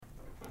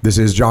This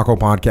is Jocko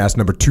Podcast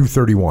number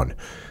 231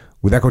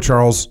 with Echo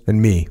Charles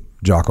and me,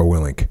 Jocko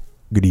Willink.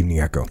 Good evening,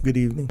 Echo. Good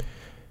evening.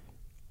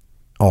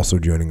 Also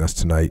joining us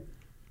tonight,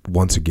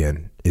 once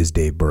again, is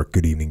Dave Berke.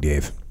 Good evening,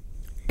 Dave.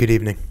 Good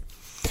evening.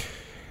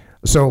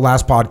 So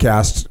last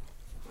podcast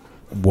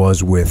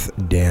was with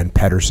Dan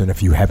Pedersen.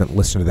 If you haven't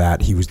listened to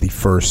that, he was the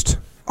first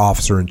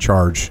officer in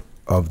charge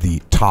of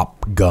the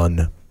Top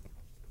Gun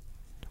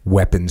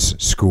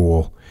weapons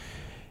school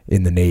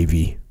in the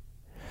Navy.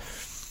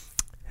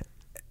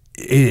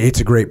 It's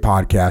a great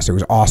podcast. It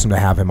was awesome to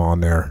have him on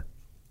there.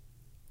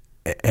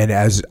 And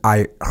as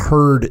I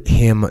heard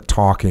him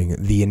talking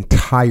the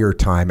entire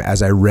time,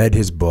 as I read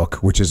his book,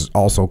 which is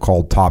also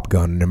called Top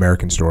Gun, an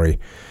American Story,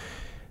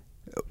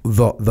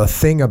 the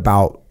thing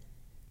about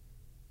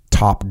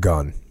Top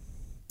Gun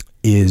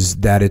is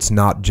that it's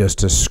not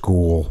just a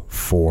school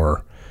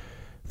for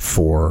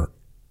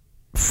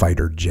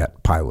fighter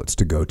jet pilots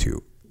to go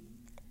to.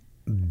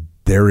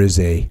 There is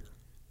a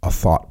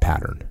thought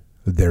pattern.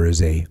 There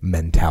is a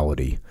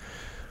mentality.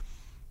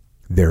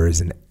 There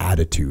is an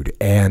attitude.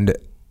 And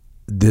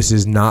this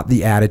is not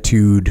the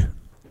attitude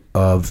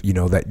of,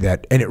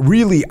 that and it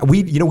really,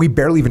 we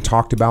barely even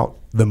talked about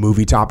the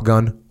movie Top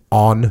Gun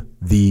on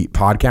the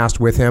podcast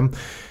with him.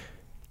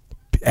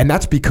 And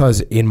that's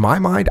because in my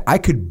mind, I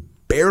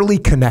could barely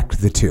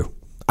connect the two.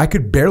 I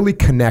could barely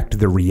connect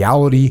the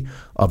reality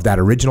of that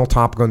original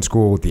Top Gun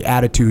school with the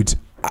attitudes.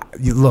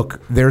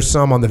 Look, there's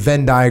some on the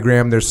Venn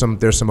diagram. There's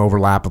some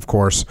overlap, of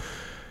course.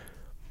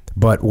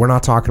 But we're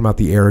not talking about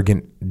the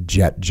arrogant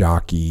jet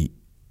jockey.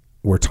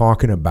 We're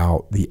talking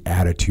about the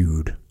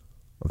attitude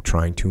of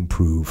trying to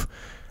improve,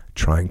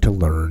 trying to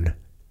learn,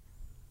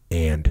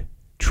 and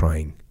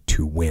trying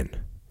to win.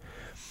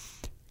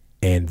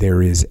 And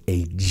there is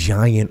a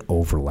giant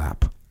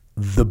overlap.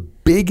 The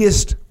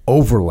biggest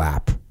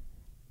overlap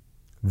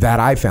that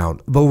I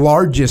found, the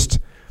largest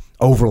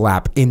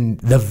overlap in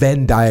the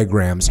Venn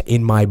diagrams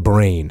in my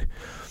brain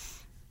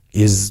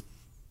is,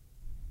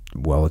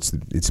 well,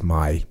 it's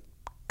my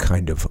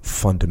kind of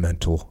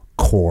fundamental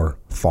core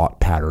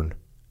thought pattern,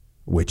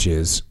 which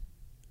is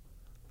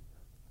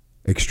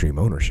extreme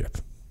ownership.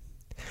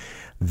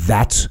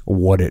 That's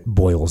what it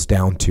boils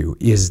down to,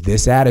 is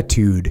this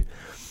attitude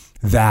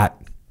that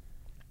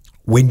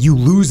when you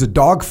lose a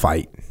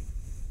dogfight,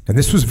 and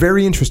this was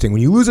very interesting,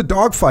 when you lose a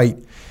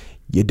dogfight,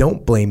 you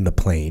don't blame the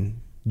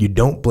plane, you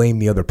don't blame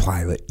the other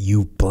pilot,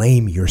 you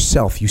blame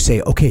yourself. You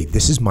say, okay,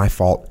 this is my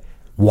fault.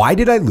 Why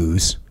did I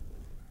lose?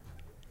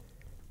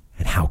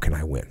 And how can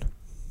I win?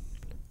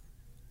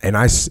 And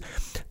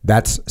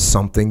that's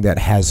something that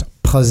has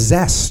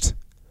possessed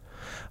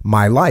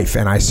my life.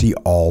 And I see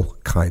all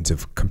kinds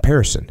of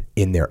comparison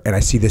in there. And I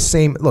see that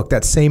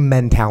same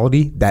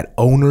mentality, that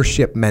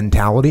ownership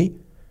mentality.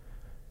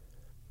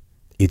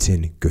 It's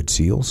in good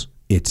SEALs.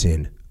 It's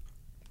in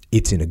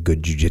a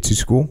good jiu-jitsu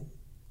school.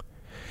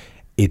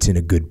 It's in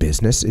a good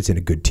business. It's in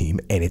a good team.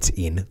 And it's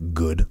in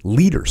good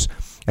leaders.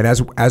 And as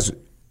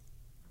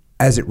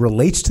it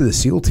relates to the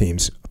SEAL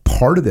teams,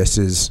 part of this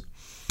is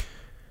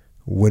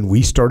when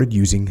we started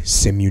using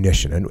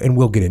simunition, and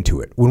we'll get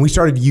into it. When we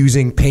started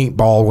using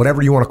paintball,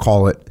 whatever you want to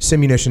call it,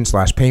 simunition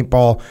 /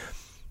 paintball,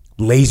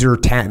 laser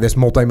tag, this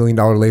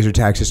multi-million-dollar laser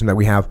tag system that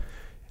we have,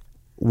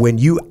 when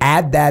you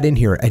add that in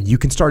here and you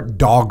can start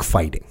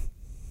dogfighting,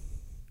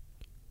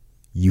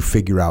 you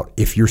figure out,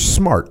 if you're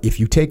smart, if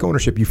you take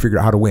ownership, you figure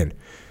out how to win.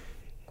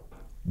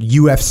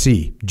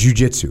 UFC,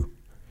 jiu-jitsu.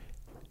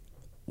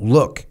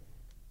 Look,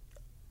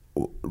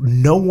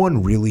 no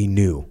one really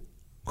knew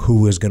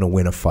who was going to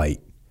win a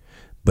fight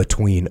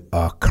between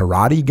a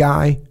karate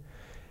guy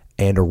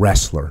and a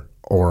wrestler,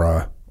 or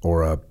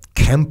a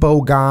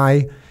kempo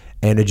guy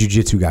and a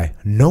jiu-jitsu guy.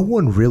 No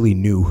one really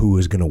knew who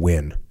was going to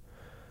win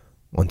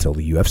until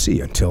the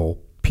UFC, until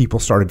people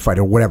started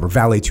fighting, or whatever,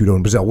 Vale Tudo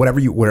in Brazil, wherever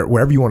you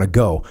want to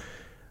go.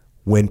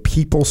 When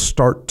people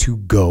start to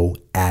go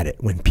at it,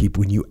 when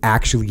you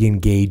actually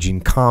engage in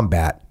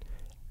combat,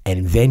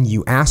 and then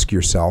you ask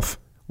yourself,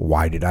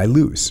 why did I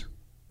lose?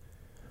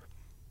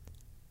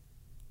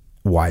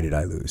 Why did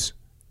I lose?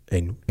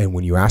 And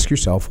when you ask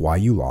yourself why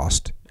you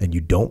lost, and you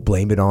don't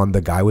blame it on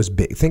the guy was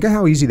big, think of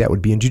how easy that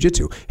would be in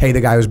jiu-jitsu. Hey, the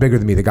guy was bigger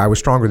than me, the guy was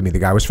stronger than me, the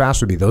guy was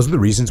faster than me. Those are the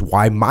reasons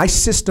why my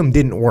system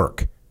didn't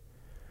work.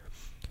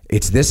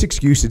 It's this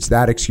excuse, it's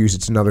that excuse,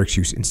 it's another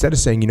excuse. Instead of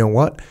saying, you know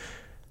what?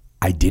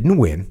 I didn't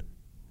win.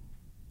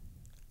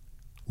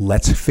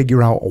 Let's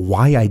figure out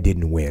why I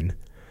didn't win.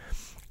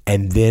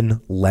 And then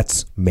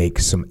let's make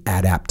some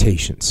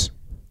adaptations.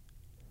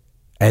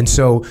 And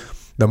so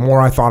the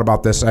more I thought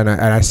about this, and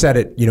I said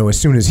it,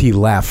 as soon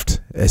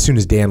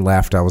as Dan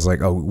left, I was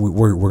like, oh,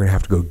 we're going to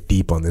have to go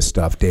deep on this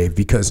stuff, Dave,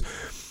 because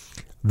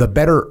the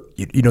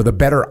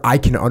better I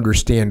can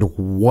understand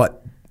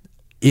what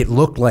it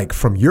looked like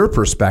from your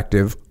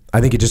perspective,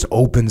 I think it just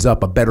opens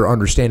up a better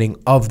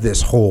understanding of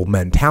this whole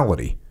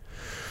mentality.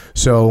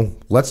 So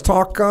let's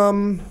talk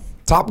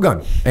Top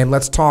Gun, and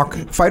let's talk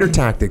fighter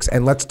tactics,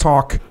 and let's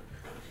talk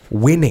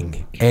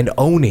winning and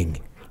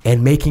owning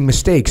and making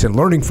mistakes and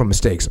learning from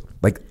mistakes.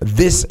 Like,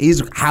 this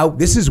is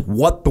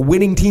what the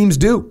winning teams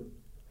do.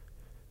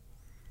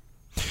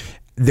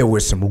 there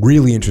was some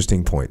really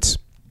interesting points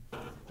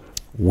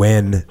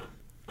when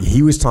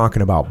he was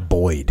talking about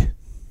Boyd,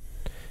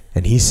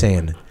 and he's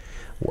saying,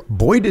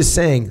 Boyd is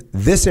saying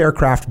this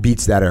aircraft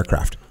beats that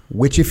aircraft,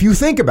 which if you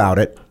think about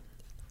it,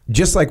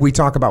 just like we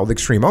talk about with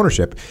extreme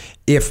ownership,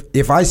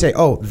 if I say,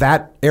 oh,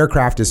 that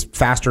aircraft is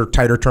faster,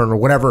 tighter turn or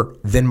whatever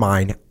than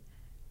mine,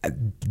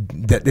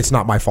 that it's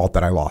not my fault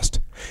that I lost.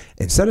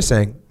 Instead of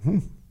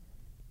saying,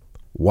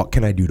 what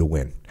can I do to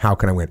win? How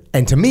can I win?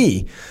 And to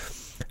me,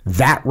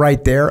 that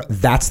right there,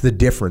 that's the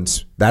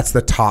difference. That's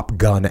the Top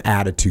Gun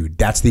attitude.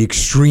 That's the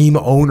extreme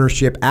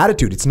ownership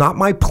attitude. It's not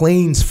my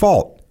plane's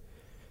fault.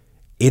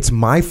 It's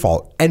my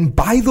fault. And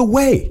by the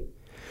way,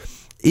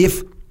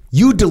 if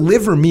you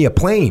deliver me a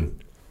plane,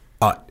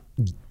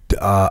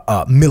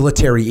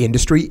 military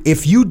industry,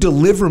 if you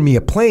deliver me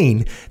a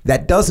plane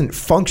that doesn't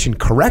function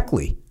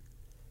correctly,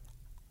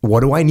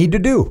 what do I need to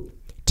do?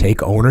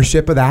 Take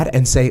ownership of that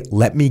and say,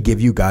 let me give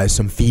you guys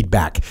some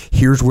feedback.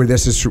 Here's where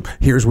this is.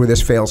 Here's where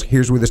this fails.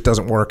 Here's where this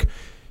doesn't work.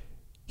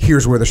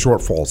 Here's where the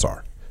shortfalls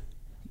are.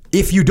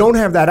 If you don't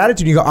have that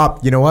attitude, you go,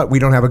 you know what? We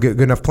don't have a good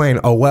enough plane.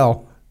 Oh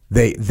well,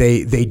 they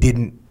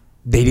didn't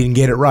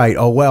get it right.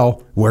 Oh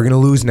well, we're gonna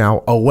lose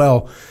now. Oh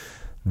well,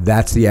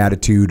 that's the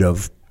attitude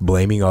of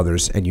blaming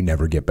others, and you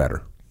never get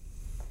better.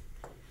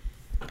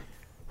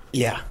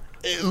 Yeah.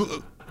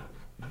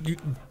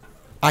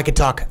 I could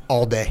talk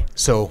all day,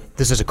 so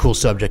this is a cool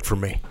subject for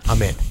me.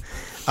 I'm in.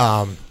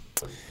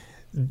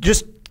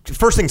 Just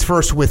first things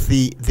first with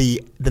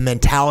the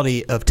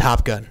mentality of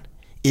Top Gun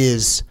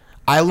is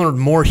I learned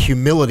more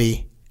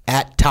humility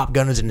at Top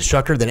Gun as an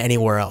instructor than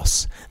anywhere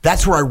else.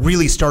 That's where I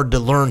really started to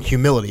learn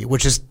humility,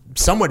 which is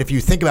somewhat, if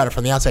you think about it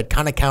from the outside,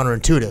 kind of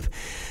counterintuitive.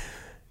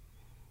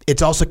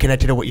 It's also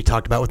connected to what you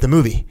talked about with the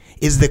movie,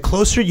 is the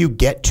closer you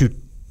get to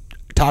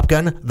Top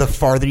Gun, the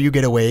farther you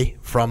get away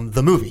from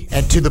the movie,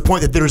 and to the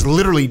point that there's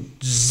literally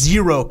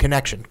zero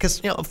connection.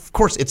 Because, of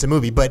course, it's a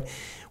movie, but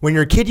when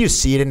you're a kid, you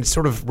see it, and it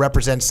sort of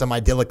represents some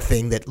idyllic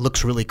thing that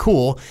looks really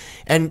cool,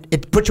 and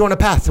it puts you on a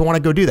path to want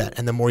to go do that.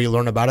 And the more you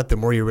learn about it, the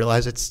more you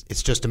realize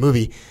it's just a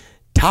movie.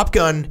 Top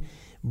Gun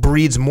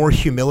breeds more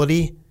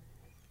humility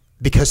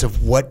because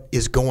of what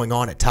is going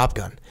on at Top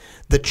Gun.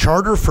 The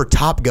charter for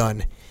Top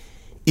Gun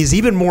is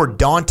even more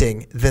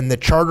daunting than the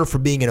charter for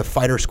being in a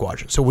fighter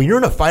squadron. So when you're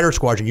in a fighter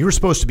squadron, you're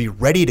supposed to be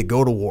ready to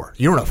go to war.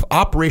 You're in an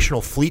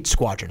operational fleet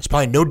squadron. It's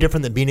probably no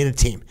different than being in a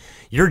team.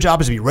 Your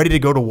job is to be ready to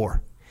go to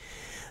war.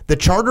 The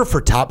charter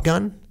for Top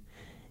Gun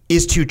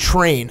is to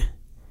train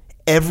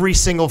every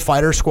single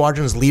fighter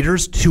squadron's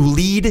leaders to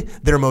lead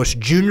their most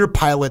junior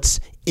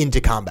pilots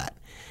into combat.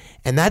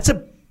 And that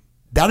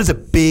is a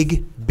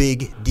big,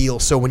 big deal.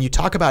 So when you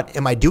talk about,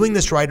 am I doing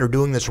this right or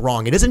doing this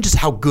wrong? It isn't just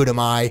how good am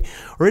I,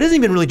 or it isn't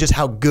even really just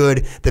how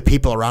good the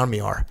people around me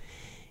are.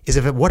 Is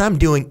if what I'm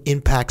doing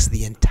impacts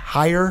the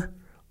entire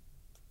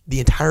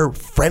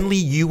friendly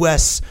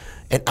U.S.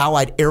 and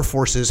allied air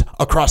forces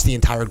across the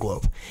entire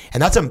globe.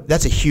 And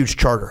that's a huge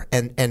charter.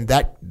 And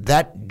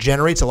that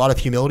generates a lot of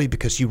humility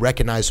because you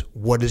recognize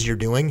what it is you're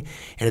doing.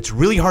 And it's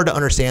really hard to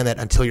understand that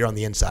until you're on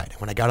the inside.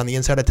 When I got on the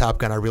inside of Top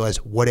Gun, I realized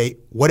what it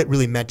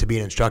really meant to be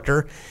an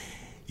instructor.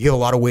 You have a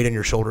lot of weight on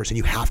your shoulders and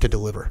you have to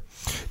deliver.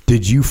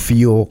 Did you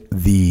feel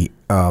the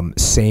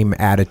same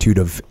attitude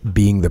of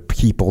being the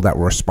people that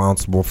were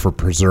responsible for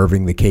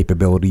preserving the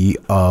capability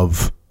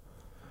of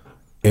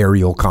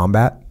aerial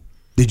combat?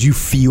 Did you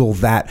feel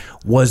that?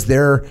 Was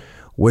there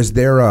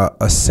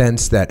a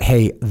sense that,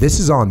 hey, this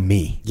is on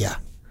me? Yeah.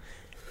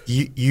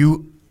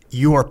 You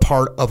are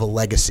part of a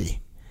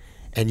legacy,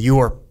 and you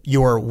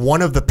are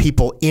one of the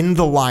people in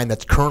the line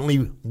that's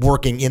currently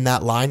working in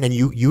that line, and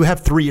you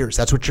have 3 years.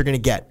 That's what you're going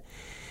to get.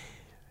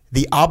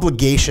 The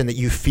obligation that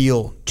you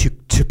feel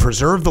to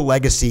preserve the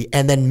legacy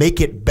and then make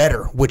it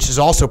better, which is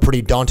also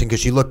pretty daunting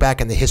because you look back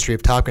in the history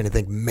of Top Gun and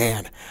think,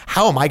 man,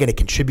 how am I going to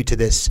contribute to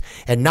this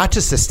and not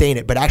just sustain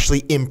it, but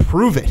actually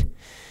improve it?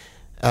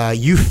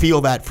 You feel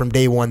that from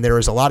day one. There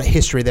is a lot of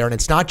history there, and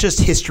it's not just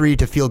history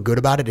to feel good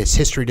about it. It's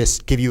history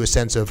to give you a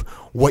sense of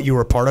what you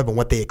were a part of and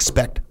what they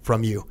expect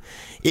from you.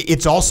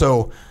 It's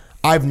also,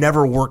 I've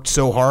never worked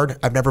so hard.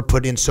 I've never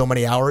put in so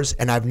many hours,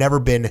 and I've never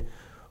been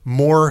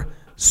more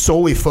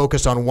solely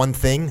focused on one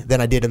thing than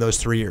I did in those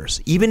 3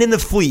 years. Even in the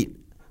fleet,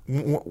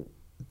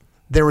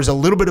 there was a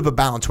little bit of a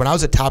balance. When I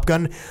was at Top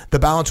Gun, the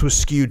balance was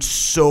skewed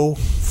so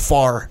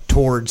far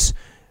towards,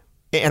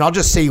 and I'll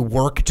just say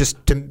work,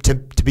 just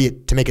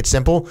to make it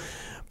simple,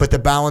 but the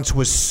balance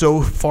was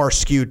so far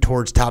skewed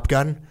towards Top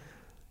Gun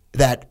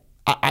that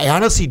I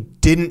honestly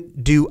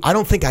I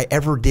don't think I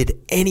ever did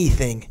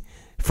anything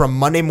from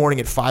Monday morning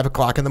at 5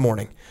 o'clock in the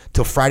morning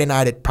till Friday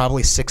night at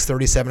probably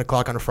 6:30, 7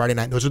 o'clock on a Friday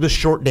night. Those are the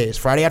short days.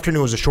 Friday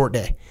afternoon was a short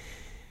day.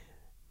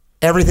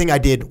 Everything I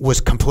did was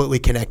completely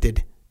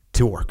connected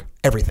to work.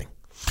 Everything.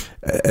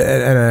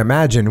 And I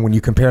imagine when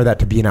you compare that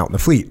to being out in the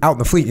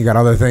fleet, you got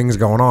other things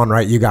going on,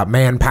 right? You got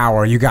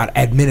manpower, you got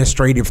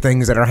administrative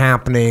things that are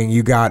happening,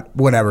 you got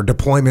whatever,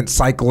 deployment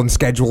cycle and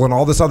schedule and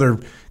all this other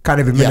kind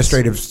of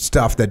administrative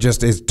stuff that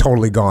just is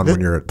totally gone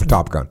when you're at the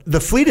Top Gun. The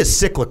fleet is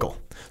cyclical.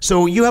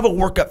 So you have a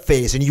workup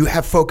phase, and you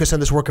have focus on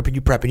this workup, and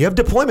you prep, and you have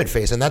deployment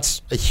phase, and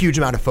that's a huge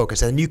amount of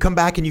focus. And then you come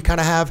back and you kind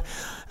of have,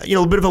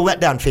 a bit of a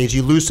letdown phase.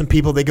 You lose some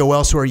people, they go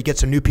elsewhere, you get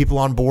some new people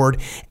on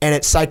board, and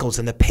it cycles,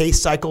 and the pace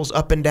cycles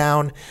up and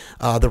down,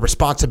 the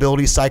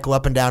responsibilities cycle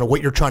up and down, and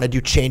what you're trying to do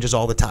changes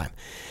all the time.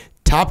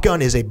 Top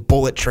Gun is a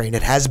bullet train.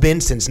 It has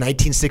been since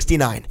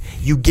 1969.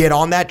 You get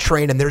on that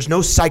train and there's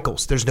no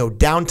cycles. There's no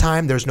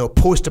downtime. There's no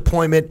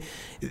post-deployment.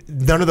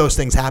 None of those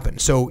things happen.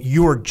 So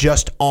you are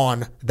just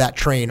on that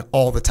train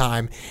all the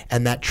time,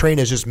 and that train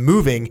is just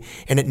moving,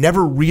 and it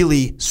never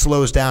really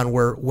slows down,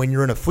 where when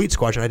you're in a fleet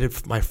squadron, I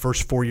did my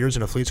first 4 years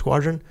in a fleet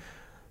squadron,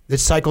 it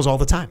cycles all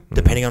the time,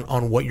 depending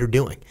on what you're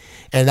doing.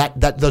 And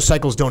that those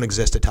cycles don't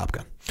exist at Top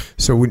Gun.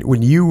 So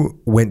when you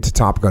went to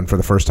Top Gun for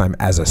the first time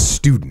as a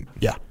student,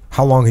 yeah.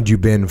 How long had you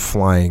been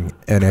flying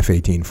an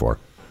F-18 for?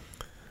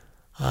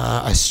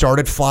 I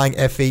started flying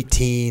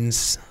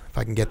F-18s, if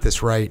I can get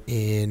this right,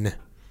 in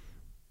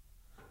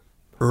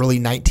early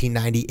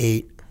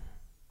 1998,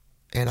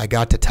 and I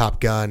got to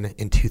Top Gun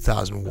in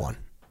 2001.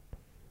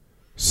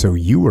 So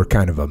you were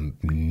kind of a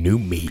new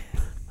meat.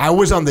 I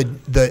was on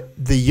the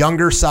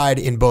younger side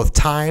in both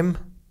time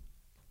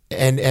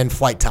and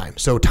flight time.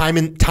 So time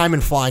in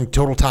flying,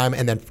 total time,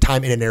 and then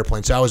time in an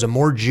airplane. So I was a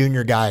more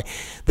junior guy.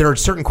 There are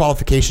certain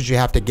qualifications you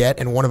have to get,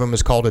 and one of them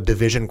is called a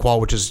division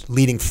qual, which is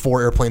leading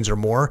 4 airplanes or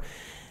more.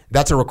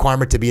 That's a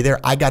requirement to be there.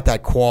 I got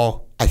that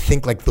qual, I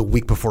think, like the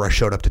week before I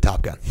showed up to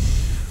Top Gun.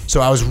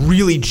 So I was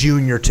really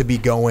junior to be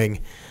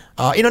going,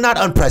 not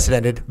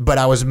unprecedented, but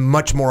I was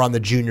much more on the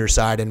junior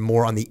side and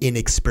more on the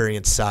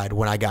inexperienced side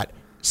when I got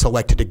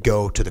selected to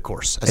go to the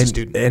course as a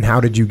student. And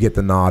how did you get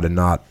the nod and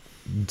not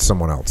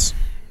someone else?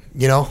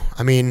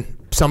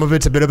 Some of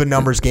it's a bit of a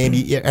numbers game.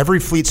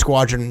 Every fleet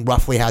squadron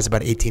roughly has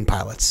about 18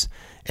 pilots,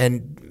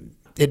 and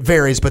it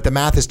varies, but the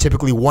math is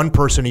typically one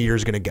person a year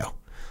is going to go.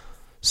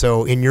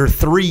 So in your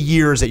 3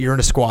 years that you're in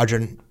a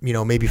squadron,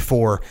 maybe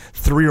 4,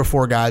 3 or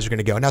 4 guys are going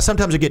to go. Now,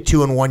 sometimes you get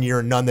 2 in 1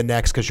 year and none the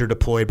next because you're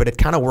deployed, but it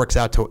kind of works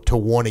out to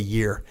 1 a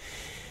year.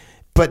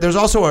 But there's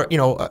also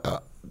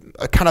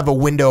a kind of a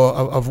window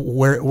of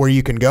where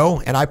you can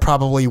go, and I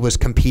probably was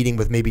competing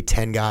with maybe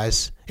 10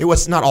 guys. It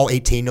was not all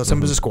 18. Some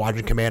was a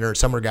squadron commander, and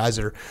some are guys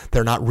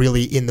they're not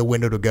really in the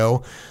window to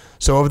go.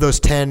 So of those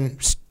 10,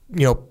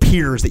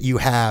 peers that you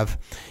have,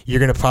 you're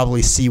going to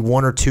probably see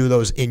 1 or 2 of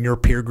those in your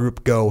peer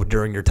group go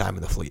during your time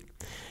in the fleet,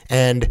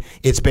 and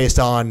it's based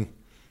on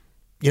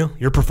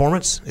your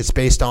performance. It's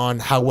based on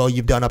how well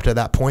you've done up to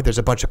that point. There's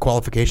a bunch of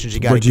qualifications you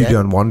got to get. Had you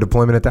done 1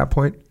 deployment at that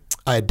point?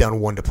 I had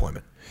done 1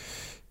 deployment.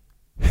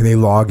 And they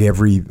log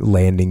every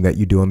landing that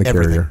you do on the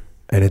carrier,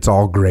 and it's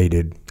all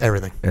graded.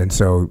 Everything. And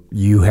so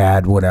you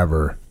had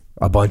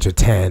a bunch of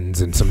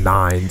 10s and some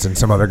 9s, and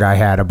some other guy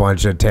had a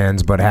bunch of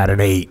 10s but had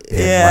an 8.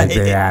 And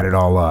they add it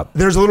all up.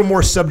 There's a little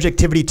more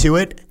subjectivity to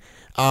it.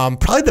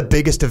 Probably the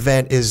biggest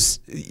event is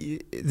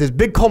the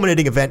big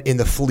culminating event in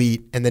the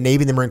fleet, and the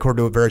Navy and the Marine Corps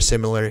do it very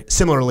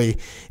similarly,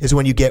 is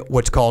when you get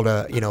what's called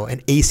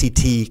an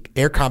ACT,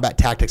 Air Combat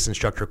Tactics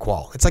Instructor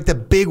Qual. It's like the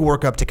big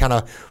workup to kind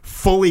of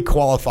fully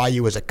qualify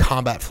you as a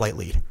combat flight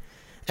lead.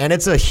 And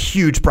it's a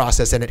huge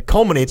process, and it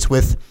culminates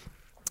with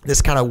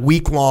this kind of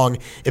week-long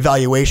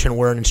evaluation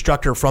where an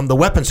instructor from the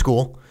weapons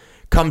school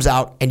comes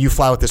out and you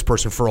fly with this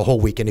person for a whole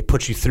week, and he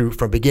puts you through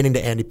from beginning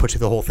to end. He puts you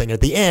through the whole thing. And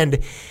at the end,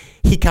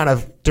 he kind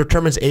of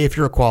determines if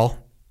you're a qual,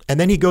 and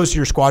then he goes to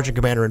your squadron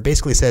commander and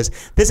basically says,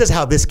 this is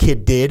how this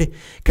kid did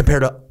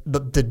compared to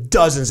the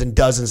dozens and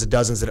dozens and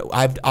dozens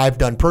that I've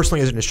done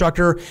personally as an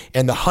instructor,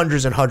 and the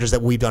hundreds and hundreds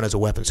that we've done as a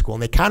weapons school.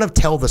 And they kind of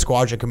tell the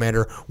squadron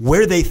commander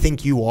where they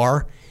think you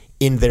are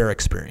in their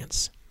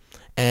experience.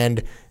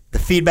 And the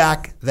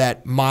feedback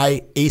that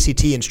my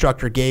ACT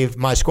instructor gave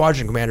my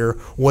squadron commander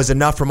was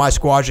enough for my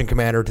squadron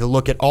commander to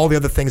look at all the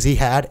other things he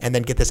had and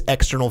then get this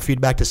external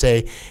feedback to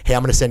say, hey,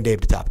 I'm going to send Dave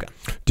to Top Gun.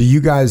 Do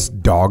you guys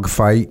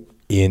dogfight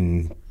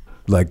in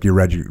like your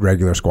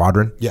regular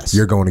squadron? Yes.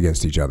 You're going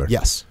against each other?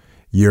 Yes.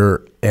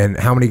 And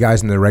how many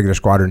guys in the regular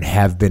squadron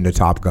have been to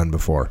Top Gun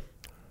before?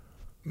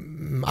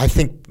 I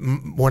think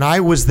when I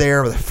was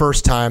there the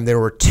first time, there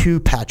were 2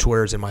 patch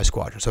wearers in my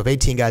squadron. So of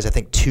 18 guys, I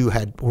think 2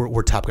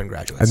 were Top Gun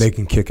graduates. And they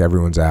can kick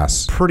everyone's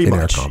ass pretty in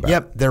much. Air combat.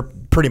 Yep, they're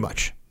pretty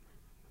much.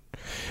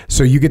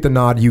 So you get the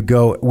nod. You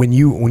go when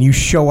you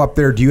show up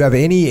there. Do you have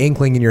any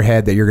inkling in your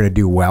head that you're going to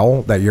do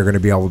well? That you're going to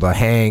be able to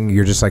hang?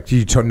 You're just like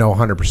you know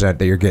 100%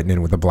 that you're getting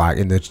in with the black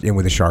in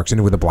with the sharks,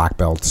 in with the black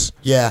belts.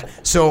 Yeah.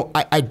 So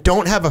I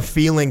don't have a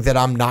feeling that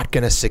I'm not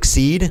going to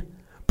succeed.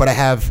 But I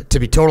have, to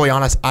be totally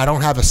honest, I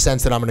don't have a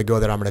sense that I'm going to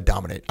go that I'm going to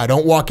dominate. I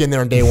don't walk in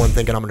there on day one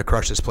thinking I'm going to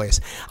crush this place.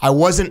 I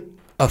wasn't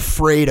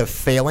afraid of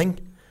failing.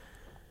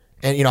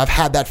 And, I've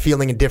had that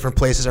feeling in different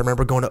places. I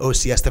remember going to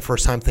OCS the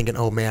first time thinking,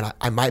 oh, man,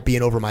 I might be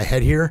in over my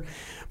head here.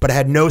 But I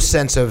had no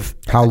sense of...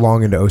 How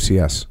long into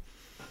OCS?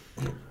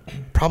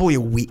 Probably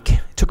a week. It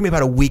took me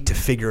about a week to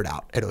figure it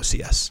out at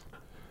OCS.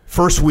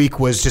 First week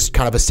was just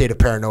kind of a state of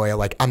paranoia,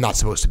 like, I'm not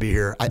supposed to be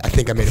here. I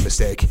think I made a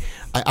mistake.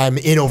 I'm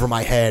in over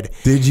my head.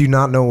 Did you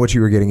not know what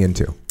you were getting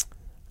into?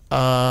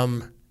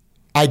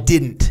 I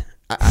didn't.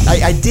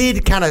 I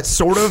did kind of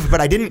sort of,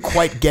 but I didn't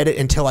quite get it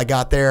until I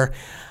got there.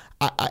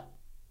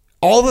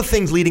 All the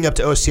things leading up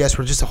to OCS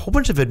were just a whole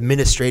bunch of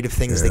administrative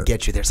things that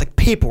get you there. It's like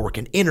paperwork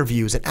and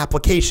interviews and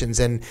applications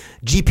and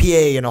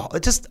GPA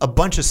and just a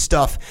bunch of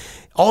stuff.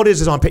 All it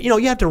is on paper.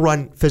 You have to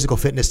run physical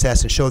fitness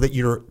tests and show that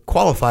you're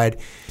qualified.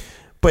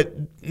 But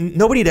I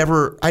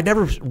never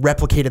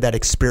replicated that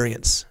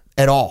experience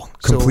at all.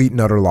 Complete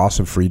and utter loss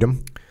of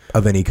freedom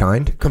of any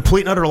kind?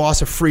 Complete and utter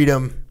loss of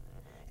freedom.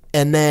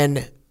 And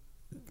then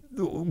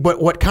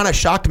what kind of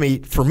shocked me,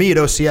 for me at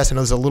OCS, and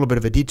it was a little bit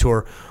of a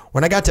detour,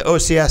 when I got to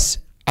OCS,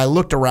 I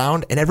looked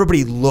around and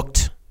everybody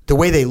looked, the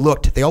way they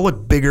all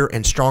looked bigger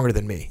and stronger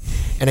than me.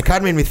 And it kind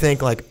of made me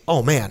think like,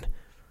 oh man,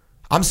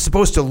 I'm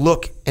supposed to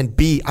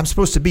be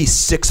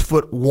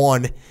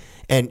 6'1"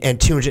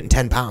 and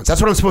 210 pounds.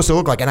 That's what I'm supposed to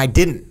look like. And I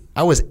didn't.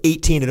 I was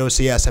 18 at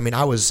OCS. I mean,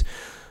 I was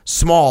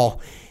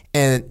small,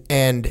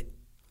 and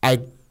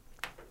I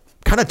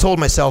kind of told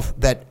myself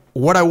that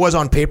what I was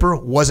on paper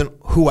wasn't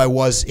who I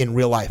was in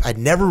real life. I'd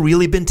never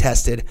really been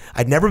tested.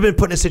 I'd never been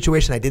put in a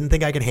situation I didn't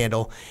think I could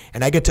handle.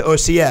 And I get to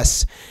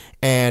OCS,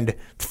 and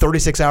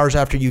 36 hours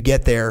after you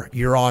get there,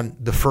 you're on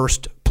the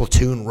first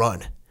platoon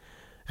run.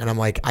 And I'm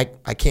like,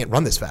 I can't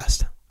run this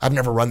fast. I've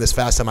never run this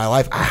fast in my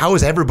life. How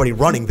is everybody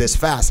running this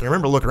fast? And I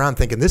remember looking around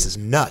thinking, this is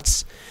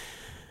nuts.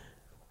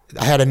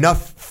 I had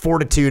enough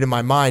fortitude in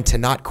my mind to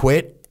not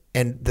quit.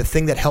 And the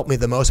thing that helped me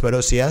the most about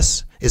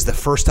OCS is the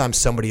first time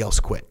somebody else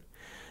quit.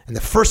 And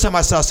the first time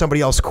I saw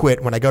somebody else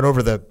quit, when I got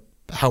over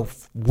how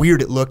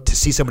weird it looked to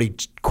see somebody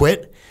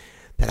quit,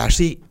 that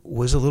actually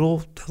was a little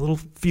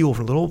fuel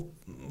for a little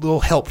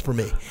help for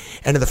me.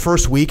 And in the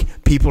first week,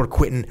 people are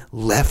quitting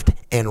left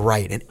and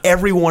right. And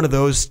every one of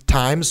those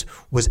times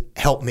was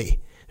help me.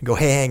 And go,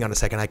 hey, hang on a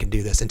second, I can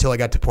do this. Until I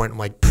got to a point, I'm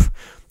like,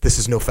 this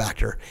is no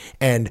factor.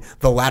 And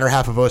the latter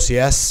half of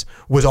OCS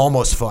was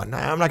almost fun.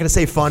 I'm not going to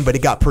say fun, but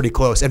it got pretty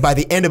close. And by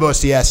the end of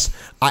OCS,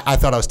 I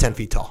thought I was 10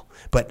 feet tall.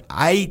 But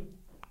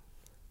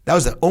that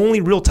was the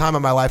only real time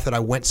in my life that I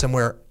went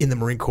somewhere in the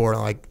Marine Corps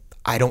and like,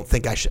 I don't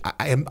think I should.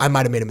 I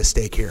might have made a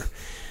mistake here.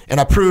 And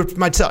I proved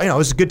myself, it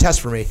was a good test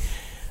for me.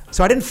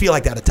 So I didn't feel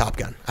like that at Top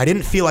Gun. I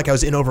didn't feel like I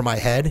was in over my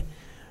head,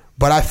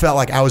 but I felt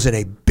like I was in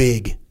a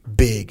big,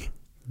 big,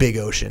 big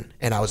ocean,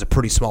 and I was a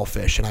pretty small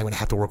fish, and I'm going to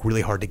have to work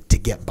really hard to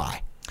get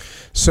by.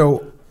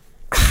 So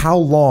how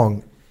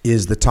long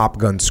is the Top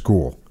Gun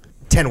school?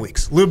 10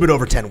 weeks, a little bit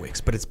over 10 weeks,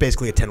 but it's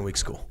basically a 10-week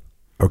school.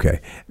 Okay.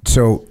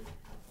 So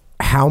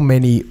how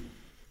many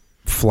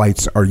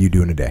flights are you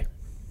doing a day?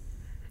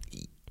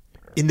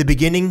 In the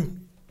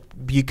beginning,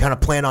 you kind of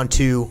plan on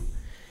 2,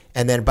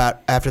 and then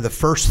about after the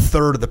first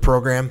third of the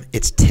program,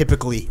 it's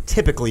typically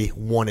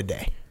 1 a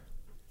day.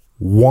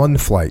 One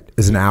flight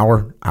is an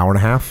hour and a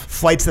half?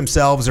 Flights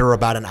themselves are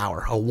about an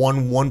hour.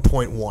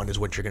 1.1 is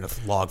what you're going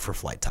to log for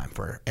flight time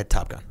at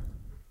Top Gun.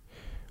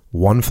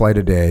 One flight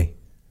a day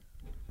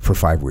for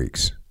 5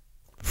 weeks.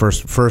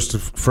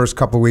 First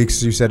couple of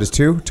weeks, you said, is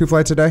two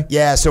flights a day?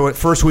 Yeah, so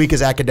first week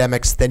is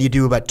academics. Then you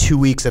do about 2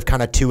 weeks of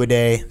kind of 2 a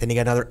day. Then you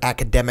got another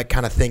academic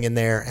kind of thing in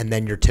there. And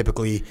then you're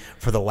typically,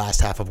 for the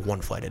last half, of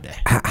 1 flight a day.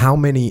 How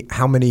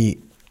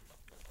many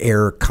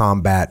air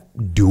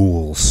combat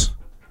duels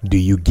do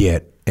you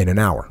get in an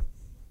hour?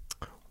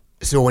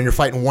 So when you're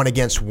fighting 1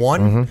 against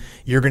 1,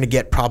 you're going to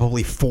get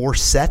probably 4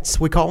 sets,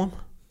 we call them.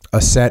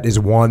 A set is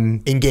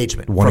one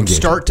engagement. From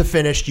start to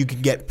finish, you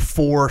can get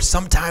 4,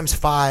 sometimes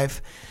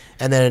 5.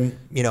 And then,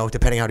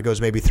 depending how it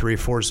goes, maybe 3 or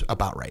 4 is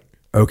about right.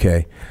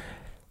 Okay.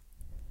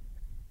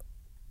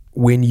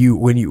 When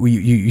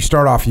you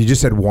start off, you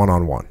just said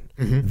one-on-one.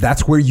 Mm-hmm.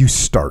 That's where you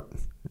start,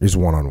 is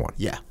one-on-one.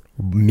 Yeah.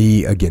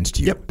 Me against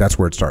you. Yep. That's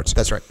where it starts.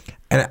 That's right.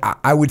 And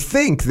I would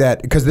think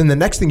that, because then the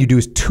next thing you do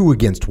is 2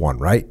 against 1,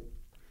 right?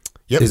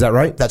 Yep. Is that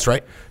right? That's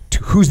right.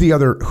 Who's the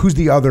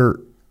other?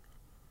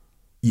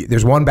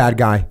 There's one bad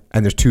guy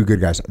and there's 2 good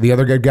guys. The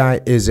other good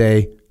guy is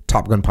a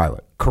Top Gun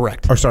pilot.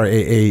 Correct. Or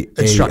sorry,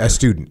 a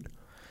student.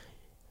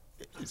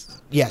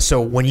 Yeah,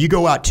 so when you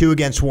go out 2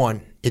 against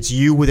 1, it's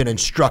you with an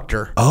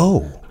instructor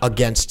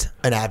against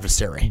an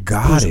adversary.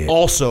 Got it. Who's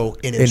also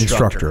an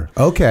instructor.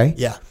 Okay.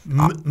 Yeah.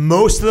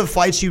 Most of the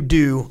fights you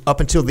do up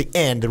until the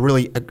end, the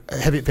really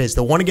heavy phase,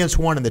 the 1 against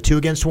 1 and the 2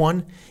 against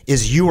 1,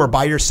 is you are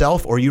by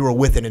yourself or you are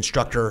with an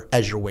instructor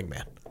as your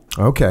wingman.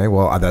 Okay.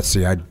 Well,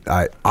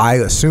 I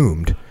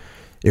assumed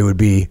it would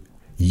be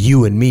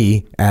you and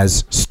me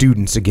as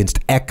students against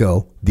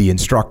Echo, the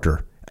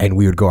instructor. And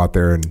we would go out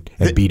there and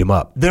beat him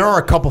up. There are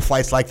a couple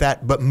flights like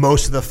that, but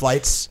most of the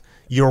flights,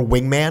 your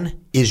wingman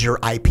is your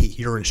IP,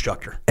 your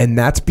instructor. And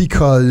that's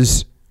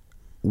because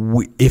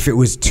if it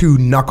was 2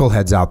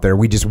 knuckleheads out there,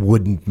 we just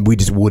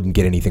wouldn't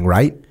get anything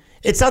right.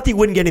 It's not that you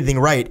wouldn't get anything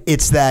right.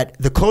 It's that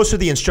the closer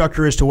the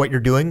instructor is to what you're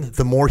doing,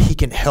 the more he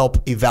can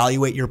help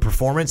evaluate your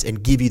performance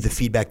and give you the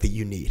feedback that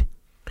you need.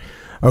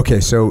 Okay,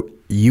 so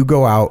you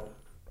go out.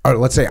 Or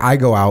let's say I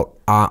go out.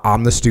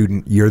 I'm the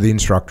student. You're the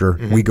instructor.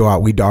 Mm-hmm. We go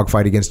out. We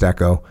dogfight against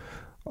Echo.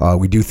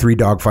 We do 3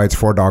 dogfights,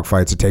 4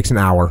 dogfights. It takes an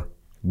hour.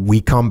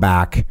 We come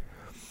back.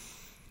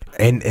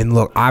 And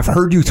look, I've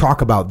heard you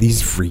talk about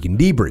these freaking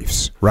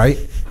debriefs, right?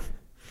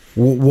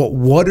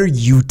 What are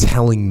you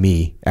telling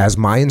me as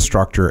my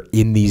instructor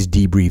in these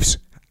debriefs?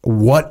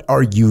 What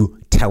are you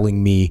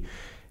telling me,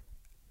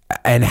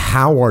 and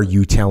how are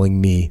you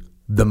telling me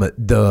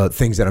the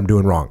things that I'm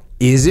doing wrong?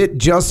 Is it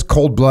just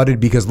cold-blooded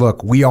because,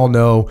 look, we all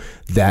know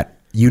that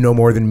you know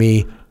more than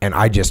me, and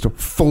I just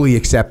fully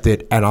accept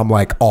it, and I'm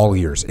like all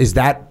ears? Is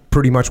that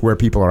pretty much where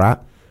people are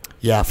at?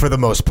 Yeah, for the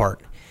most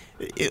part.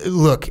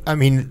 Look, I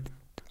mean,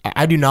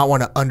 I do not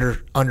want to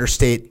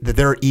understate that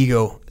the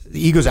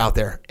ego's out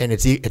there, and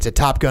it's a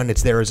Top Gun.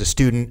 It's there as a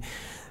student.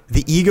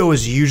 The ego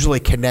is usually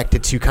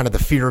connected to kind of the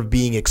fear of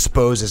being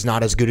exposed as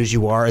not as good as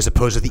you are, as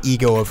opposed to the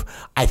ego of,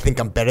 I think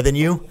I'm better than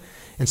you.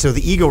 And so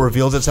the ego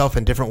reveals itself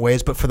in different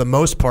ways, but for the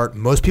most part,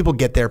 most people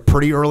get there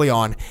pretty early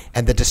on,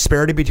 and the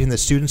disparity between the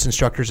students and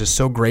instructors is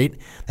so great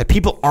that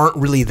people aren't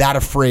really that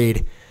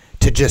afraid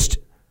to just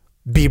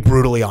be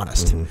brutally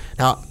honest. Mm-hmm.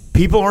 Now,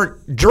 people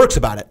aren't jerks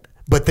about it,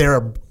 but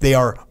they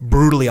are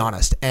brutally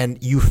honest.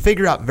 And you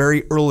figure out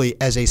very early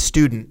as a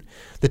student,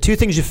 the two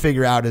things you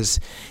figure out is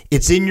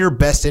it's in your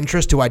best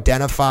interest to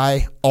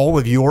identify all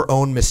of your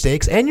own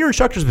mistakes and your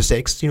instructor's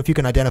mistakes, if you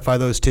can identify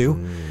those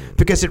too,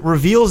 because it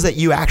reveals that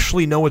you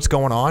actually know what's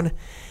going on.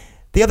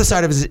 The other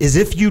side of it is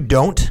if you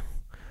don't,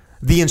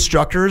 the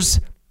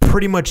instructors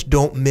pretty much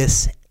don't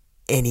miss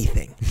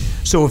anything.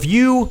 So if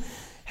you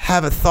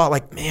have a thought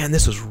like, man,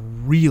 this was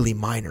really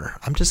minor,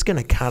 I'm just going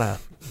to kind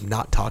of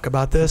not talk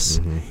about this,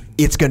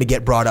 it's going to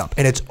get brought up.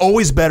 And it's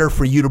always better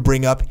for you to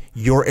bring up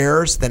your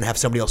errors than have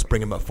somebody else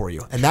bring them up for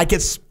you. And that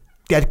gets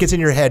in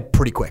your head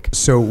pretty quick.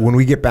 So when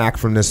we get back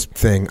from this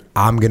thing,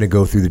 I'm going to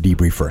go through the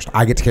debrief first.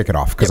 I get to kick it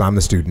off because I'm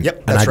the student.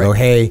 Yep, and I go,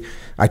 hey,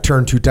 I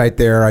turned too tight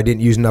there. I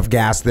didn't use enough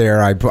gas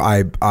there. I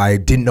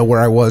didn't know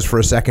where I was for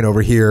a second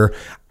over here.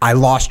 I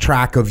lost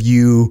track of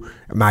you,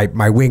 my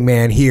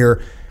wingman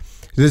here.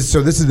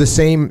 So this is the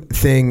same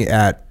thing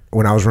at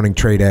when I was running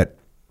trade at.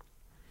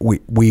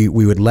 We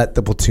would let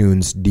the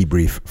platoons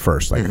debrief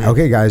first. Like,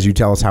 okay, guys, you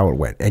tell us how it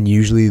went. And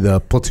usually the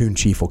platoon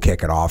chief will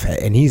kick it off,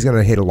 and he's going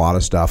to hit a lot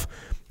of stuff.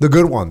 The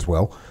good ones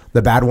will.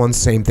 The bad ones,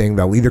 same thing.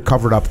 They'll either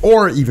cover it up,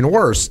 or even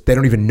worse, they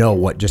don't even know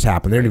what just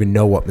happened. They don't even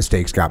know what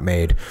mistakes got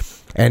made.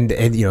 And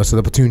so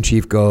the platoon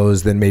chief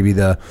goes, then maybe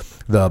the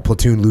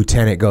platoon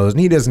lieutenant goes, and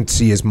he doesn't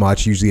see as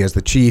much usually as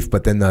the chief,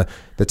 but then the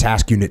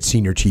task unit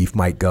senior chief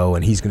might go,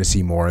 and he's going to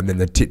see more. And then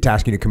the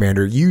task unit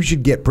commander, you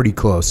should get pretty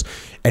close.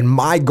 And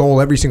my goal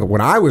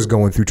when I was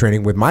going through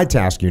training with my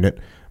task unit,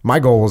 my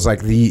goal was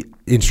like the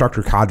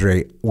instructor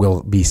cadre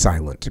will be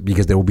silent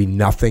because there will be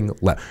nothing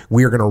left.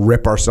 We are going to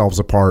rip ourselves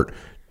apart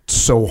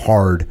so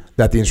hard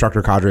that the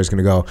instructor cadre is going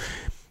to go,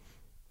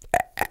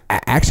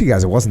 actually,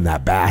 guys, it wasn't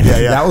that bad.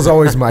 Yeah. That was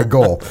always my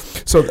goal.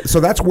 So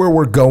that's where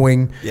we're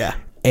going. Yeah.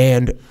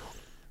 And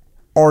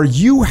are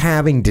you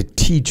having to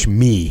teach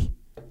me?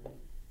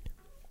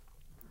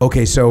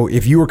 Okay, so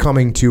if you were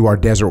coming to our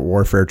desert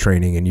warfare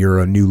training and you're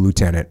a new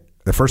lieutenant,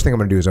 the first thing I'm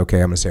going to do is, I'm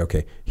going to say,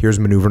 okay, here's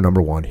maneuver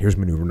number 1, here's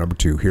maneuver number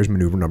 2, here's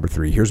maneuver number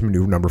 3, here's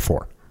maneuver number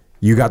 4.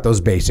 You got those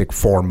basic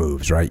 4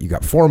 moves, right? You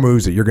got 4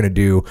 moves that you're going to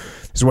do.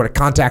 This is what a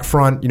contact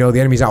front, the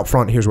enemy's out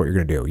front, here's what you're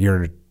going to do.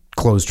 You're in a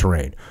closed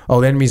terrain.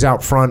 Oh, the enemy's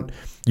out front,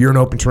 you're in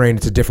open terrain,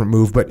 it's a different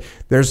move, but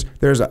there's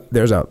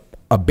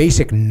a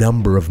basic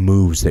number of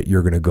moves that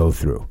you're going to go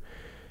through.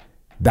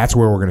 That's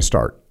where we're going to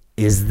start.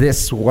 Is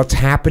this what's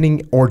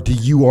happening, or do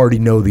you already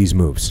know these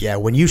moves? Yeah,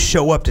 when you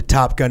show up to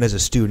Top Gun as a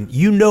student,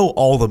 you know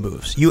all the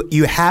moves.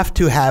 You have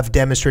to have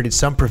demonstrated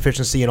some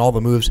proficiency in all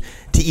the moves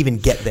to even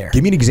get there.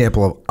 Give me an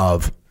example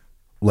of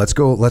let's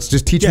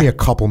just teach me a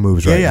couple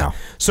moves now.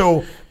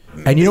 So,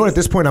 and you know what, at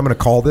this point I'm going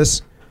to call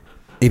this,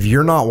 if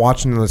you're not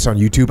watching this on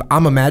YouTube,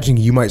 I'm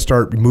imagining you might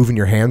start moving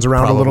your hands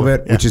around a little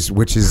bit,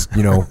 which is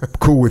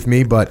cool with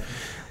me, but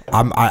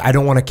I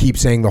don't want to keep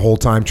saying the whole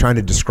time trying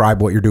to describe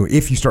what you're doing.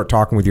 If you start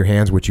talking with your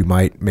hands, which you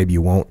might, maybe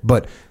you won't,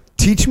 but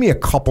teach me a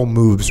couple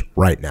moves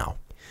right now.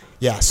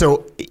 Yeah,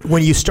 so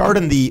when you start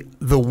in the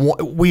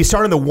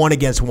 1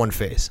 against 1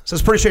 phase, so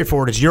it's pretty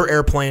straightforward. It's your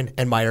airplane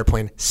and my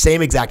airplane,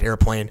 same exact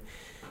airplane.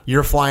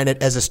 You're flying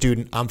it as a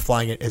student. I'm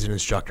flying it as an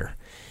instructor.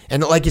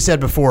 And like you said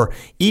before,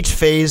 each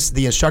phase,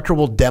 the instructor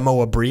will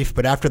demo a brief,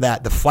 but after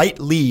that, the flight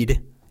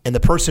lead and the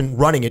person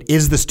running it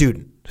is the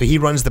student. So he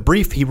runs the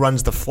brief, he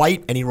runs the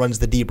flight, and he runs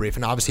the debrief.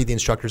 And obviously the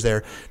instructor's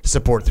there to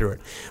support through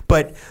it.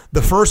 But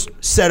the first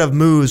set of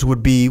moves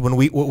would be what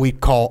we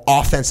call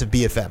offensive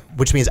BFM,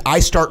 which means I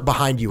start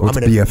behind you. What's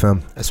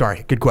BFM?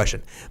 Sorry, good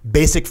question.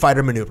 Basic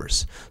fighter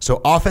maneuvers.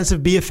 So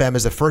offensive BFM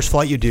is the first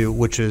flight you do,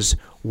 which is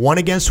 1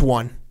 against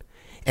 1.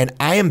 And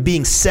I am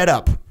being set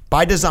up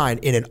by design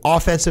in an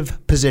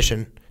offensive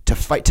position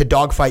to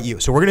dogfight you.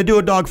 So we're going to do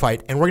a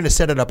dogfight, and we're going to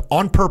set it up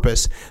on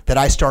purpose that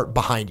I start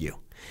behind you.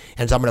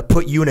 And so I'm going to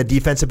put you in a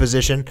defensive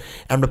position, and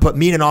I'm going to put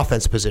me in an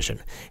offensive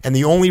position. And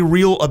the only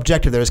real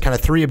objective there is kind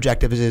of 3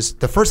 objectives. Is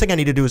the first thing I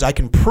need to do is I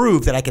can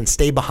prove that I can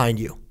stay behind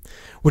you,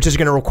 which is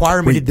going to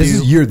require me to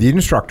do. You're the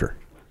instructor.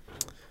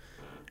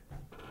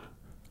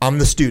 I'm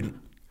the student.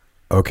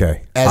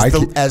 Okay.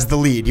 As the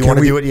lead. You want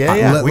to do it?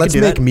 Yeah. Let's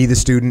make me the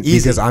student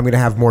because I'm going to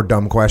have more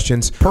dumb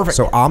questions. Perfect.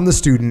 So I'm the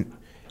student.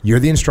 You're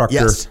the instructor.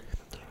 Yes.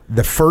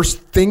 the first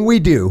thing we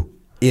do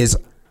is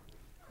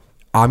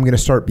I'm going to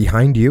start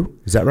behind you.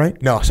 Is that right?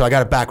 No, so I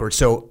got it backwards.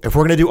 So if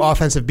we're going to do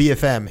offensive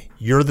BFM,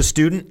 you're the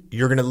student,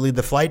 you're going to lead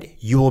the flight,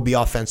 you will be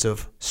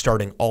offensive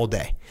starting all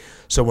day.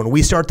 So when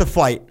we start the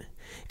flight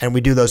and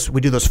we do those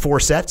 4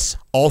 sets,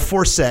 all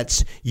 4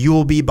 sets, you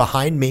will be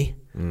behind me.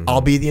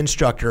 I'll be the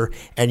instructor,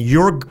 and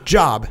your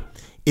job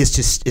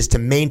is to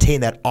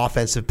maintain that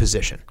offensive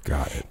position.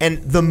 Got it. And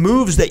the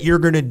moves that you're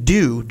going to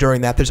do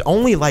during that, there's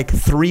only like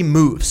 3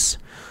 moves.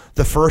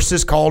 The first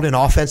is called an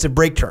offensive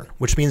break turn,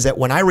 which means that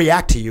when I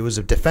react to you as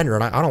a defender,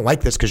 and I don't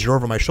like this because you're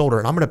over my shoulder,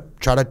 and I'm going to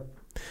try to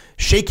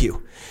shake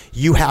you,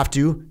 you have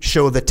to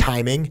show the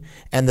timing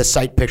and the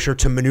sight picture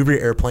to maneuver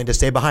your airplane to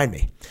stay behind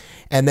me.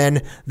 And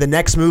then the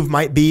next move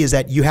might be is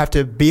that you have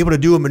to be able to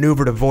do a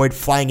maneuver to avoid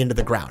flying into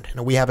the ground.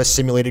 And we have a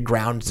simulated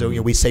ground, so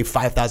we say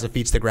 5,000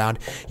 feet to the ground.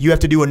 You have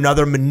to do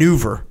another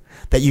maneuver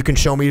that you can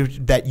show me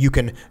that you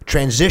can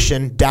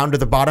transition down to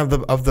the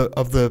bottom of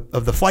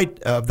the flight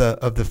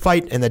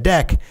and the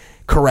deck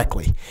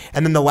correctly.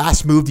 And then the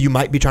last move you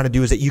might be trying to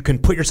do is that you can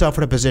put yourself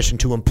in a position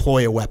to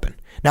employ a weapon.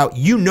 Now,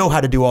 you know how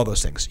to do all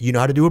those things. You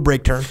know how to do a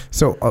break turn.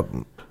 So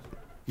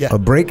a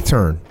break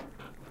turn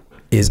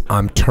is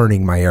I'm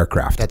turning my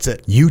aircraft. That's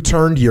it. You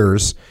turned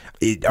yours.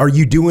 Are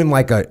you doing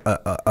like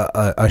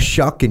a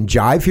shuck and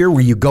jive here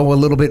where you go a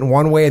little bit in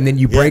one way and then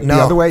you break the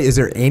other way? Is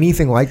there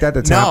anything like that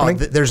that's happening?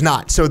 No, there's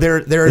not. So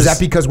there is that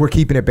because we're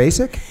keeping it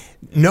basic?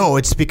 No,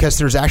 it's because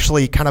there's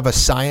actually kind of a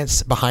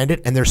science behind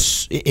it. And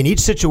there's in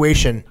each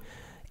situation,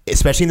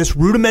 especially in this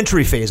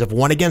rudimentary phase of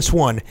 1 against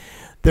 1,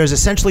 there's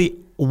essentially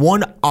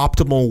one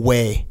optimal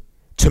way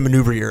to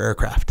maneuver your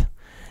aircraft.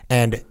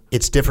 And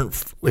it's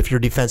different if you're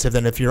defensive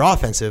than if you're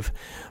offensive.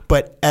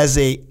 But as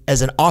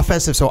an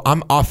offensive, so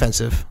I'm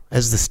offensive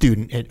as the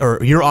student, or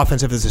you're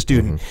offensive as a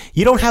student,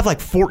 you don't have like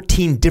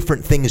 14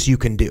 different things you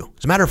can do.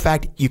 As a matter of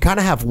fact, you kind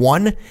of have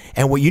one,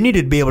 and what you need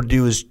to be able to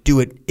do is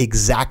do it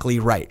exactly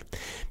right.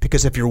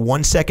 Because if you're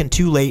 1 second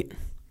too late,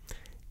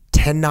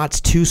 10 knots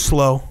too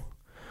slow,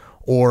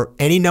 or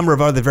any number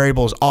of other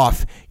variables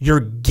off, you're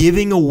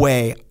giving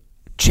away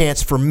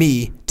chance for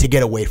me to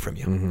get away from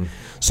you.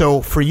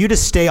 So for you to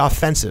stay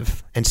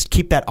offensive and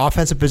keep that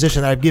offensive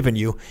position that I've given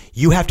you,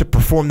 you have to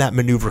perform that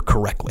maneuver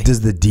correctly.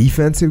 Does the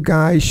defensive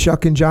guy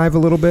shuck and jive a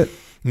little bit?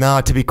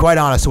 No, to be quite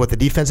honest, what the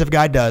defensive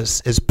guy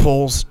does is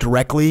pulls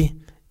directly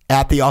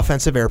at the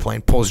offensive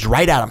airplane, pulls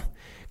right at him,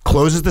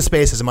 closes the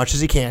space as much as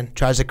he can,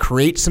 tries to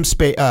create some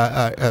space,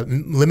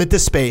 limit the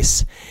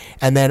space,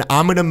 and then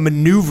I'm going to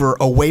maneuver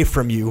away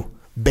from you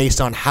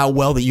based on how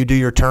well that you do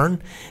your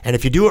turn. And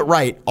if you do it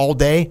right all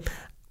day,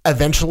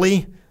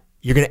 eventually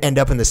you're going to end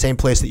up in the same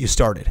place that you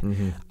started.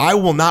 I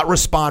will not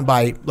respond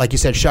by, like you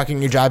said,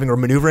 shucking or jiving or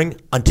maneuvering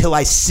until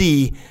I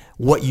see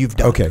what you've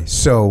done. Okay,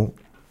 so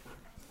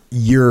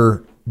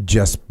you're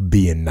just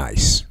being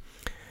nice.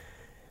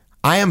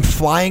 I am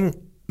flying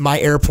my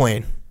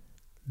airplane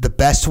the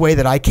best way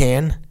that I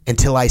can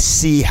until I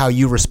see how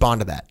you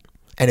respond to that.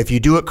 And if you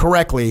do it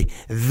correctly,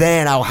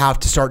 then I'll have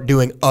to start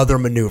doing other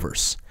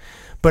maneuvers.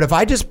 But if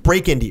I just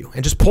break into you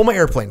and just pull my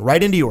airplane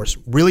right into yours,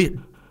 really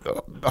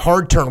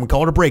hard turn, we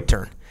call it a break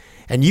turn,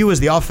 and you as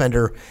the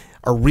offender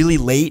are really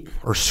late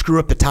or screw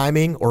up the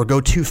timing or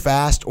go too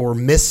fast or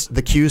miss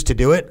the cues to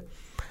do it,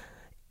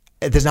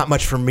 there's not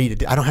much for me to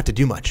do. I don't have to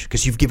do much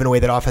because you've given away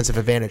that offensive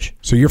advantage.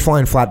 So you're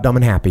flying flat, dumb,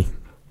 and happy.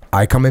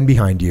 I come in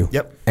behind you.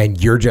 Yep.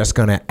 And you're just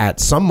going to, at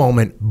some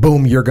moment,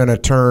 boom, you're going to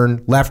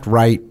turn left,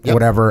 right,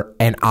 whatever,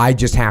 and I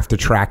just have to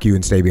track you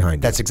and stay behind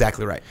you. That's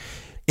exactly right.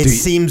 It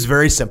seems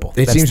very simple.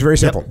 It seems very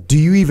simple. Yep. Do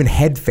you even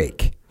head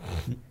fake?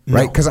 No.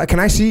 Right? Because can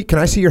I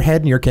see your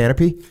head and your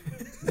canopy?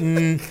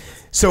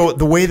 So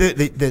the way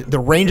that the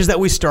ranges that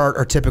we start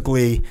are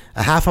typically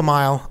a half a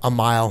mile,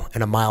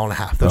 and a mile and a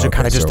half. Those are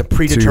kind of just the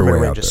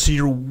predetermined ranges. So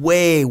you're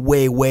way,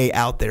 way, way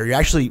out there. You're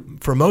actually,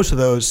 for most of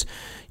those,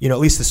 at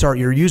least to start,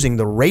 you're using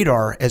the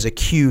radar as a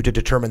cue to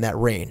determine that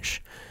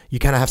range. You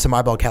kind of have some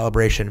eyeball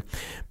calibration.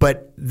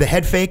 But the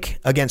head fake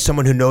against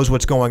someone who knows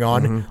what's going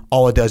on,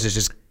 all it does is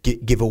just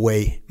give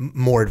away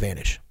more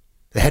advantage.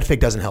 The head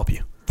fake doesn't help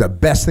you. The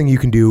best thing you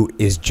can do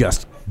is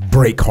just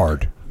brake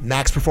hard.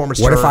 Max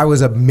performance What turn. if I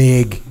was a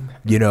MiG,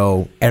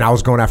 and I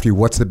was going after you?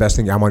 What's the best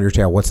thing? I'm on your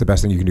tail. What's the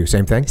best thing you can do?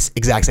 Same thing?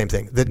 Exact same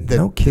thing.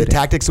 No kidding. The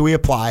tactics that we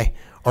apply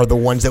are the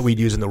ones that we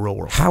use in the real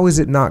world. How is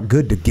it not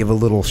good to give a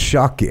little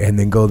shuck and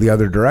then go the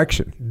other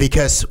direction?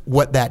 Because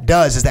what that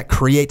does is that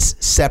creates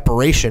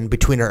separation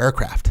between our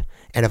aircraft.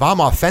 And if I'm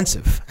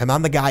offensive and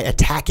I'm the guy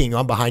attacking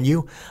on behind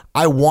you,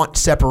 I want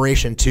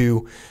separation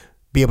to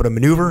be able to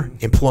maneuver,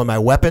 employ my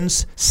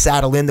weapons,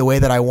 saddle in the way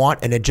that I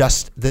want, and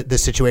adjust the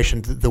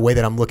situation the way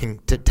that I'm looking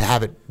to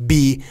have it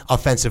be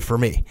offensive for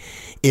me.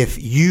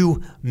 If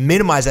you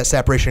minimize that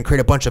separation and create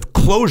a bunch of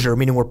closure,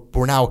 meaning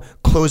we're now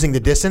closing the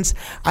distance,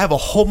 I have a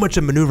whole bunch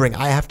of maneuvering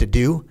I have to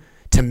do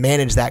to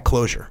manage that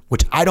closure,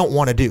 which I don't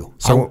want to do.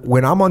 So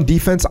when I'm on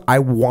defense, I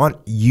want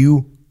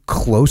you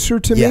closer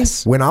to me?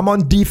 Yes. When I'm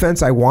on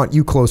defense, I want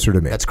you closer to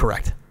me. That's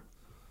correct.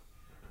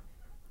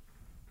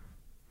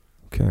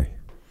 Okay.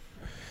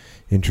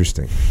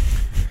 Interesting.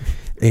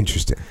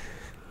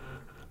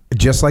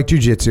 just like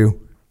jiu-jitsu,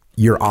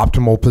 your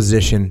optimal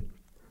position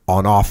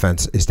on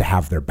offense is to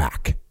have their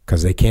back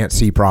because they can't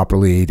see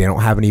properly. They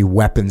don't have any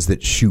weapons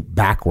that shoot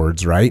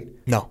backwards, right?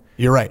 No,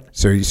 you're right.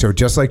 So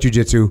just like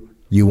jiu-jitsu,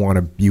 you want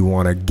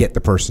to get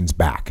the person's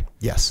back.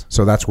 Yes.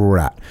 So that's where we're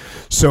at.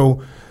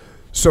 So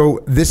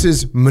this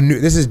is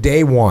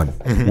day one.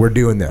 Mm-hmm. We're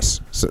doing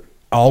this. So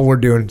all we're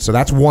doing. So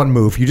that's one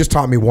move. You just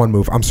taught me one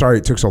move. I'm sorry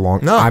it took so long.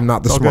 No, I'm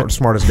not the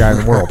smartest guy in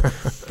the world.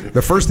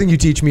 The first thing you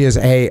teach me is,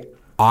 hey,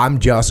 I'm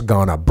just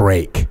gonna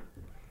break.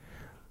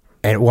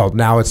 And well,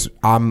 now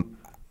I'm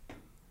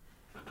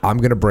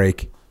gonna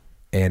break,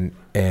 and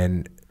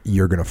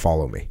you're gonna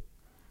follow me.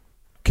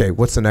 Okay,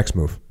 what's the next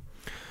move?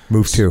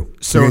 Move 2.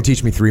 So you're gonna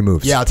teach me 3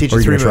 moves. Yeah, I'll teach you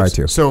 3 moves. Try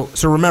 2. So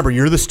remember,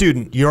 you're the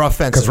student. You're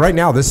offensive. Because right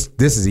now this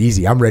is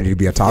easy. I'm ready to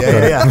be a top gun.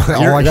 Yeah.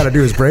 All I got to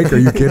do is break. Are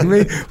you kidding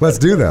me? Let's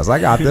do this. I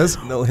got this.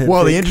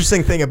 Well, the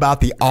interesting thing about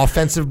the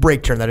offensive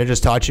break turn that I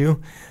just taught you,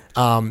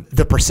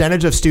 the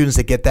percentage of students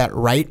that get that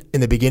right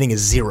in the beginning is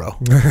 0.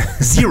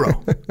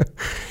 0.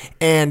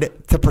 And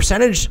the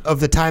percentage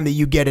of the time that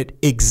you get it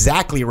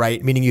exactly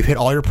right, meaning you've hit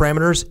all your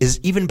parameters, is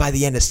even by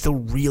the end is still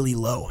really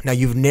low. Now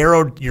you've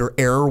narrowed your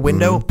error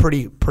window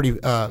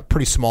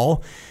pretty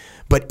small,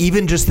 but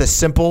even just the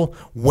simple,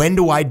 when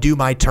do I do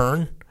my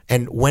turn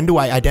and when do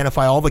I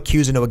identify all the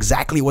cues and know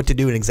exactly what to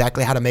do and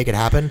exactly how to make it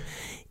happen,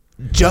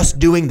 just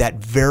doing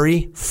that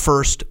very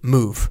first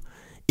move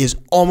is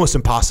almost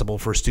impossible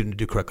for a student to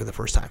do correctly the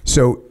first time.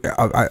 So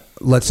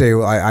let's say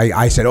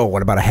I said, oh,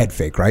 what about a head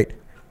fake, right?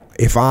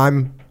 If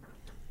I'm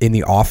in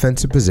the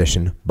offensive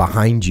position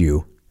behind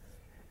you,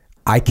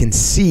 I can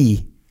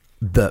see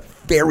the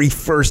very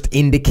first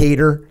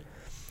indicator.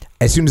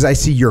 As soon as I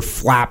see your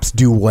flaps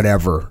do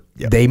whatever,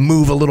 they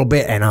move a little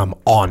bit and I'm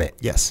on it.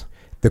 Yes.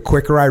 The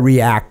quicker I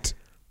react,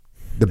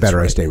 the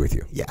better I stay with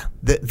you. Yeah.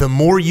 The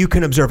more you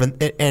can observe,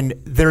 and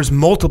there's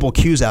multiple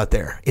cues out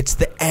there. It's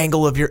the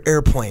angle of your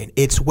airplane.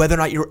 It's whether or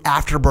not your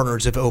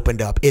afterburners have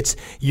opened up. It's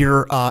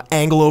your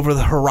angle over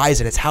the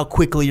horizon. It's how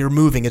quickly you're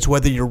moving. It's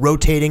whether you're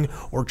rotating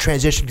or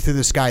transitioning through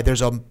the sky.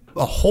 There's a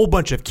whole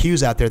bunch of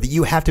cues out there that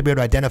you have to be able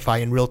to identify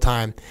in real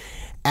time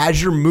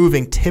as you're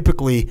moving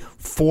typically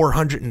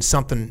 400 and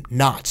something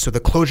knots. So the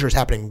closure is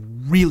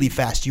happening really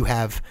fast. You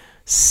have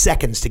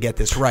seconds to get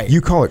this right. You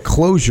call it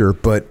closure,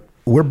 but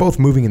we're both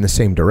moving in the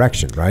same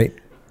direction, right?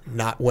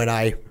 Not when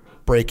I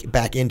break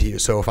back into you.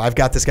 So if I've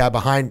got this guy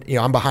behind,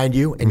 I'm behind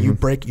you and you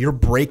break, you're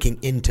breaking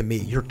into me.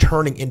 You're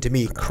turning into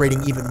me,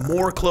 creating even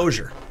more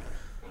closure.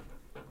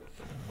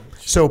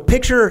 So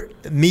picture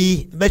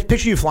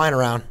you flying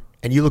around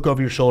and you look over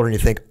your shoulder and you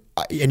think,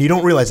 and you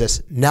don't realize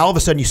this. Now all of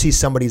a sudden you see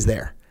somebody's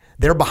there.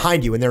 They're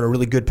behind you and they're in a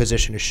really good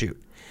position to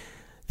shoot.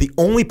 The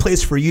only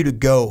place for you to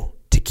go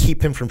to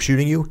keep him from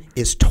shooting you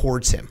is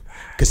towards him.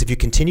 Because if you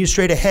continue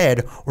straight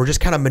ahead or just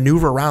kind of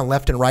maneuver around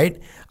left and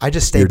right, I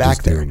just stay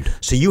back there. Doomed.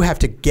 So you have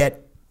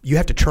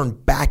to turn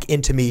back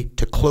into me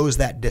to close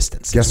that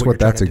distance. Guess what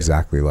that's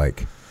exactly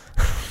like?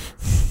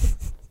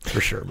 For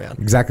sure, man.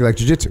 Exactly like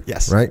jiu-jitsu.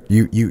 Yes. Right?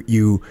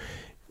 You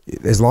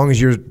as long as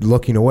you're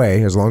looking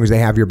away, as long as they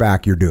have your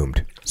back, you're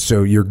doomed.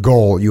 So your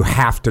goal, you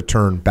have to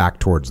turn back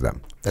towards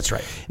them. That's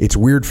right. It's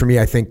weird for me,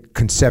 I think,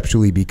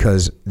 conceptually,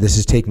 because this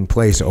is taking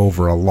place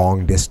over a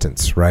long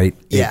distance, right?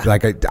 Yeah.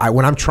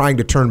 When I'm trying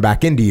to turn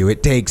back into you,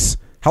 it takes,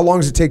 how long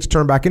does it take to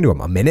turn back into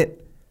him? A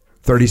minute?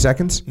 30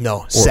 seconds?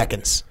 No,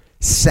 seconds.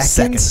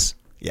 Seconds?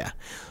 Yeah.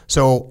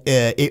 So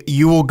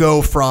you will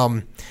go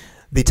from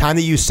the time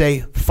that you say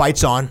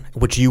fights on,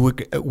 which you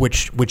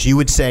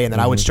would say, and then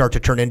I would start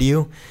to turn into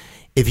you.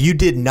 If you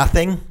did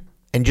nothing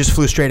and just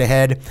flew straight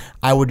ahead,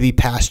 I would be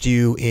past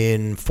you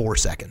in 4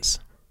 seconds.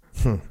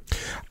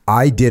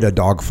 I did a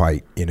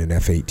dogfight in an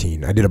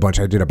F-18. I did a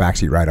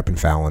backseat ride up in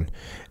Fallon,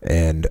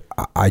 and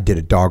I did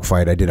a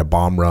dogfight. I did a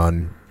bomb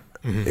run.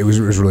 Mm-hmm. It was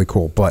really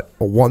cool. But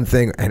one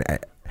thing, and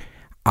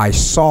I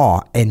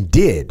saw and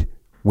did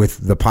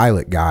with the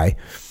pilot guy,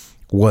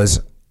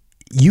 was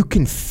you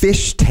can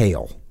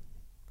fishtail.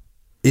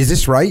 Is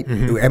this right?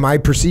 Mm-hmm. Am I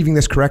perceiving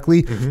this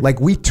correctly? Mm-hmm.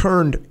 Like we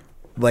turned,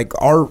 like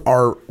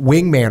our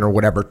wingman or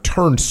whatever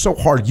turned so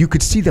hard you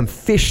could see them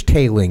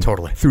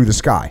fishtailing through the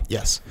sky.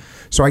 Yes.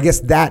 So I guess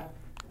that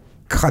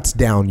cuts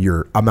down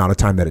your amount of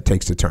time that it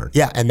takes to turn.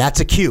 Yeah, and that's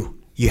a cue.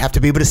 You have to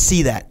be able to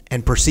see that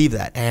and perceive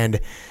that. And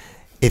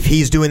if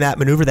he's doing that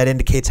maneuver, that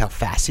indicates how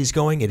fast he's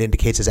going. It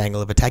indicates his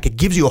angle of attack. It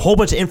gives you a whole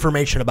bunch of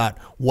information about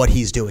what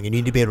he's doing. You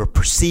need to be able to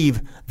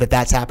perceive that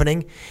that's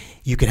happening.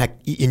 You can,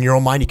 in your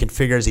own mind, you can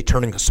figure, is he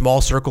turning a small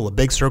circle, a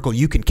big circle?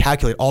 You can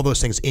calculate all those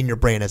things in your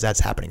brain as that's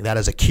happening. That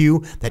is a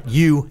cue that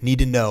you need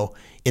to know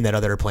in that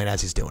other airplane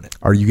as he's doing it.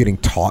 Are you getting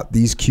taught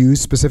these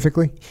cues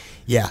specifically?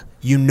 Yeah.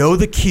 You know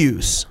the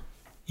cues.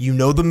 You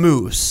know the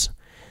moves.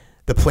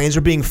 The planes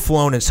are being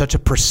flown in such a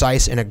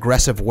precise and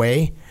aggressive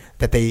way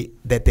that they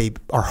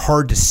are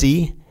hard to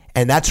see.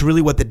 And that's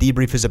really what the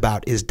debrief is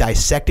about, is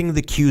dissecting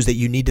the cues that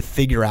you need to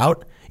figure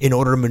out in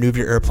order to maneuver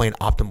your airplane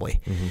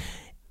optimally. Mm-hmm.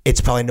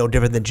 It's probably no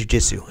different than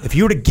jiu-jitsu. If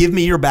you were to give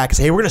me your back and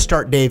say, hey, we're going to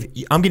start, Dave,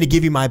 I'm going to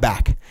give you my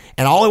back.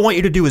 And all I want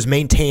you to do is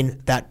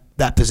maintain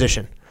that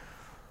position.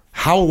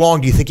 how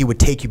long do you think it would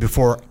take you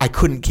before I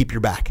couldn't keep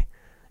your back?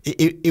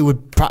 It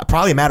would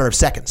probably a matter of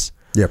seconds.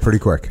 Yeah, pretty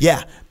quick.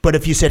 Yeah, but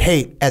if you said,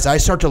 hey, as I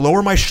start to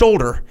lower my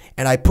shoulder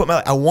and I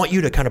want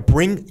you to kind of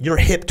bring your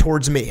hip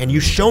towards me, and you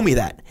show me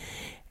that.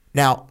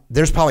 Now,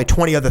 there's probably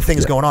 20 other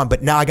things going on,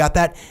 but now I got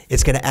that.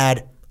 It's going to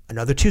add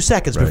another 2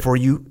 seconds before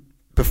you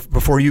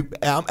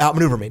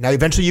outmaneuver me. Now,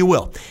 eventually you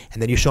will,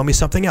 and then you show me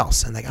something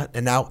else,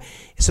 and now,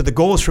 so the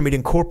goal is for me to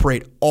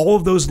incorporate all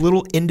of those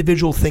little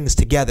individual things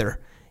together,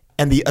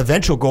 and the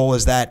eventual goal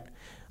is that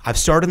I've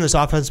started in this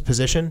offensive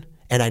position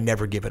and I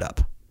never give it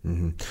up.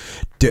 Mm-hmm.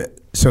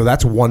 So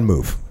that's one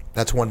move.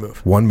 That's one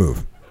move. One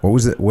move. What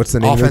was it? What's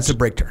the name? Offensive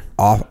break turn.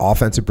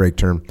 Offensive break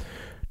turn.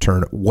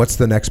 What's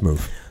the next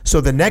move?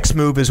 So the next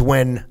move is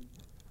when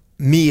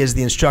me as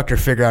the instructor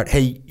figure out,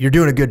 hey, you're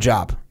doing a good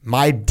job.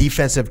 My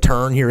defensive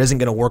turn here isn't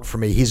going to work for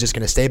me. He's just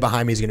going to stay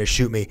behind me. He's going to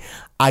shoot me.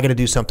 I got to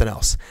do something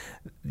else.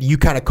 You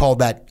kind of called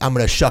that, I'm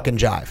going to shuck and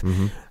jive.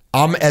 Mm-hmm.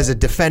 I'm, as a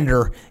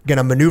defender, going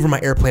to maneuver my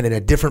airplane in a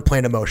different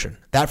plane of motion.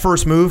 That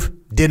first move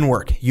didn't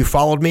work. You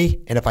followed me,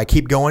 and if I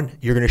keep going,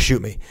 you're going to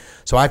shoot me.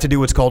 So I have to do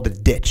what's called a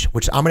ditch,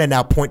 which I'm going to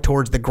now point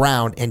towards the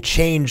ground and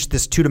change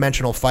this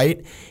two-dimensional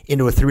fight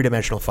into a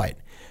three-dimensional fight.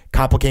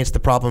 Complicates the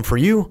problem for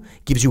you,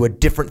 gives you a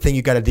different thing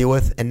you got to deal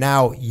with, and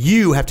now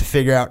you have to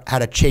figure out how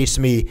to chase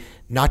me,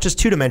 not just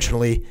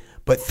two-dimensionally,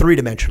 but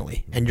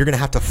three-dimensionally, and you're going to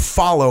have to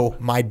follow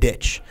my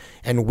ditch.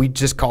 And we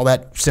just call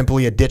that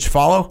simply a ditch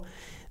follow.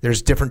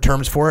 There's different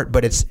terms for it,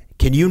 but it's,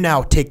 can you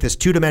now take this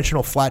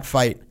two-dimensional flat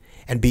fight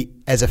and be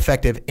as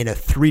effective in a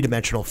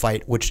three-dimensional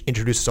fight, which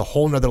introduces a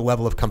whole nother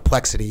level of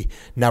complexity.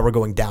 Now we're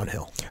going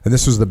downhill. And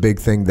this was the big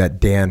thing that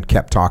Dan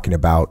kept talking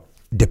about.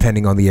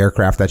 Depending on the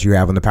aircraft that you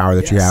have and the power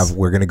that you have,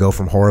 we're going to go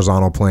from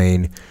horizontal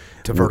plane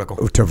to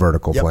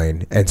vertical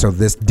plane. And so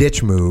this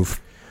ditch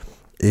move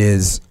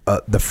is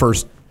the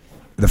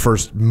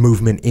first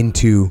movement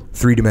into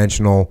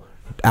three-dimensional,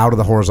 out of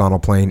the horizontal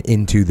plane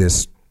into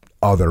this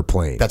other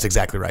plane. That's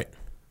exactly right.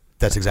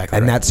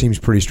 And that seems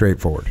pretty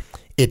straightforward.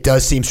 It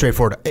does seem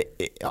straightforward.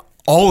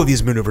 All of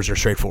these maneuvers are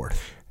straightforward.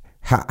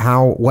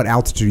 What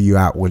altitude are you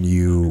at when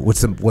you?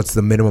 What's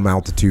the minimum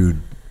altitude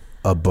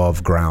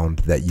above ground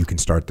that you can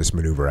start this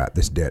maneuver at,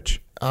 this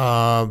ditch?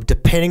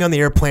 Depending on the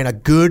airplane, a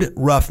good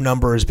rough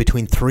number is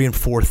between 3,000 and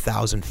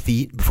 4,000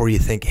 feet before you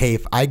think, hey,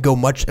 if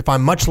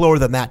I'm much lower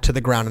than that to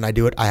the ground and I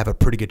do it, I have a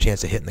pretty good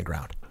chance of hitting the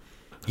ground.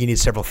 You need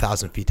several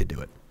thousand feet to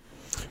do it.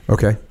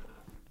 Okay.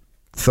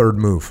 Third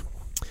move.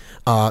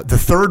 The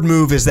third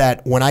move is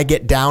that when I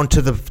get down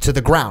to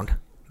the ground,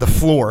 the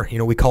floor,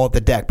 we call it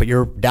the deck, but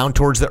you're down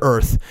towards the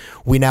earth,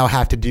 we now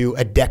have to do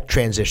a deck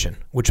transition,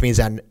 which means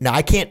that now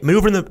I can't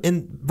maneuver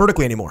in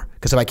vertically anymore,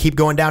 because if I keep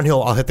going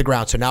downhill, I'll hit the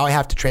ground. So now I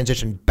have to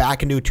transition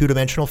back into a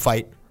two-dimensional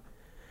fight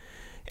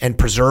and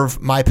preserve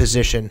my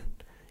position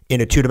in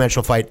a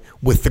two-dimensional fight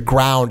with the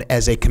ground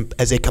as a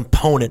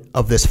component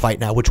of this fight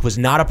now, which was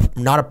not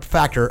a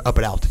factor up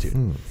at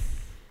altitude.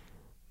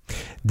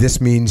 This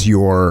means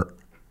you're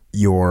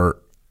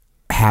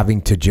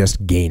having to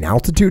just gain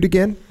altitude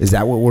again? Is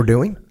that what we're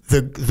doing?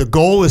 The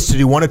goal is to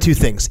do one of two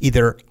things.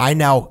 Either I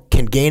now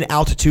can gain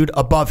altitude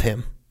above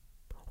him,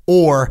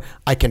 or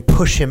I can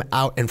push him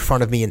out in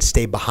front of me and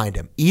stay behind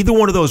him. Either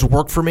one of those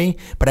work for me,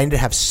 but I need to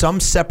have some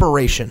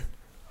separation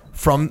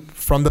from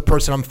the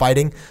person I'm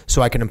fighting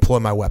so I can employ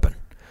my weapon.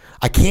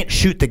 I can't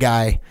shoot the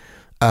guy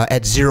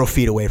at 0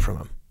 feet away from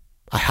him.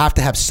 I have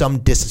to have some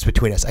distance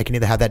between us. I can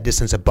either have that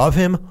distance above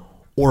him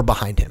or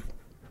behind him.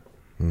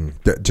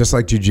 Just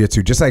like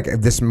jiu-jitsu, just like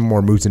this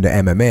more moves into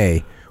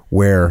MMA,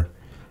 where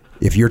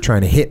if you're trying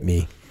to hit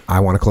me,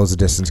 I want to close the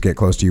distance, get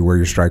close to you, where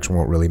your strikes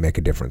won't really make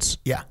a difference.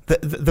 Yeah,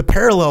 the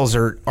parallels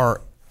are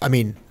I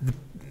mean,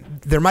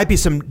 there might be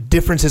some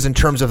differences in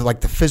terms of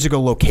like the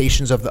physical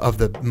locations of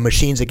the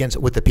machines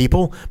with the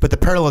people, but the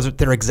parallels,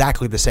 they're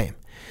exactly the same.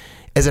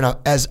 As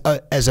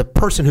a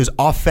person who's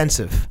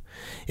offensive,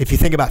 if you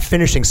think about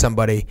finishing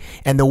somebody,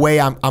 and the way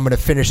I'm going to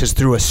finish is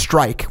through a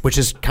strike, which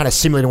is kind of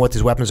similar to what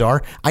these weapons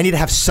are, I need to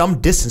have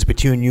some distance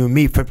between you and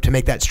me to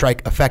make that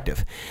strike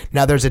effective.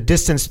 Now, there's a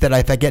distance that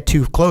if I get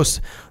too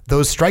close,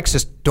 those strikes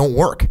just don't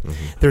work.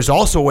 Mm-hmm. There's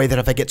also a way that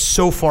if I get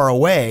so far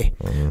away,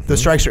 those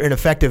strikes are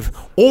ineffective,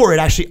 or it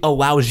actually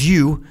allows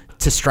you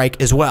to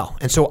strike as well.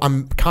 And so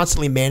I'm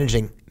constantly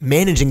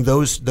managing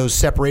those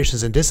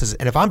separations and distances.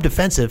 And if I'm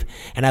defensive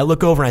and I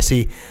look over and I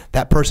see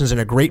that person's in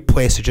a great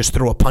place to just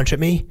throw a punch at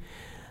me,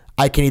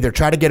 I can either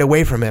try to get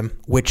away from him,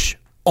 which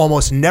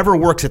almost never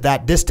works at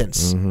that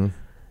distance,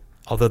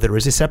 although there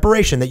is a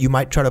separation that you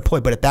might try to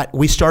employ. But at that,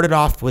 we started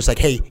off was like,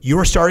 hey, you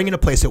are starting in a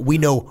place that we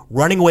know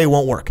running away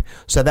won't work.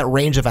 So that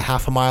range of a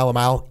half a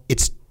mile,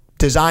 it's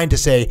designed to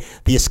say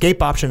the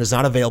escape option is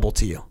not available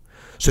to you.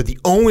 So the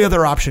only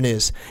other option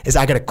is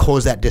I got to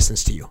close that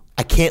distance to you.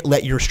 I can't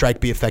let your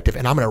strike be effective,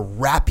 and I'm going to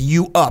wrap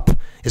you up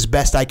as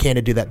best I can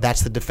to do that.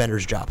 That's the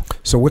defender's job.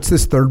 So what's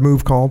this third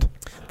move called?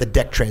 The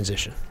deck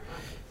transition.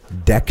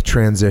 Deck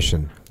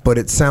transition. But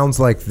it sounds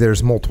like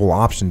there's multiple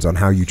options on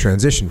how you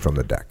transition from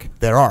the deck.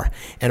 There are.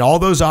 And all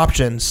those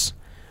options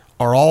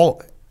are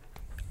all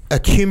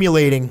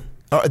accumulating.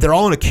 They're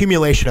all an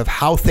accumulation of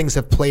how things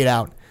have played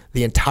out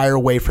the entire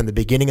way from the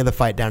beginning of the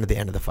fight down to the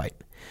end of the fight.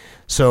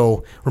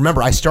 So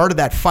remember, I started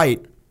that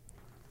fight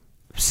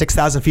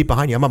 6,000 feet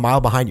behind you. I'm a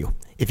mile behind you.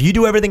 If you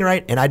do everything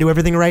right and I do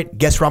everything right,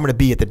 guess where I'm going to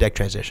be at the deck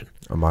transition?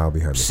 A mile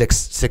behind me.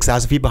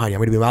 6,000 feet behind you. I'm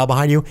going to be a mile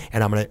behind you,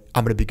 and I'm going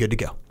to be good to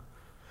go.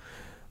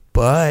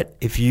 But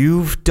if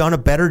you've done a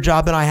better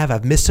job than I have,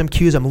 I've missed some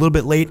cues, I'm a little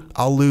bit late,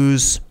 I'll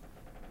lose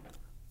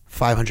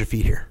 500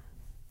 feet here.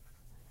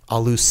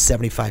 I'll lose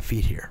 75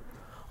 feet here.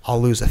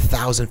 I'll lose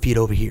 1,000 feet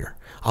over here.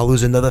 I'll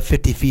lose another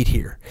 50 feet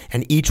here.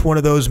 And each one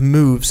of those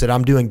moves that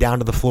I'm doing down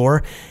to the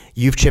floor,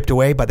 you've chipped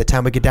away. By the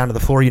time we get down to the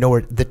floor, you know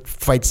where the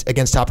fights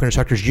against Top Gun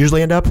instructors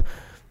usually end up?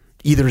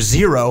 Either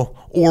 0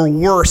 or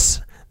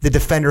worse, the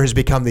defender has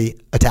become the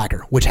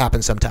attacker, which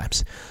happens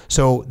sometimes.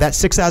 So that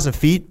 6,000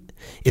 feet,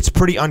 it's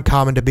pretty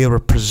uncommon to be able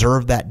to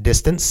preserve that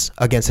distance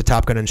against a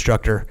Top Gun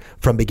instructor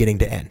from beginning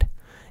to end.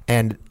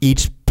 And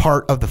each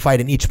part of the fight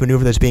and each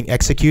maneuver that's being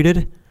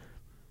executed,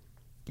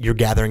 you're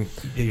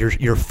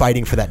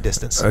fighting for that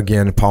distance.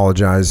 Again,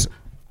 apologize.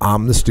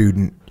 I'm the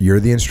student. You're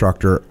the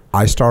instructor.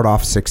 I start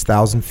off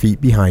 6,000 feet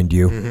behind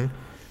you.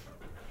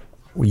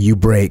 Mm-hmm. You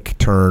break,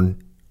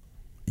 turn.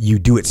 You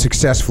do it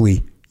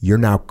successfully. You're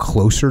now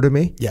closer to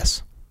me.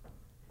 Yes.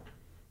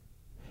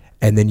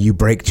 And then you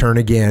break, turn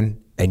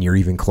again, and you're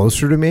even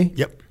closer to me.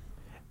 Yep.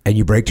 And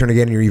you break, turn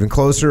again, and you're even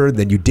closer.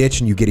 Then you ditch,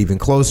 and you get even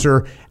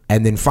closer.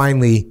 And then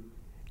finally,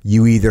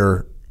 you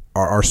either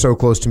are so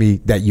close to me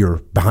that you're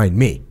behind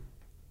me.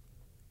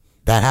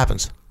 That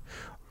happens.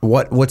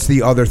 What's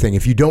the other thing?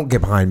 If you don't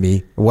get behind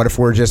me, what if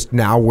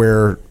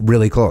we're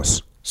really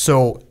close?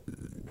 So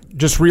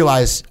just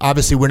realize,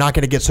 obviously, we're not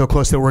going to get so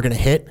close that we're going to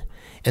hit.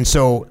 And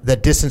so the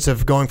distance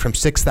of going from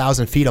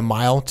 6,000 feet a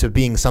mile to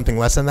being something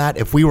less than that,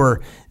 if we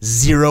were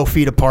 0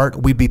 feet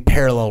apart, we'd be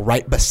parallel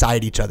right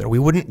beside each other. We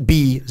wouldn't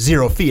be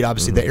 0 feet.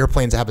 Obviously, the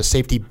airplanes have a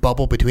safety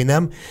bubble between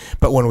them.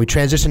 But when we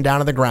transition down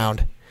to the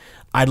ground,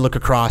 I'd look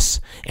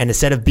across, and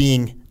instead of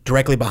being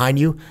directly behind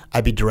you,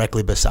 I'd be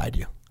directly beside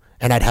you.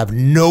 And I'd have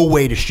no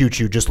way to shoot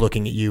you just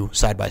looking at you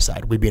side by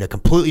side. We'd be in a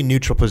completely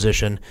neutral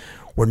position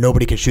where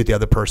nobody can shoot the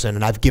other person,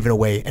 and I've given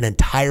away an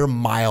entire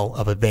mile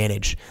of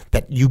advantage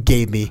that you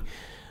gave me,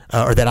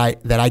 or that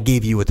I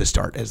gave you at the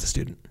start as a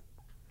student.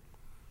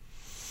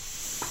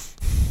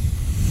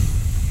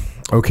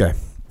 Okay.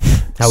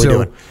 How we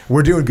doing?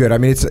 We're doing good. I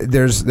mean,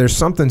 there's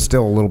something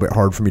still a little bit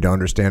hard for me to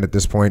understand at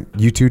this point.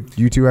 You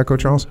too, Echo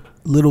Charles? A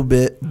little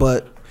bit,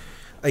 but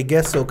I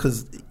guess so,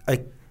 because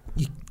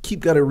you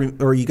got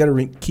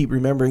to keep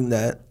remembering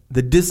that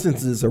the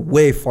distances are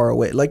way far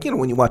away. Like,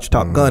 when you watch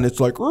Top Gun, it's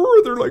like,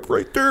 oh, they're like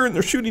right there and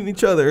they're shooting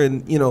each other,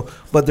 and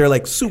but they're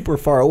like super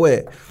far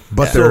away.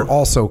 But they're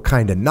also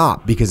kind of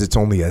not, because it's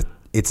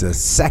a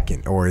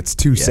second, or it's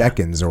 2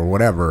 seconds or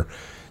whatever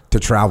to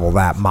travel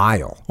that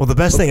mile. Well, the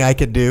best thing I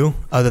could do,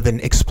 other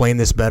than explain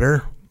this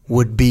better,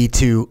 would be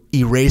to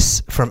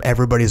erase from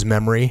everybody's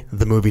memory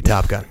the movie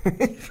Top Gun.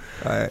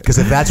 Because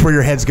if that's where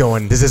your head's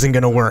going, this isn't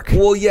going to work.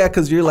 Well, yeah,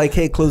 because you're like,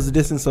 hey, close the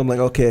distance. So I'm like,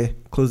 okay,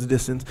 close the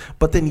distance.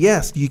 But then,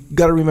 yes, you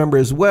got to remember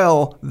as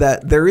well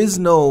that there is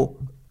no,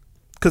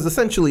 because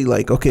essentially,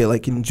 like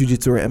in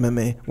jiu-jitsu or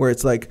MMA, where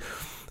it's like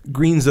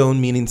green zone,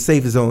 meaning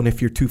safe zone.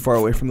 If you're too far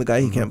away from the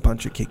guy, he can't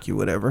punch or kick you,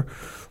 whatever.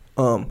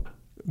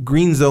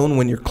 Green zone,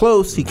 when you're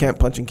close, he can't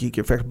punch and kick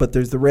you. But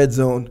there's the red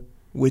zone,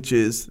 which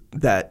is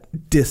that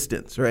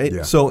distance, right?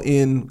 Yeah. So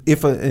and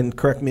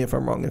correct me if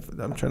I'm wrong, if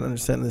I'm trying to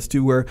understand this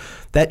too, where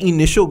that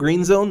initial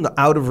green zone, the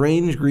out of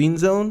range green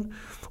zone,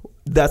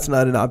 that's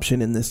not an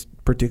option in this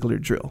particular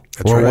drill.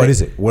 That's right.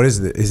 What is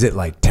it? Is it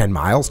like 10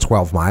 miles,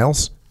 12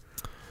 miles?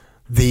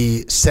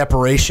 The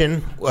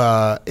separation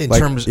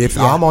terms... If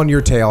I'm on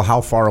your tail,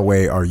 how far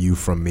away are you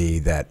from me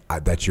that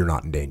you're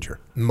not in danger?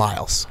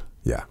 Miles.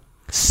 Yeah.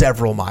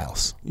 Several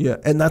miles. Yeah,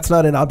 and that's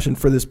not an option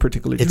for this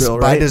particular drill,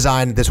 right? By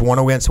design, this 1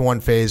 against 1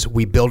 phase,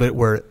 we build it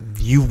where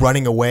you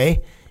running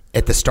away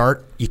at the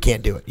start, you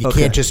can't do it. You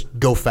can't just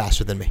go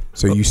faster than me.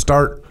 So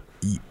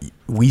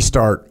we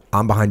start,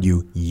 I'm behind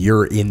you,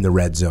 you're in the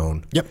red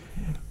zone. Yep.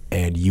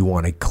 And you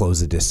want to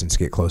close the distance,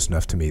 get close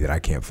enough to me that I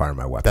can't fire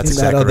my weapon. That's in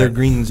exactly that other right.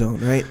 green zone,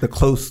 right? The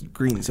close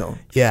green zone.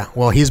 Yeah,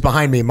 well, he's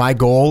behind me. My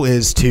goal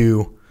is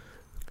to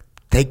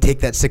take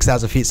that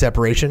 6,000 feet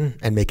separation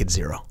and make it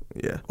 0.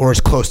 Yeah. Or as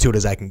close to it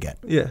as I can get.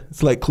 Yeah.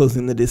 It's like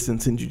closing the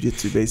distance in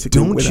jiu-jitsu, basically.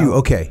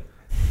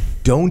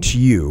 Don't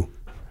you,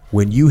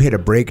 when you hit a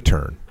brake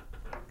turn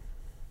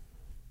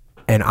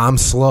and I'm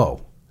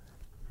slow,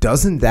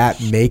 doesn't that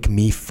make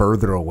me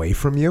further away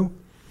from you?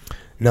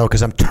 No,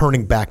 because I'm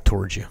turning back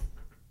towards you.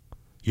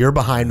 You're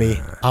behind me.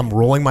 I'm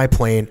rolling my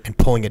plane and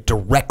pulling it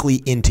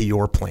directly into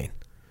your plane.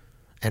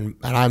 And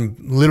I'm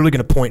literally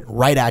going to point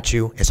right at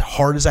you as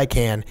hard as I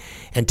can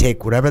and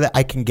take whatever that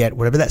I can get,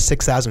 whatever that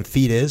 6,000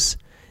 feet is,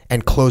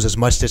 and close as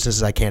much distance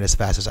as I can as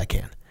fast as I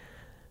can.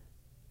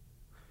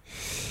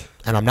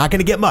 And I'm not going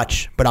to get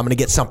much, but I'm going to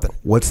get something.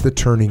 What's the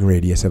turning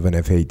radius of an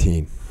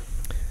F-18?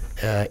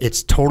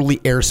 It's totally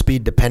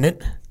airspeed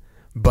dependent,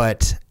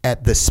 but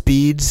at the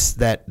speeds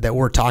that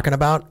we're talking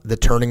about, the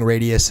turning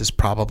radius is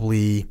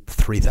probably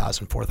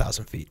 3,000,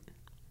 4,000 feet.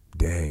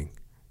 Dang.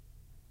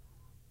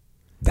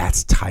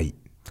 That's tight.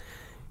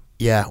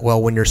 Yeah,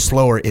 well, when you're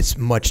slower, it's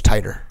much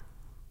tighter.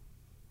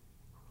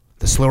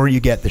 The slower you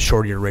get, the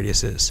shorter your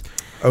radius is.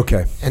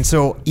 Okay. And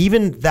so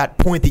even that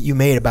point that you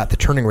made about the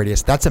turning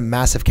radius, that's a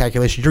massive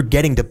calculation. You're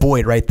getting to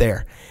Boyd right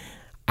there.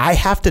 I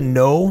have to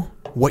know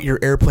what your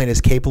airplane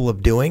is capable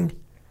of doing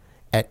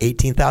at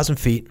 18,000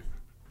 feet,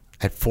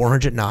 at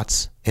 400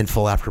 knots in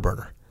full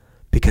afterburner,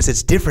 because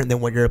it's different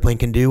than what your airplane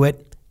can do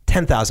at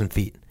 10,000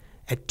 feet,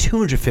 at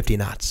 250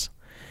 knots.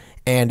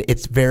 And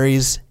it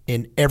varies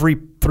in every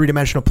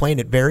three-dimensional plane.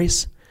 It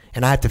varies.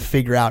 And I have to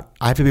figure out,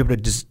 I have to be able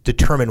to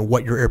determine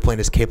what your airplane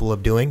is capable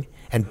of doing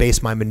and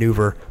base my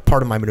maneuver,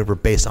 part of my maneuver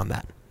based on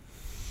that.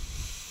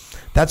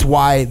 That's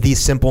why these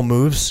simple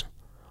moves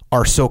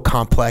are so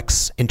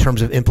complex in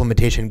terms of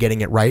implementation,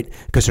 getting it right,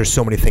 because there's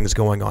so many things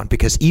going on.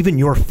 Because even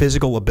your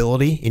physical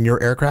ability in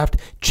your aircraft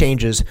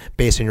changes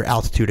based on your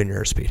altitude and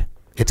your airspeed.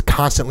 It's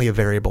constantly a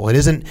variable. It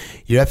isn't,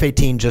 your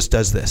F-18 just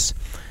does this.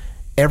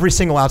 Every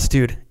single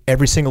altitude,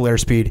 every single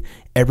airspeed,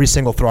 every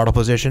single throttle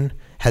position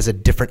has a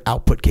different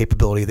output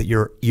capability that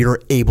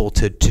you're able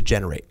to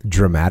generate.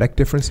 Dramatic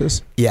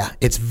differences? Yeah,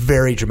 it's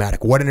very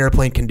dramatic. What an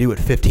airplane can do at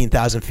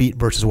 15,000 feet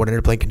versus what an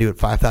airplane can do at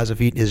 5,000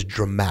 feet is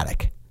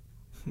dramatic.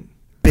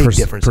 Big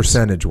differences.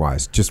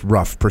 Percentage-wise, just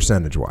rough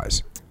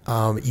percentage-wise.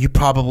 You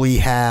probably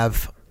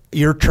have,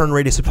 your turn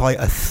radius is probably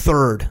a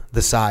third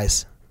the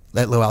size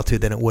at low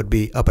altitude than it would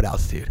be up at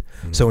altitude.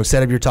 Mm-hmm. So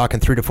instead of you're talking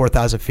 3,000 to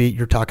 4,000 feet,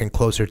 you're talking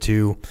closer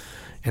to,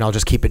 and I'll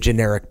just keep it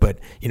generic, but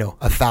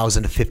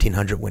 1,000 to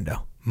 1,500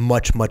 window.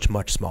 Much, much,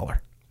 much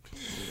smaller.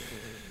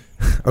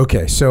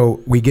 Okay,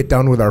 so we get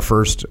done with our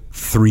first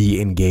 3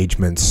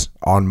 engagements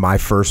on my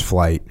first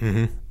flight.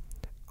 Mm-hmm.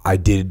 I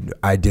did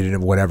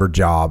whatever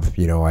job.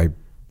 I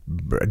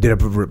did a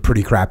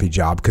pretty crappy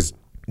job because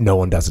no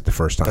one does it the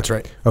first time. That's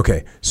right.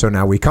 Okay, so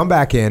now we come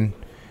back in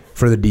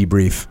for the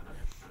debrief,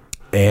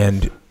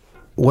 and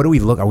what do we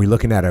look? Are we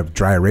looking at a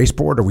dry erase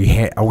board? Are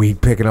we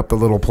picking up the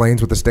little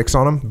planes with the sticks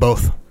on them?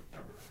 Both.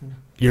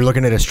 You're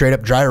looking at a straight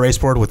up dry erase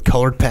board with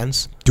colored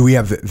pens. Do we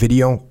have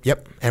video?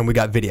 Yep, and we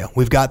got video.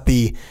 We've got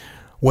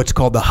what's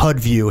called the HUD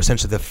view,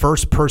 essentially the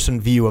first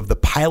person view of the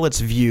pilot's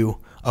view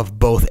of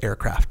both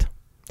aircraft.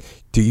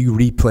 Do you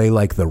replay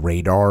like the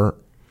radar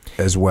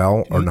as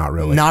well, or not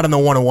really? Not in the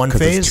 101 phase.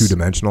 Because it's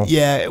two-dimensional?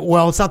 Yeah,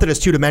 well, it's not that it's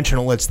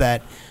two-dimensional. It's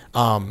that,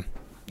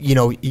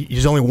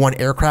 there's only one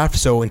aircraft,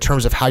 so in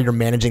terms of how you're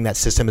managing that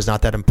system is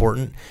not that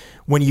important.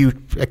 When you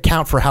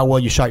account for how well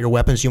you shot your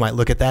weapons, you might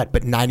look at that,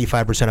 but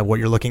 95% of what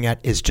you're looking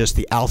at is just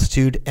the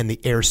altitude and the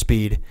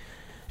airspeed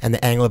and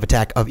the angle of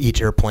attack of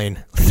each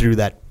airplane through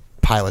that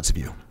pilot's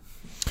view.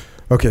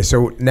 Okay,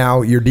 so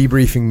now you're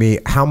debriefing me.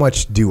 How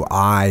much do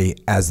I,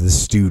 as the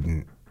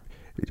student,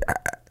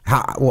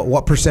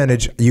 what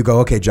percentage, you go,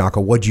 okay,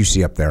 Jocko, what'd you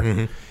see up there?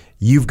 Mm-hmm.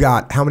 You've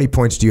got, how many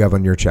points do you have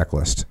on your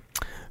checklist?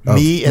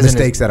 Me as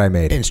mistakes that I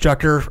made.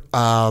 Instructor,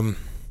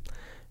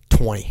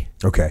 20.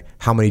 Okay.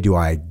 How many do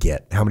I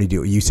get? How many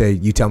do you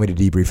tell me to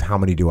debrief? How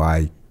many do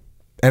I?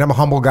 And I'm a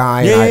humble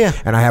guy.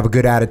 And I have a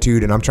good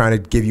attitude, and I'm trying to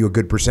give you a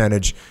good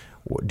percentage.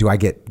 Do I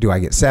get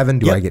 7?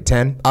 Do I get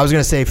 10? I was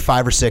going to say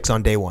 5 or 6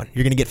 on day one.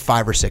 You're going to get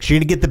 5 or 6. You're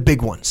going to get the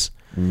big ones.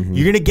 Mm-hmm.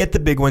 You're going to get the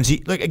big ones.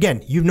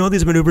 Again, you know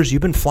these maneuvers.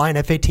 You've been flying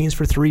F-18s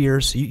for 3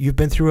 years. You've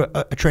been through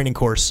a training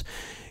course.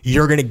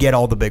 You're going to get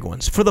all the big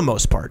ones for the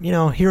most part.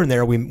 Here and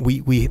there,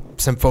 we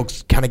some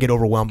folks kind of get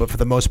overwhelmed, but for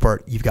the most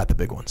part, you've got the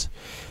big ones.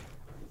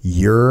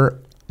 You're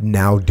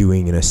now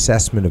doing an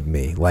assessment of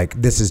me.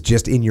 Like, this is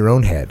just in your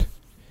own head.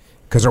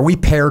 Because are we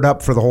paired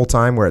up for the whole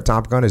time we're at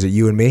Top Gun? Is it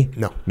you and me?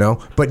 No?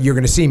 But you're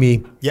going to see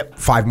me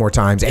 5 more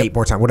times, 8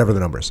 more times, whatever the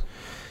number is.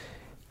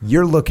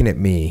 You're looking at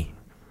me,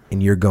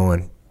 and you're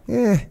going,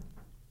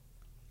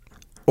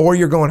 or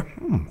you're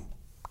going,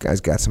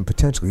 guy's got some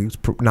potential. He's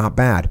not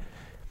bad.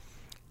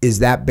 Is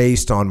that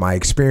based on my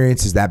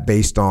experience? Is that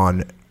based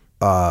on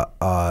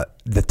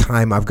the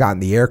time I've gotten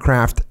the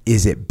aircraft?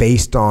 Is it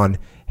based on,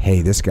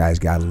 hey, this guy's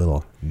got a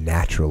little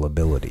natural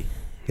ability?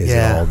 Is it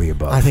all the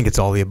above? I think it's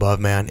all the above,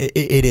 man.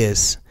 It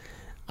is.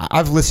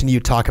 I've listened to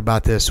you talk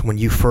about this when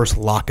you first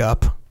lock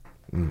up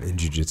in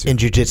jiu-jitsu.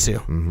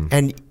 Mm-hmm.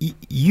 And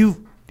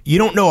you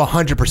don't know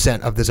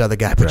 100% of this other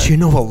guy, but you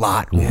know a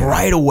lot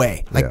right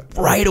away.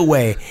 Right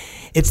away.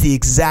 It's the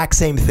exact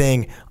same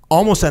thing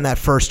almost on that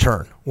first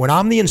turn. When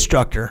I'm the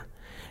instructor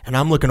and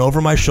I'm looking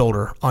over my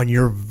shoulder on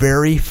your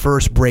very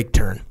first break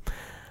turn,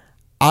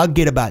 I'll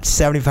get about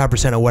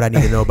 75% of what I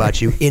need to know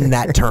about you in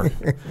that turn.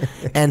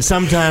 And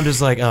sometimes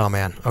it's like, oh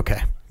man,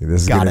 okay.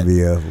 This is going to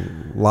be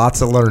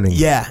lots of learning.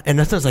 Yeah. And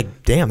that's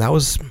like, damn, that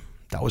was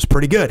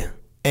pretty good.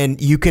 And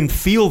you can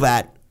feel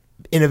that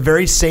in a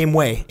very same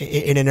way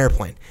in an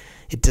airplane.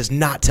 It does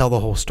not tell the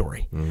whole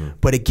story,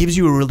 but it gives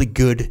you a really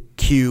good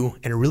cue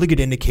and a really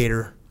good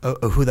indicator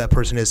of who that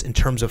person is in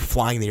terms of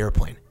flying the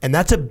airplane. And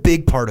that's a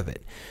big part of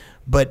it.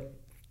 But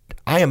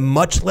I am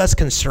much less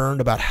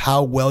concerned about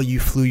how well you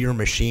flew your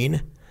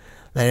machine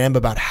than I am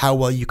about how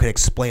well you can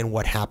explain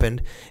what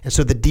happened. And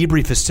so the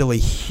debrief is still a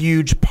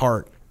huge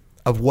part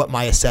of what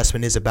my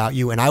assessment is about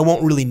you. And I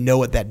won't really know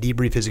what that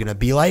debrief is going to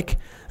be like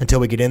until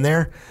we get in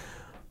there.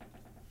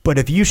 But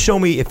if you show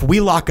me, if we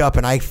lock up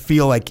and I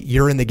feel like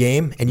you're in the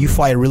game and you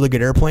fly a really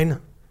good airplane,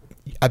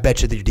 I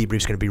bet you that your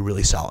debrief's going to be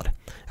really solid.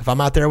 If I'm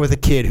out there with a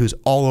kid who's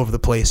all over the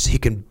place, he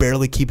can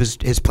barely keep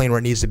his plane where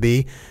it needs to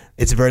be,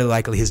 it's very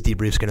likely his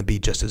debrief's going to be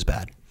just as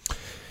bad.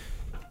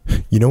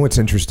 You know what's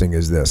interesting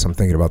is this. I'm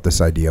thinking about this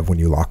idea of when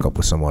you lock up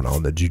with someone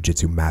on the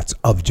jiu-jitsu mats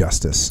of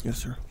justice. Yes,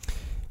 sir.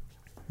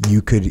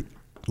 You could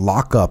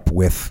lock up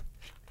with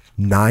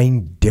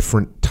 9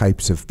 different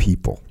types of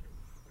people,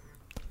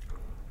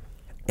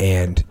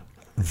 and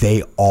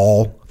they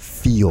all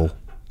feel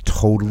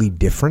totally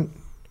different,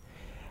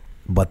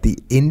 but the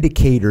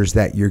indicators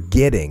that you're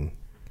getting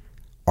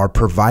are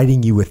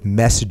providing you with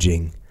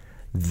messaging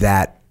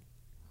that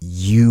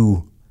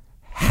you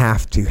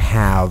have to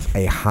have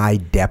a high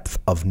depth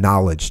of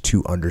knowledge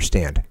to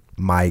understand.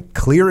 My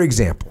clear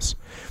examples: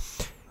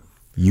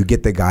 you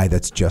get the guy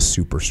that's just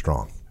super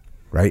strong,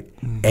 right?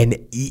 And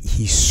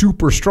he's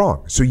super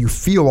strong. So you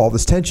feel all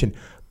this tension,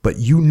 but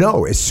you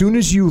know, as soon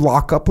as you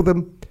lock up with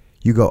him,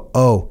 you go,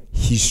 oh,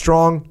 he's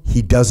strong.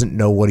 He doesn't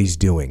know what he's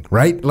doing,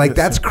 right? Like,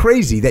 that's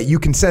crazy that you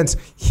can sense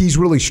he's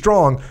really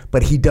strong,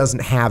 but he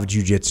doesn't have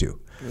jiu-jitsu.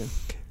 Yeah.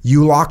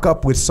 You lock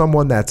up with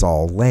someone that's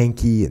all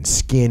lanky and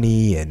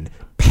skinny and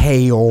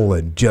pale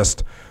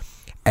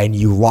and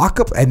you lock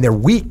up, and they're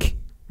weak.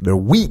 They're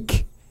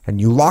weak. And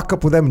you lock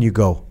up with them and you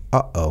go,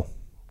 uh-oh,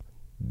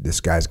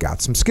 this guy's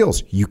got some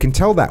skills. You can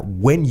tell that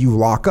when you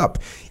lock up,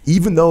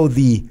 even though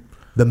the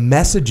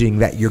messaging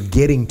that you're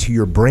getting to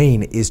your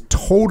brain is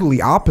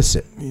totally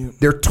opposite. Yeah.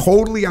 They're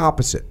totally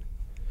opposite.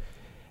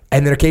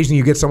 And then occasionally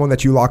you get someone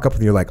that you lock up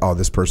and you're like, oh,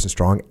 this person's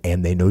strong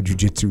and they know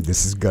jiu-jitsu.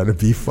 This is going to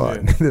be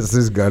fun. Yeah. This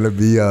is going to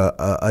be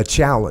a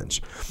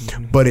challenge.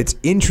 Mm-hmm. But it's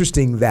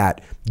interesting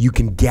that you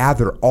can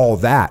gather all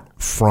that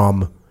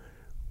from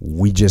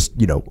what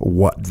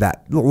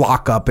that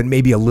lock up and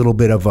maybe a little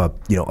bit of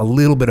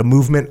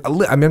movement.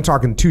 I'm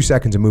talking 2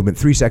 seconds of movement,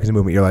 3 seconds of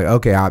movement. You're like,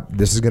 okay,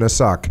 this is going to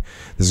suck.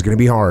 This is going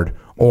to be hard.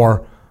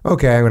 Or,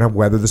 okay, I'm going to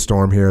weather the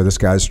storm here. This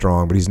guy's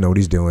strong, but he's know what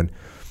he's doing.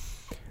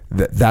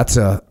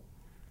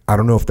 I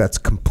don't know if that's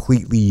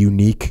completely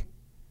unique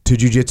to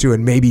jiu-jitsu,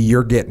 and maybe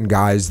you're getting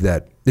guys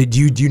that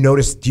do you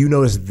notice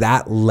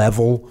that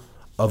level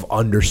of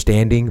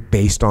understanding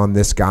based on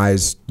this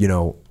guy's,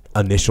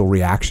 initial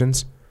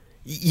reactions?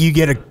 You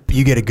get a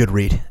good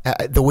read.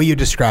 The way you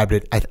described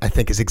it, I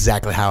think, is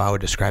exactly how I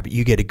would describe it.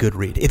 You get a good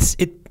read.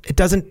 It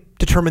doesn't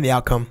determine the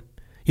outcome.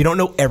 You don't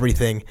know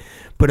everything,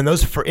 but in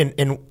those,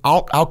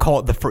 I'll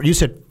call it you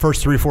said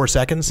first 3 or 4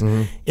 seconds.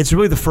 Mm-hmm. It's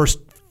really the first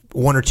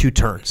 1 or 2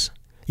 turns.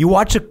 You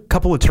watch a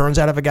couple of turns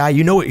out of a guy,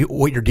 you know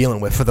what you're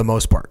dealing with for the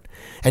most part,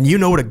 and you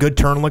know what a good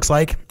turn looks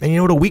like, and you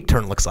know what a weak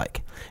turn looks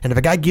like. And if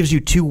a guy gives you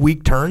 2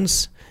 weak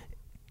turns,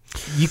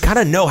 you kind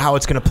of know how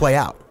it's going to play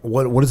out.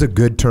 What does a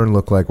good turn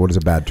look like? What does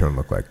a bad turn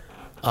look like?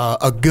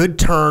 A good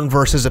turn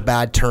versus a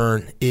bad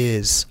turn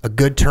is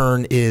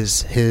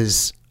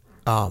his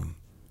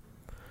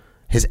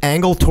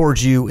angle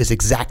towards you is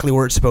exactly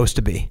where it's supposed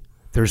to be.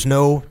 There's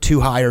no too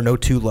high or no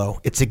too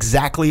low. It's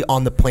exactly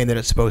on the plane that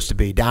it's supposed to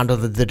be, down to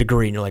the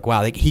degree. And you're like,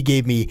 wow, he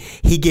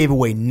gave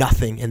away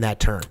nothing in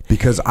that turn.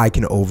 Because I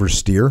can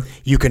oversteer.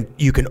 You can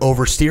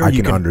oversteer. I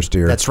can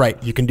understeer. That's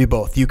right. You can do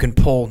both. You can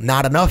pull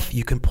not enough.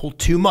 You can pull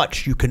too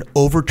much. You can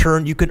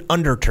overturn. You can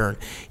underturn.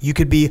 You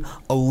could be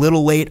a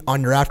little late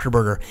on your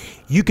afterburner.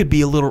 You could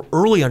be a little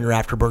early on your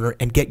afterburner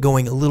and get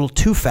going a little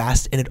too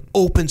fast, and it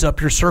opens up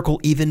your circle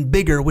even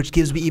bigger, which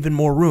gives me even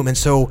more room. And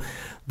so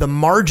the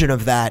margin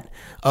of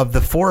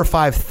the 4 or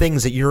 5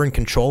 things that you're in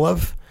control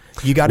of,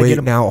 you got to get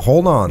them. Now,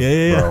 hold on,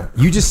 bro.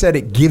 You just said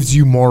it gives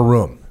you more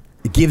room.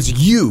 It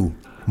gives you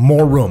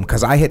more room,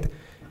 because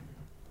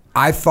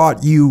I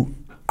thought you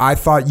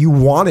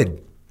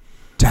wanted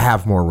to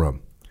have more room.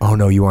 Oh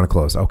no, you want to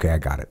close? Okay, I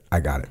got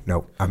it.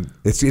 No,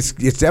 it's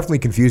definitely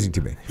confusing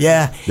to me.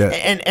 Yeah.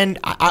 And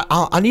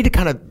I need to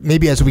kind of,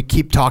 maybe as we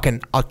keep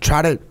talking, I'll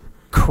try to.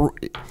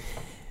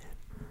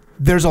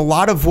 There's a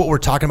lot of what we're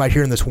talking about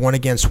here in this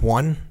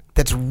 1-against-1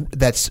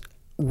 that's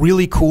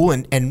really cool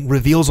and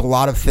reveals a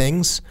lot of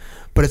things,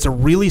 but it's a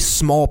really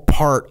small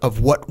part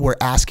of what we're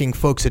asking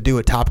folks to do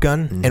at Top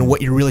Gun, mm-hmm. and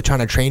what you're really trying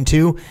to train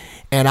to.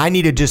 And I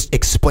need to just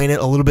explain it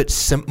a little bit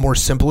more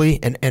simply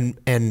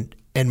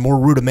and more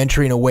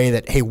rudimentary in a way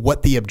that, hey,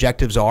 what the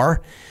objectives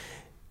are,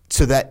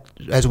 so that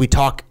as we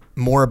talk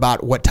more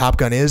about what Top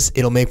Gun is,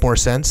 it'll make more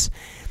sense.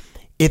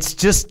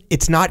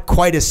 It's not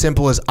quite as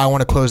simple as I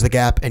want to close the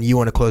gap and you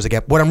want to close the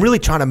gap. What I'm really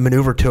trying to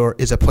maneuver to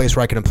is a place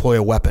where I can employ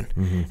a weapon.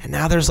 Mm-hmm. And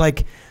now there's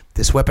like,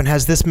 this weapon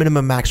has this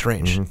minimum max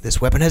range. Mm-hmm.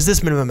 This weapon has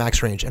this minimum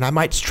max range. And I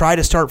might try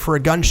to start for a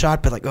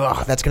gunshot, but like,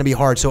 oh, that's going to be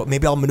hard. So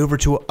maybe I'll maneuver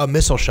to a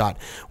missile shot.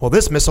 Well,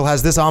 this missile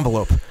has this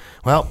envelope.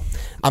 Well,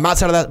 I'm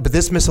outside of that, but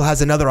this missile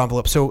has another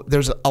envelope. So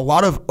there's a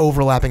lot of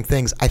overlapping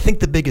things. I think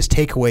the biggest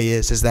takeaway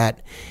is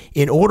that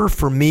in order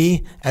for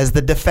me as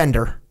the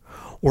defender,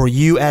 or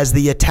you as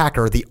the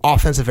attacker, the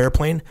offensive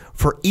airplane,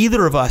 for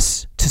either of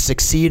us to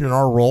succeed in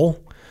our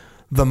role,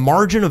 the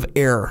margin of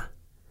error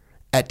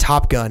at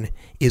Top Gun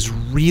is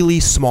really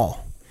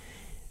small.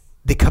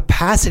 The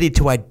capacity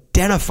to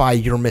identify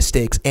your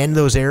mistakes and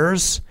those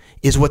errors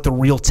is what the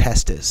real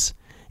test is.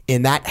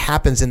 And that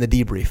happens in the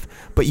debrief.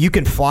 But you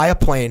can fly a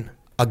plane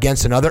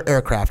against another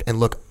aircraft and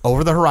look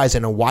over the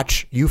horizon and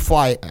watch you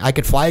fly. I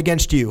could fly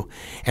against you,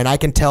 and I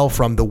can tell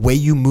from the way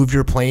you move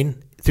your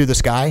plane through the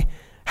sky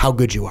how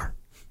good you are.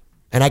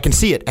 And I can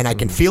see it, and I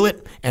can feel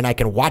it, and I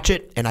can watch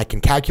it, and I can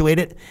calculate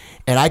it.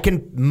 And I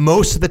can,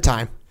 most of the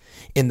time,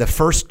 in the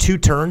first 2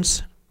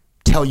 turns,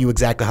 tell you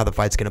exactly how the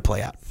fight's going to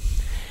play out.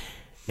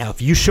 Now,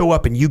 if you show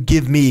up and you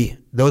give me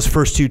those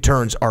first 2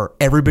 turns are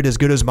every bit as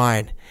good as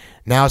mine,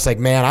 now it's like,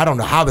 man, I don't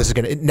know how this is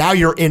going to... Now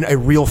you're in a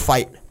real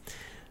fight.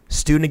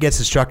 Student against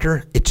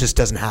instructor, it just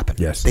doesn't happen.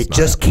 Yes, they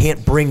just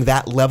can't bring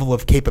that level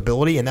of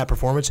capability and that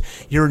performance.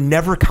 You're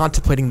never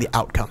contemplating the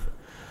outcome.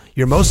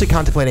 You're mostly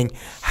contemplating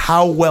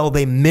how well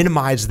they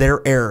minimize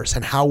their errors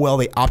and how well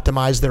they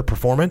optimize their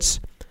performance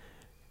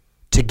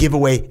to give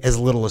away as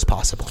little as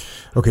possible.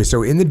 Okay,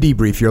 so in the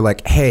debrief, you're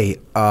like, hey,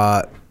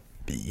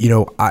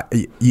 you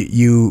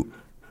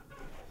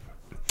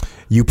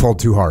pulled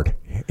too hard.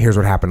 Here's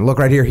what happened. Look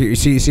right here. You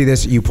see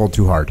this? You pulled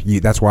too hard.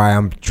 That's why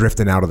I'm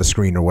drifting out of the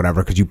screen or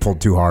whatever, because you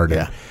pulled too hard.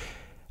 Yeah.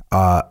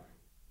 And,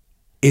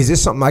 is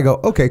this something I go,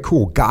 okay,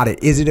 cool, got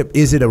it. Is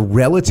it a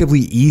relatively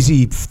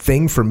easy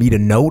thing for me to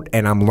note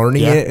and I'm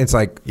learning it? It's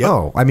like,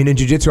 oh, I mean, in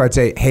jiu-jitsu, I'd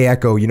say, hey,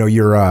 Echo, you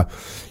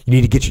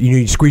need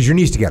to squeeze your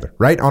knees together,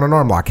 right? On an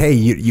arm lock. Hey,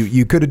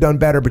 you could have done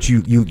better, but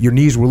your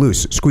knees were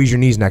loose. Squeeze your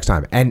knees next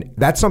time. And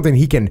that's something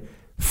he can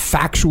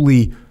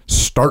factually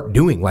start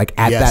doing, like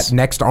at that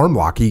next arm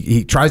lock.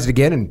 He tries it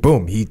again and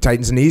boom, he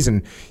tightens the knees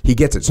and he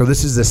gets it. So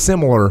this is a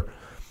similar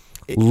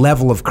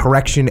level of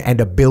correction and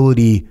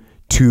ability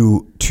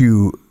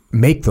to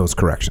make those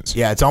corrections.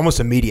 Yeah, it's almost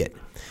immediate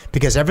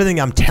because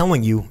everything I'm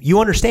telling you, you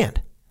understand.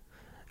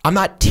 I'm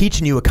not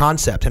teaching you a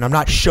concept and I'm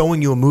not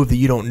showing you a move that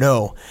you don't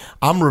know.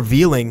 I'm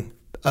revealing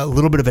a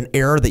little bit of an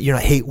error that you're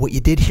not, hey, what you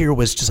did here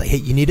was just like, hey,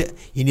 you need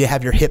to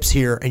have your hips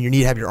here and you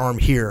need to have your arm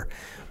here.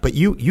 But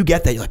you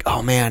get that. You're like,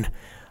 oh man,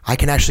 I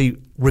can actually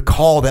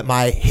recall that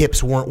my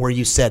hips weren't where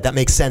you said. That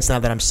makes sense now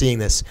that I'm seeing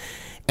this.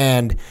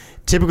 And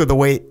typically the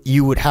way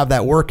you would have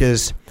that work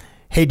is,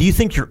 hey, do you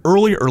think you're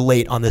early or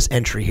late on this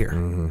entry here?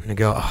 And I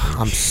go, oh,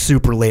 I'm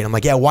super late. I'm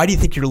like, yeah, why do you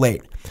think you're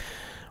late?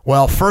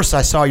 Well, first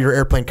I saw your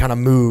airplane kind of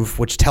move,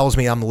 which tells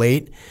me I'm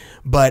late.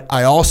 But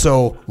I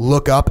also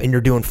look up and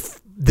you're doing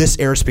this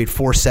airspeed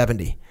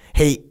 470.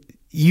 Hey,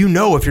 you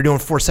know if you're doing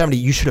 470,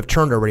 you should have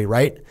turned already,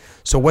 right?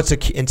 So what's the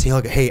key? And so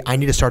like, hey, I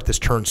need to start this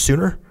turn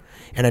sooner.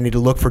 And I need to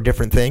look for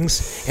different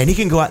things. And he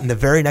can go out in the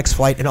very next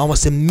flight and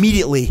almost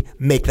immediately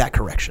make that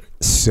correction.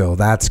 So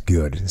that's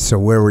good. So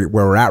where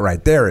we're at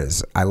right there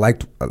is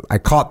I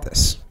caught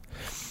this.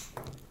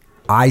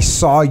 I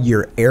saw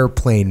your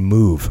airplane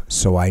move,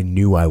 so I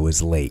knew I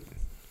was late.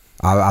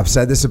 I've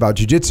said this about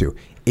jiu-jitsu.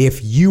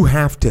 If you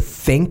have to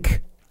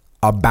think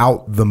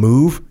about the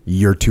move,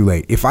 you're too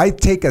late. If I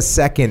take a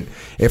second,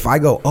 if I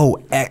go,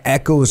 oh,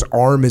 Echo's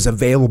arm is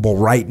available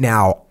right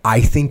now,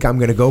 I think I'm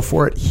going to go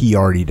for it, he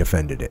already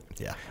defended it.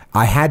 Yeah.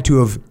 I had to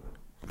have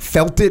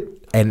felt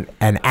it and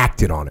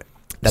acted on it.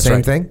 That's same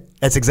right. thing?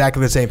 That's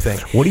exactly the same thing.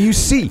 What do you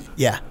see?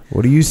 Yeah.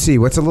 What do you see?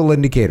 What's a little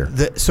indicator?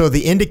 So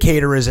the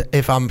indicator is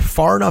if I'm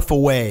far enough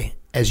away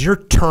as you're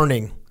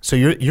turning, so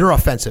you're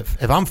offensive.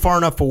 If I'm far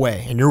enough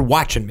away and you're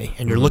watching me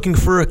and you're looking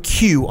for a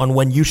cue on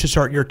when you should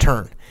start your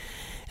turn,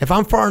 if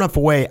I'm far enough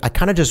away, I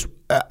kind of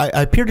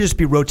I appear to just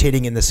be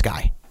rotating in the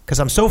sky because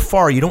I'm so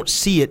far, you don't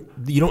see it.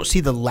 You don't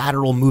see the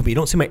lateral movement. You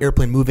don't see my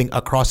airplane moving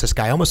across the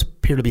sky. I almost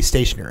appear to be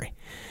stationary.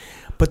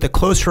 But the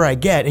closer I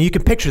get, and you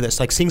can picture this,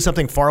 like seeing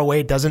something far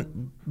away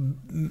doesn't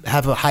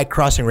have a high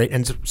crossing rate,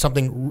 and it's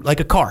something like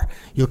a car.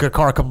 You look at a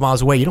car a couple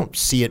miles away, you don't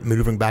see it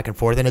moving back and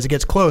forth. And as it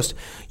gets close,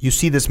 you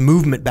see this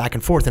movement back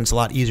and forth, and it's a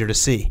lot easier to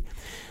see.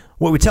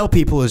 What we tell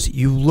people is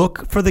you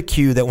look for the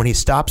cue that when he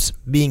stops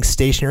being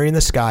stationary in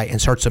the sky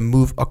and starts to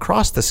move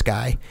across the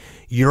sky,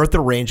 you're at the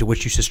range at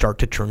which you should start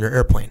to turn your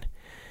airplane.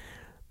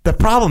 The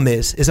problem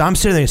is I'm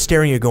sitting there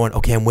staring at you going,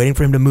 okay, I'm waiting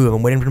for him to move.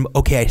 I'm waiting for him.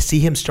 Okay, I see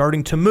him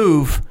starting to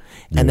move,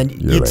 and then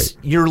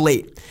you're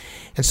late.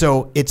 And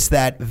so it's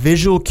that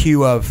visual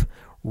cue of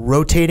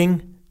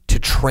rotating to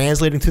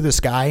translating through the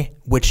sky,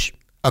 which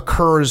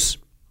occurs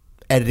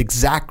at an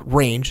exact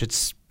range.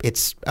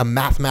 It's a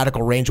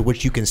mathematical range at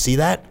which you can see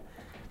that.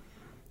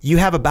 You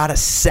have about a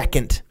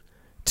second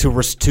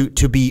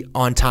to be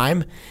on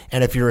time,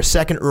 and if you're a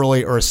second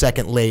early or a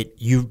second late,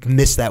 you've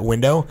missed that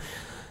window.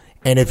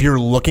 And if you're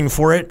looking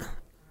for it,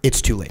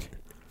 it's too late.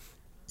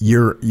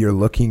 You're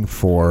looking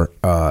for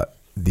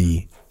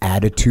the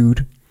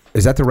attitude.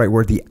 Is that the right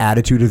word? The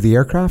attitude of the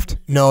aircraft?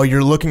 No,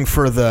 you're looking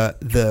for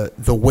the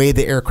way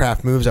the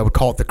aircraft moves. I would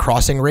call it the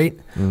crossing rate.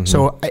 Mm-hmm.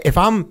 So if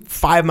I'm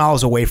 5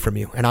 miles away from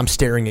you and I'm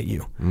staring at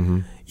you,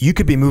 you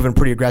could be moving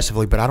pretty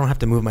aggressively, but I don't have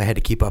to move my head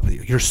to keep up with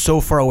you. You're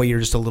so far away, you're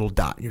just a little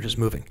dot. You're just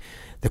moving.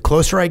 The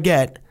closer I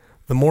get,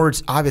 the more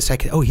it's obvious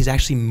he's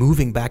actually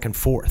moving back and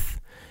forth.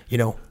 You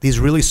know, these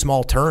really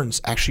small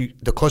turns, actually,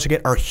 the closer you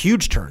get, are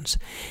huge turns.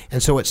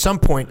 And so at some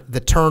point,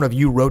 the turn of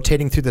you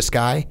rotating through the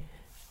sky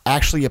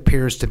actually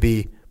appears to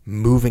be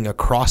moving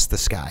across the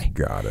sky.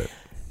 Got it.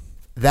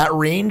 That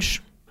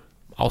range,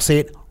 I'll say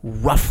it,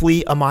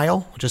 roughly a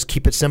mile. Just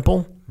keep it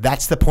simple.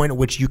 That's the point at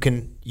which you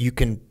can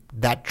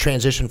that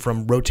transition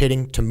from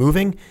rotating to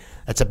moving.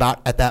 That's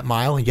about at that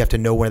mile. You have to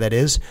know where that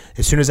is.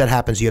 As soon as that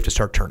happens, you have to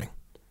start turning.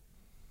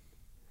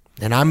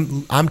 And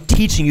I'm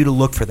teaching you to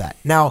look for that.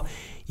 Now,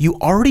 you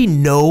already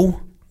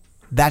know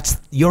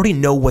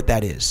what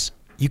that is.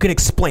 You can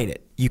explain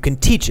it. You can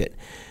teach it.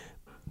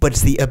 But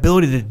it's the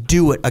ability to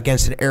do it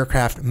against an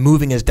aircraft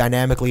moving as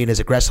dynamically and as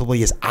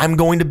aggressively as I'm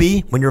going to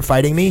be when you're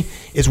fighting me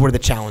is where the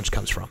challenge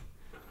comes from.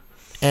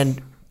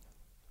 And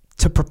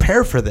to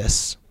prepare for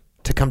this,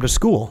 to come to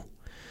school,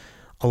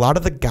 a lot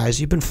of the guys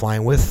you've been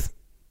flying with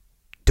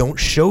don't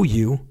show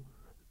you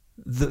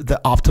the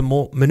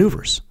optimal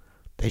maneuvers.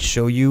 They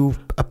show you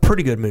a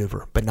pretty good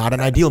maneuver, but not an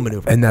ideal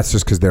maneuver. And that's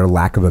just because their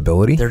lack of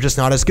ability? They're just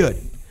not as good.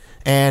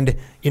 And,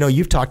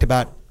 you've talked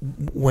about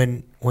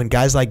when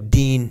guys like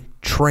Dean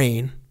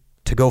train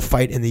to go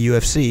fight in the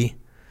UFC,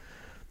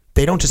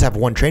 they don't just have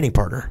one training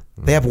partner.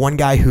 They have one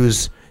guy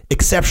who's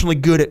exceptionally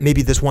good at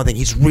maybe this one thing.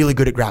 He's really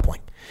good at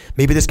grappling.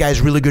 Maybe this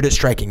guy's really good at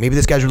striking. Maybe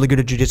this guy's really good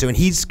at jiu-jitsu, and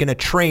he's going to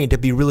train to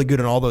be really good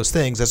in all those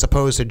things as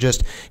opposed to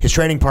just his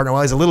training partner.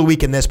 Well, he's a little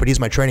weak in this, but he's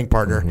my training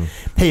partner. Mm-hmm.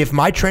 Hey, if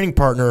my training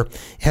partner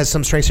has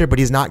some strengths here, but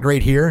he's not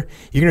great here,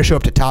 you're going to show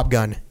up to Top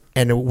Gun,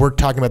 and we're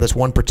talking about this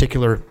one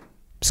particular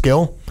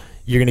skill,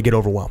 you're going to get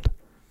overwhelmed.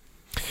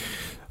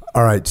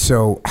 All right,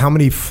 so how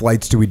many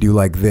flights do we do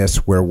like this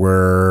where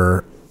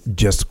we're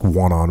just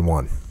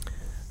one-on-one?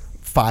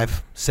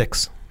 5,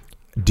 6.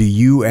 Do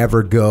you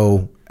ever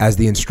go, as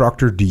the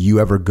instructor, do you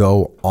ever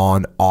go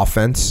on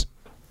offense?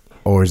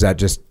 Or is that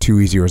just too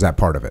easy, or is that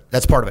part of it?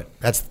 That's part of it.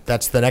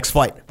 That's the next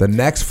flight. The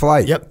next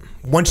flight? Yep.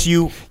 Once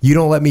you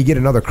don't let me get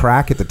another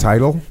crack at the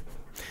title?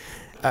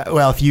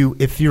 Well,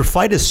 if your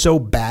flight is so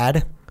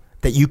bad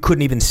that you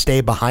couldn't even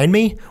stay behind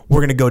me, we're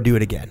going to go do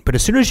it again. But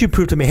as soon as you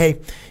prove to me,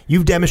 hey,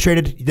 you've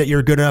demonstrated that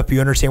you're good enough, you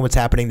understand what's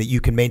happening, that you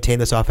can maintain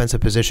this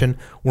offensive position,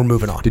 we're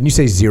moving on. Didn't you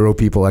say 0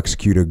 people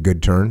execute a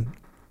good turn?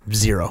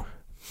 0.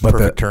 But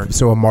perfect turn.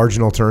 So a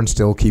marginal turn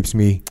still keeps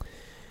me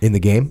in the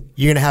game?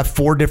 You're going to have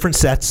 4 different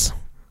sets.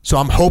 So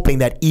I'm hoping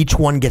that each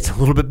one gets a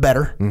little bit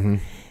better.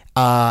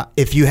 Mm-hmm.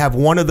 If you have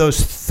one of those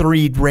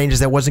 3 ranges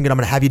that wasn't good, I'm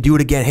going to have you do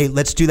it again. Hey,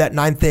 let's do that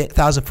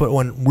 9,000 foot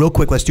one real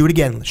quick. Let's do it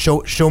again.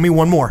 Show me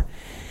one more.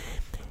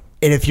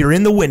 And if you're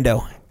in the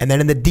window and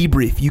then in the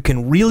debrief, you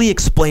can really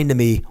explain to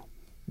me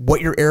what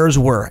your errors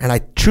were. And I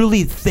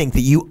truly think that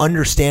you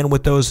understand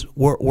what those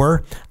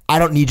were. I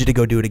don't need you to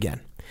go do it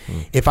again.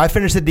 If I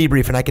finish the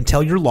debrief and I can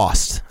tell you're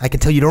lost, I can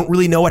tell you don't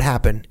really know what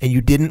happened and you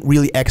didn't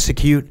really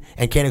execute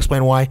and can't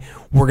explain why,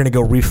 we're going to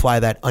go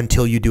refly that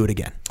until you do it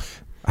again.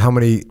 How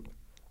many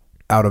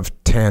out of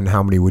 10,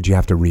 how many would you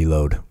have to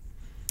reload?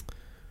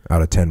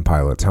 Out of 10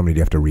 pilots, how many do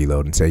you have to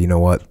reload and say, you know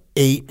what?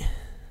 8.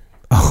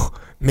 Oh,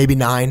 maybe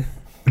 9.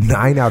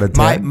 9 out of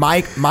 10?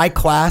 My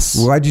class.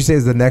 Well, why'd you say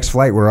is the next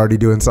flight we're already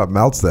doing something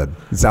else then?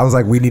 It sounds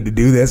like we need to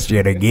do this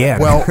shit again.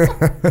 Well,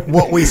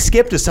 what we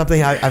skipped is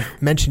something I've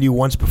mentioned to you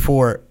once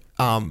before.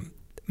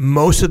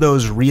 Most of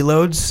those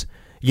reloads,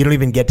 you don't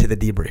even get to the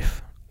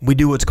debrief. We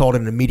do what's called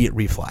an immediate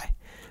refly.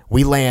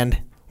 We land,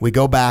 we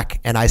go back,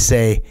 and I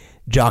say,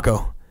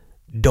 Jocko,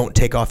 don't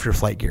take off your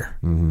flight gear.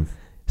 Mm-hmm.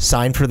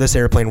 Sign for this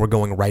airplane. We're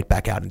going right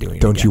back out and doing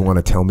it. Don't you want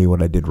to tell me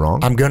what I did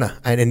wrong? I'm gonna.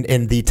 And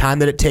in the time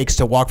that it takes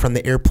to walk from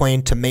the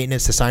airplane to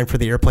maintenance to sign for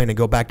the airplane and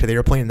go back to the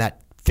airplane in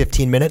that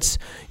 15 minutes,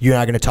 you're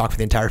not going to talk for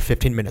the entire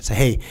 15 minutes. Say,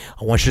 hey,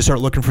 I want you to start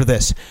looking for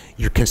this.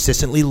 You're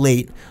consistently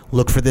late.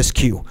 Look for this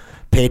cue.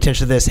 Pay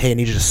attention to this. Hey, I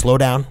need you to slow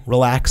down,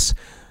 relax.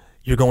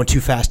 You're going too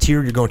fast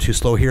here. You're going too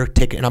slow here.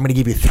 Take it, and I'm going to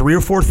give you 3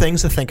 or 4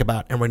 things to think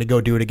about, and we're going to go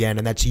do it again.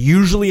 And that's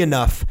usually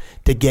enough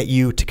to get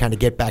you to kind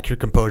of get back your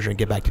composure and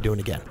get back to doing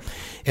it again.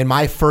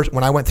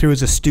 When I went through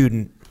as a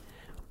student,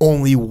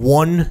 only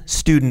 1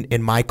 student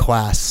in my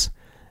class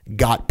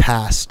got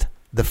past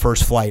the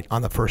first flight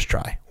on the first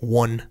try.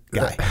 1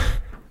 guy.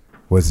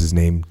 Was his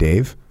name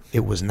Dave?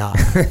 It was not.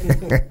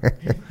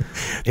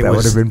 That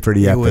would have been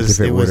pretty epic if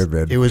it would have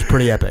been. It was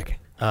pretty epic.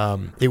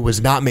 It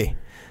was not me.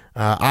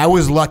 I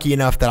was lucky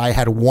enough that I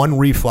had 1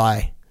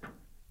 refly,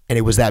 and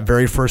it was that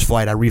very first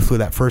flight. I reflew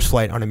that first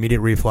flight on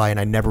immediate refly, and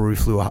I never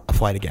reflew a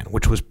flight again,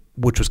 which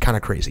was kind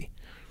of crazy.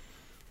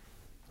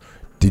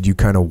 Did you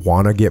kind of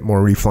want to get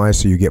more reflies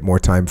so you get more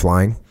time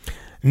flying?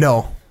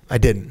 No, I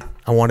didn't.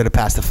 I wanted to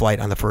pass the flight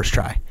on the first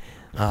try.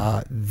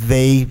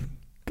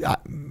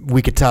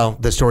 We could tell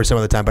the story some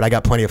other time, but I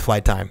got plenty of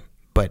flight time.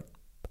 But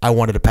I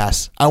wanted to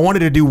pass. I wanted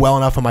to do well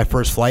enough on my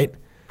first flight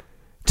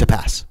to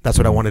pass. That's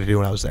what I wanted to do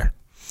when I was there.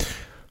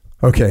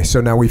 Okay, so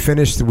now we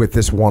finished with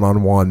this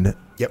one-on-one.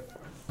 Yep.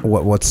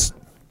 Well,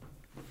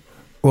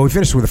 we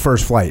finished with the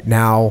first flight.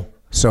 Now,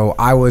 so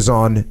I was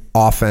on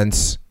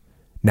offense.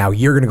 Now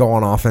you're going to go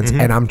on offense,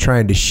 and I'm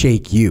trying to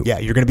shake you. Yeah,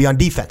 you're going to be on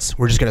defense.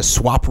 We're just going to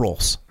swap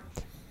roles.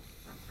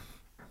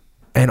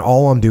 And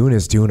all I'm doing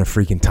is doing a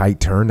freaking tight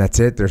turn. That's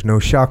it. There's no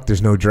shuck.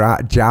 There's no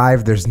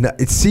jive. There's no.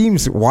 It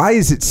seems. Why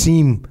does it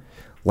seem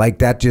like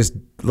that? Just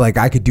like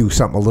I could do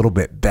something a little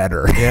bit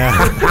better.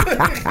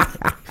 Yeah.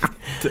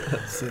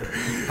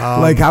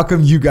 Like, how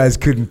come you guys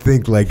couldn't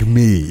think like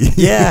me?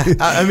 Yeah,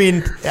 I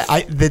mean,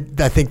 I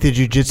think the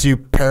jiu-jitsu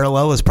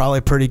parallel is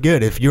probably pretty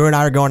good. If you and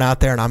I are going out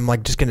there and I'm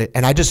like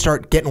I just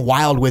start getting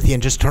wild with you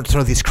and just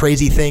throw these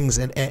crazy things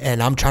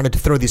and I'm trying to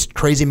throw these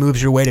crazy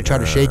moves your way to try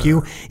to shake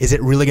you, is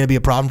it really going to be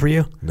a problem for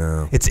you?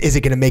 No. Is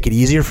it going to make it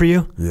easier for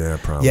you? Yeah,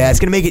 probably. Yeah, it's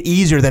going to make it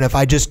easier than if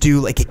I just do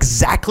like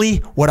exactly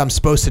what I'm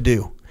supposed to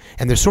do.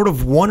 And there's sort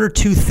of one or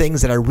two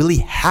things that I really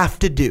have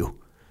to do.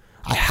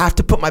 I have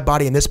to put my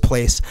body in this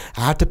place.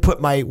 I have to put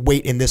my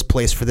weight in this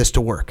place for this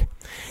to work.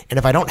 And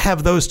if I don't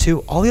have those two,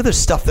 all the other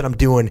stuff that I'm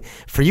doing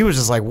for you is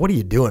just like, what are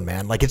you doing,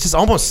 man? Like, it's just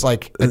almost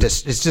like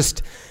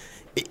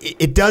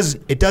it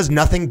does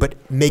nothing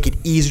but make it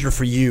easier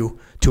for you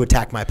to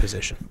attack my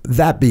position.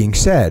 That being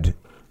said,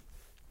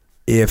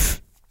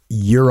 if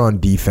you're on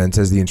defense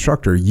as the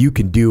instructor, you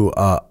can do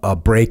a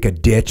break, a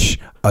ditch,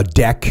 a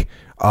deck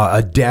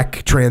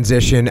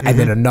transition, and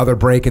then another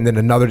break, and then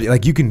another.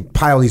 Like, you can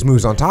pile these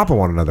moves on top of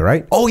one another,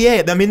 right? Oh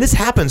yeah, I mean, this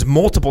happens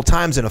multiple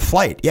times in a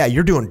flight. Yeah,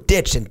 you're doing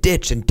ditch and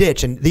ditch and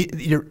ditch, and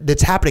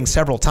it's happening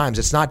several times.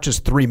 It's not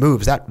just three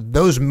moves.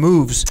 Those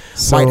moves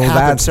might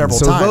happen several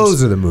times. So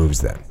those are the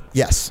moves then.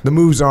 Yes, the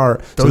moves are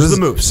those are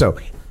the moves. So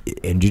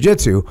in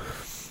jiu-jitsu,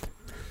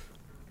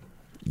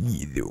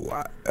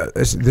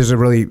 there's a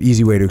really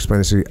easy way to explain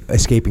this: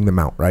 escaping the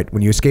mount. Right?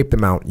 When you escape the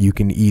mount, you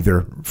can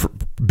either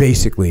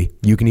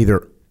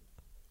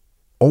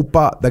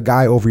Opa the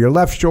guy over your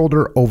left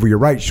shoulder, over your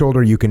right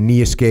shoulder. You can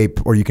knee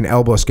escape, or you can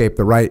elbow escape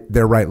their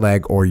right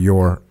leg, or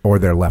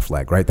their left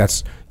leg. Right?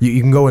 That's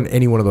you can go in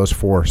any one of those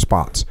four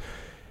spots.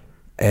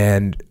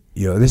 And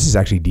this is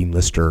actually Dean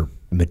Lister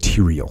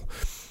material.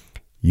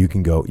 You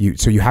can go.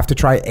 So you have to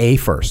try A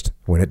first.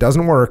 When it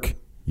doesn't work,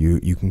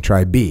 you can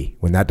try B.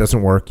 When that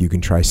doesn't work, you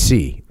can try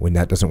C. When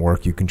that doesn't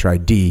work, you can try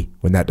D.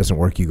 When that doesn't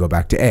work, you go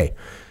back to A.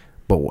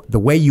 But the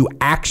way you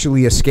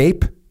actually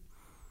escape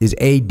is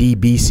A, D,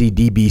 B, C,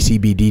 D, B, C,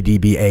 B, D, D,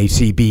 B, A,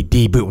 C, B,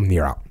 D, boom,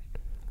 you're out.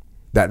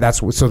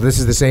 So this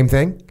is the same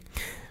thing?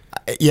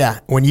 Yeah.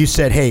 When you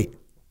said, hey,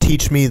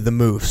 teach me the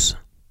moves,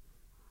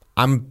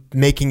 I'm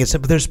making it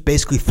simple. There's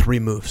basically three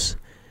moves.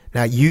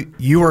 Now,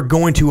 you are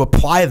going to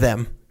apply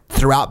them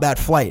throughout that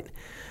flight,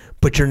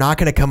 but you're not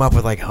going to come up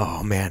with like,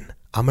 oh, man,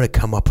 I'm going to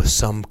come up with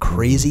some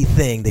crazy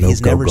thing that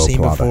he's never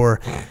seen before.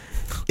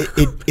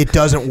 It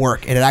doesn't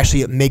work, and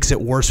it makes it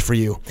worse for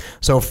you.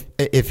 So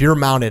if you're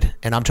mounted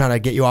and I'm trying to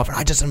get you off, and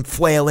I just am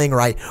flailing,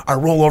 or I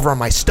roll over on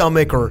my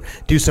stomach, or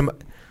do some,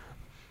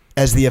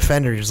 as the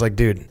offender, you're just like,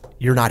 dude,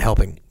 you're not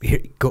helping.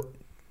 Here, go,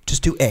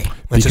 just do A.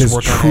 Let's just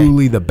work on A. Because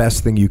truly the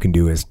best thing you can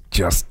do is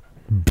just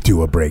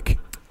do a break.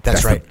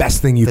 That's right. The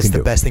best thing you can do. That's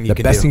the best thing you can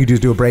do. The best thing you do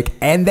is do a break,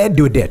 and then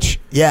do a ditch.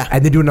 Yeah.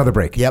 And then do another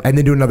break. Yep. And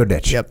then do another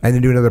ditch. Yep. And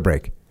then do another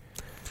break.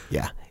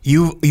 Yeah.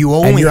 You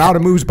only. And you're out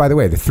of moves, by the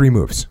way. The three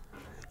moves.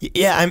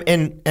 Yeah,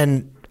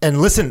 and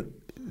listen,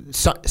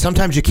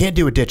 sometimes you can't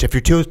do a ditch. If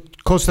you're too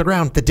close to the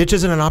ground, the ditch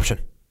isn't an option.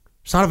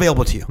 It's not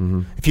available to you.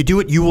 Mm-hmm. If you do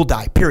it, you will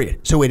die,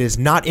 period. So it is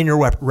not in your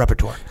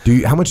repertoire.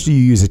 How much do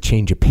you use a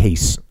change of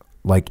pace?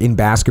 Like in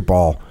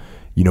basketball,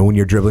 when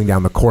you're dribbling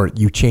down the court,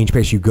 you change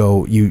pace,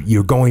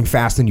 you're going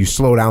fast and you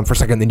slow down for a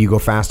second, then you go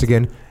fast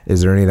again.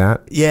 Is there any of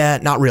that? Yeah,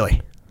 not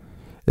really.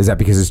 Is that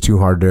because it's too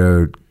hard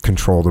to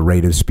control the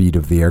rate of speed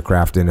of the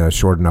aircraft in a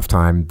short enough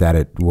time that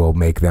it will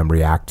make them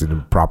react in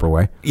a proper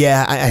way?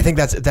 Yeah, I think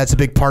that's a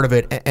big part of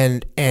it.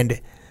 And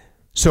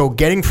so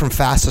getting from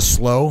fast to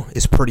slow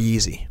is pretty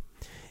easy.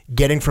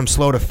 Getting from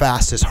slow to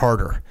fast is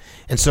harder.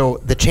 And so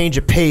the change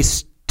of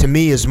pace to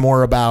me is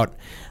more about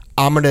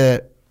I'm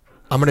gonna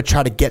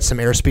try to get some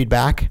airspeed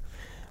back.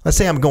 Let's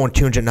say I'm going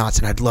 200 knots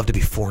and I'd love to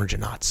be 400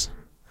 knots.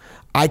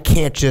 I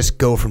can't just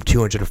go from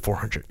 200 to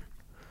 400.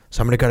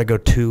 So I'm going to go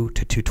 2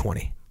 to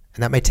 220.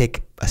 And that may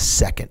take a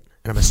second.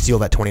 And I'm going to steal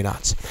that 20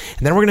 knots.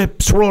 And then we're going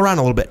to swirl around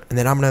a little bit. And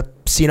then I'm going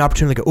to see an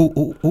opportunity to go,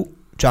 ooh,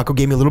 Jocko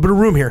gave me a little bit of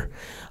room here.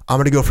 I'm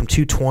going to go from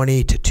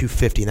 220 to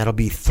 250. And that'll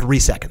be 3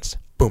 seconds.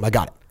 Boom, I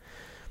got it.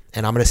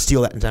 And I'm going to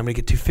steal that. And I'm going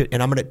to get 250.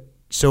 And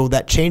so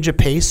that change of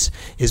pace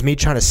is me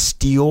trying to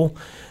steal.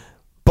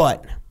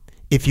 But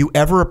if you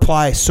ever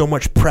apply so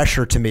much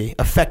pressure to me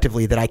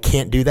effectively that I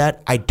can't do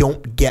that, I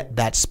don't get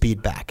that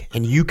speed back.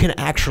 And you can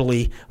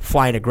actually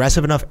fly an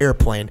aggressive enough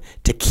airplane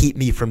to keep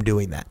me from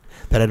doing that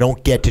I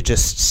don't get to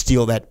just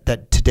steal that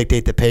to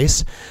dictate the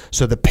pace.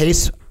 So the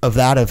pace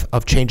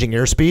of changing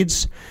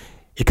airspeeds,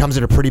 it comes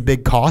at a pretty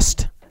big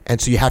cost. And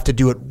so you have to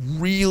do it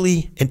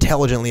really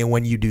intelligently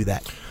when you do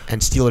that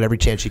and steal it every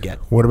chance you get.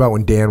 What about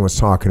when Dan was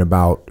talking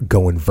about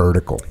going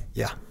vertical?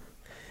 Yeah.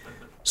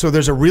 So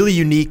there's a really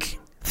unique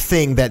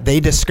thing that they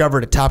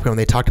discovered at Top Gun when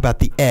they talked about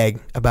the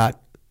egg, about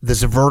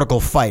this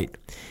vertical fight,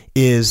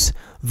 is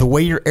the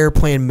way your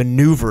airplane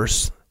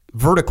maneuvers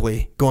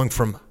vertically, going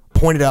from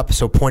pointed up,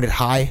 so pointed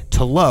high,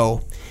 to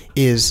low,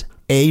 is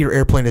your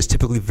airplane is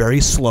typically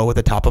very slow at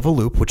the top of a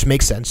loop, which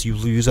makes sense. You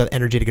lose that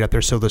energy to get up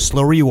there. So the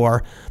slower you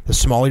are, the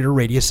smaller your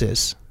radius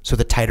is, so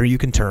the tighter you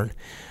can turn.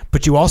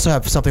 But you also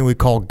have something we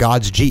call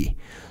God's G.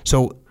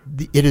 So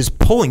it is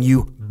pulling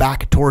you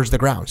back towards the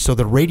ground. So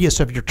the radius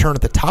of your turn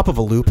at the top of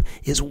a loop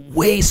is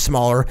way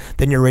smaller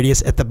than your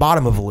radius at the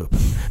bottom of a loop,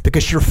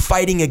 because you're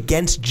fighting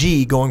against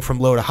G going from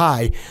low to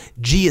high.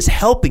 G is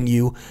helping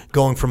you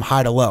going from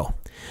high to low.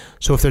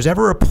 So if there's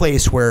ever a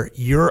place where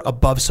you're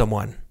above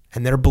someone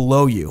and they're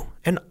below you,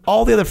 and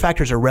all the other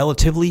factors are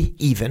relatively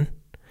even,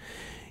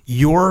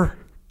 your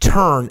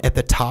turn at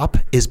the top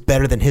is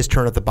better than his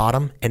turn at the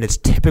bottom, and it's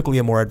typically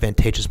a more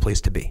advantageous place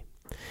to be.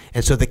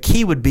 And so the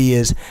key would be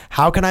is,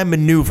 how can I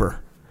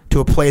maneuver to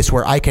a place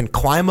where I can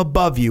climb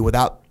above you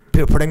without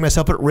putting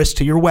myself at risk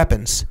to your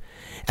weapons,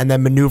 and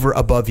then maneuver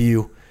above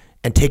you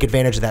and take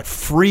advantage of that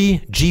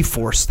free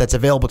G-force that's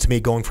available to me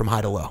going from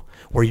high to low,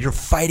 where you're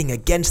fighting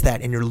against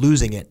that and you're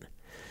losing it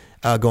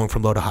going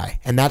from low to high.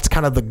 And that's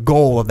kind of the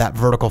goal of that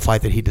vertical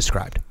fight that he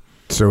described.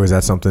 So is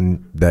that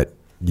something that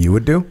you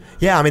would do?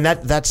 Yeah, I mean,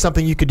 that's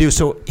something you could do.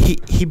 So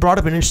he brought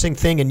up an interesting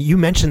thing, and you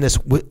mentioned this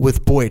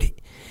with Boyd.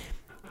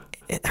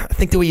 I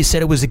think the way you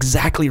said it was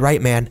exactly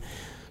right, man.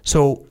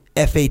 So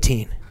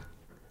F-18,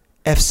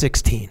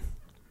 F-16,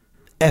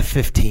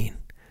 F-15,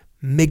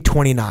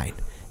 MiG-29,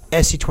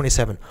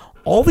 SC-27,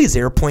 all these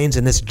airplanes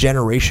in this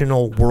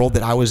generational world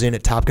that I was in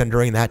at Top Gun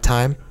during that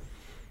time,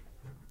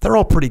 they're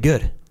all pretty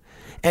good.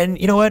 And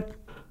you know what?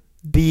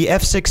 The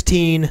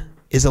F-16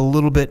 is a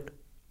little bit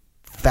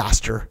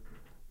faster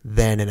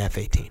than an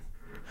F-18.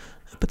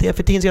 But the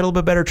F-15's got a little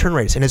bit better turn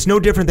rates. And it's no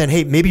different than,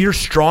 hey, maybe you're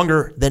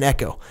stronger than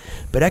Echo.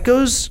 But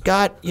Echo's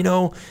got,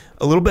 a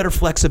little better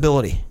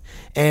flexibility.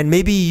 And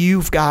maybe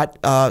you've got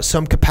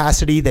some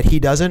capacity that he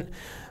doesn't.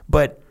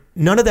 But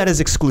none of that is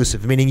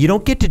exclusive, meaning you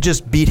don't get to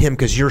just beat him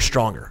because you're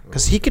stronger.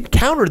 Because he can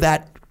counter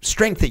that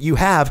strength that you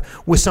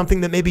have with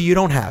something that maybe you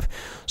don't have.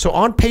 So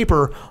on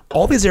paper,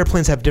 all these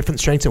airplanes have different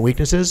strengths and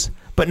weaknesses,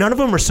 but none of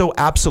them are so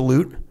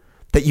absolute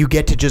that you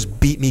get to just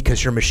beat me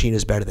because your machine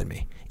is better than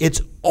me.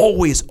 It's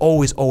always,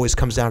 always, always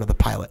comes down to the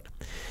pilot.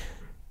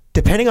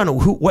 Depending on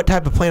what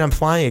type of plane I'm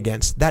flying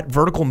against, that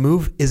vertical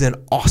move is an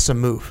awesome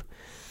move.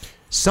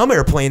 Some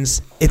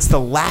airplanes, it's the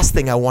last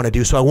thing I want to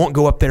do, so I won't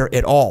go up there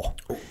at all.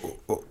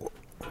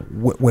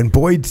 When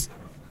Boyd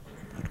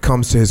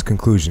comes to his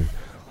conclusion,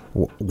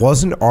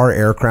 wasn't our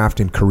aircraft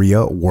in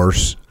Korea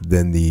worse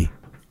than the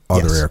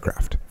other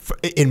aircraft?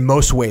 In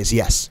most ways,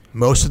 yes.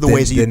 Most of the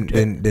ways you...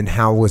 Then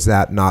how was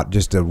that not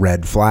just a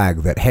red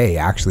flag that, hey,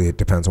 actually it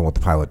depends on what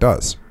the pilot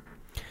does?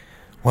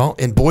 Well,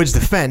 in Boyd's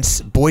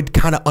defense, Boyd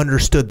kind of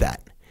understood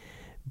that.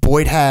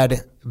 Boyd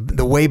had...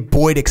 The way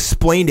Boyd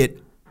explained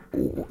it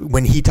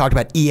when he talked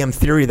about EM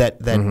theory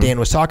that Dan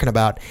was talking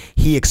about,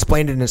 he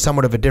explained it in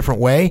somewhat of a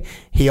different way.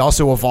 He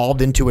also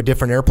evolved into a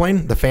different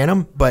airplane, the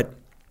Phantom, but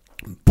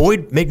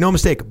Boyd, make no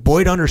mistake,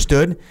 Boyd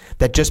understood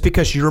that just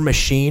because your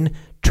machine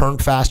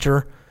turned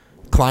faster,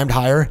 climbed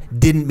higher,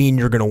 didn't mean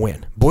you're going to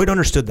win. Boyd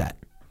understood that,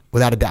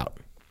 without a doubt.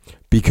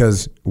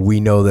 Because we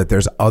know that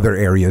there's other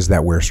areas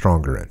that we're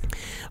stronger in.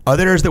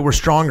 Other areas that we're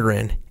stronger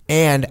in,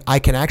 and I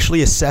can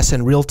actually assess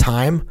in real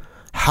time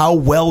how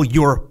well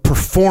you're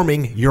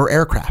performing your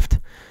aircraft.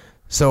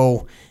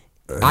 So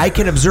I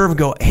can observe and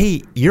go,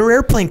 hey, your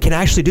airplane can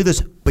actually do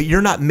this, but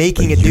you're not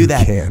making it do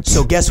that. Can't.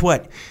 So guess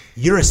what?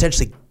 You're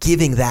essentially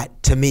giving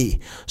that to me.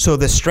 So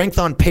the strength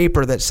on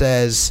paper that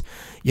says,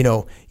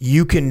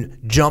 you can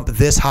jump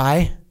this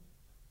high,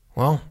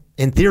 well,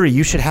 in theory,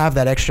 you should have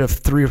that extra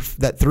 3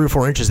 or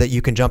 4 inches that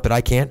you can jump that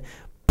I can't,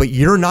 but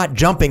you're not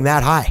jumping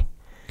that high.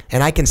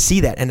 And I can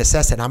see that and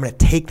assess it. And I'm going to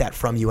take that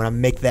from you, and I'm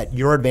going to make that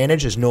your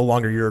advantage is no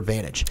longer your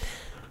advantage.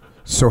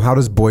 So how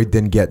does Boyd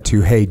then get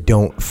to, hey,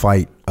 don't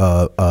fight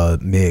a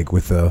MiG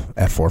with a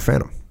F4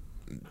 Phantom?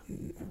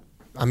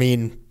 I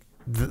mean,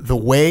 the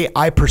way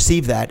I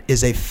perceive that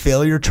is a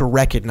failure to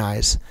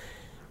recognize,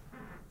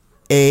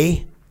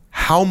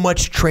 how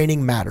much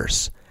training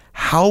matters,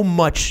 how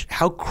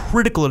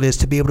critical it is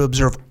to be able to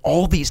observe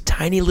all these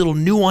tiny little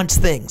nuanced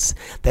things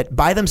that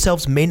by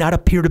themselves may not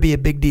appear to be a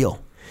big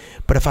deal.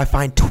 But if I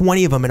find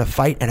 20 of them in a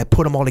fight and I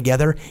put them all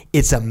together,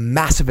 it's a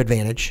massive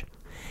advantage.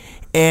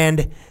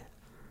 And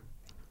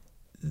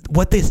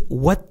what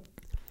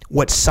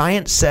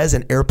science says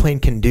an airplane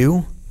can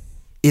do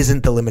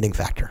isn't the limiting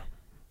factor.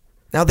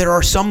 Now, there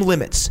are some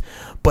limits,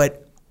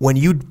 but when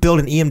you build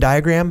an EM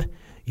diagram,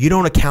 you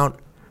don't account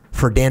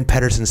for Dan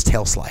Pedersen's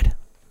tail slide.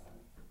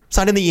 It's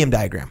not in the EM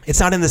diagram. It's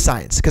not in the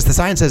science, because the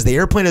science says the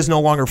airplane is no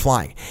longer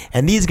flying.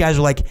 And these guys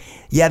are like,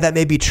 yeah, that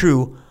may be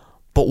true,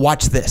 but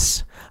watch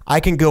this. I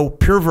can go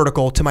pure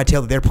vertical to my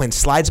tail. The airplane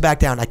slides back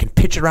down. I can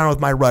pitch it around with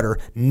my rudder.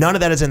 None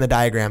of that is in the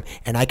diagram.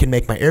 And I can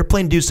make my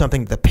airplane do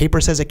something the paper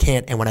says it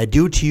can't. And when I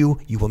do it to you,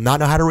 you will not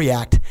know how to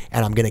react,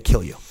 and I'm going to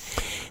kill you.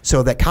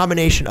 So that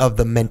combination of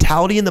the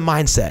mentality and the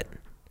mindset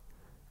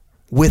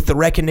with the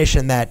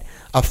recognition that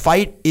a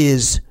fight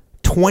is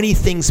 20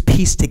 things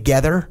pieced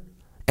together,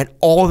 and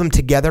all of them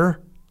together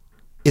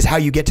is how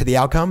you get to the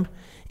outcome,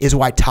 is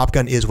why Top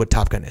Gun is what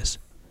Top Gun is.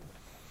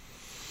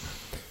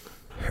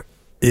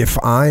 If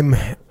I'm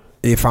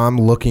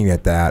looking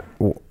at that,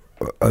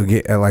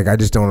 like, I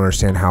just don't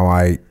understand how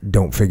I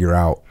don't figure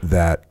out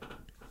that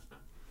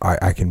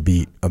I can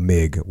beat a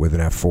MiG with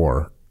an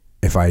F4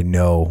 if I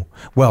know?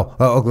 Well,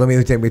 let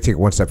me take it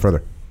one step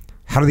further.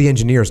 How do the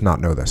engineers not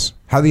know this?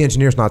 How do the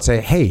engineers not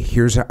say, hey,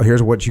 here's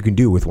what you can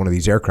do with one of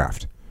these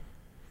aircraft?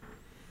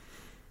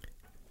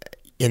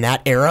 In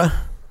that era,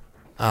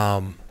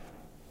 I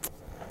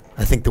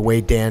think the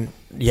way Dan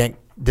Yank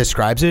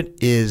describes it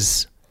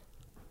is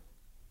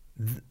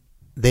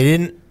they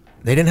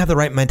didn't have the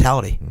right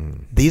mentality.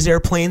 These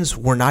airplanes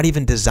were not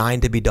even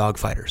designed to be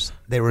dogfighters.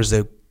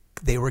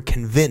 They were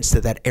convinced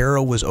that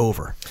era was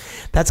over.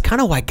 That's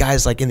kind of why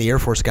guys like in the Air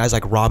Force, guys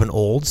like Robin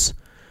Olds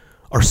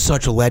are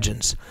such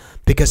legends,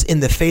 because in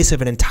the face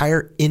of an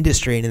entire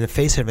industry and in the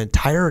face of an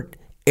entire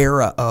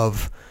era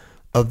of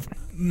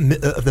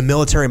the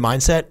military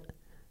mindset,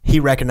 he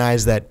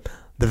recognized that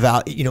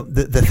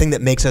the thing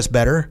that makes us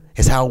better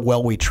is how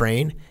well we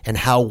train and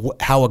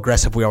how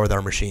aggressive we are with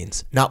our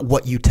machines, not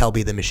what you tell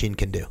me the machine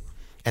can do.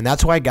 And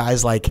that's why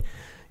guys like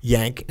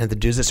Yank and the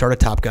dudes that started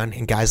Top Gun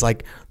and guys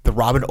like the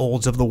Robin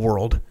Olds of the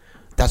world,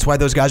 that's why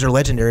those guys are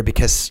legendary,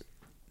 because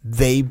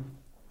they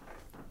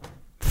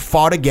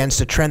fought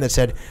against a trend that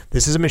said,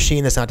 this is a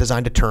machine that's not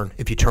designed to turn.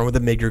 If you turn with a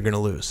MiG, you're going to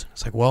lose.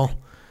 It's like, well,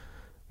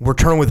 we're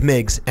turning with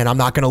MiGs and I'm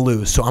not going to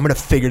lose, so I'm going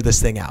to figure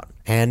this thing out.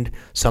 And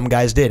some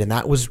guys did, and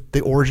that was the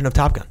origin of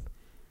Top Gun.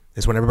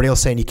 Is when everybody else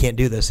saying you can't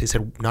do this, he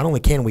said, not only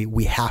can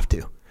we have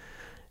to.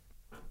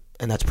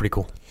 And that's pretty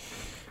cool.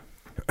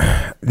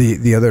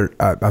 The other,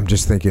 I'm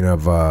just thinking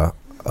of the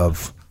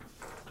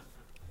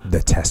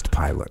test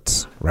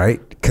pilots,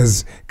 right?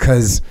 Because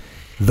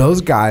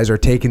those guys are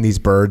taking these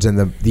birds, and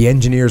the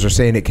engineers are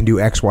saying it can do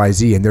X, Y,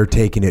 Z, and they're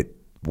taking it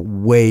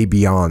way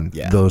beyond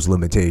those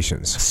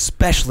limitations.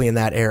 Especially in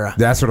that era.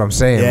 That's what I'm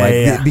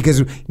saying.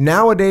 Because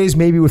nowadays,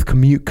 maybe with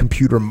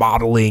computer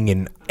modeling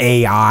and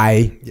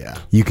AI,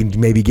 you can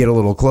maybe get a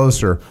little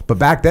closer. But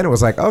back then, it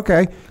was like,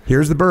 okay,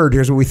 here's the bird.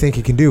 Here's what we think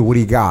it can do. What do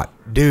you got?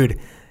 Dude,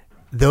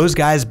 those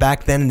guys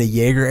back then in the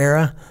Jaeger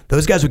era,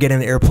 those guys would get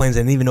into airplanes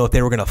and didn't even know if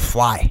they were going to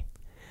fly.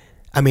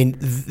 I mean,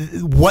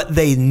 what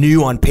they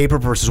knew on paper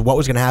versus what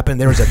was going to happen,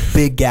 there was a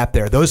big gap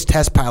there. Those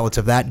test pilots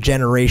of that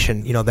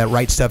generation, that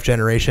Right Stuff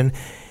generation,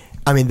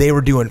 I mean, they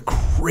were doing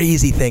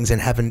crazy things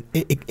and having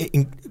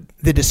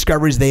the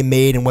discoveries they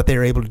made and what they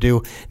were able to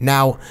do.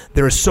 Now,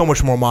 there is so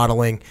much more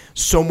modeling,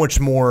 so much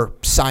more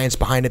science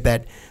behind it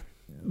that,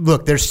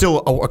 look, there's still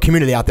a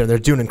community out there. They're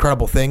doing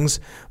incredible things,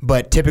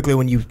 but typically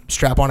when you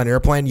strap on an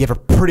airplane, you have a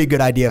pretty good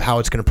idea of how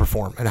it's going to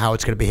perform and how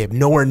it's going to behave.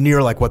 Nowhere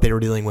near like what they were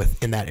dealing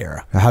with in that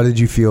era. How did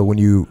you feel when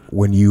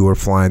you were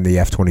flying the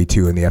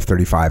F-22 and the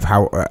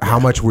F-35? How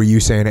much were you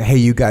saying, hey,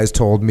 you guys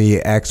told me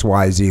X,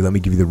 Y, Z, let me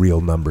give you the real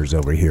numbers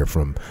over here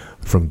from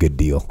Good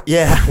Deal?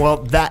 Yeah, well,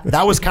 that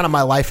was kind of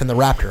my life in the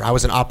Raptor. I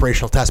was an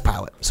operational test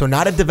pilot, so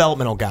not a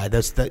developmental guy.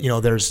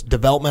 There's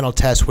developmental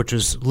tests, which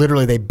is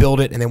literally they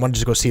build it and they wanted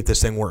to go see if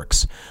this thing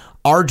works.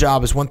 Our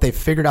job is once they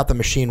figured out the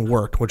machine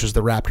worked, which is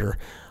the Raptor,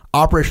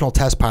 operational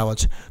test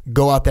pilots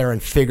go out there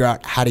and figure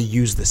out how to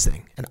use this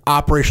thing and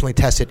operationally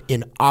test it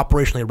in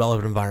operationally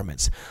relevant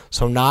environments.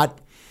 So not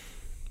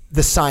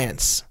the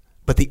science,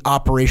 but the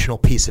operational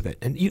piece of it.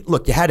 And you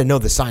had to know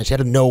the science. You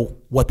had to know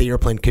what the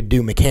airplane could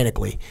do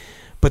mechanically.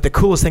 But the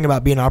coolest thing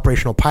about being an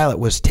operational pilot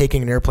was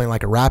taking an airplane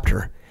like a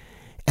Raptor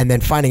and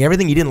then finding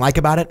everything you didn't like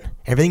about it,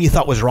 everything you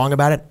thought was wrong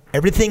about it,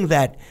 everything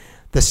that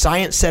the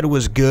science said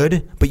was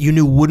good, but you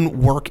knew wouldn't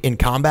work in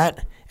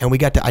combat, and we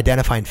got to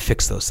identify and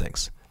fix those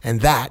things.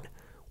 And that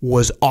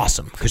was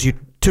awesome because you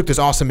took this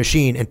awesome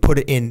machine and put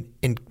it in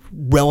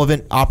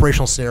relevant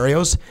operational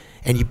scenarios,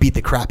 and you beat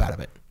the crap out of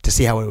it to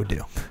see how it would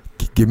do.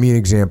 Give me an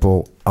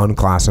example,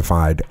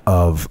 unclassified,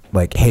 of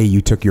like, hey,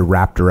 you took your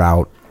Raptor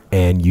out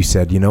and you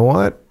said, you know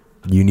what?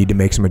 You need to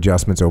make some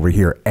adjustments over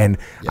here. And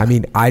I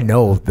mean, I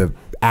know the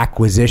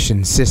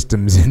acquisition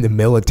systems in the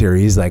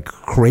military is like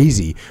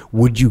crazy.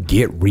 Would you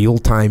get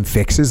real-time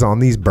fixes on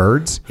these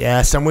birds?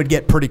 Yeah, some would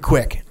get pretty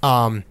quick.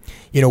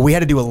 We had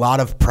to do a lot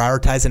of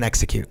prioritize and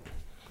execute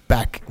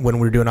back when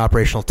we were doing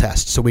operational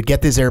tests. So we'd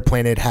get this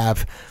airplane,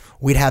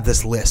 we'd have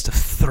this list of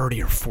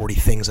 30 or 40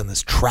 things on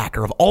this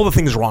tracker of all the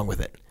things wrong with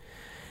it.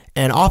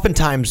 And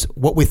oftentimes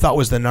what we thought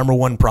was the number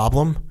one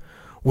problem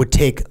would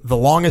take the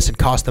longest and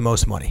cost the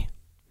most money.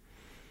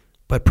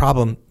 But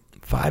problem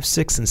 5,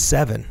 6, and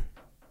 7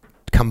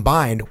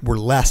 combined were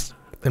less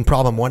than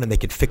problem 1, and they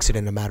could fix it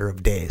in a matter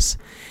of days.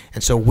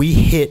 And so we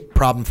hit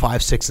problem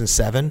 5, 6, and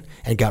 7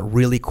 and got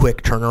really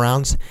quick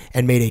turnarounds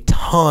and made a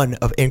ton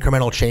of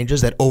incremental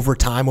changes that over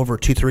time, over a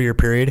 2-3 year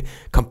period,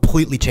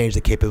 completely changed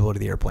the capability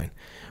of the airplane.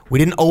 We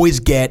didn't always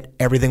get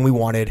everything we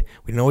wanted.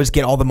 We didn't always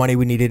get all the money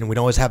we needed, and we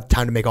didn't always have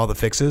time to make all the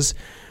fixes.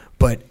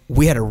 But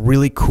we had a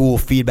really cool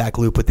feedback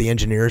loop with the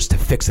engineers to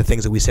fix the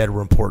things that we said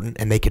were important,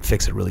 and they could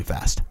fix it really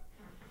fast.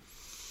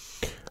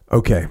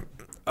 Okay.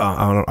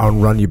 I'll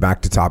run you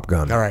back to Top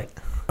Gun. All right.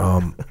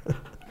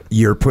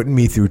 You're putting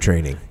me through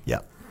training.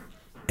 Yep.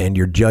 And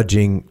you're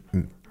judging,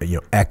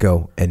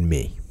 Echo and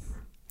me.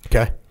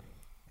 Okay.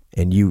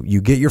 And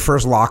you get your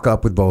first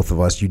lockup with both of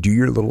us. You do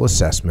your little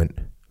assessment.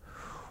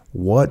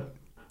 What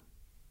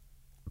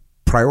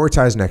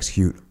prioritize and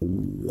execute?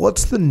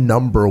 What's the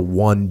number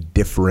one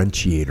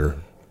differentiator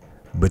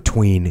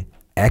between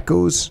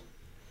Echo's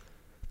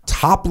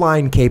top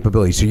line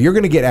capability. So you're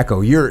going to get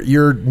Echo.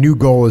 Your new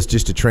goal is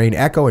just to train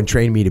Echo and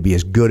train me to be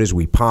as good as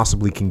we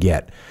possibly can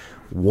get.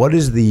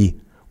 What's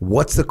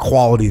the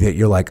quality that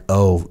you're like,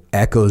 oh,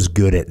 Echo's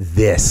good at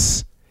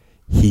this.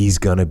 He's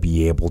going to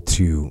be able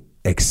to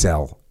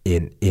excel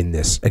in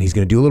this, and he's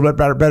going to do a little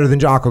bit better than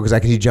Jocko, because I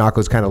can see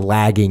Jocko's kind of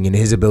lagging in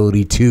his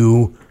ability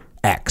to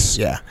X.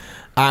 Yeah,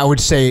 I would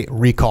say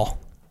recall.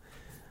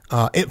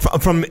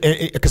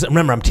 Because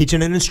remember, I'm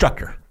teaching an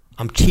instructor.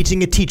 I'm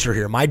teaching a teacher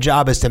here. My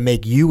job is to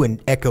make you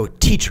and Echo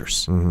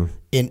teachers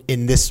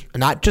in this,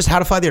 not just how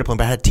to fly the airplane,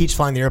 but how to teach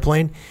flying the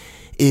airplane.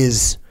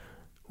 Is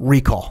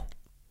recall.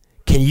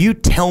 Can you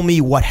tell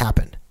me what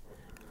happened?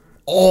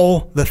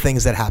 All the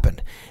things that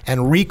happened.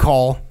 And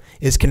recall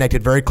is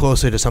connected very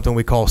closely to something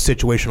we call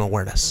situational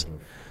awareness.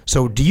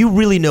 So do you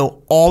really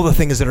know all the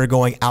things that are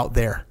going out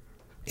there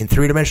in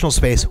three-dimensional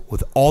space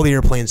with all the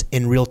airplanes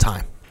in real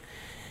time?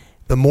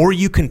 The more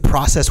you can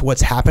process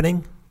what's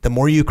happening, the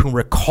more you can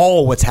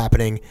recall what's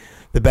happening,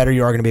 the better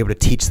you are going to be able to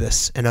teach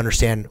this and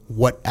understand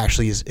what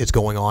actually is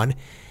going on.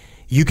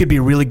 You could be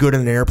really good in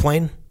an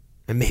airplane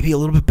and maybe a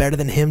little bit better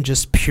than him,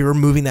 just pure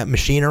moving that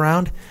machine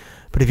around.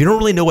 But if you don't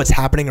really know what's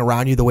happening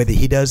around you the way that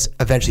he does,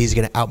 eventually he's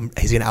going to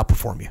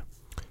outperform you.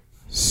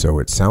 So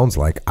it sounds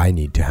like I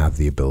need to have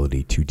the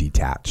ability to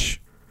detach.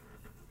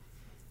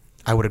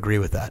 I would agree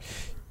with that.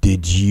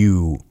 Did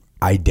you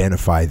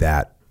identify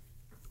that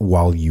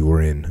while you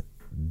were in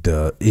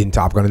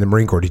Top Gun in the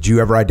Marine Corps? Did you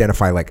ever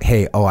identify like,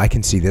 hey, I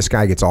can see this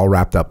guy gets all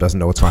wrapped up, doesn't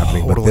know what's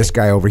happening, but this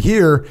guy over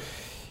here,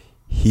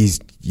 he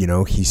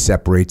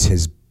separates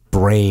his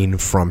brain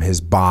from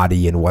his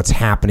body and what's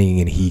happening,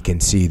 and he can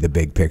see the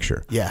big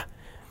picture. Yeah.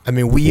 I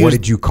mean, what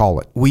did you call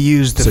it? We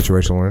used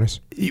situational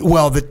awareness.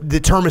 Well, the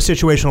term is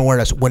situational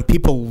awareness. When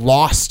people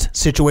lost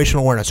situational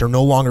awareness or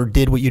no longer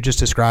did what you just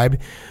described,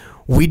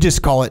 we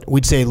just call it.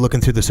 We'd say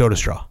looking through the soda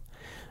straw.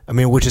 I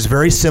mean, which is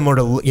very similar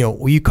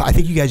to I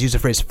think you guys use the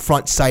phrase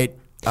front sight.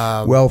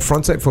 Well,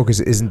 front sight focus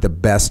isn't the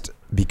best,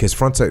 because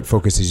front sight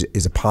focus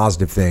is a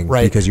positive thing,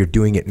 right? Because you're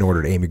doing it in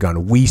order to aim your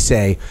gun. We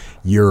say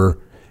you're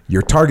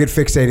target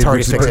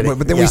fixated,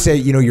 but then we say,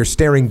 you're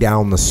staring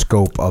down the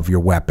scope of your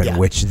weapon,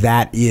 which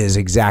that is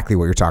exactly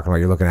what you're talking about.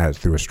 You're looking at it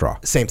through a straw.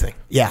 Same thing.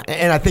 Yeah.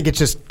 And I think it's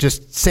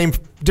just same,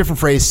 different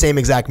phrase, same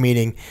exact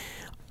meaning.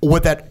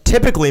 What that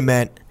typically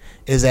meant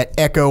is that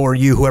Echo or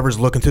you, whoever's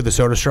looking through the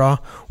soda straw,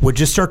 would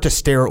just start to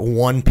stare at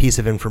one piece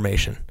of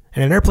information.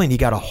 In an airplane, you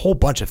got a whole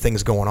bunch of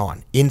things going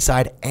on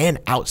inside and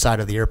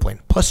outside of the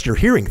airplane. Plus you're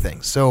hearing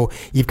things. So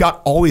you've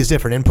got all these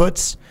different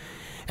inputs.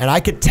 And I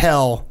could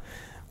tell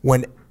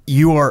when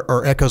you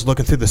or Echo's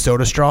looking through the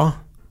soda straw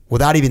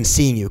without even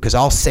seeing you, because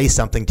I'll say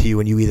something to you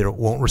and you either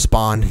won't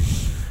respond,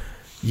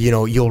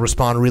 you'll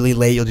respond really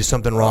late, you'll do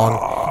something wrong.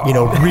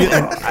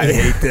 I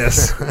hate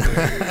this.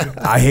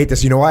 I hate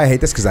this. You know why I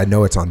hate this? Because I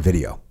know it's on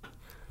video,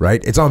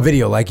 right? It's on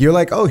video. Like, you're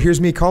like, oh, here's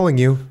me calling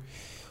you.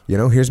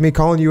 Here's me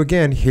calling you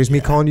again. Here's me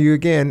calling you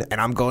again. And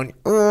I'm going,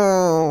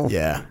 oh.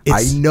 Yeah.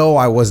 I know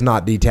I was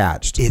not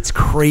detached. It's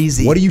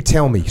crazy. What do you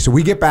tell me? So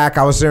we get back.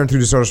 I was staring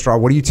through the soda straw.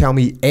 What do you tell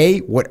me?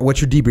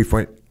 What's your debrief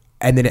point?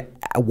 And then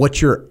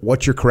what's your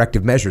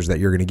corrective measures that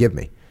you're going to give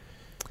me?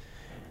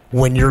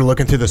 When you're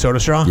looking through the soda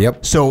straw?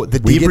 Yep. So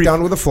we get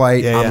done with the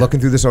flight. I'm looking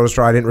through the soda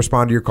straw. I didn't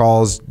respond to your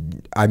calls.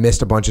 I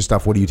missed a bunch of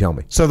stuff. What do you tell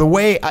me? So the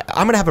way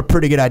I'm going to have a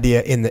pretty good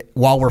idea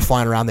while we're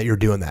flying around that you're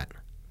doing that.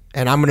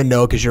 And I'm going to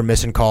know because you're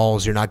missing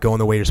calls. You're not going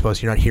the way you're supposed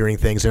to. You're not hearing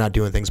things. You're not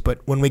doing things. But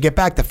when we get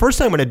back, the first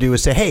thing I'm going to do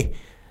is say, hey,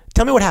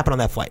 tell me what happened on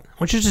that flight. Why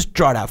don't you just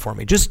draw it out for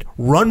me? Just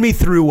run me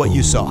through what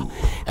you saw.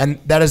 And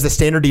that is the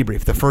standard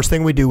debrief. The first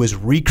thing we do is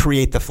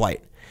recreate the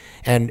flight.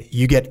 And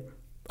you get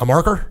a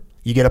marker.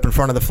 You get up in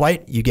front of the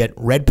flight. You get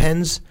red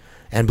pens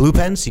and blue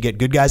pens. You get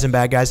good guys and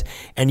bad guys.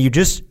 And you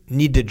just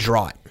need to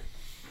draw it.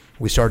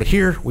 We started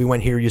here. We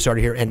went here. You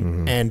started here.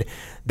 And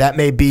that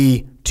may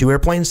be 2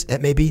 airplanes.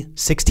 That may be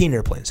 16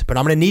 airplanes. But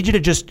I'm going to need you to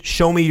just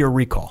show me your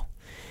recall.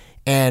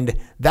 And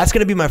that's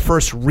going to be my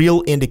first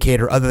real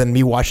indicator, other than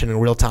me watching in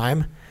real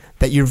time,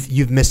 that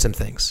you've missed some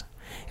things.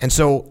 And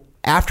so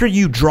after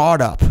you draw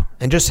it up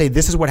and just say,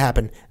 this is what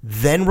happened,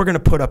 then we're going to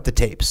put up the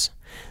tapes.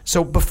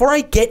 So before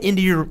I get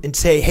into and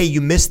say, hey, you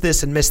missed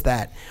this and missed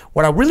that,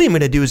 what I really am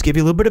going to do is give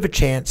you a little bit of a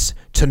chance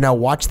to now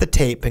watch the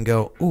tape and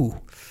go, ooh,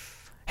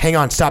 hang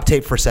on, stop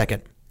tape for a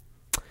second.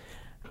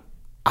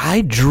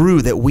 I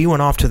drew that we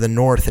went off to the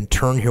north and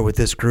turned here with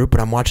this group, but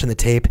I'm watching the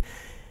tape.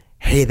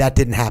 Hey, that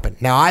didn't happen.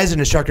 Now, I as an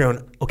instructor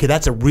going, okay,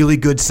 that's a really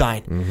good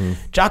sign.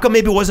 Jocko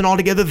maybe wasn't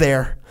altogether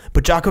there,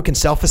 but Jocko can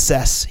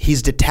self-assess.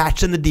 He's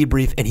detached in the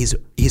debrief, and he's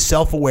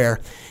self-aware.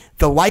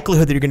 The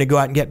likelihood that you're going to go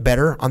out and get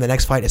better on the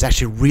next flight is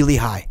actually really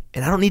high.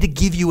 And I don't need to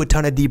give you a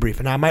ton of debrief.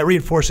 And I might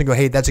reinforce and go,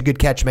 hey, that's a good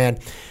catch, man.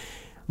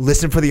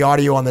 Listen for the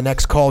audio on the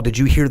next call. Did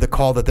you hear the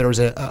call that there was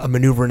a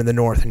maneuver in the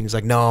north? And he's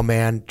like, no,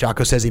 man.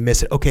 Jocko says he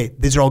missed it. Okay,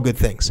 these are all good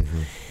things.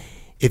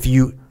 If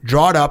you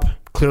draw it up,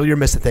 clearly you're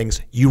missing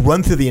things. You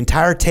run through the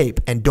entire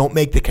tape and don't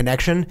make the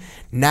connection.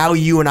 Now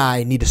you and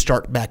I need to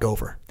start back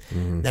over.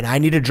 then I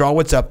need to draw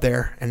what's up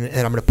there, and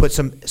I'm going to put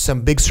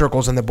some big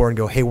circles on the board and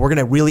go, hey, we're going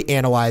to really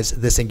analyze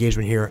this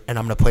engagement here, and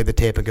I'm going to play the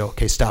tape and go,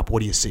 okay, stop.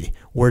 What do you see?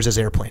 Where's this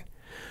airplane?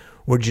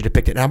 Where did you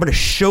depict it? And I'm going to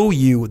show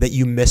you that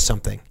you missed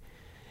something.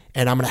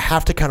 And I'm going to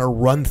have to kind of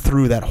run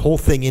through that whole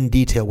thing in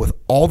detail with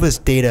all this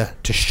data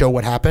to show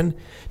what happened,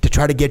 to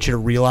try to get you to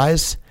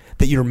realize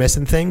that you're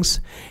missing things.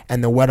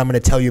 And then what I'm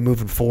going to tell you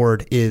moving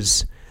forward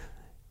is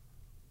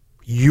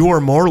you are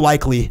more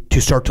likely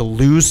to start to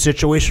lose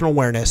situational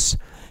awareness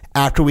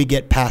after we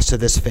get past to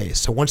this phase.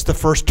 So once the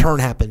first turn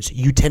happens,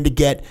 you tend to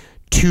get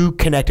too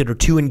connected or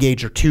too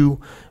engaged or too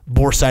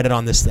bore-sighted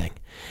on this thing.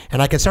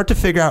 And I can start to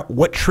figure out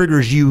what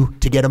triggers you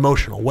to get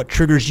emotional, what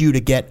triggers you to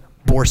get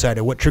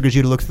bore-sighted, what triggers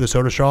you to look through the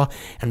soda straw, and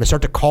I'm going to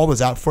start to call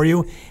those out for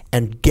you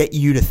and get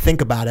you to think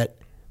about it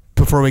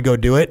before we go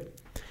do it,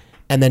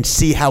 and then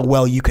see how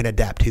well you can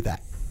adapt to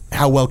that.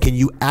 How well can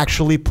you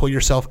actually pull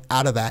yourself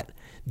out of that,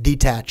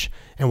 detach,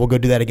 and we'll go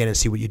do that again and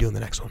see what you do in the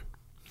next one.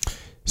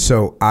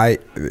 So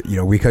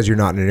because you're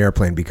not in an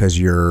airplane, because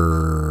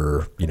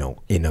you're,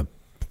 in a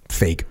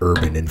fake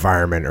urban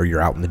environment or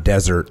you're out in the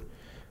desert,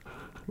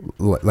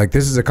 like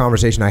this is a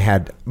conversation I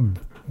had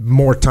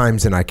more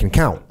times than I can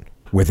count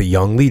with a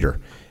young leader.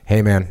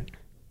 Hey man,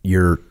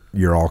 you're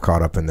all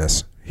caught up in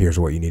this. Here's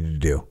what you need to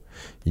do.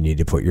 You need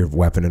to put your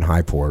weapon in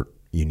high port.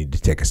 You need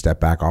to take a step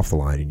back off the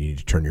line. You need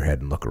to turn your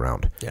head and look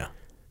around. Yeah.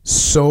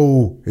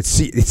 So it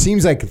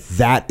seems like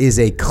that is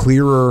a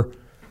clearer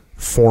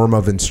form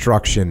of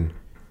instruction.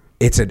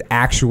 It's an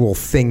actual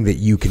thing that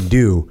you can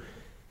do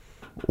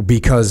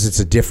because it's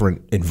a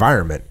different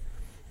environment.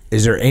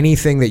 Is there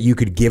anything that you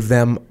could give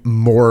them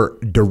more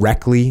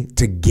directly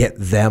to get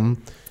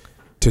them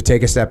to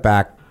take a step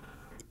back,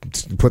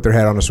 put their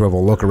head on a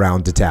swivel, look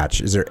around,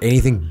 detach? Is there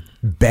anything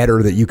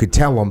better that you could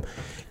tell them?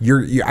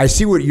 I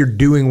see what you're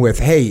doing with,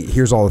 hey,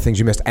 here's all the things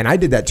you missed. And I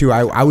did that too.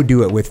 I would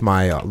do it with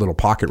my little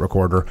pocket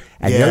recorder.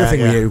 And the other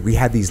thing, we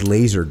had these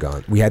laser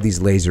gun. We had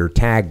these laser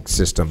tag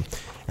system,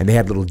 and they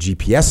had little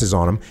GPSs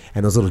on them.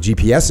 And those little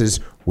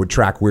GPSs would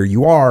track where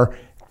you are,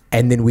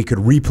 and then we could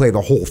replay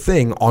the whole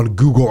thing on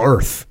Google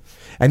Earth.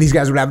 And these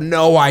guys would have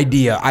no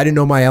idea. I didn't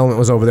know my element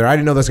was over there. I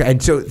didn't know this guy.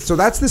 And so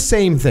that's the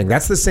same thing.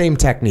 That's the same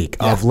technique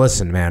of,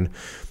 listen, man,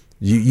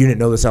 you didn't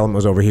know this element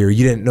was over here.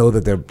 You didn't know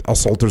that the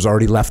assaulters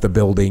already left the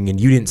building, and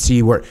you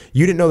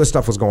didn't know this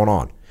stuff was going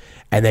on.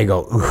 And they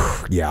go,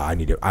 yeah, I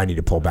need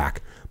to pull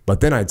back.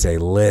 But then I'd say,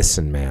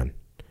 listen, man,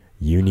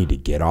 you need to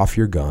get off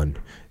your gun.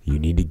 You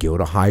need to go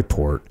to high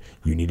port.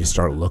 You need to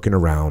start looking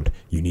around.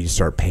 You need to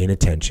start paying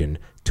attention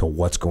to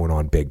what's going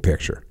on big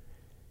picture.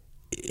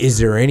 Is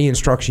there any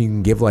instruction you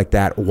can give like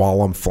that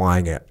while I'm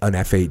flying an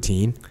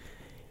F-18?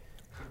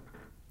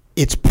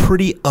 It's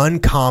pretty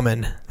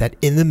uncommon that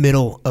in the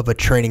middle of a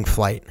training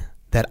flight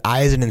that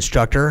I, as an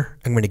instructor,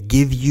 am going to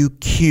give you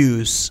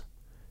cues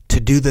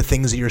to do the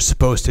things that you're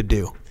supposed to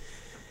do.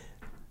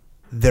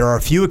 There are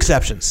a few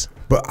exceptions.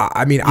 But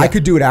I mean, I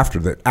could do it after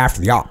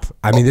the op.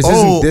 I mean, this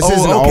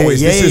isn't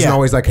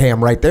always like, hey,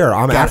 I'm right there.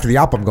 I'm after the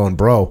op. I'm going,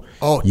 bro.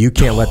 You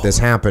can't let this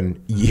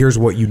happen. Here's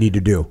what you need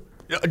to do.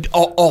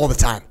 All the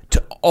time.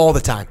 All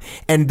the time.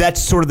 And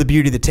that's sort of the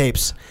beauty of the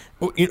tapes.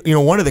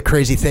 One of the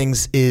crazy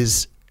things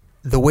is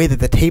the way that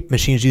the tape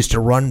machines used to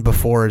run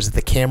before is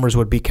the cameras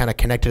would be kind of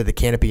connected to the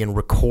canopy and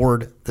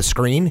record the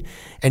screen.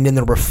 And in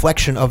the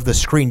reflection of the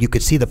screen, you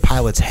could see the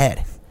pilot's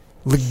head.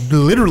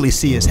 Literally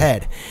see his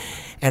head.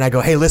 And I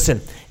go, hey, listen,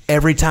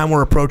 every time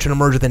we're approaching a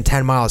merge within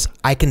 10 miles,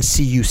 I can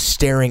see you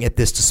staring at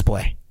this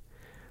display.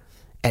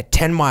 At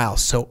 10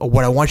 miles. So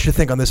what I want you to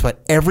think on this flight,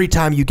 every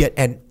time you get,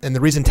 and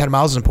the reason 10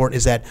 miles is important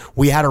is that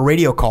we had a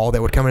radio call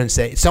that would come in and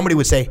say, somebody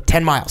would say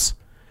 10 miles.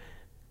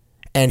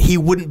 And he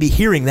wouldn't be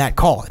hearing that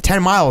call.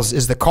 10 miles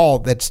is the call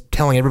that's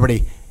telling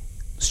everybody,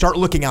 start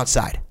looking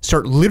outside.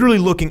 Start literally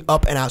looking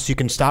up and out so you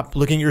can stop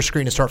looking at your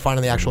screen and start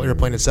finding the actual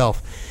airplane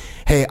itself.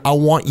 Hey, I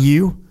want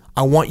you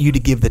to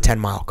give the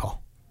 10-mile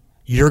call.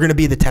 You're going to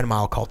be the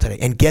 10-mile call today,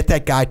 and get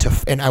that guy to,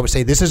 and I would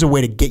say this is a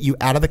way to get you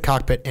out of the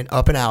cockpit and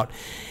up and out.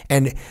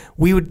 And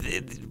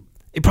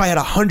it probably had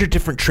 100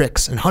 different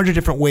tricks and 100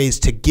 different ways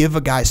to give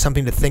a guy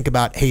something to think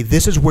about. Hey,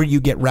 this is where you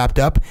get wrapped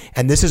up,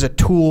 and this is a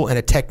tool and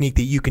a technique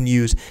that you can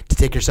use to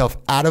take yourself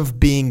out of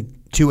being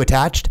too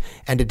attached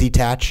and to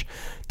detach.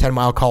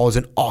 10-mile call is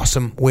an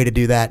awesome way to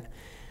do that.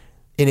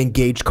 An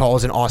engaged call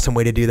is an awesome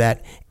way to do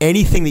that.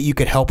 Anything that you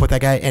could help with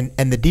that guy,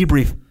 and the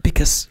debrief,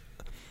 because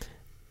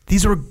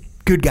these are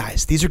good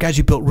guys. These are guys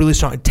you built really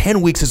strong.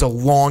 10 weeks is a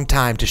long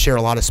time to share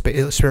a lot of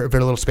space, share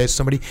very little space with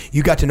somebody.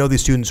 You got to know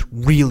these students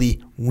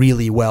really,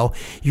 really well.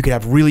 You could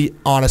have really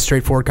honest,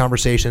 straightforward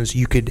conversations.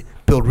 You could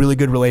build really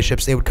good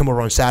relationships. They would come over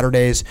on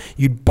Saturdays.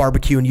 You'd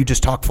barbecue and you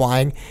just talk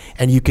flying,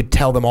 and you could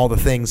tell them all the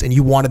things, and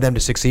you wanted them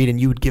to succeed,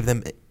 and you would give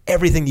them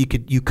everything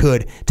you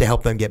could to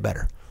help them get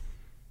better.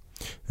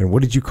 And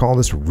what did you call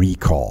this?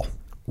 Recall.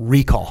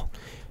 Recall.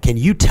 Can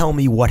you tell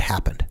me what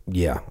happened?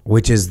 Yeah,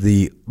 which is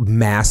the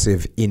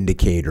massive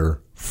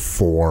indicator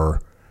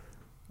for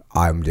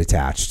I'm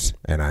detached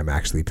and I'm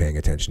actually paying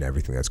attention to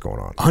everything that's going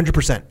on.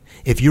 100%.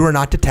 If you are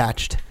not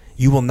detached,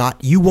 You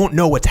won't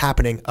know what's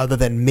happening other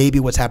than maybe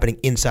what's happening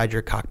inside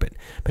your cockpit.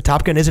 But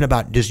Top Gun isn't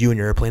about just you and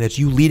your airplane. It's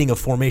you leading a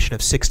formation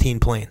of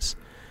 16 planes.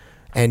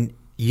 And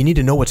you need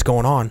to know what's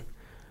going on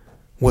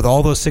with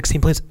all those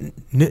 16 planes.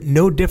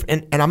 No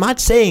different. And I'm not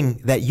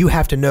saying that you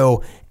have to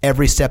know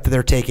every step that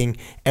they're taking,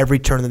 every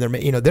turn that they're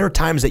making. There are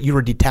times that you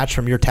are detached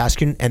from your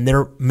task unit and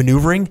they're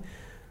maneuvering,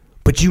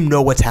 but you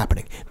know what's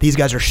happening. These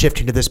guys are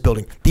shifting to this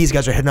building. These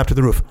guys are heading up to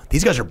the roof.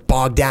 These guys are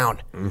bogged down.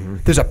 Mm-hmm.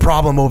 There's a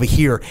problem over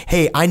here.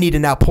 Hey, I need to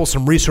now pull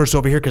some resources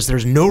over here because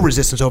there's no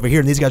resistance over here,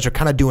 and these guys are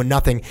kind of doing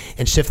nothing,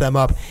 and shift them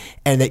up.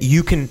 And that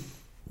you can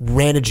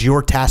manage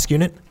your task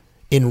unit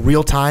in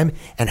real time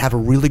and have a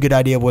really good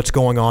idea of what's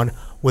going on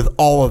with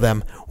all of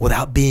them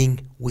without being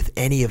with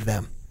any of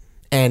them.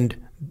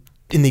 And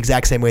in the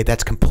exact same way,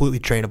 that's completely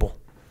trainable.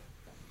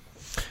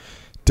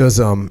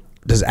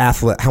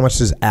 How much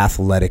does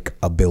athletic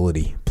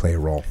ability play a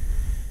role?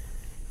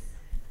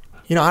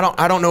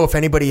 I don't know if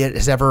anybody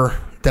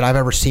that I've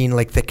ever seen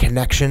like the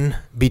connection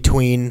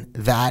between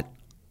that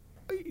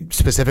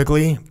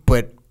specifically,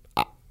 but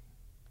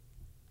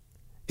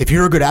if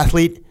you're a good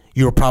athlete,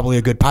 you were probably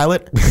a good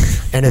pilot.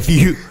 And if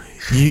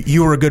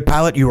you were a good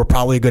pilot, you were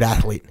probably a good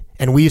athlete.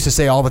 And we used to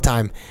say all the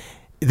time,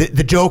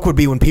 the joke would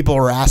be when people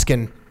were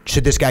asking,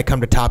 should this guy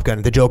come to Top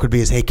Gun? The joke would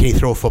be, hey, can he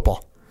throw a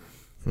football?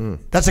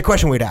 That's the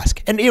question we'd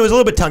ask. And it was a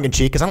little bit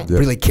tongue-in-cheek because I don't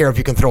really care if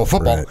you can throw a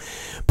football. Right.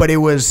 But it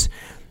was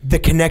the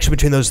connection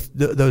between those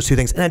two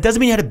things. And it doesn't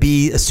mean you had to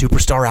be a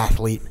superstar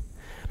athlete,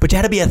 but you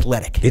had to be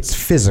athletic. It's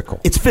physical.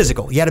 It's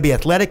physical. You had to be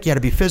athletic. You had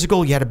to be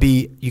physical. You had to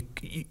be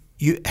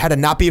you had to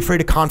not be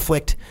afraid of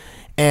conflict.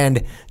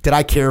 And did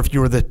I care if you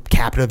were the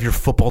captain of your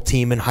football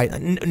team in high?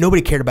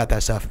 Nobody cared about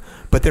that stuff.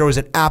 But there was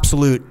an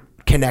absolute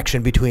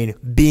connection between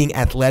being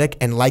athletic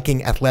and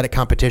liking athletic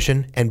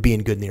competition and being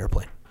good in the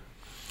airplane.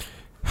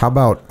 How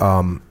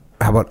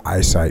about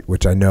eyesight,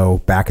 which I know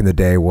back in the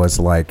day was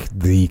like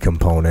the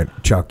component.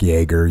 Chuck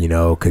Yeager,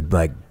 could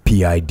like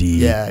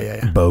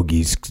PID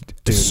bogeys.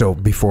 Dude. So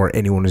before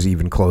anyone was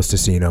even close to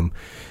seeing them.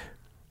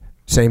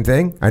 Same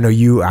thing. I know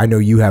you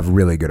have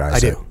really good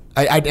eyesight.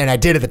 I do. I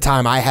did at the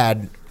time. I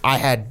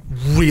had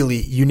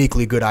really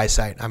uniquely good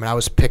eyesight. I mean, I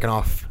was picking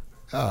off.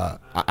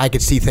 I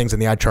could see things in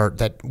the eye chart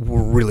that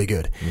were really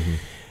good.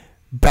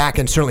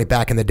 Mm-hmm. Certainly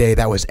back in the day,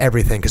 that was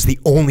everything because the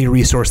only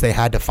resource they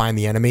had to find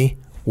the enemy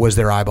was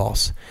their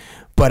eyeballs.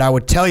 But I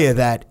would tell you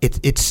that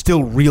it's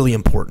still really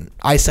important.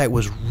 Eyesight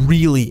was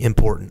really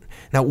important.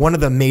 Now, one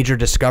of the major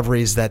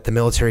discoveries that the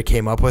military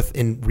came up with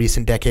in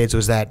recent decades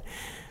was that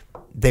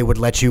they would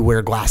let you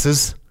wear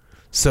glasses.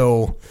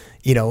 So,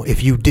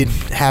 if you didn't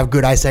have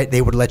good eyesight,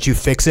 they would let you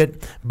fix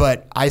it.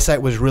 But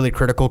eyesight was really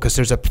critical because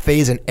there's a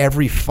phase in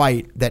every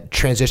fight that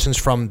transitions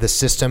from the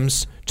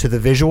systems to the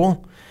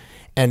visual.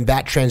 And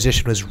that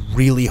transition was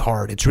really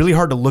hard. It's really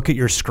hard to look at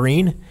your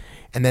screen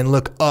and then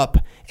look up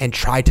and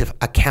try to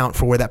account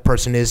for where that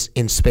person is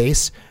in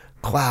space,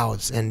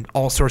 clouds and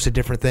all sorts of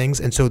different things.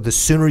 And so the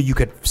sooner you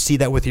could see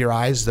that with your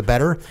eyes, the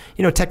better.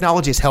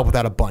 Technology has helped with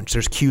that a bunch.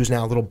 There's cues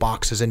now, little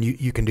boxes, and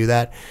you can do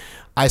that.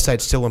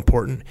 Eyesight's still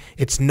important.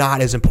 It's not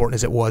as important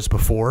as it was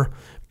before,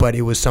 but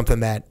it was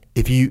something that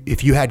if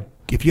you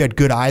had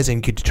good eyes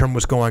and could determine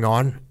what's going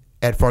on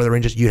at farther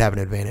ranges, you'd have an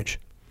advantage.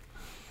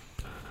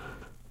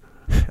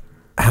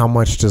 How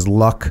much does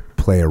luck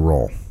play a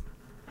role?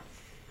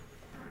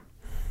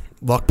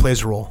 Luck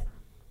plays a role.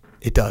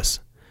 It does.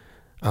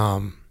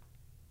 I'm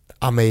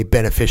a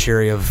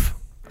beneficiary of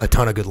a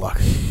ton of good luck,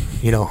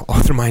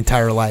 all through my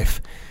entire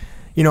life.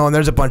 And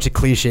there's a bunch of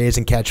cliches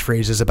and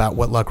catchphrases about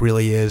what luck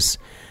really is.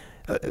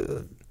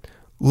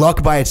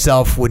 Luck by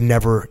itself would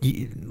never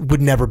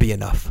be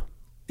enough.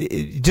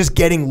 Just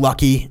getting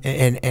lucky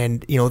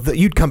and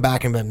you'd come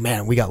back and be like,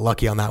 man, we got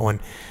lucky on that one.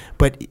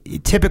 But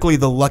typically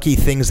the lucky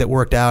things that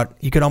worked out,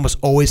 you could almost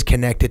always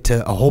connect it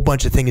to a whole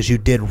bunch of things you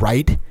did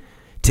right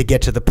to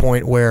get to the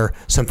point where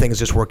some things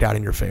just worked out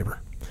in your favor.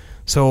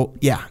 So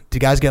yeah, do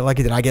guys get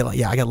lucky? Did I get lucky?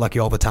 Yeah, I get lucky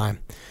all the time.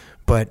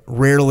 But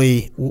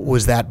rarely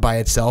was that by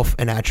itself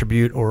an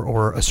attribute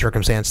or a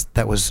circumstance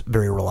that was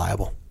very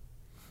reliable.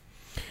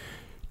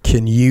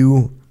 Can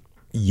you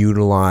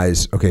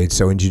utilize,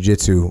 so in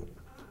jiu-jitsu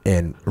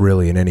and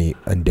really in any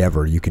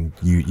endeavor, you can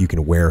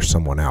wear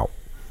someone out.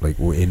 Like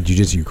in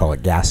jiu-jitsu, you call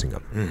it gassing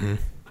them. Mm-hmm.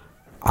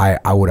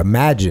 I would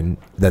imagine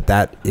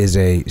that is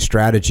a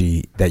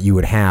strategy that you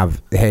would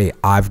have. Hey,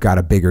 I've got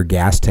a bigger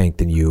gas tank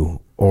than you,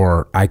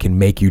 or I can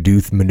make you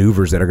do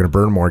maneuvers that are going to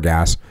burn more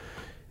gas.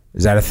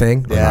 Is that a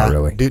thing? Or yeah, not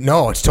really. Dude,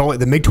 no, it's totally.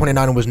 The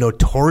MiG-29 was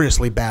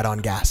notoriously bad on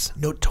gas.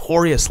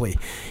 Notoriously.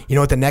 You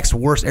know what the next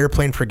worst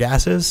airplane for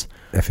gas is?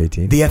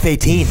 F-18. The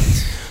F-18.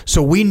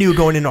 So we knew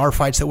going into our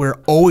fights that we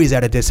were always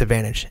at a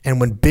disadvantage.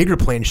 And when bigger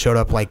planes showed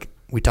up, like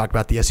we talked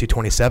about the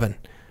Su-27,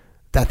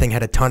 that thing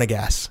had a ton of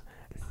gas.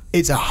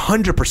 It's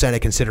 100% a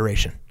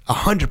consideration,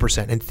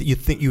 100%. And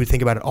you would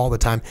think about it all the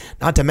time.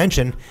 Not to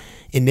mention,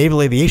 in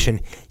naval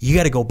aviation, you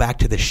got to go back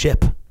to the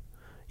ship.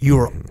 You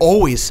were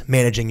always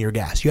managing your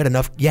gas. You had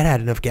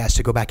enough gas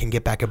to go back and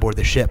get back aboard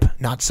the ship,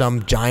 not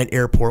some giant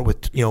airport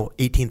with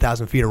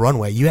 18,000 feet of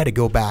runway. You had to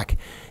go back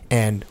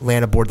and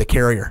land aboard the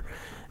carrier.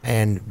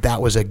 and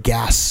that was a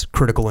gas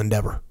critical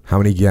endeavor. How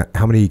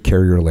many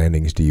carrier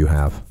landings do you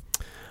have?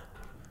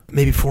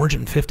 Maybe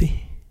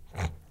 450.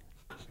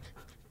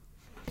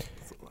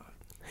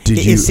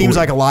 It seems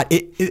like a lot.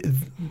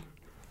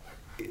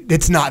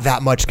 It's not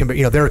that much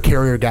compared. There are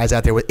carrier guys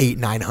out there with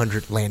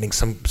 800-900 landings,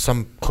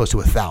 some close to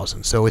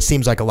 1,000. So it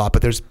seems like a lot,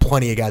 but there's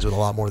plenty of guys with a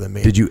lot more than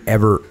me.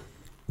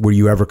 Were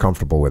you ever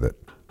comfortable with it?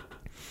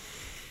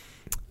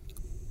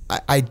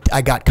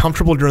 I got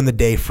comfortable during the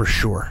day for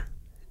sure.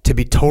 To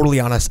be totally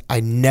honest, I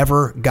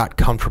never got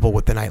comfortable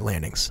with the night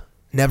landings.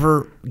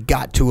 Never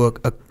got to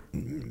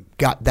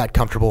got that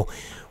comfortable.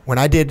 When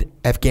I did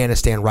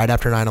Afghanistan right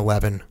after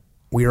 9/11,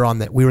 we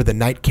were the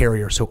night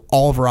carrier, so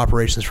all of our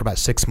operations for about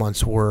 6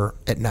 months were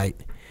at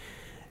night.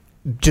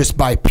 Just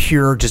by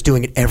just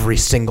doing it every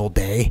single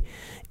day,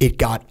 it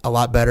got a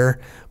lot better.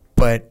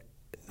 But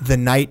the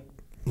night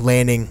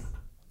landing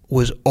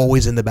was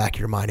always in the back of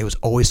your mind. It was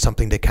always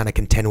something to kind of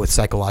contend with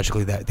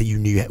psychologically that you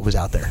knew it was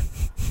out there.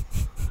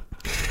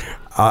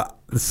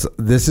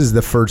 This is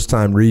the first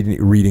time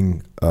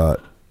reading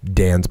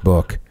Dan's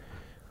book.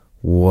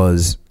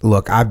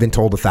 Look, I've been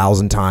told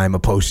 1,000 times a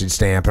postage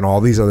stamp and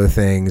all these other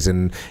things,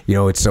 and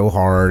it's so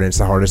hard and it's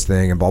the hardest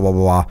thing and blah blah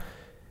blah.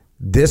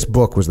 This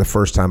book was the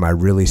first time I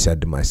really said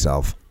to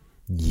myself,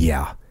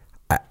 yeah,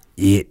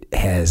 it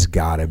has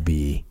got to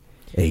be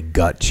a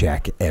gut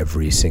check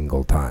every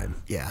single time.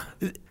 Yeah.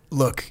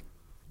 Look,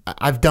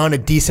 I've done a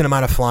decent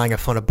amount of flying. I've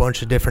flown a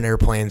bunch of different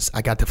airplanes.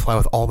 I got to fly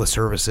with all the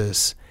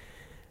services.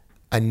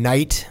 A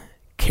night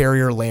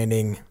carrier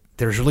landing,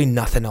 there's really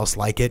nothing else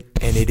like it,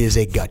 and it is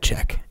a gut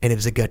check. And it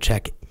is a gut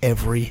check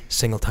every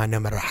single time, no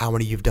matter how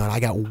many you've done. I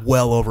got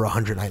well over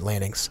 100 night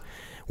landings,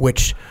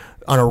 which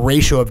on a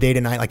ratio of day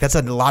to night, that's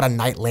a lot of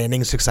night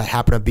landings because I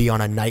happen to be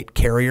on a night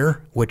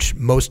carrier, which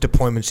most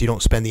deployments you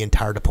don't spend the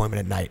entire deployment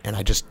at night, and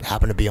I just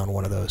happen to be on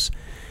one of those.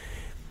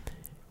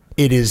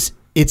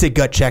 It's a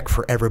gut check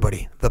for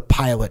everybody. The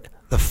pilot,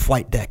 the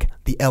flight deck,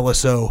 the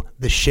LSO,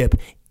 the ship.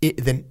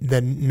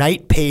 The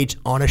night page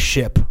on a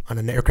ship, on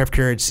an aircraft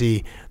carrier at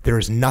sea, there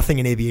is nothing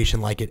in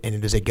aviation like it, and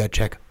it is a gut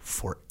check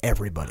for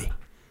everybody.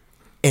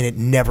 And it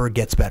never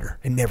gets better.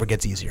 It never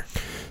gets easier.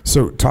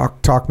 So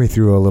talk me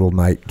through a little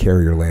night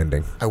carrier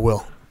landing. I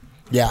will.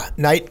 Yeah,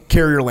 night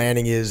carrier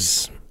landing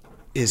is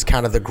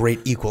kind of the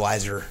great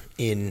equalizer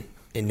in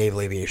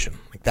naval aviation.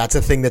 That's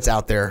a thing that's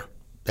out there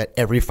that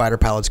every fighter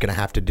pilot's going to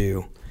have to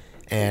do.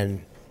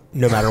 And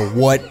no matter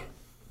what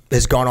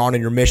has gone on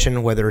in your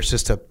mission, whether it's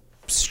just a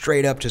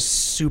straight up, just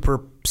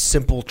super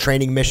simple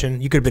training mission,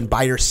 you could have been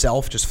by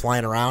yourself just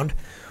flying around,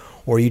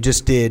 or you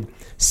just did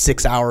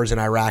 6 hours in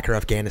Iraq or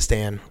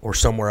Afghanistan or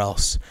somewhere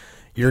else,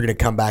 you're going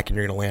to come back and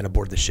you're going to land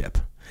aboard the ship.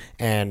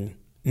 And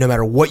no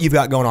matter what you've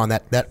got going on,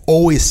 that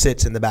always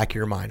sits in the back of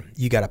your mind.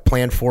 You got to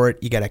plan for it.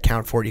 You got to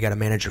account for it. You got to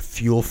manage your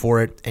fuel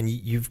for it. And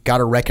you've got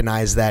to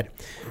recognize that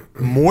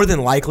more than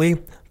likely,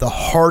 the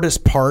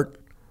hardest part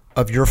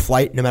of your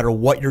flight, no matter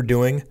what you're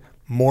doing,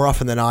 more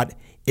often than not,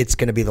 it's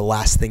going to be the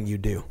last thing you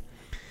do.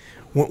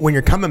 When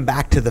you're coming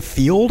back to the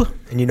field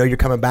and you're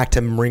coming back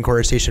to Marine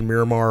Corps Station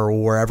Miramar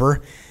or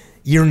wherever,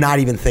 you're not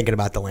even thinking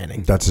about the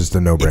landing. That's just a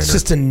no-brainer. It's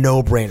just a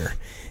no-brainer.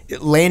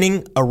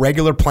 Landing a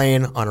regular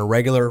plane on a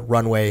regular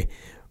runway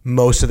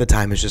most of the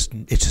time it's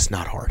just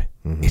not hard.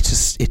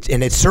 Mm-hmm.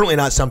 And it's certainly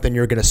not something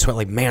you're going to sweat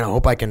like, man, I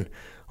hope I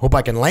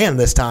can land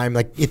this time.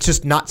 Like, it's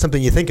just not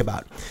something you think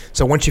about.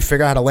 So once you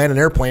figure out how to land an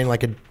airplane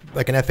like an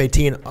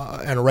F-18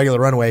 on a regular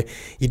runway,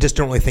 you just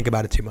don't really think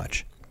about it too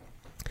much.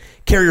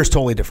 Carrier is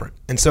totally different.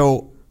 And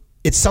so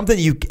it's something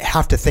you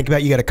have to think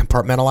about. You got to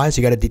compartmentalize.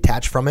 You got to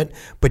detach from it.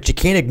 But you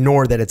can't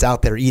ignore that it's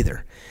out there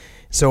either.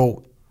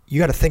 So you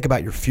got to think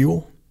about your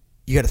fuel.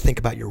 You got to think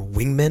about your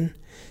wingmen.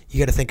 You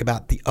got to think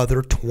about the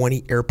other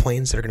 20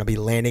 airplanes that are going to be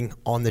landing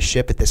on the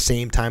ship at the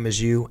same time as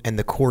you, and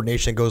the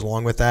coordination that goes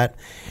along with that.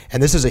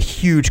 And this is a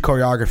huge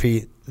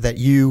choreography that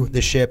you,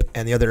 the ship,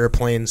 and the other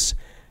airplanes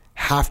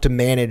have to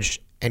manage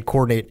and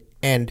coordinate.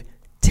 And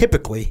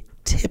typically,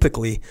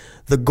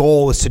 the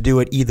goal is to do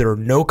it either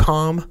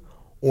no-com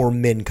or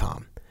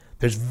min-com.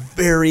 There's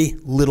very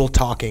little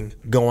talking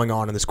going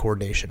on in this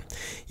coordination.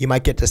 You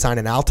might get to assign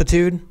an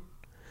altitude,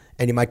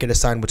 and you might get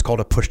assigned what's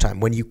called a push time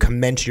when you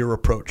commence your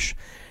approach.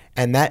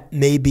 And that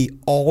may be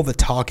all the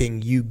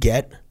talking you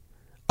get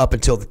up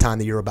until the time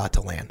that you're about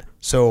to land.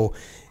 So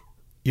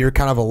you're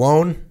kind of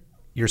alone,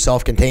 you're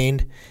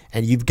self-contained,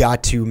 and you've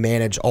got to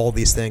manage all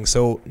these things.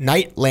 So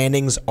night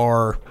landings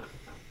are,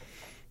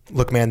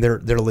 look, man, they're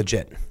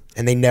legit,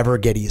 and they never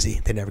get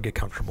easy. They never get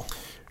comfortable.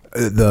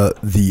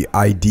 The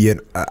idea,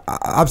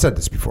 I've said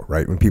this before,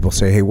 right? When people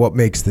say, hey, what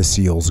makes the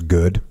SEALs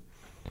good?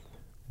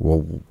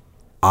 Well,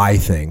 I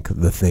think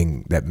the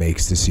thing that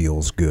makes the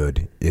SEALs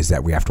good is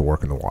that we have to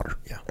work in the water.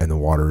 Yeah. And the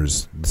water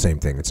is the same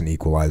thing. It's an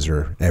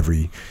equalizer.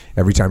 Every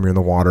time you're in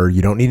the water,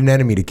 you don't need an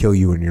enemy to kill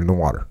you when you're in the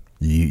water.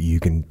 You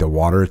can, the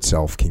water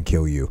itself can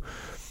kill you.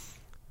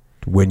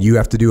 When you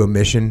have to do a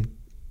mission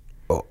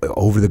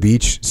over the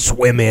beach,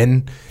 swim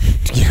in,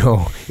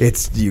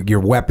 it's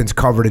your weapons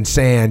covered in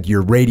sand,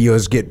 your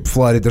radios get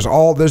flooded.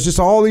 There's just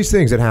all these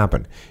things that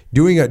happen.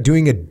 Doing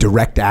a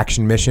direct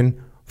action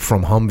mission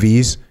from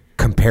Humvees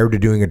compared to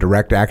doing a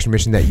direct action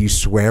mission that you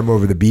swam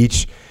over the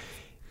beach,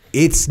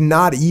 it's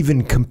not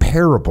even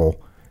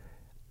comparable.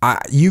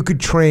 You could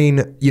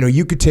train,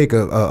 you could take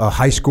a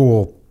high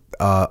school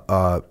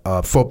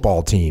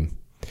football team,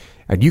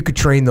 and you could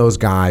train those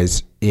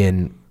guys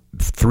in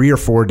 3 or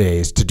 4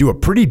 days to do a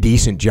pretty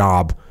decent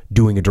job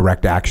doing a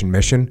direct action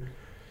mission,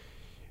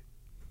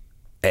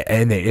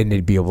 and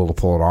they'd be able to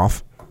pull it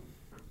off.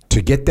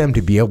 To get them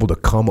to be able to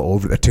come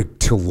over,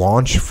 to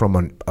launch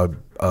from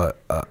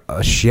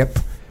a ship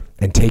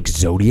and take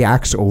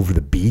Zodiacs over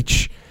the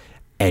beach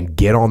and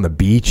get on the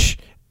beach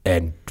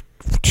and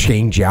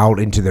change out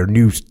into their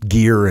new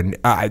gear, and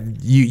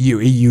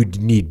you'd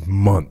need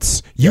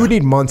months. You would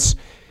need months,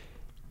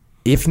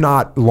 if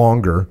not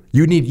longer.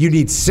 You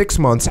need 6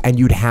 months, and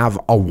you'd have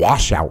a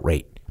washout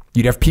rate.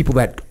 You'd have people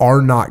that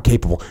are not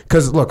capable.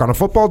 Because look, on a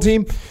football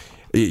team,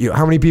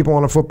 how many people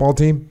on a football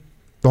team?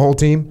 The whole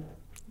team?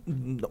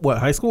 What,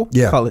 high school?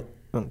 Yeah. College.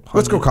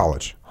 Let's go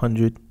college.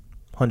 100,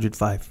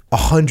 105.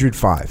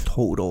 105.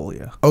 Total,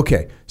 yeah.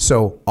 Okay,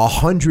 so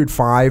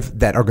 105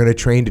 that are going to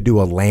train to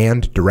do a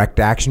land direct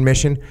action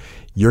mission,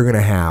 you're going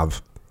to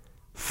have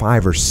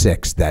 5 or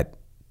 6 that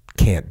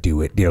can't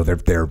do it.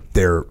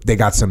 They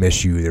got some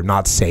issue. They're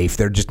not safe.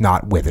 They're just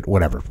not with it.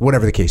 Whatever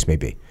the case may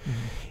be. Mm-hmm.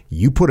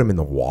 You put them in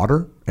the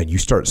water and you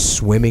start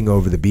swimming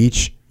over the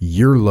beach,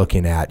 you're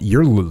looking at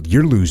you're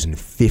losing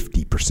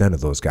 50%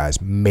 of those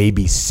guys,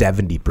 maybe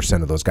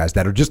 70% of those guys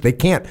that are just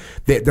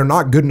they're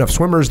not good enough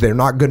swimmers, they're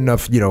not good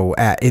enough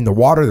in the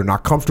water, they're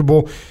not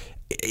comfortable,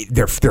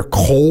 they're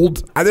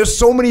cold. There's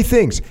so many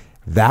things.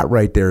 That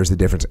right there is the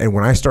difference. And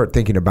when I start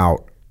thinking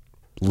about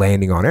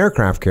landing on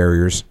aircraft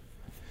carriers,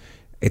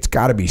 it's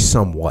got to be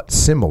somewhat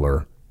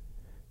similar.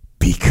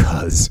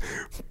 Because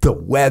the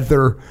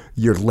weather,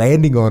 you're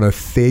landing on a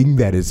thing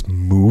that is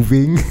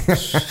moving.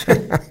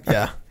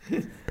 Yeah.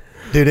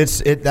 Dude,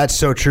 that's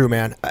so true,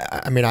 man.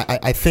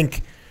 I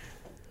think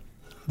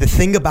the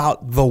thing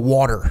about the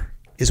water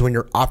is when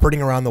you're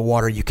operating around the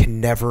water, you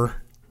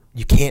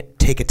can't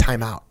take a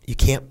time out. You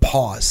can't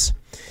pause.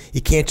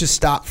 You can't just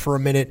stop for a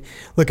minute.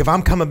 Look, if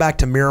I'm coming back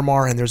to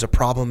Miramar and there's a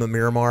problem in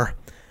Miramar,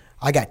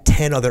 I got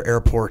 10 other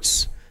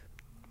airports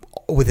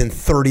within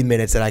 30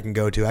 minutes that I can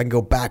go to. I can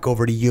go back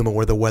over to Yuma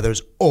where the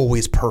weather's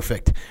always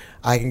perfect.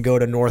 I can go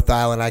to North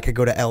Island. I could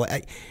go to LA.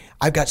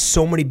 I've got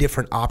so many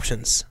different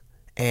options.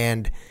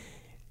 And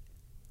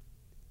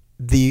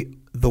the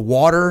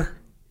water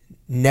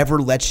never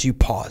lets you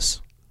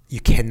pause.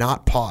 You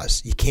cannot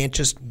pause. You can't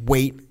just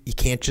wait. You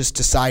can't just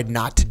decide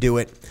not to do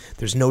it.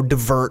 There's no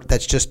divert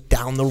that's just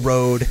down the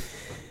road.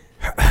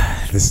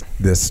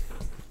 This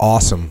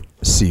awesome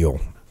SEAL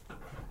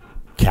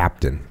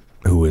captain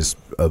who is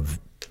of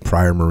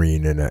prior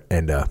Marine and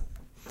a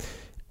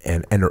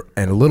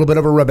little bit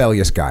of a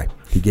rebellious guy.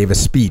 He gave a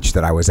speech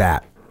that I was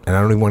at, and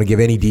I don't even want to give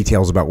any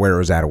details about where it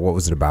was at or what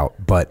was it about,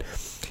 but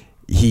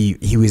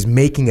he was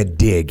making a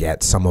dig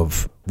at some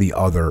of the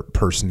other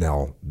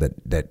personnel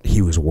that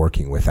he was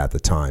working with at the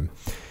time.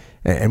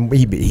 And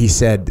he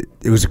said,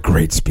 it was a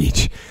great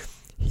speech.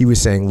 He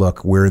was saying,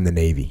 look, we're in the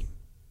Navy,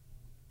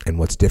 and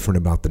what's different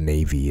about the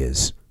Navy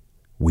is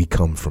we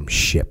come from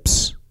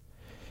ships,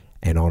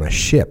 and on a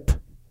ship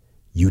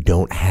you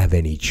don't have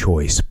any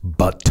choice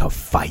but to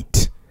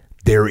fight.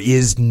 There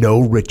is no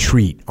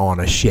retreat on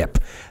a ship.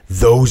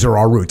 Those are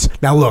our routes.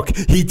 Now look,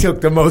 he took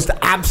the most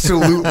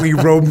absolutely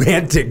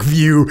romantic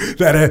view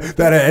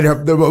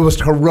the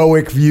most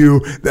heroic view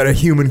that a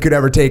human could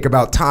ever take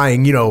about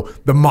tying,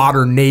 the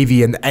modern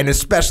Navy and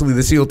especially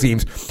the SEAL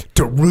teams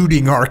to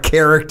rooting our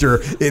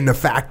character in the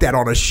fact that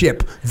on a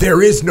ship,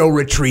 there is no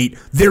retreat.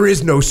 There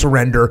is no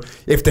surrender.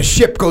 If the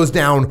ship goes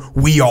down,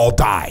 we all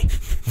die.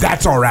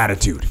 That's our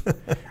attitude.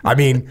 I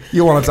mean,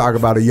 you want to talk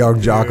about a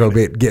young Jocko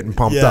getting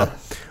pumped up.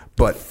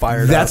 But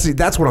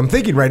that's what I'm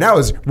thinking right now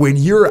is when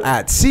you're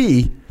at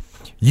sea,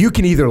 you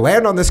can either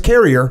land on this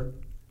carrier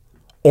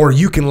or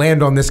you can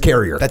land on this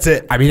carrier. That's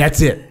it. I mean,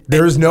 that's it.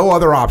 There's no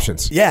other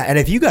options. Yeah, and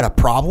if you got a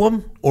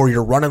problem or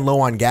you're running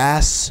low on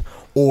gas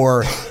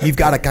or you've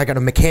got a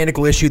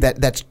mechanical issue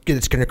that's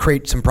going to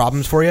create some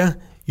problems for you,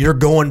 you're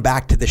going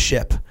back to the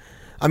ship.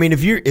 I mean,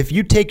 if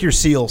you take your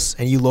SEALs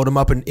and you load them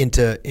up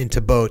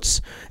into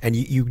boats and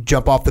you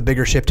jump off the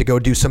bigger ship to go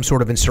do some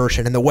sort of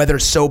insertion and the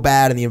weather's so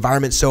bad and the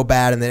environment's so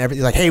bad and then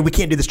everything's like, hey, we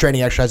can't do this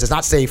training exercise. It's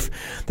not safe.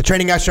 The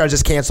training exercise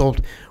is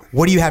canceled.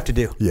 What do you have to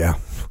do? Yeah.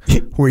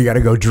 Where you got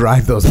to go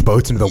drive those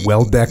boats into the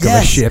well deck of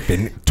a ship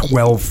in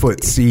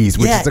 12-foot seas,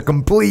 which is a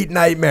complete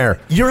nightmare.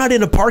 You're not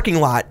in a parking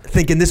lot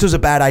thinking this was a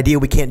bad idea.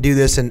 We can't do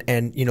this, and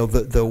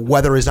the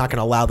weather is not going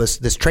to allow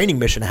this training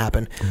mission to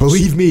happen.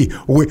 Believe me,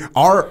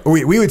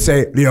 we would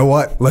say, you know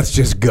what? Let's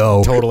just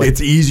go. Totally,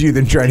 it's easier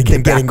than trying to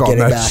get back on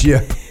that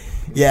ship.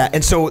 Yeah,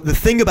 and so the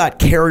thing about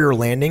carrier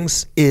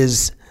landings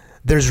is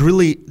there's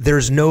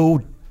no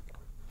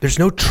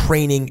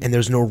training and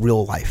there's no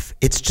real life.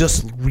 It's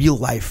just real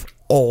life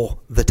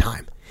all the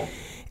time.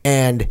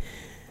 And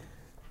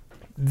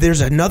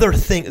there's another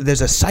thing, there's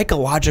a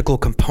psychological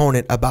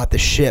component about the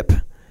ship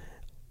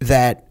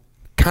that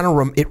kind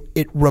of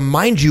it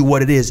reminds you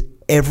what it is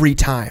every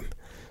time.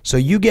 So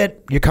you're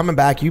coming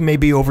back, you may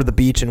be over the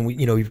beach and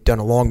you've done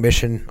a long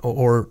mission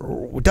or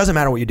it doesn't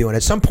matter what you're doing.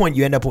 At some point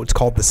you end up with what's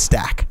called the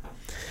stack.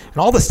 And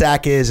all the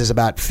stack is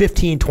about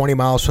 15, 20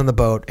 miles from the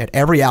boat at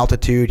every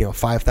altitude,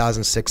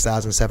 5,000,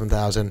 6,000,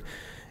 7,000.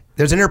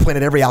 There's an airplane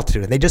at every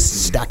altitude, and they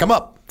just stack them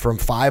up from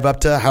 5 up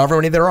to however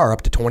many there are,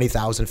 up to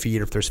 20,000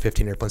 feet if there's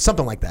 15 airplanes,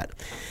 something like that.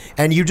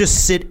 And you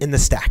just sit in the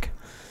stack,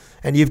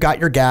 and you've got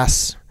your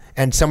gas,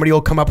 and somebody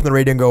will come up on the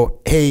radio and go,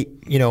 hey,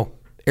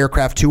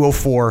 aircraft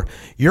 204,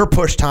 your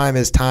push time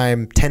is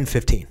time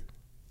 10:15.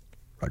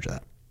 Roger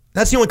that.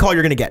 That's the only call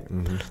you're going to get.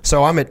 Mm-hmm.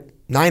 So I'm at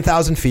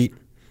 9,000 feet.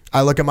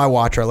 I look at my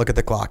watch or I look at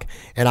the clock,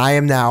 and I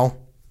am now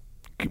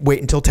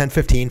wait until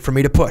 10:15 for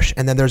me to push.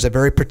 And then there's a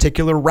very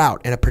particular route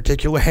and a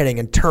particular heading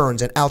and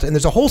turns and out. And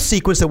there's a whole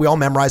sequence that we all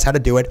memorize how to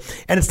do it.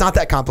 And it's not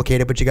that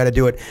complicated, but you got to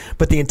do it.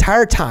 But the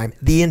entire time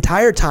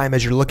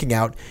as you're looking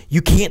out,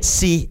 you can't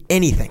see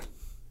anything.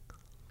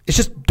 It's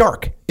just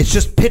dark. It's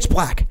just pitch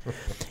black.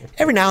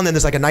 Every now and then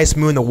there's like a nice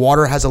moon. The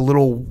water has a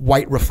little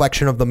white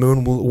reflection of the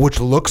moon, which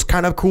looks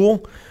kind of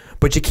cool,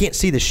 but you can't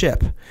see the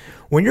ship.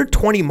 When you're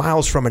 20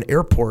 miles from an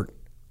airport,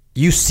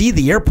 you see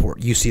the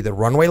airport. You see the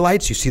runway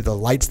lights. You see the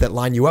lights that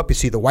line you up. You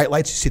see the white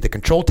lights. You see the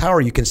control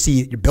tower. You can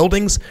see your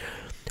buildings.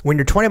 When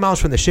you're 20 miles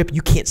from the ship,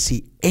 you can't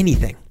see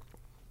anything.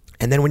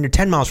 And then when you're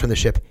 10 miles from the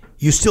ship,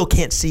 you still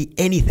can't see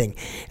anything.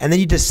 And then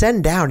you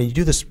descend down and you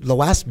do this. The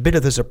last bit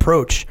of this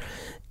approach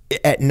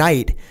at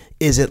night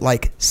is at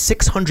like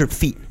 600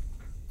 feet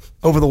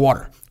over the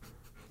water.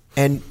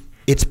 And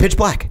it's pitch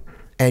black.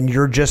 And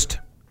you're just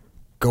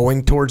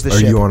going towards the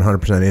ship. Are you on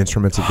 100%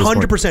 instruments at this point?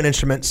 100%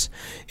 instruments.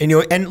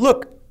 And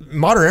look,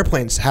 modern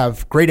airplanes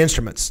have great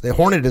instruments. The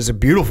Hornet is a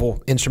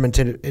beautiful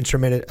instrumented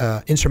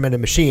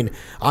machine.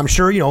 I'm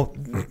sure,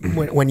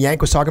 when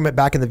Yank was talking about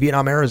back in the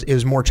Vietnam era, it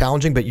was more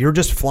challenging, but you're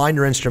just flying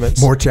your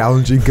instruments. More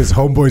challenging because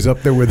Homeboy's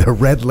up there with a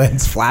red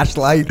lens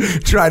flashlight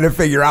trying to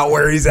figure out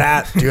where he's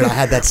at. Dude, I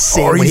had that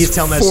same, or when he's he's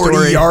telling that 40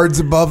 story. yards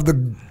above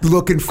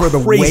looking for the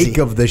wake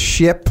of the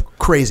ship.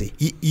 Crazy.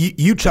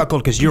 You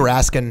chuckled because you were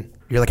asking,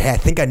 you're like, hey, I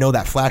think I know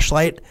that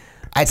flashlight.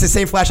 It's the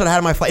same flashlight I had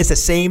on my flight. It's the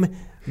same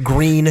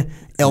green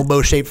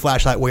elbow-shaped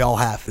flashlight we all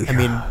have. I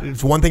mean,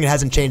 it's one thing that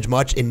hasn't changed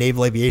much in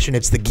naval aviation.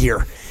 It's the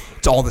gear.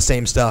 It's all the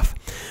same stuff.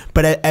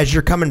 But as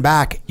you're coming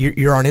back,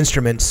 you're on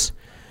instruments.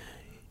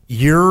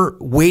 You're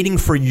waiting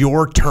for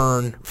your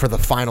turn for the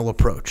final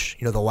approach.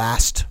 The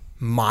last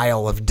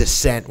mile of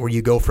descent where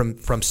you go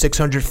from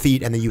 600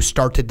 feet and then you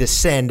start to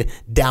descend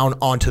down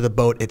onto the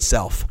boat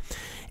itself.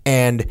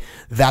 And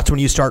that's when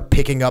you start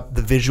picking up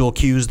the visual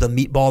cues, the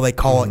meatball, they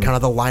call it, kind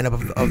of the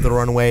lineup of the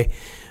runway.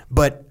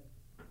 But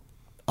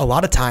a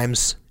lot of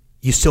times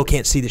you still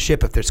can't see the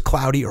ship if there's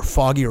cloudy or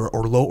foggy or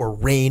low or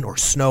rain or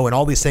snow and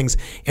all these things.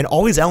 And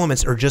all these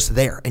elements are just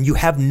there. And you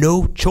have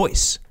no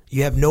choice.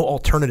 You have no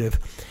alternative.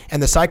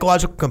 And the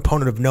psychological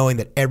component of knowing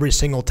that every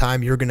single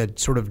time you're going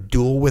to sort of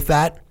duel with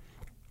that,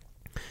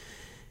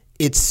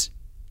 it's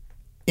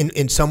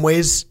in some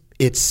ways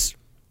it's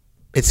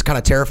kind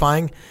of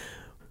terrifying.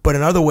 But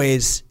in other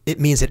ways, it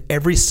means that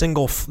every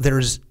single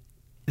there's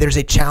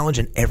a challenge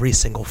in every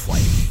single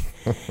flight.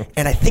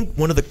 And I think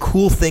one of the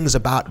cool things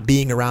about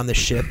being around the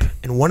ship,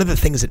 and one of the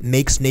things that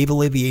makes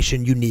naval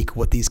aviation unique,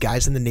 what these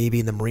guys in the Navy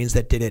and the Marines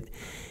that did it,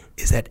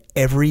 is that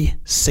every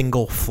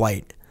single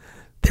flight,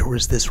 there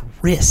was this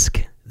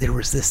risk. There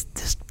was this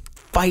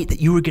fight that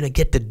you were going to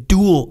get to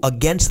duel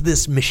against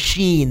this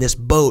machine, this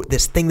boat,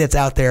 this thing that's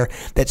out there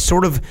that's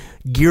sort of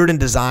geared and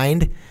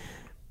designed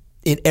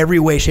in every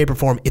way, shape, or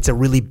form. It's a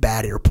really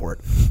bad airport.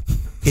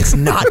 It's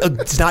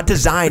not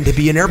designed to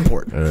be an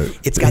airport.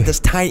 It's got this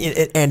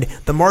tiny, and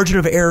the margin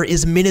of error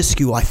is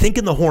minuscule. I think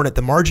in the Hornet,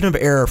 the margin of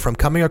error from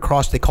coming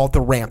across, they call it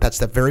the ramp. That's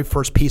the very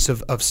first piece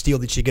of steel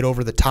that you get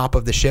over the top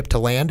of the ship to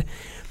land.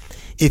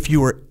 If you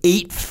were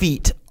 8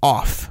 feet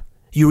off,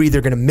 you were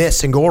either going to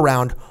miss and go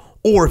around,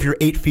 or if you're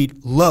 8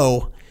 feet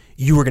low,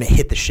 you were going to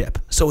hit the ship.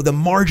 So the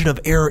margin of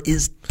error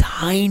is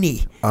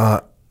tiny.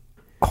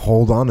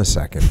 Hold on a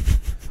second.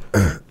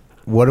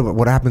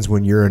 What happens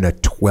when you're in a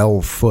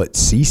 12-foot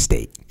sea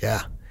state?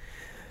 Yeah.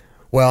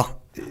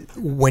 Well,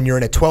 when you're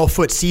in a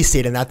 12-foot sea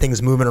state and that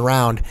thing's moving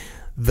around,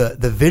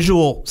 the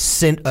visual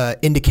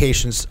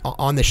indications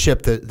on the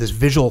ship, this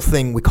visual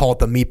thing, we call it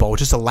the meatball,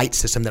 which is a light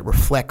system that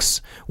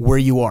reflects where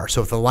you are.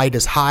 So if the light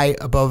is high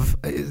above,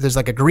 there's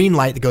like a green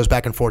light that goes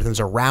back and forth, and there's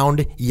a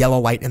round yellow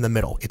light in the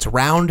middle. It's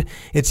round,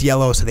 it's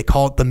yellow, so they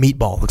call it the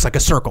meatball. It looks like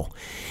a circle.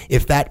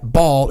 If that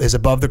ball is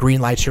above the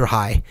green lights, you're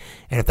high.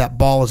 And if that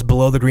ball is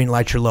below the green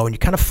lights, you're low. And you're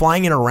kind of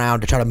flying it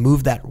around to try to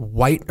move that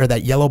white or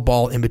that yellow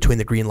ball in between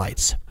the green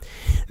lights.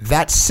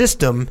 That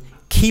system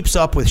keeps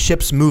up with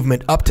ship's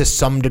movement up to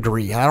some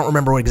degree. I don't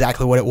remember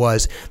exactly what it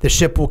was. The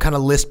ship will kind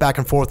of list back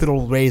and forth.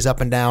 It'll raise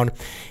up and down.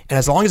 And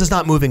as long as it's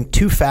not moving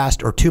too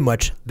fast or too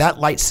much, that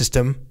light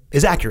system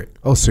is accurate.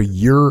 Oh, so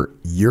you're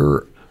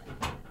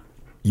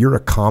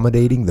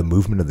accommodating the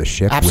movement of the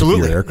ship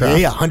Absolutely. With your aircraft?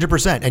 Yeah,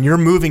 100%. And you're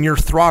moving your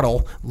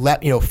throttle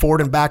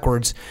forward and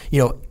backwards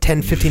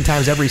 10, 15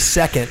 times every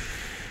second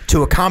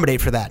to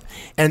accommodate for that.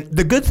 And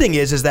the good thing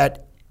is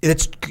that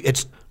it's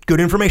good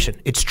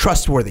information. It's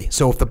trustworthy.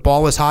 So if the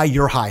ball is high,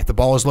 you're high. If the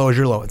ball is low,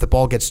 you're low. If the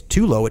ball gets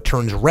too low, it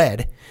turns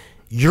red.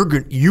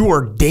 You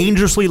are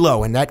dangerously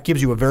low, and that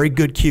gives you a very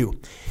good cue.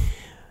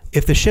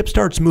 If the ship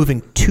starts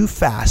moving too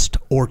fast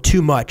or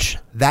too much,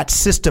 that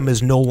system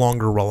is no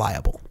longer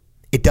reliable.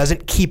 It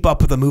doesn't keep up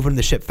with the movement of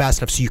the ship fast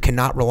enough, so you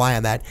cannot rely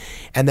on that.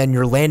 And then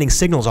your landing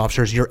signals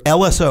officers, your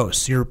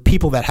LSOs, your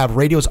people that have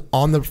radios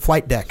on the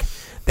flight deck,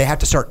 they have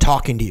to start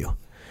talking to you.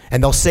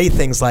 And they'll say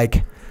things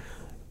like,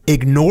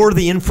 ignore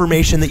the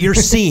information that you're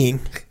seeing,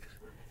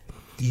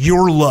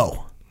 you're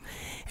low.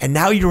 And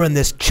now you're in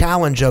this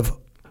challenge of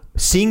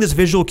seeing this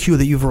visual cue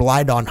that you've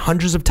relied on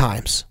hundreds of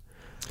times,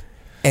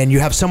 and you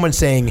have someone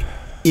saying,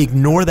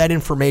 ignore that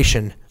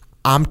information.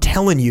 I'm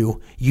telling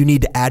you, you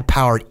need to add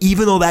power,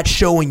 even though that's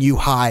showing you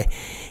high.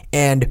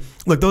 And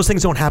look, those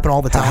things don't happen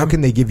all the time. How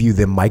can they give you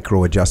the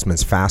micro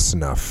adjustments fast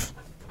enough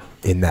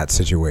in that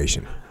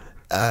situation?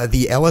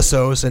 The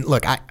LSOs, and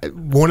look,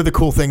 one of the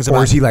cool things about...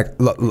 Or is he like,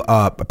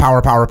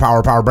 power,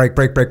 brake,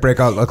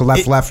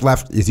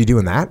 left? Is he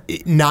doing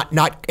that?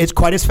 Not it's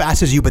quite as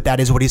fast as you, but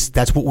that's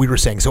what we were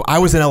saying. So I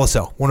was an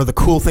LSO. One of the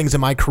cool things in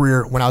my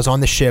career when I was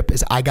on the ship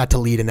is I got to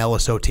lead an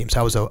LSO team.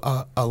 So I was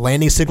a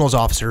landing signals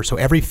officer. So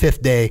every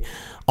fifth day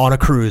on a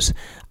cruise,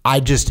 I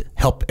just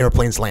helped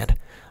airplanes land.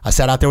 I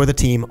sat out there with a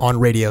team on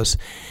radios.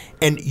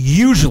 And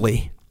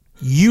usually,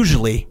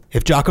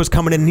 if Jocko's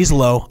coming in and he's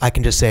low, I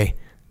can just say,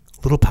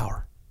 little power.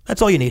 That's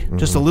all you need. Mm-hmm.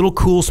 Just a little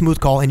cool, smooth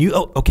call. And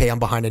okay, I'm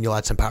behind, and you'll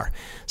add some power.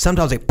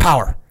 Sometimes like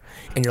power.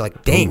 And you're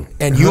like, dang. Ooh.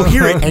 And you'll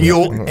hear it,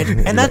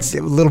 and that's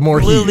a little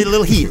more heat.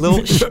 Little heat.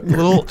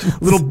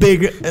 Little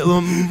big, a little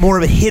more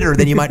of a hitter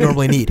than you might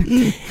normally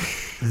need.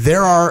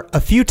 There are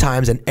a few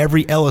times, and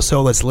every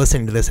LSO that's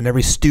listening to this and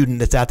every student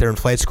that's out there in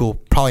flight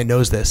school probably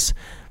knows this.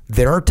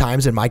 There are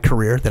times in my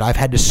career that I've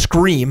had to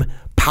scream,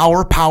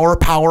 power,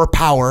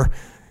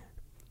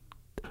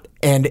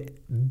 and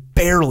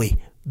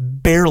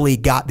barely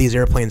got these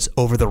airplanes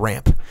over the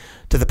ramp,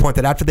 to the point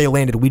that after they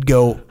landed, we'd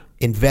go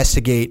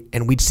investigate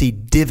and we'd see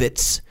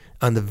divots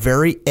on the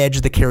very edge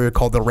of the carrier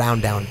called the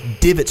round down,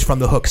 divots from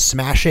the hook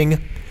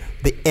smashing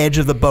the edge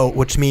of the boat,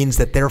 which means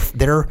that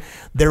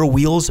their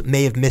wheels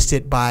may have missed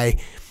it by,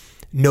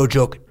 no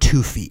joke,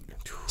 2 feet,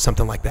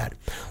 something like that.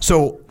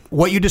 So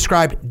what you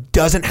described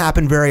doesn't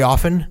happen very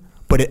often,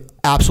 but it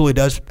absolutely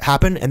does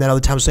happen. And then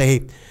other times say,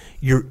 hey,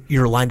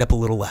 you're lined up a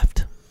little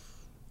left.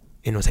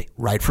 And it'll say,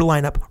 right for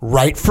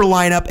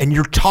lineup, and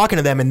you're talking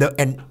to them, and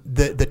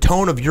the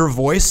tone of your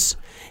voice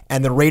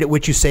and the rate at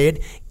which you say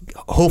it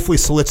hopefully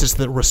solicits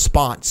the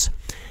response.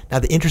 Now,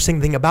 the interesting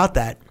thing about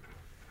that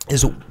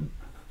is,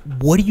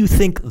 what do you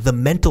think the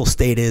mental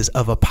state is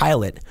of a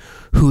pilot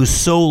who's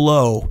so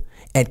low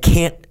and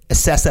can't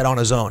assess that on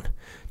his own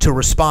to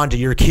respond to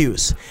your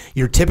cues?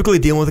 You're typically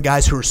dealing with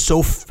guys who are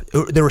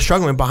they were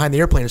struggling behind the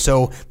airplane,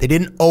 so they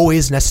didn't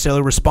always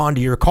necessarily respond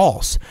to your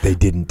calls. They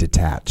didn't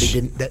detach.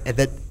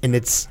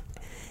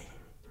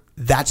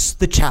 That's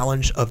the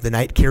challenge of the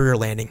night carrier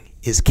landing,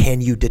 is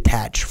can you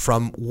detach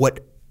from what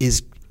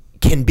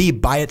can be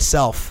by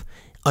itself,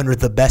 under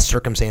the best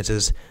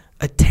circumstances,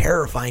 a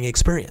terrifying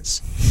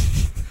experience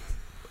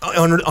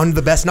on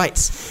the best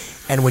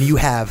nights. And when you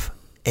have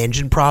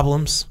engine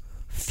problems,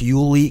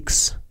 fuel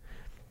leaks,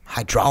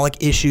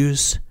 hydraulic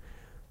issues,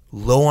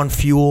 low on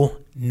fuel,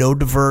 no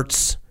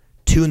diverts,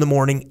 2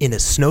 a.m. in a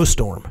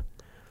snowstorm,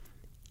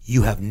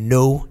 you have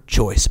no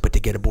choice but to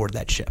get aboard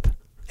that ship.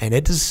 And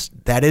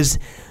that is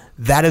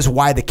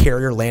why the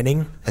carrier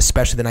landing,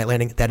 especially the night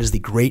landing, that is the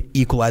great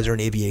equalizer in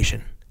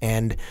aviation.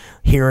 And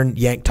hearing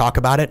Yank talk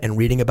about it and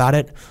reading about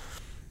it,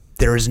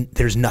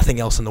 there's nothing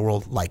else in the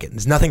world like it.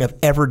 There's nothing I've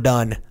ever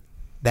done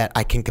that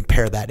I can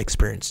compare that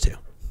experience to.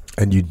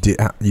 And you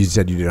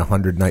said you did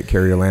 100 night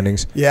carrier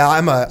landings? Yeah,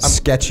 I'm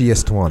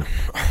sketchiest one.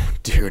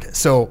 Dude,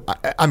 so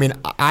I mean,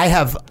 I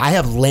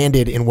have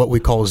landed in what we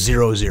call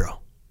 0-0.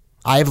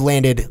 I have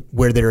landed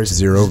where there is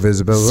zero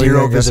visibility.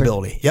 Zero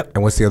visibility. Yep.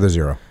 And what's the other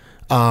zero?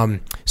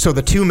 So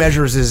the two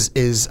measures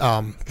is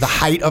the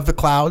height of the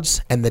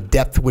clouds and the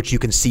depth which you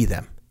can see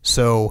them.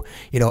 So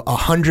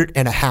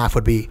 100.5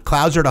 would be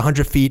clouds are at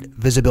 100 feet,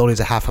 visibility is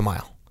a half a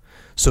mile.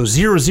 So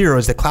 0-0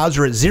 is the clouds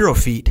are at 0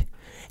 feet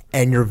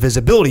and your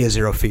visibility is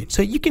 0 feet.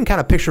 So you can kind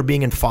of picture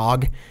being in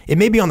fog. It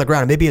may be on the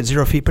ground, it may be at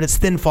 0 feet, but it's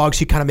thin fog, so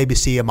you kind of maybe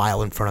see a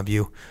mile in front of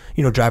you,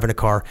 driving a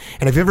car.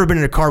 And if you've ever been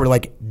in a car where you're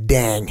like,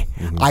 dang,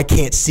 I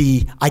can't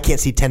see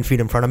 10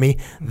 feet in front of me,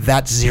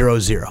 that's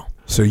 0-0.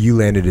 So you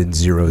landed in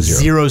 0-0.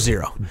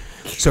 0-0.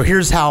 So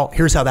here's how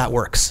that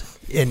works.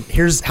 And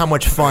here's how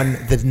much fun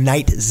the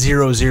night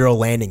 0-0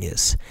 landing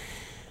is.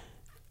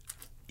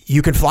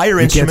 You can fly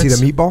your instruments. You can't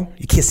see the meatball?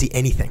 You can't see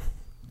anything.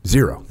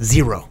 Zero.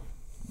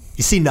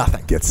 You see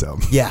nothing. Get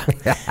some. Yeah.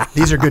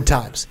 These are good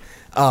times.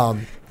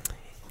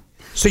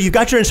 So you've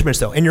got your instruments,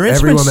 though. And your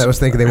instruments... Everyone that was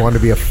thinking they wanted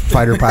to be a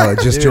fighter pilot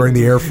just joined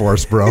the Air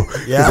Force, bro.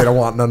 Because they don't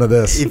want none of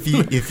this.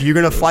 If you're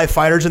going to fly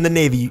fighters in the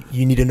Navy,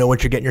 you need to know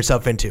what you're getting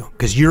yourself into.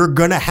 Because you're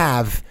going to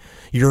have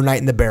your night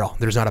in the barrel.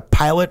 There's not a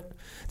pilot,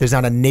 there's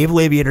not a naval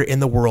aviator in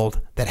the world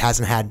that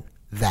hasn't had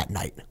that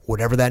night.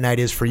 Whatever that night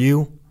is for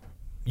you,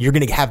 you're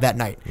going to have that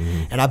night.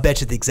 And I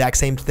bet you the exact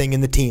same thing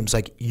in the teams.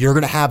 Like, you're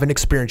going to have an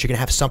experience. You're going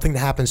to have something that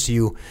happens to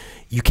you.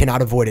 You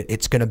cannot avoid it.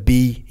 It's going to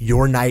be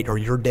your night or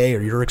your day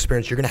or your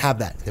experience. You're going to have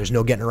that. There's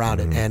no getting around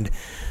it. And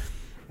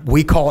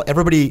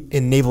everybody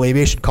in naval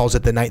aviation calls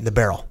it the night in the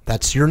barrel.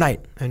 That's your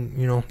night. And,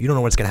 you don't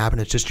know what's going to happen.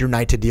 It's just your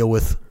night to deal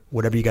with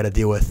whatever you got to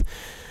deal with.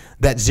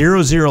 That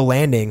 0-0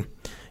 landing,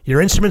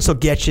 your instruments will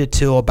get you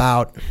to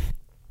about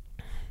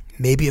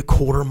maybe a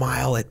quarter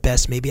mile at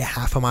best, maybe a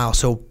half a mile.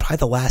 So probably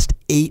the last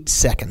 8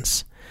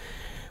 seconds.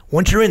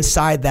 Once you're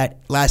inside that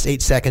last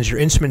 8 seconds, your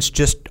instruments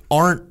just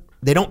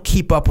they don't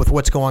keep up with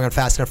what's going on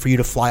fast enough for you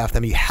to fly off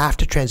them. You have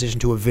to transition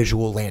to a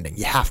visual landing.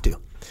 You have to.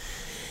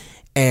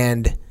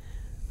 And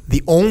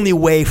the only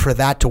way for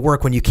that to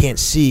work when you can't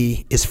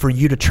see is for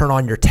you to turn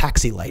on your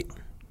taxi light,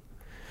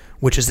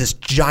 which is this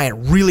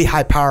giant, really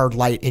high-powered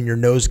light in your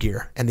nose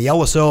gear. And the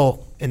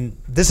LSO, and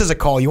this is a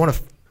call you want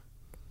to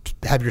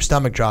have your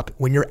stomach drop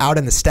when you're out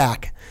in the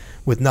stack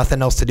with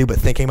nothing else to do but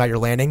thinking about your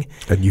landing.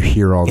 And you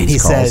hear all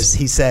these calls.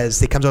 He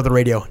says, it comes over the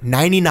radio,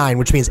 99,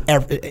 which means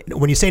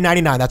when you say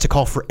 99, that's a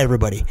call for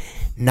everybody.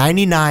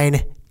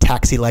 99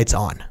 taxi lights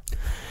on.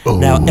 Oh.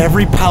 Now,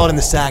 every pilot in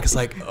the stack is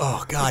like,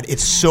 oh, God,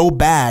 it's so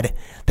bad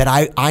that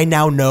I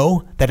now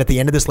know that at the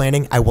end of this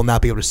landing, I will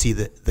not be able to see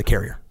the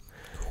carrier.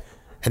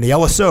 And the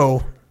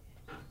LSO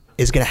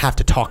is going to have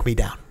to talk me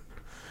down.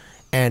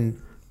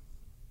 And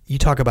you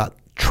talk about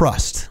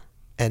trust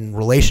and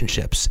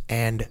relationships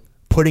and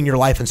putting your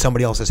life in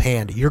somebody else's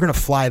hand. You're going to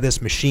fly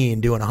this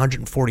machine doing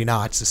 140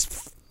 knots, this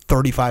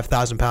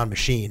 35,000-pound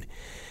machine,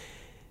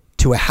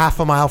 to a half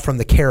a mile from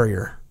the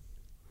carrier,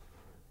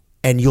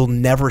 and you'll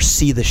never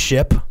see the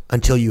ship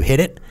until you hit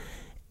it.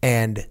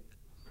 And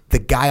the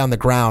guy on the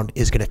ground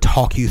is going to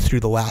talk you through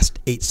the last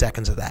 8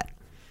 seconds of that.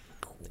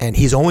 And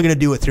he's only going to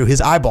do it through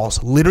his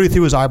eyeballs, literally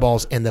through his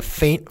eyeballs, and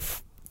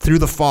through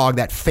the fog,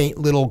 that faint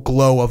little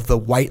glow of the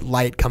white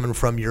light coming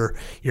from your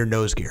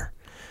nose gear.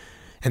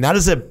 And that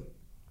is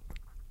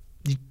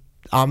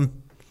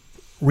I'm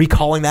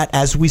recalling that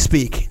as we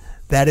speak.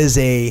 That's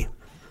a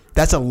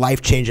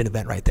life-changing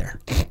event right there.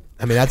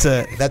 I mean, that's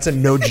a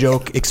no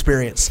joke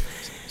experience.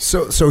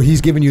 So he's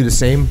giving you the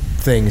same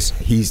things.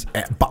 He's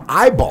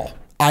eyeball.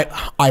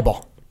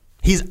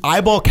 He's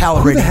eyeball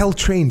calibrating. Who the hell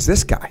trains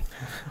this guy?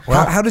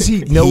 Well, how does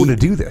he know to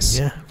do this?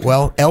 Yeah.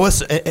 Well,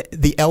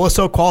 the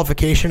LSO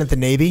qualification at the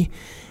Navy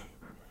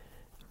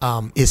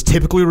is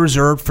typically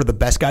reserved for the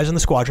best guys in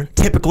the squadron.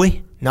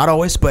 Typically, not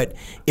always, but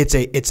it's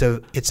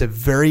a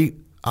very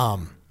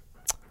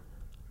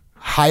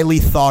highly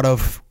thought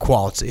of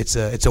quality. It's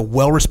a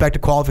well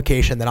respected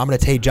qualification that I'm going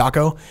to tell you,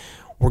 Jocko.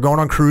 We're going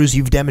on cruise.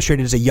 You've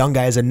demonstrated as a young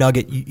guy, as a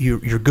nugget,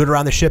 you're good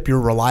around the ship. You're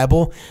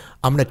reliable.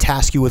 I'm going to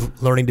task you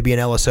with learning to be an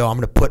LSO. I'm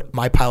going to put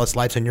my pilot's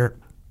lives in your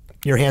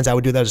hands. I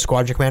would do that as a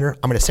squadron commander.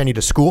 I'm going to send you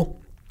to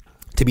school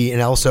to be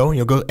an LSO.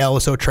 You'll go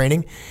LSO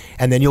training,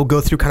 and then you'll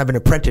go through kind of an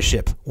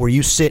apprenticeship where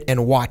you sit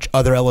and watch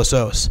other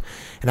LSOs.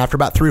 And after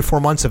about 3 or 4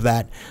 months of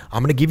that,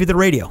 I'm going to give you the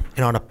radio.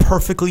 And on a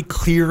perfectly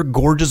clear,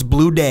 gorgeous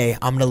blue day,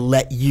 I'm going to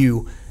let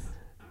you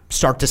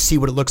start to see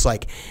what it looks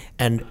like.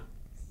 And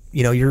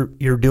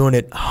you're doing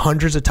it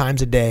hundreds of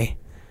times a day,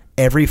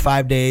 every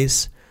 5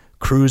 days,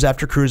 cruise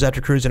after cruise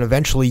after cruise, and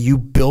eventually you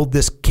build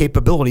this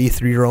capability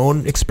through your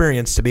own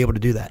experience to be able to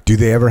do that. Do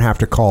they ever have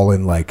to call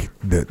in like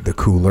the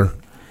cooler?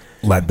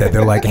 That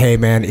they're like, hey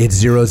man,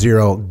 it's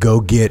 0-0. Go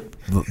get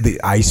the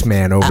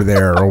Iceman over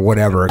there or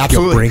whatever.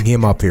 Absolutely. Bring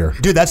him up here,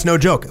 dude. That's no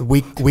joke.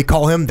 We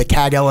call him the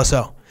CAG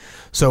LSO.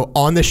 So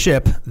on the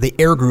ship, the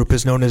air group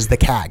is known as the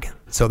CAG.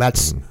 So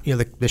that's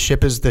the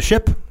ship is the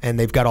ship, and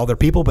they've got all their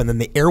people, but then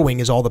the air wing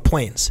is all the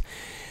planes.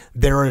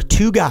 There are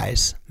 2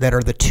 guys that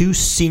are the 2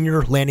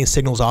 senior landing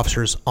signals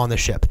officers on the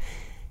ship.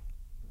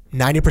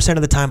 90%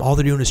 of the time, all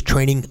they're doing is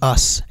training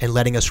us and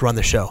letting us run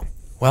the show.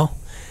 Well,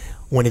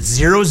 when it's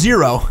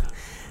 0-0,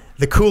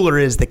 the cooler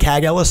is the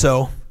CAG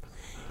LSO,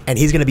 and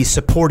he's going to be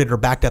supported or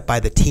backed up by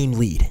the team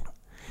lead.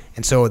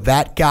 And so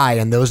that guy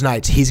on those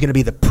nights, he's going to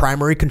be the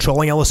primary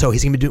controlling LSO.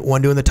 He's going to be the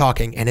one doing the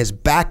talking, and his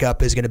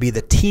backup is going to be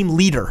the team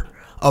leader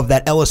of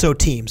that LSO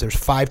teams. There's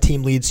 5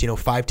 team leads,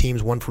 5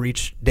 teams, 1 for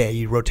each day.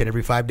 You rotate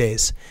every 5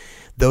 days.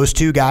 Those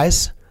 2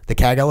 guys, the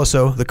CAG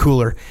LSO, the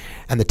cooler,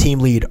 and the team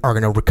lead are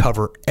going to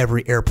recover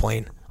every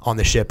airplane on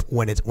the ship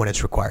when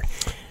it's required.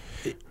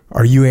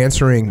 Are you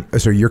answering?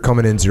 So you're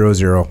coming in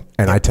 0-0,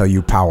 and I tell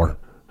you power.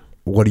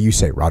 What do you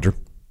say, Roger?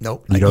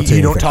 Nope.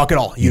 You don't talk at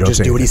all. You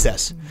just do what he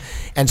says.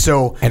 And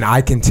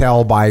I can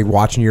tell by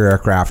watching your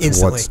aircraft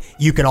instantly.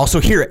 You can also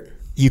hear it.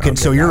 You can.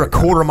 Okay, so you're a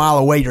quarter mile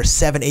away. You're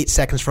 7-8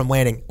 seconds from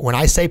landing. When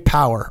I say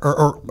power,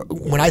 or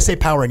when I say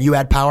power, and you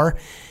add power,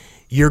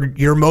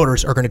 your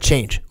motors are going to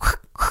change.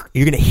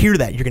 You're going to hear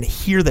that. You're going to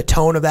hear the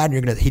tone of that,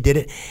 and he did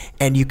it,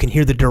 and you can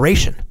hear the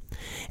duration.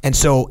 And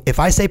so if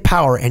I say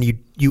power and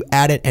you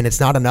add it and it's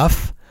not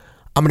enough,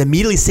 I'm going to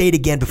immediately say it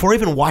again before I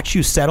even watch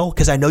you settle,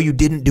 because I know you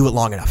didn't do it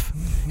long enough.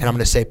 And I'm going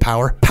to say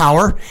power,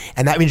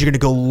 and that means you're going to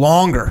go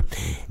longer.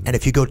 And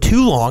if you go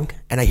too long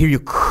and I hear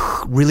you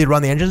really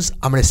run the engines,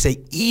 I'm going to say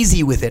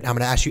easy with it. I'm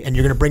going to ask you, and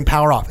you're going to bring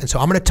power off. And so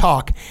I'm going to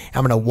talk,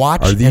 I'm going to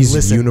watch and listen.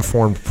 Are these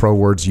uniform pro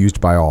words used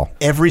by all?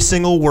 Every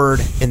single word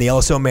in the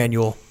LSO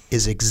manual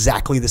is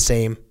exactly the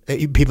same.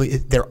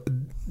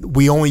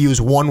 We only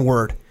use one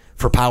word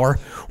for power.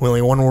 We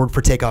only one word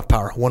for takeoff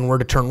power. One word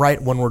to turn right,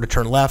 one word to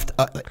turn left,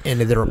 and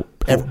they're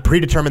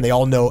predetermined. They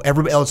all know.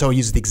 Every LSO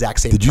uses the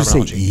exact same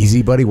terminology. Did you say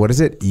easy, buddy? What is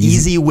it?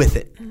 Easy with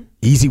it.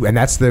 Easy, and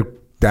that's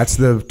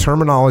the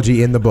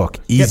terminology in the book.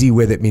 Easy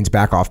with it means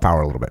back off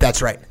power a little bit.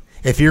 That's right.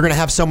 If you're going to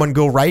have someone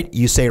go right,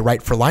 you say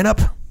right for lineup.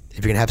 If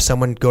you're going to have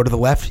someone go to the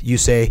left, you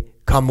say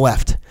come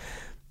left.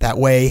 That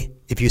way,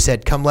 if you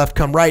said come left,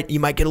 come right, you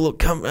might get a little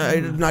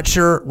I'm not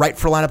sure. Right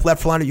for lineup,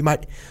 left for lineup, you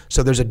might.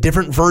 So there's a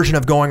different version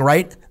of going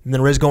right than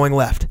there is going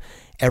left.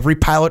 Every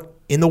pilot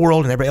in the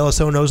world and every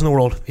LSO knows in the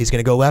world, he's going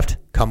to go left,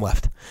 come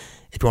left.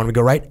 If you want him to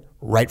go right,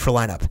 right for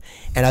lineup.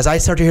 And as I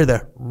start to hear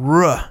the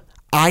ruh,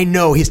 I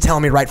know he's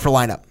telling me right for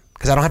lineup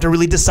because I don't have to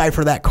really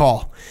decipher that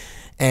call.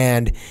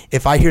 And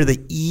if I hear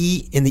the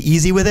E in the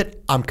easy with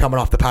it, I'm coming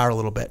off the power a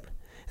little bit.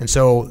 And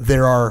so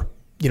there are,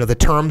 the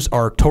terms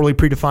are totally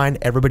predefined.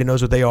 Everybody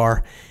knows what they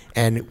are,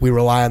 and we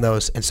rely on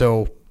those. And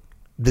so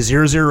the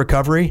 0-0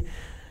 recovery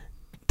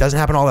doesn't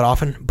happen all that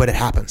often, but it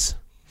happens.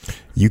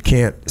 You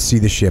can't see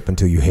the ship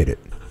until you hit it.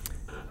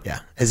 Yeah.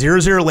 A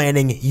 0-0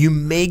 landing, you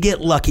may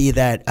get lucky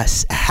that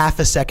a half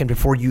a second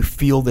before you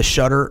feel the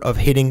shudder of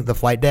hitting the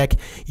flight deck,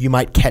 you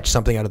might catch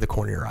something out of the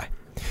corner of your eye.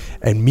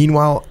 And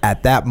meanwhile,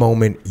 at that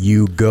moment,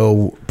 you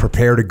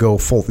prepare to go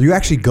full. You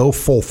actually go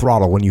full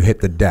throttle when you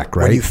hit the deck,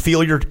 right? When you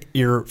feel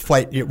your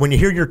flight, when you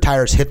hear your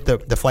tires hit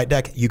the flight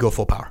deck, you go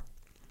full power.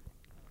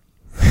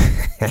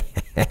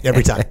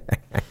 Every time.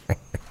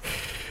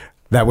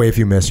 That way, if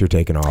you miss, you're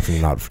taking off and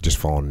you're not just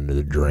falling into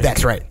the drain.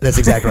 That's right. That's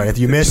exactly right. If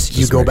you miss,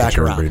 you go back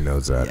around. Everybody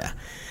knows that. Yeah.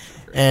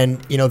 And,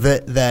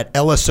 that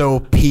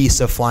LSO piece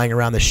of flying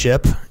around the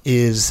ship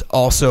is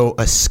also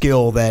a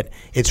skill that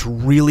it's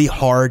really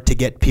hard to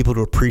get people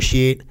to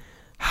appreciate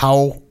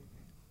how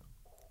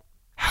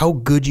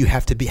good you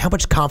have to be, how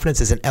much confidence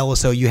as an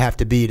LSO you have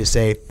to be to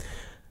say,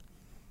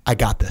 I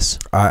got this.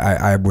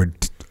 I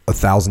would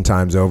 1,000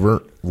 times over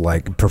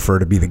prefer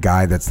to be the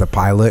guy that's the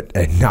pilot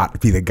and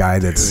not be the guy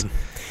that's,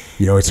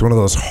 it's one of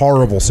those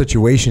horrible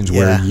situations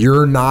where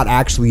you're not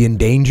actually in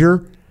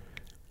danger,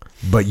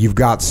 but you've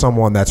got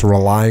someone that's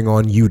relying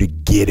on you to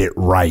get it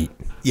right.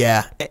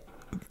 Yeah.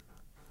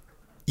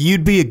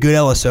 You'd be a good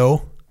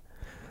LSO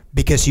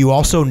because you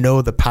also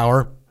know the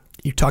power,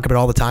 you talk about it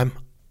all the time,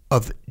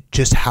 of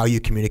just how you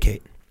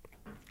communicate.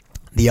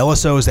 The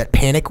LSOs that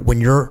panic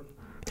when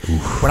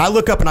I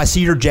look up and I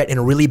see your jet in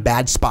a really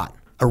bad spot,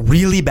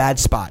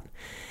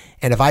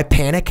 and if I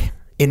panic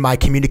in my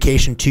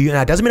communication to you, and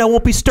that doesn't mean I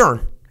won't be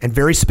stern and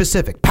very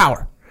specific,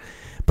 power.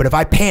 But if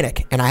I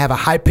panic and I have a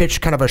high-pitched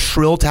kind of a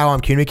shrill to how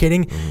I'm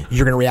communicating,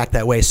 you're going to react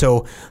that way.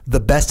 So the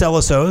best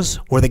LSOs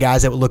were the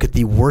guys that would look at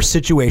the worst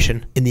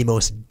situation in the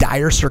most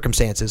dire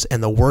circumstances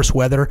and the worst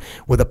weather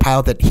with a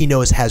pilot that he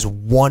knows has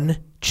one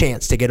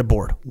chance to get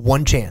aboard.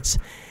 One chance.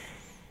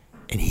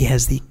 And he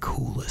has the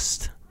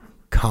coolest,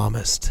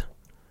 calmest,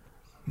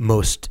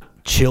 most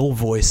chill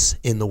voice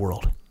in the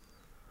world.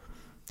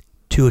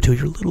 202,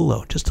 you're a little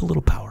low, just a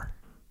little power.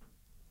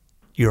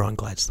 You're on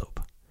glide slope.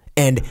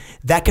 And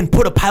that can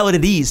put a pilot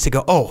at ease to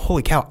go, oh,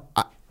 holy cow,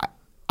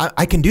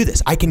 I can do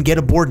this. I can get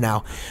aboard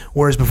now.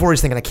 Whereas before he's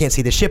thinking, I can't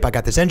see the ship. I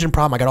got this engine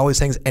problem. I got all these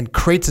things, and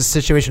creates a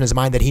situation in his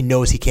mind that he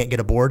knows he can't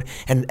get aboard.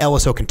 And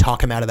LSO can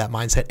talk him out of that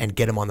mindset and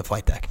get him on the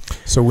flight deck.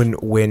 So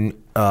when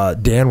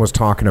Dan was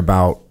talking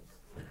about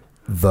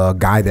the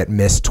guy that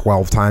missed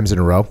 12 times in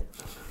a row,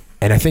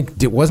 and I think,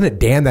 wasn't it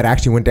Dan that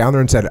actually went down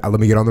there and said, let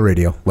me get on the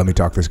radio. Let me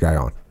talk this guy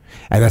on.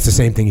 And that's the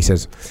same thing he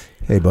says,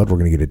 hey, bud, we're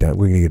going to get it done.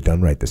 We're going to get it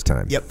done right this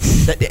time. Yep.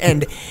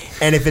 And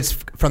if it's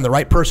from the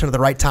right person at the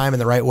right time in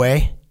the right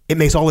way, it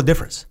makes all the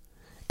difference.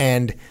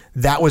 And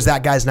that was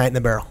that guy's night in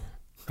the barrel.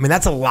 I mean,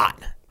 that's a lot.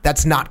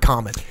 That's not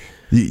common.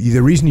 The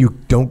reason you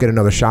don't get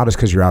another shot is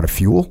because you're out of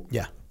fuel?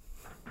 Yeah.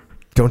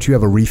 Don't you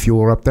have a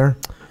refueler up there?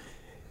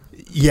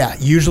 Yeah,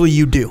 usually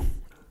you do.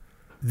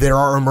 There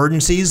are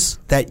emergencies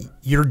that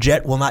your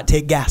jet will not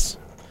take gas.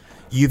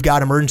 You've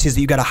got emergencies that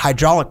you've got a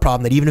hydraulic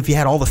problem that even if you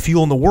had all the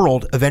fuel in the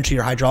world, eventually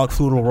your hydraulic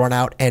fluid will run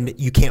out and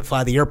you can't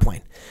fly the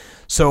airplane.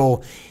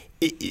 So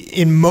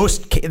in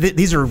most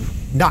these are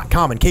not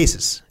common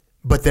cases,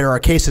 but there are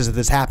cases that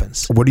this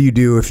happens. What do you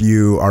do if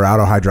you are out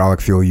of hydraulic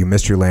fuel, you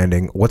missed your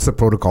landing? What's the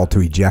protocol to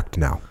eject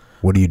now?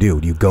 What do? Do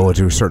you go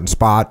to a certain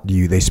spot?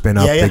 They spin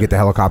up, they get the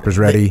helicopters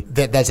ready?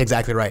 That's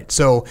exactly right.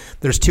 So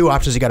there's two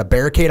options. You got a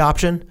barricade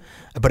option,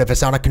 but if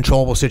it's not a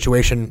controllable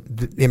situation,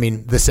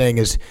 the saying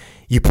is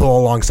you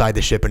pull alongside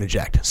the ship and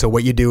eject. So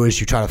what you do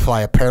is you try to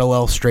fly a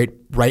parallel straight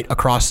right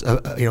across,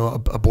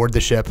 aboard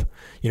the ship,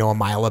 a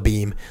mile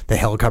abeam. The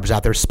helicopter's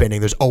out there spinning.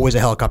 There's always a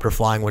helicopter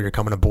flying while you're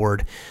coming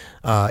aboard,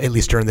 at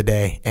least during the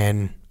day.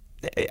 And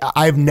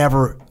I've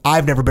never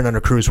been on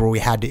a cruise where we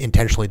had to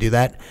intentionally do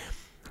that.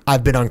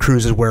 I've been on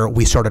cruises where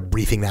we started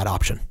briefing that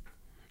option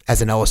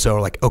as an LSO,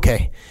 like,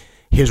 okay,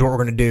 here's what we're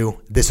going to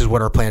do. This is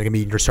what our plan is going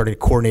to be. You're starting to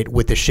coordinate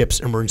with the ship's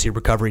emergency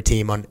recovery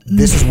team on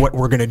this is what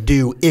we're going to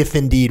do if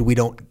indeed we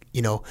don't,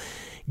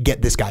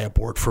 get this guy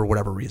aboard for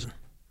whatever reason.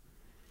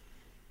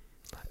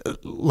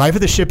 Life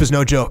of the ship is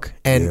no joke.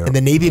 And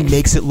the Navy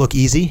makes it look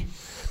easy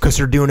because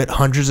they're doing it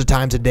hundreds of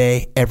times a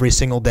day, every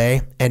single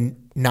day.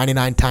 And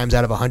 99 times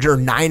out of 100 or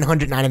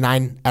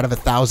 999 out of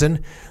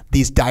 1,000,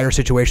 these dire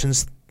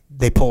situations,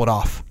 they pull it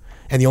off.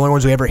 And the only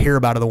ones we ever hear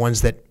about are the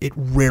ones that it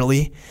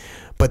rarely,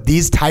 but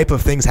these type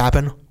of things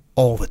happen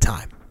all the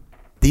time.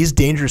 These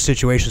dangerous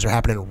situations are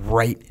happening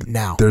right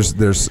now.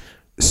 There's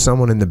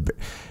someone in the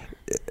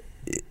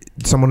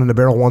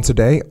barrel once a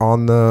day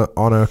on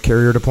a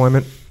carrier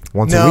deployment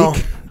once a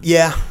week.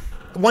 Yeah,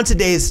 once a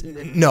day is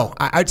no.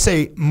 I'd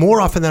say more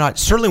often than not.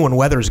 Certainly when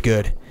weather's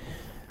good.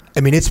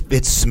 I mean,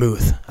 it's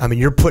smooth. I mean,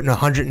 you're putting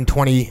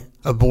 120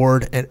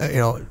 aboard and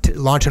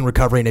launch and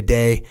recovery in a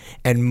day,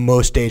 and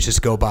most days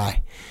just go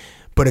by.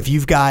 But if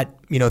you've got,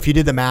 if you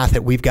did the math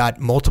that we've got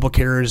multiple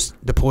carriers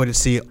deployed at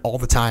sea all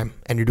the time,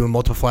 and you're doing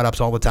multiple flight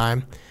ops all the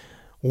time,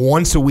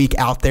 once a week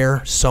out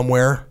there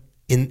somewhere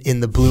in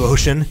the blue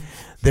ocean,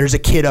 there's a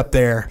kid up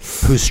there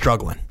who's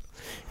struggling.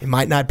 It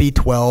might not be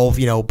 12,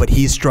 but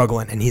he's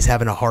struggling and he's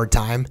having a hard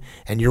time,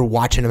 and you're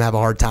watching him have a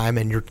hard time,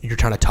 and you're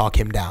trying to talk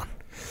him down.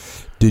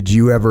 Did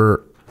you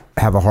ever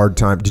have a hard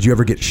time? Did you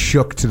ever get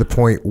shook to the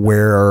point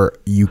where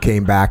you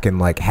came back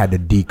and had to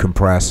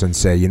decompress and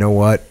say, you know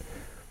what?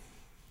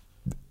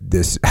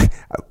 This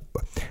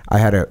I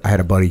had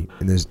a buddy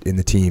in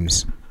the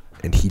teams,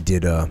 and he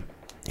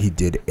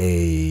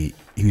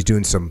was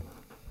doing some,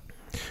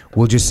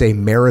 we'll just say,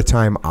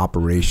 maritime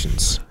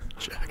operations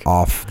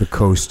off the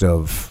coast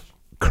of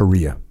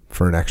Korea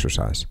for an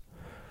exercise,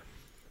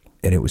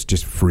 and it was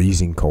just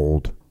freezing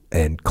cold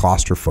and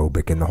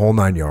claustrophobic and the whole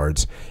 9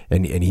 yards,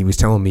 and he was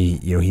telling me,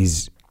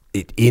 he's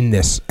in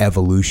this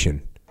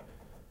evolution,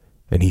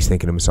 and he's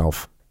thinking to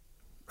himself,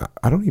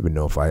 I don't even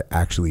know if I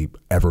actually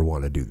ever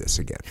want to do this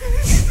again.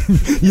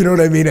 You know what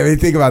I mean?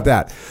 Think about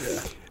that. Yeah.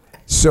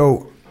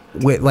 So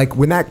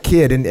when that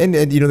kid, and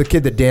the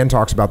kid that Dan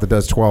talks about that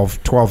does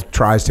 12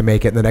 tries to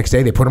make it, and the next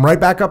day they put him right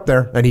back up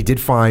there, and he did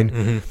fine.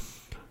 Mm-hmm.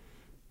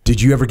 Did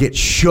you ever get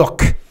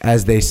shook,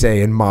 as they say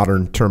in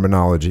modern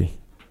terminology?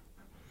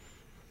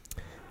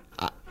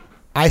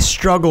 I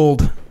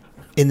struggled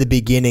in the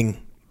beginning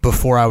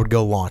before I would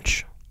go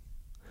launch.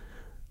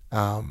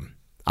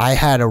 I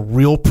had a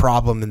real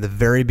problem in the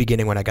very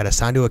beginning when I got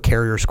assigned to a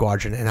carrier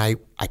squadron, and I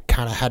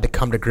kind of had to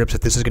come to grips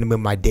with this is going to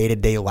be my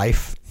day-to-day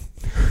life.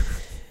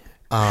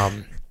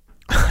 I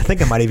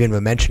think I might have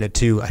even mentioned it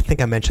too. I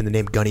think I mentioned the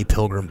name Gunny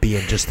Pilgrim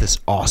being just this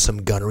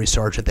awesome gunnery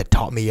sergeant that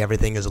taught me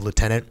everything as a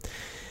lieutenant.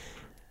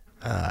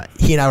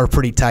 He and I were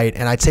pretty tight,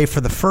 and I'd say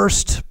for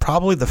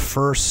probably the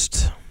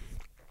first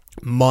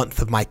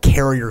month of my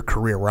carrier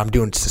career, where I'm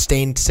doing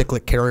sustained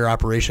cyclic carrier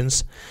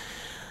operations,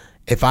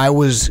 I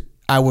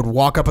would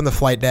walk up on the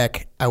flight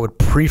deck, I would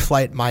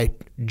pre-flight my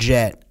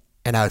jet,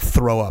 and I would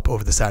throw up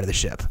over the side of the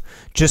ship,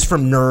 just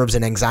from nerves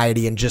and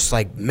anxiety and just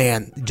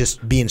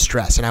just being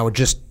stressed, and I would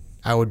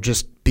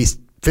just be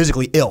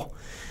physically ill.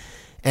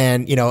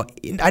 And,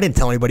 I didn't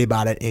tell anybody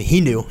about it, and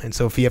he knew. And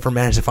so if he ever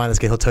managed to find this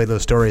kid, he'll tell you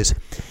those stories.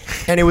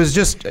 And it was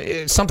just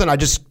something I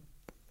just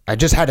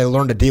had to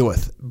learn to deal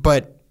with.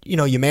 But,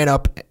 you man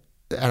up.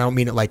 I don't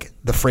mean it like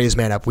the phrase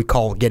man up. We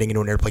call getting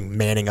into an airplane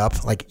manning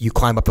up. Like you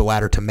climb up the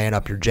ladder to man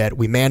up your jet.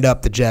 We manned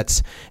up the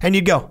jets, and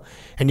you'd go.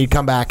 And you'd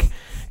come back.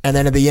 And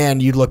then at the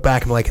end, you'd look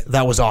back and be like,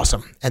 that was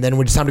awesome. And then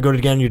when it's time to go to it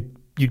again,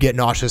 you'd get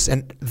nauseous.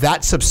 And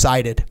that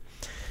subsided.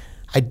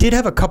 I did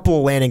have a couple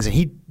of landings, and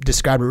he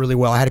described it really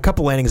well. I had a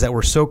couple of landings that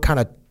were so kind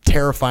of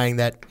terrifying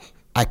that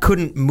I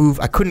couldn't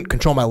move. I couldn't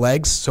control my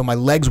legs, so my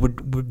legs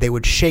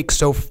would shake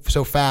so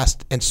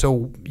fast, and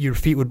so your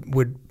feet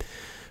would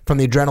from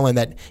the adrenaline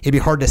that it'd be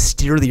hard to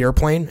steer the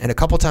airplane. And a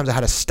couple of times I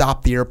had to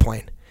stop the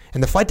airplane.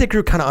 And the flight deck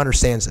crew kind of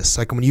understands this.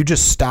 Like when you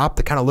just stop,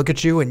 they kind of look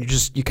at you,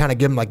 and you kind of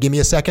give them give me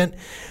a second.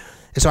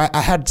 And so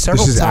I had several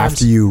times. This is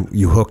after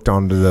you hooked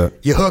onto the.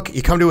 You hook,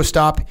 you come to a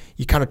stop,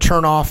 you kind of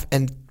turn off,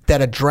 and that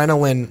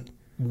adrenaline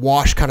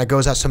wash kind of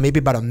goes out. So maybe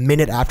about a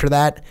minute after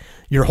that,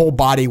 your whole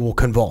body will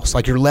convulse.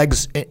 Like your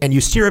legs, and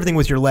you steer everything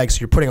with your legs. So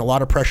you're putting a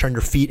lot of pressure on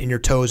your feet and your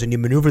toes, and you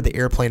maneuver the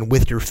airplane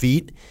with your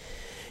feet.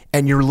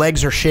 And your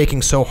legs are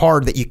shaking so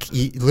hard that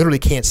you literally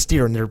can't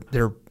steer. And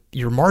they're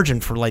your margin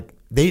for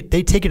they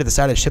take you to the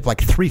side of the ship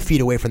 3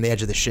 feet away from the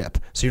edge of the ship.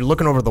 So you're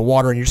looking over the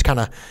water, and you're just kind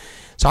of.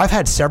 So I've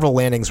had several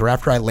landings where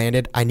after I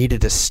landed, I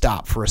needed to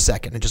stop for a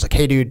second and just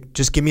hey dude,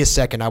 just give me a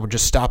second. I would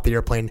just stop the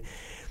airplane,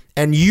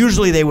 and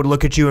usually they would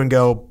look at you and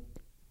go,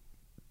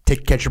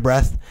 catch your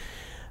breath.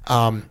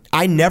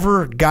 I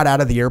never got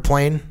out of the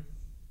airplane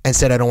and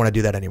said I don't want to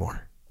do that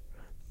anymore.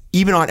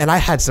 And I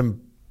had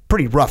some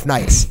pretty rough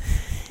nights.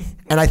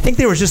 And I think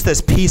there was just this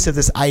piece of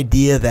this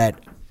idea that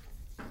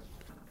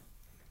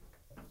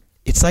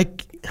it's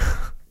like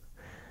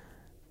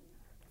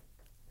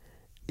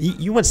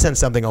you once said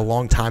something a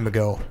long time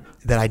ago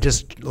that I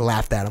just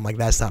laughed at. I'm like,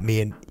 that's not me.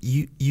 And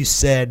you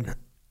said,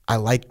 I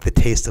like the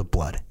taste of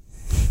blood.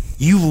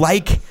 You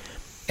like,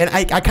 and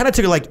I kind of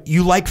took it like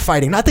you like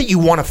fighting. Not that you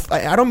want to,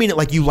 I don't mean it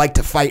like you like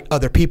to fight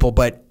other people,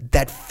 but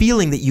that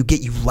feeling that you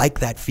get, you like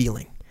that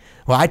feeling.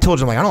 Well, I told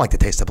you, I'm like, I don't like the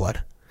taste of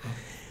blood.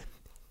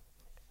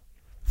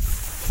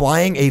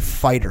 Flying a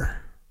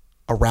fighter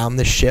around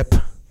the ship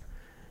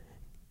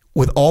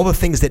with all the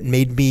things that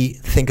made me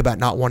think about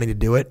not wanting to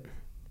do it,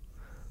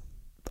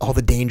 all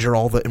the danger,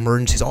 all the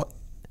emergencies,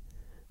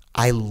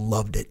 I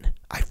loved it.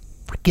 I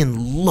freaking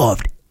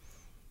loved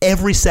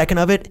every second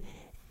of it,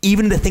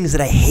 even the things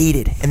that I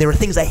hated. And there were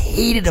things I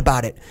hated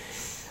about it.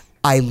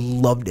 I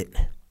loved it.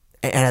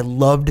 And I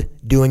loved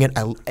doing it.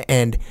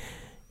 And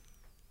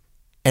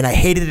I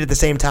hated it at the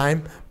same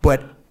time,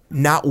 but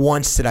not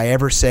once did I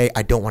ever say,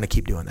 I don't want to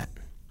keep doing that.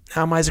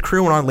 Now, as a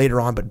crew went on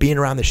later on, but being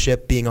around the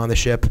ship, being on the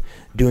ship,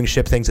 doing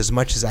ship things, as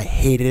much as I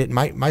hated it,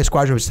 my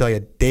squadron would tell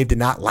you, Dave did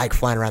not like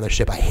flying around the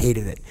ship. I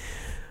hated it.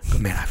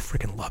 But man, I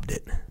freaking loved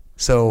it.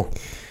 So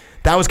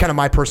that was kind of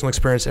my personal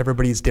experience.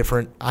 Everybody's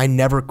different. I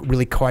never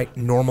really quite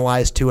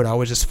normalized to it. I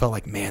always just felt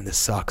like, man, this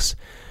sucks.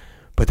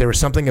 But there was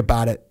something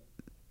about it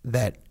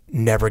that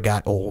never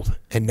got old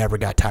and never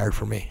got tired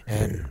for me.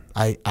 And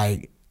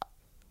I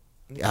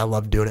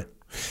love doing it.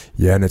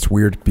 Yeah, and it's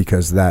weird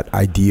because that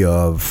idea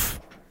of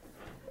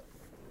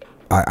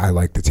I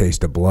like the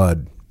taste of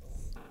blood,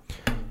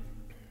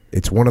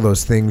 it's one of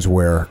those things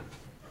where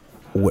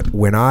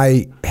when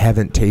I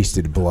haven't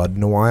tasted blood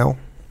in a while,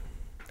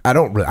 I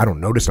don't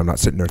notice. I'm not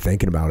sitting there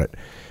thinking about it,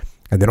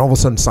 and then all of a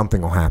sudden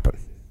something will happen.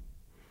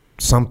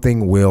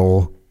 Something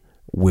will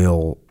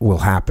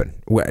happen.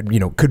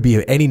 Could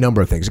be any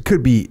number of things. It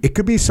could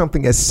be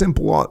something as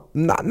simple.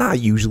 Not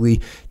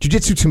usually.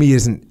 Jiu-jitsu to me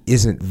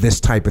isn't this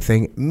type of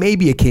thing.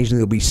 Maybe occasionally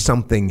there'll be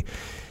something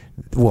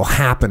will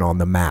happen on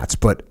the mats,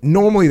 but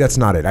normally that's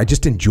not it. I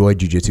just enjoy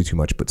jiu-jitsu too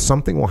much, but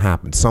something will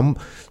happen. Some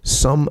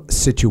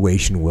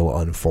situation will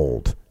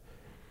unfold,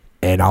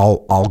 and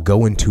I'll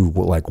go into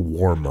like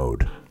war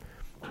mode.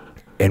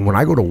 And when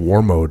I go to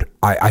war mode,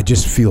 I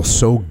just feel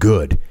so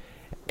good.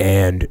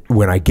 And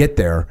when I get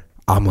there,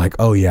 I'm like,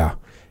 oh yeah.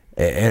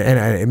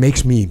 And it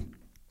makes me,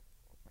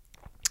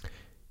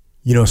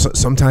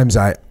 sometimes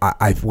I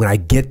when I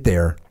get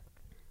there,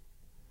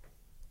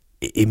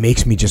 it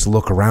makes me just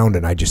look around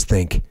and I just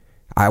think,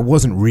 I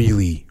wasn't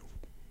really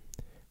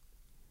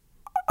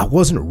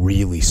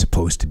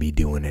supposed to be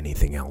doing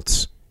anything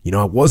else.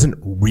 I wasn't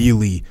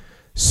really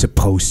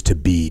supposed to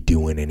be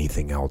doing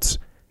anything else.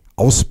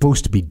 I was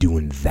supposed to be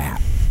doing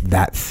that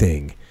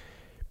thing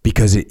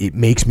because it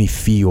makes me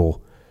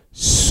feel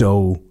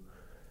so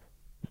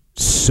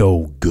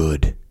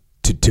good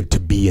to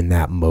be in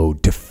that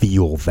mode, to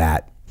feel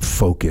that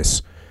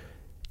focus,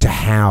 to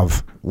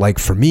have, like,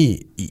 for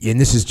me,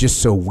 and this is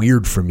just so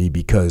weird for me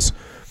because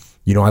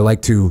I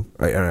like to,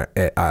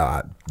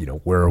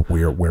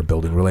 we're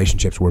building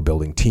relationships, we're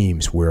building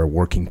teams, we're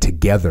working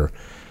together.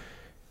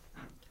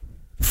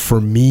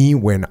 For me,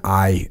 when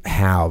I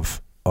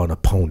have an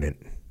opponent,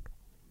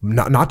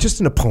 not just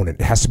an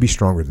opponent, it has to be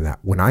stronger than that.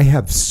 When I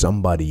have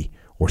somebody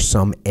or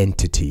some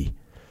entity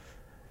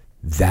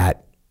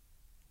that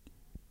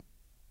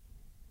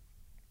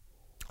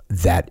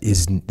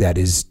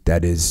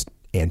is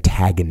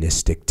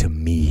antagonistic to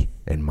me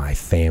and my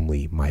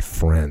family, my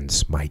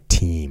friends, my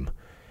team,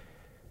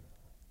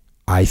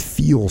 I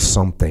feel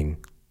something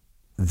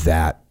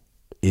that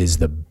is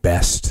the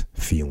best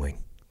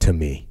feeling to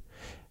me.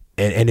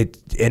 And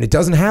it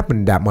doesn't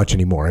happen that much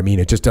anymore. I mean,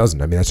 it just doesn't.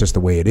 I mean, that's just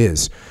the way it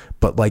is.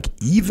 But like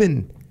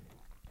even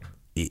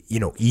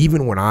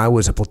when I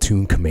was a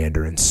platoon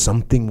commander and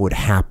something would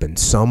happen,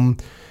 some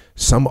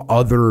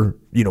other,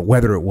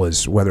 whether it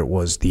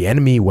was the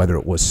enemy, whether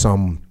it was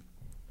some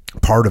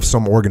part of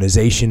some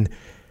organization,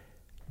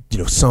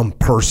 some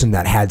person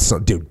that had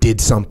did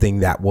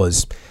something that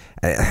was,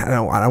 I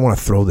don't want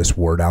to throw this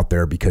word out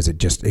there because it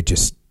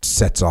just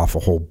sets off a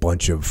whole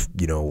bunch of,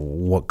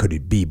 what could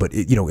it be? But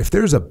if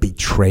there's a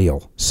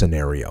betrayal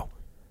scenario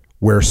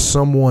where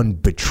someone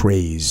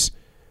betrays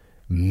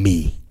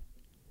me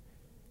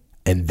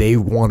and they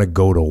want to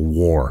go to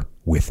war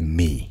with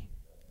me,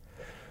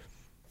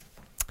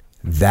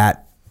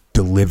 that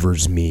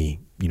delivers me.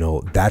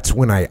 That's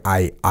when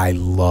I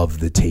love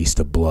the taste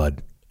of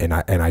blood, and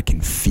I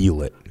can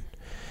feel it.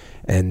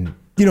 And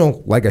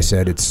like I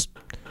said, it's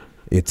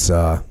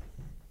an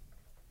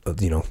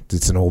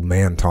old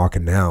man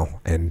talking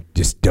now, and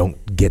just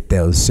don't get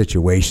those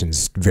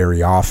situations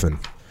very often.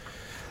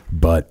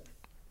 But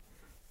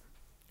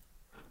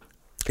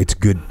it's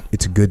good.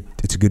 It's a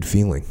good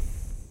feeling.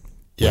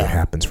 Yeah, it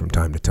happens from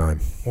time to time.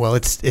 Well,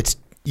 it's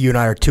you and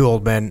I are two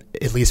old men,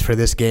 at least for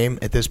this game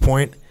at this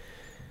point.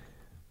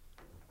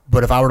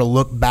 But if I were to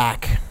look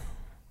back,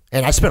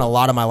 and I spent a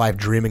lot of my life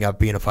dreaming of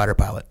being a fighter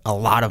pilot. A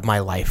lot of my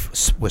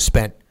life was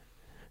spent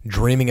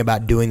dreaming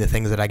about doing the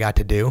things that I got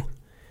to do.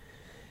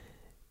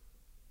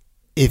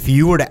 If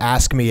you were to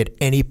ask me at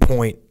any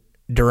point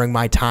during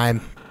my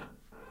time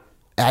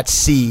at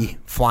sea,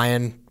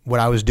 flying what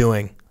I was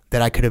doing,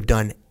 that I could have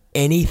done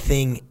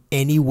anything,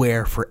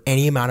 anywhere, for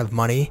any amount of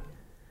money,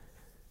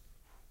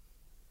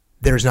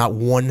 there's not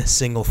one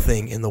single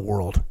thing in the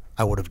world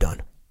I would have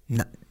done.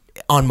 Not,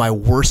 on my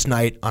worst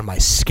night, on my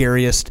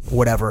scariest,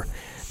 whatever,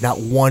 not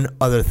one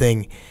other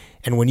thing.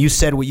 And when you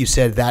said what you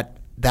said, that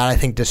I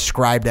think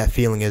described that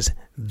feeling as,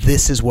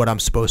 this is what I'm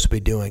supposed to be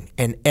doing.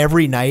 And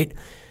every night,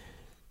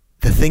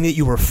 the thing that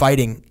you were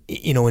fighting,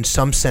 in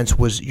some sense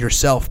was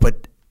yourself,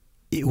 but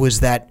it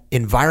was that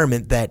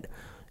environment that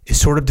is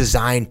sort of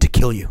designed to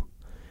kill you.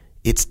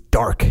 It's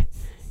dark.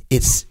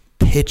 It's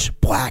pitch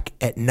black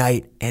at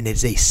night, and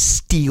it's a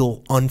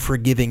steel,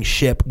 unforgiving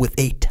ship with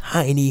a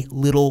tiny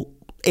little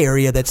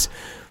area that's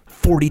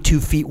 42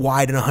 feet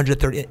wide and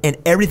 130, and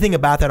everything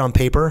about that on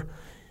paper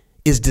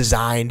is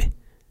designed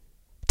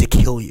to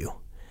kill you.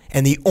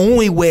 And the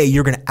only way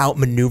you're going to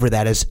outmaneuver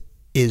that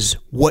is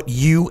what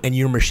you and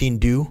your machine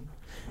do.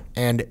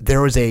 And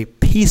there was a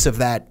piece of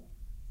that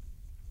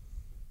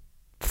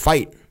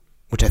fight,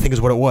 which I think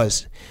is what it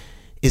was,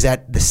 is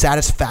that the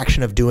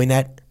satisfaction of doing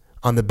that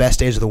on the best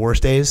days or the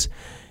worst days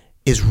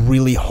is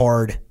really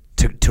hard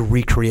to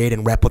recreate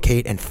and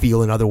replicate and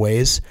feel in other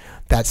ways.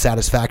 That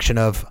satisfaction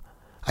of,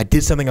 I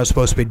did something I was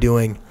supposed to be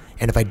doing,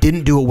 and if I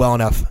didn't do it well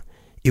enough,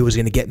 it was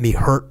going to get me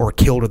hurt or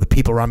killed, or the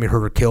people around me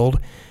hurt or killed.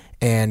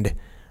 And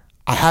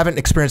I haven't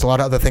experienced a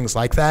lot of other things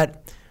like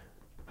that,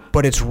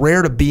 but it's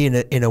rare to be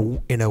in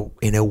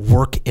a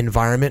work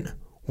environment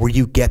where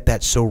you get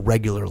that so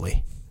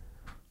regularly.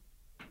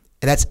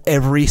 And that's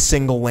every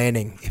single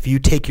landing. If you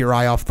take your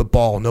eye off the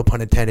ball, no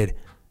pun intended,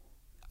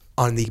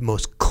 on the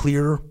most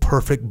clear,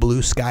 perfect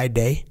blue sky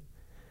day,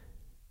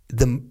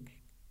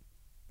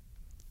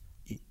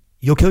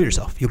 you'll kill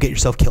yourself. You'll get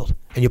yourself killed,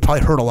 and you'll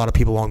probably hurt a lot of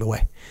people along the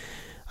way.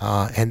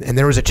 And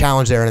there was a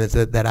challenge there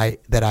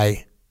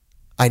that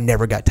I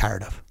never got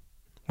tired of,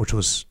 which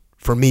was,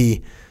 for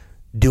me,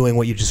 doing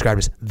what you described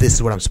as, this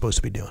is what I'm supposed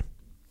to be doing.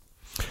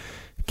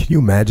 Can you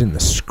imagine the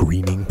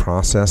screening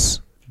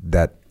process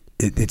that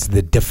it's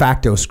the de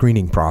facto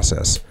screening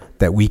process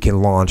that we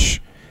can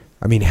launch?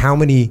 I mean, how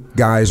many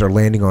guys are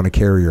landing on a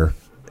carrier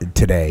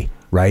today,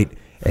 right?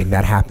 And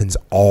that happens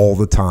all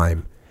the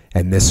time.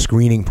 And this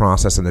screening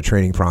process and the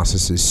training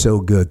process is so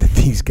good that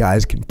these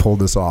guys can pull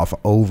this off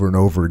over and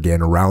over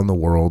again around the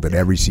world at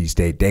every sea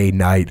state, day,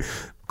 night,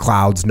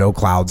 clouds, no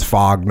clouds,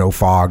 fog, no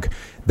fog.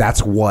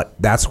 That's what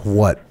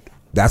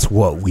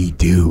we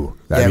do.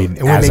 I mean,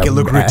 and we make it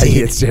look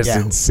routine. It's just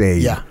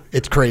insane. Yeah,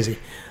 it's crazy.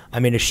 I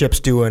mean, a ship's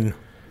doing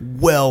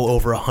well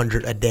over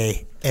 100 a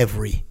day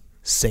every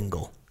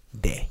single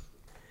day.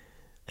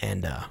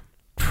 And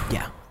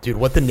dude,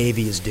 what the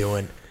Navy is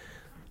doing,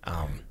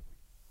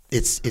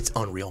 it's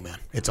unreal, man.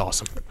 It's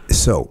awesome.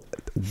 So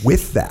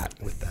with that,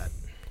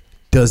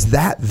 does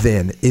that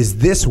then, is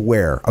this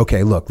where,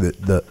 okay, look,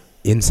 the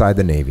inside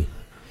the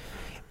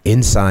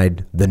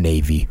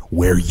Navy,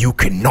 where you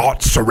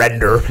cannot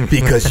surrender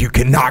because you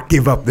cannot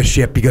give up the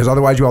ship because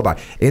otherwise you all die.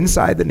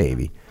 Inside the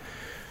Navy,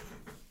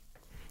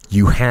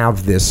 you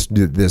have this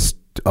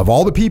of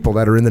all the people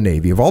that are in the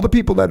Navy, of all the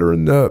people that are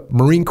in the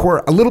Marine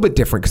Corps, a little bit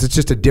different because it's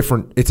just a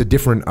different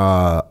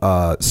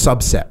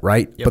subset,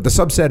 right? Yep. But the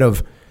subset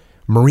of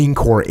Marine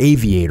Corps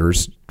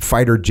aviators,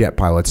 fighter jet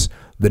pilots,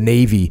 the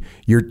Navy,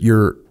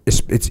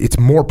 it's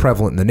more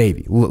prevalent in the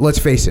Navy. Let's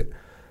face it,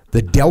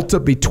 the delta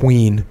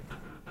between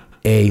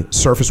a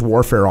surface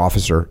warfare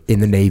officer in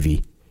the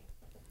Navy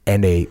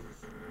and a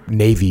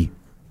Navy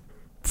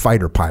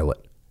fighter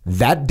pilot,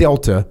 that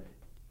delta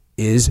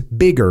is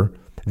bigger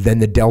than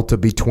the delta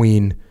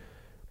between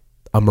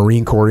a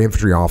Marine Corps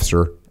infantry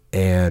officer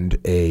and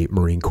a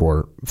Marine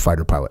Corps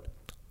fighter pilot.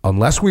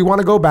 Unless we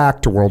want to go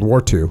back to World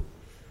War II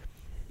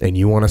and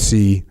you want to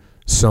see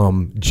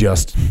some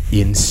just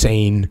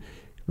insane,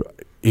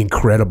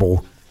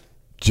 incredible,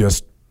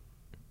 just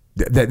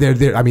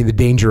I mean, the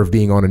danger of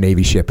being on a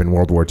Navy ship in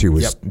World War II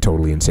was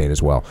totally insane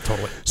as well.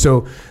 Totally.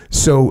 So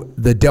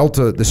the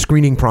delta, the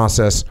screening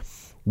process,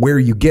 where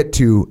you get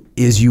to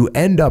is you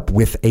end up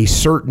with a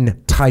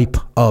certain type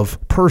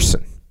of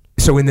person.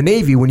 So in the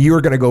Navy, when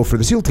you're going to go for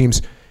the SEAL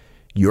teams,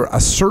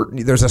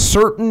 there's a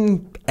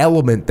certain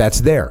element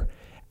that's there.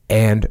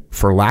 And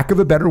for lack of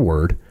a better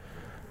word,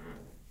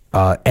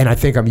 and I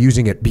think I'm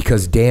using it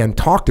because Dan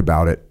talked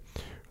about it,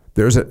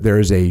 there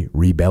is a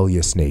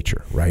rebellious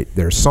nature, right?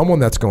 There's someone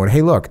that's going,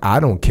 hey, look,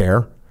 I don't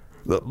care.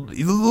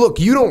 Look,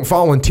 you don't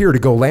volunteer to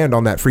go land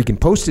on that freaking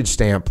postage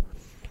stamp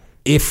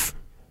if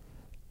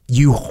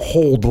you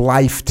hold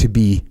life to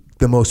be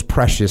the most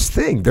precious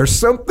thing. There's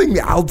something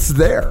else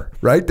there,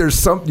 right?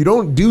 You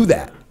don't do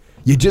that.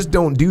 You just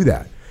don't do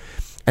that.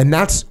 And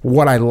that's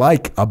what I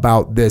like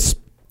about this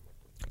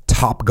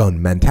Top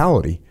Gun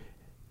mentality.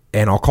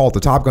 And I'll call it the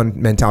Top Gun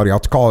mentality. I'll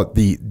call it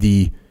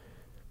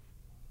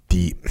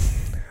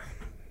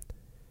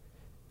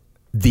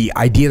the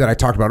idea that I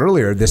talked about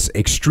earlier, this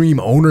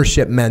extreme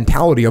ownership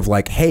mentality of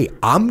like, hey,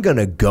 I'm going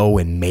to go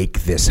and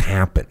make this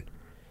happen.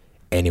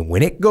 And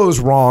when it goes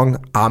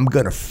wrong, I'm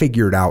going to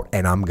figure it out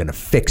and I'm going to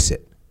fix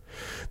it.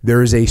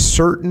 There is a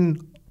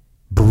certain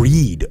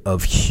breed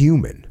of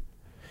human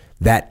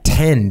that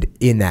tend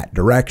in that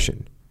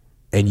direction.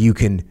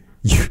 And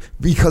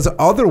because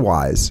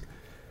otherwise,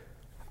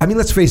 I mean,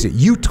 let's face it.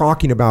 You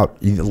talking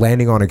about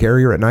landing on a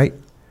carrier at night,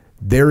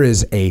 there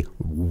is a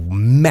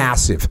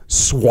massive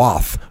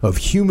swath of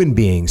human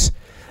beings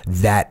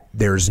that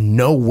there's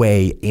no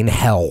way in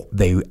hell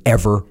they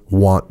ever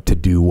want to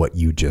do what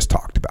you just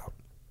talked about.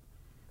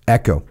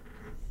 Echo,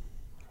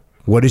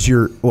 what is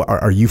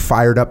are you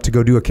fired up to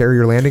go do a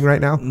carrier landing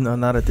right now? No,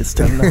 not at this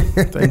time. No.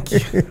 Thank you.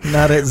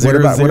 Not at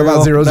 0-0. What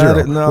about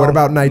 0-0? No, what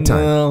about nighttime?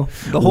 No.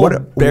 The whole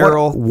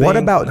barrel What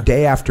thing. about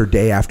day after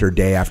day after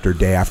day after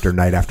day after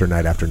night after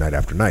night after night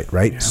after night,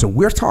 right? Yeah. So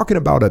we're talking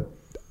about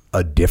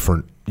a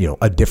different,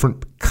 a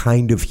different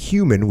kind of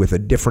human with a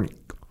different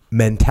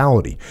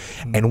mentality.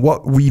 And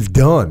what we've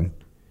done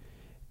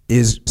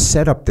is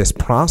set up this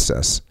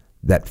process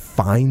that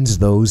finds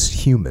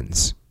those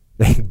humans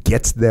and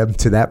gets them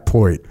to that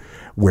point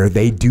where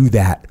they do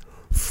that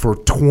for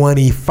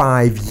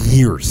 25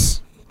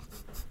 years.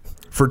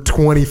 For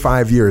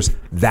 25 years,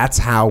 that's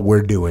how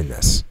we're doing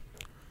this.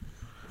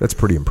 That's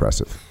pretty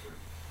impressive.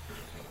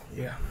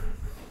 Yeah.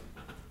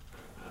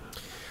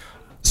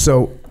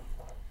 So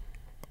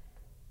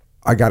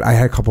I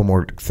had a couple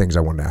more things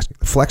I wanted to ask you.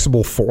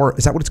 Flexible 4,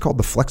 is that what it's called?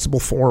 The flexible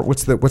 4?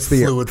 What's the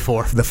Fluid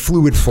 4. The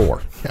fluid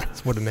 4. Yeah,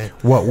 that's what it meant.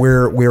 What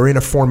we're in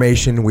a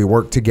formation, we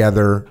work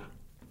together.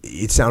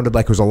 It sounded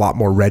like it was a lot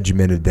more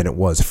regimented than it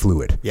was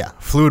fluid. Yeah,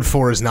 fluid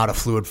 4 is not a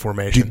fluid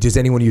formation. Does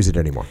anyone use it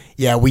anymore?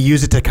 Yeah, we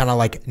use it to kind of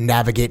like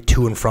navigate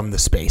to and from the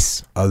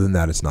space. Other than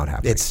that, it's not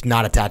happening. It's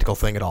not a tactical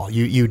thing at all.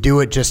 You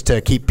do it just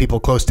to keep people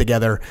close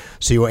together.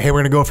 So we're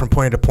going to go from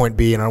point A to point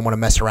B, and I don't want to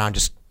mess around.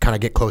 Just kind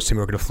of get close to me.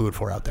 We're going to fluid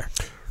 4 out there.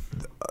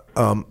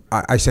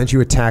 I sent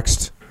you a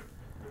text.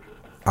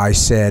 I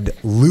said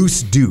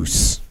loose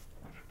deuce.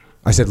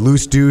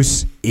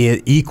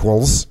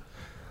 Equals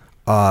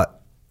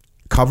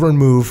cover and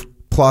move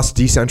plus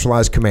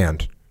decentralized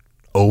command.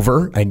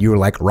 Over, and you were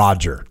like,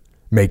 Roger.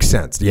 Makes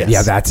sense. Yes.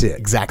 Yeah, that's it.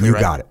 Exactly you right.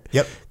 got it.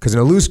 Yep. Because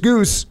in a loose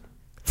deuce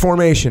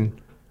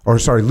formation,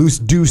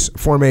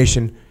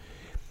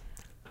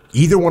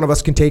 either one of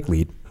us can take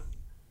lead.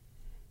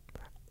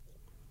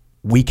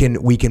 We can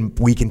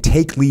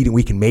take lead and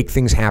we can make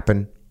things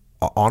happen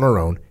on our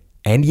own,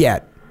 and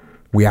yet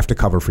we have to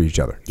cover for each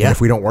other. Yeah. And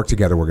if we don't work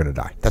together, we're going to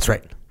die. That's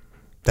right.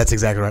 That's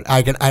exactly right.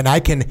 I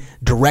can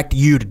direct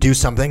you to do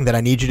something that I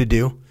need you to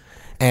do,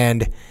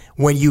 and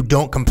when you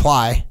don't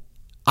comply,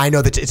 I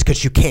know that it's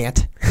because you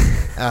can't.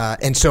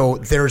 And so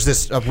there's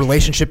this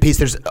relationship piece.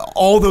 There's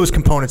all those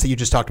components that you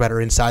just talked about are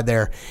inside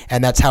there,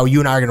 and that's how you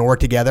and I are going to work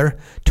together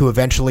to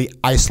eventually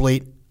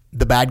isolate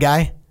the bad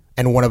guy,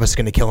 and one of us is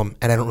going to kill him.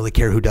 And I don't really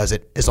care who does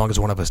it as long as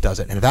one of us does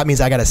it. And if that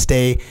means I got to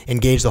stay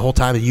engaged the whole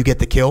time that you get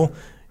the kill,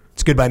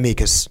 it's good by me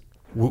because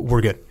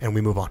we're good and we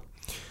move on.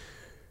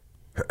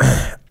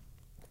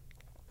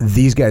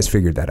 These guys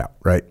figured that out,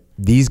 right?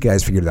 These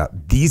guys figured it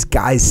out. These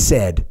guys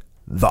said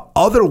the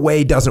other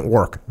way doesn't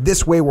work.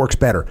 This way works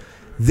better.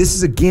 This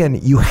is, again,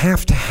 you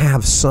have to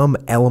have some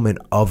element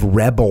of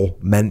rebel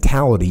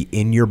mentality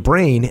in your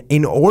brain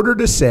in order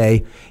to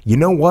say, you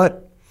know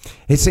what?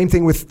 It's same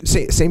thing with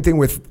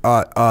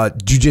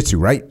jiu-jitsu,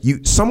 right?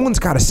 Someone's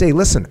got to say,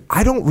 listen,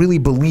 I don't really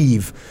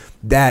believe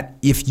that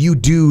if you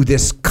do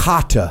this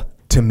kata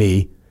to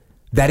me,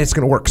 that it's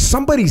going to work.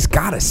 Somebody's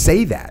got to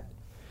say that.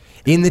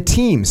 In the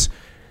teams,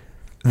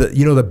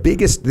 the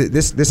biggest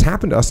this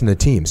happened to us in the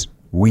teams.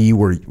 We'd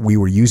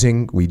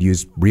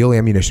use real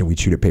ammunition. We'd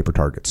shoot at paper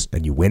targets,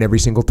 and you win every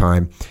single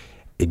time.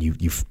 And you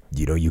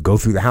go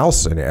through the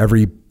house, and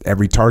every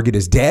target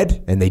is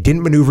dead, and they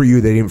didn't maneuver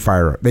you. They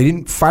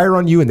didn't fire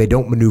on you, and they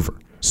don't maneuver.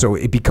 So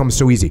it becomes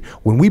so easy.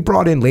 When we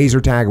brought in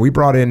laser tag, we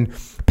brought in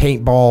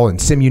paintball and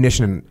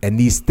simunition and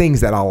these things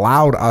that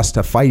allowed us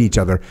to fight each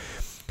other.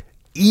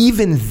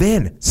 Even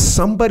then,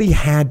 somebody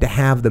had to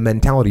have the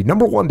mentality,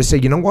 number one, to say,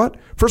 you know what?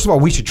 First of all,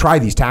 we should try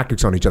these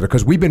tactics on each other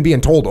because we've been being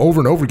told over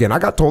and over again. I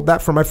got told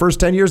that for my first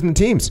 10 years in the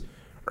teams,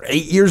 or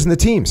 8 years in the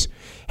teams.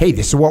 Hey,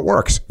 this is what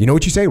works. You know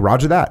what you say?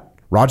 Roger that.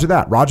 Roger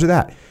that. Roger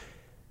that.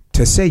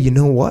 To say, you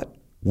know what?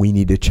 We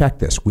need to check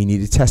this. We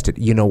need to test it.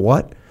 You know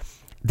what?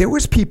 There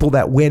was people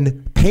that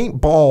when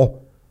paintball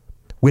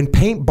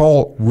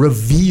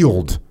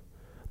revealed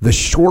the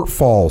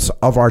shortfalls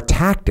of our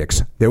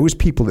tactics, there was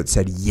people that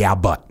said, yeah,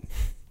 but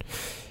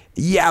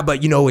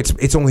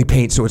it's only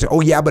paint, so it's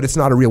but it's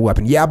not a real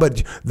weapon. Yeah,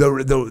 but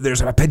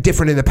there's a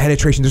different in the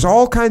penetration. There's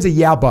all kinds of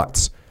yeah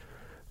buts.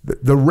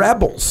 The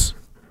rebels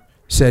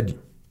said,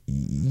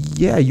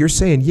 yeah, you're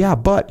saying yeah,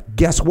 but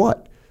guess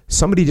what?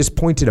 Somebody just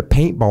pointed a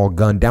paintball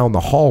gun down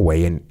the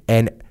hallway,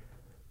 and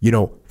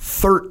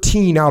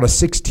 13 out of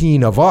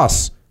 16 of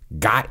us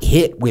got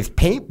hit with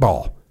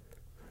paintball.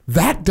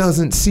 That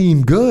doesn't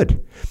seem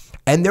good.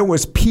 And there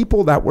was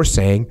people that were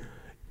saying,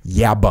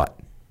 yeah, but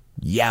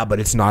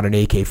it's not an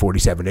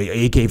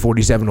AK-47.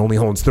 AK-47 only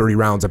holds 30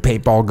 rounds. A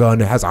paintball gun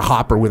has a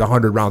hopper with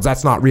 100 rounds.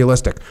 That's not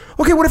realistic.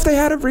 Okay, what if they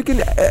had a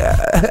freaking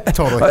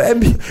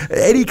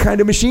any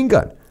kind of machine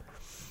gun?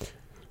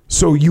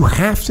 So you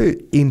have to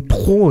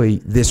employ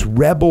this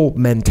rebel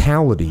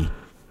mentality.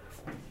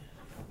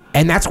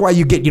 And that's why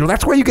you get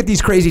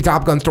these crazy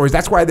Top Gun stories.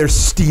 That's why they're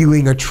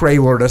stealing a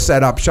trailer to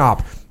set up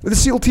shop. The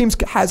SEAL teams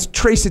has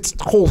traced its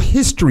whole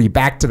history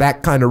back to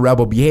that kind of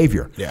rebel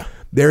behavior. Yeah.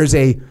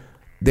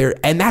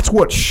 And that's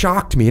what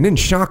shocked me. It didn't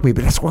shock me,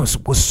 but that's what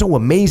was so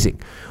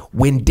amazing.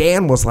 When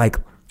Dan was like,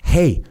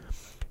 hey,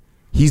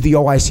 he's the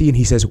OIC, and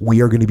he says,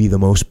 we are going to be the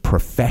most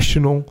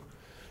professional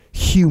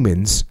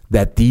humans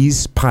that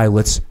these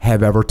pilots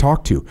have ever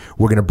talked to.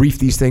 We're going to brief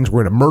these things.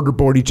 We're going to murder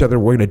board each other.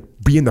 We're going to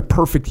be in the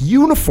perfect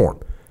uniform.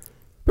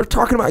 They're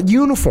talking about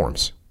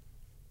uniforms.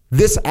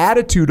 This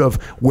attitude of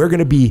we're going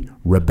to be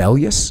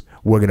rebellious,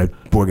 we're going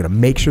to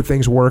make sure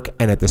things work,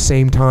 and at the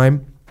same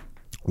time,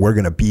 we're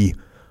going to be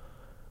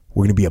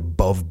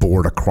above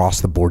board, across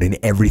the board in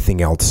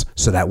everything else,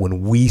 so that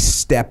when we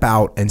step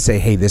out and say,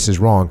 hey, this is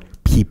wrong,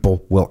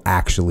 people will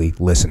actually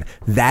listen.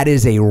 That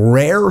is a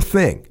rare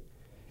thing.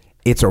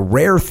 It's a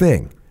rare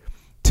thing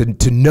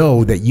to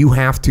know that you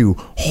have to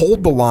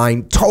hold the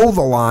line, toe the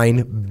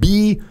line,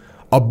 be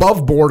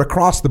above board,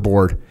 across the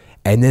board,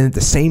 and then at the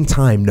same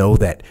time know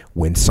that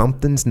when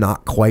something's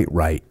not quite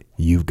right,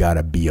 you've got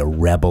to be a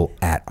rebel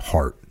at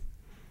heart.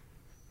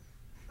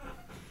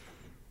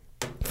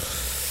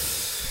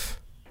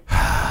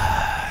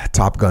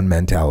 Top Gun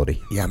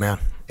mentality. Yeah, man.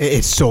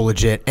 It's so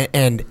legit.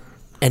 And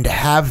to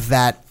have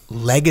that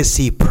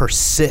legacy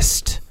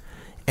persist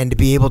and to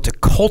be able to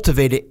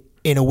cultivate it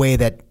in a way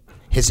that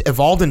has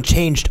evolved and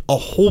changed a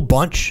whole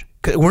bunch.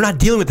 'Cause we're not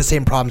dealing with the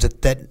same problems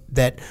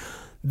that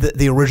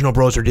the original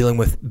bros are dealing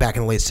with back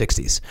in the late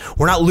 60s.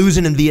 We're not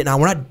losing in Vietnam.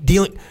 We're not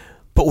dealing,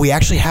 but we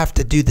actually have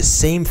to do the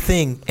same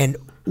thing. And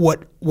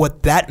what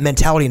that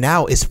mentality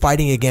now is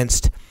fighting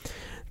against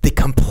the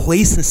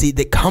complacency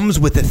that comes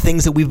with the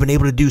things that we've been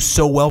able to do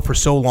so well for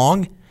so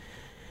long,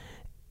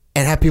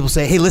 and have people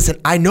say, hey, listen,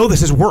 I know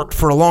this has worked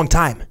for a long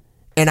time,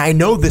 and I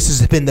know this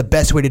has been the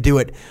best way to do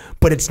it,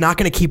 but it's not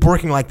going to keep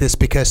working like this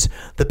because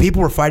the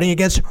people we're fighting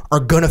against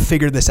are going to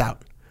figure this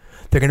out.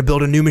 They're going to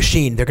build a new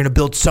machine. They're going to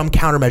build some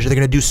countermeasure. They're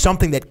going to do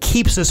something that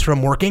keeps us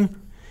from working,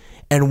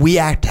 and we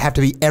have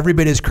to be every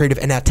bit as creative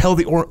and now tell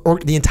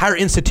the entire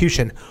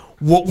institution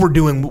what we're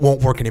doing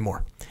won't work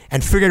anymore,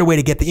 and figure out a way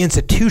to get the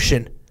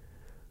institution,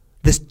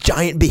 this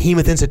giant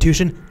behemoth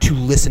institution, to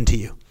listen to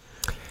you.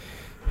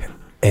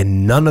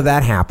 And none of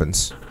that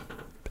happens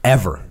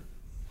ever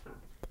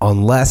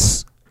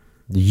unless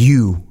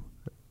you,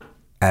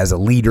 as a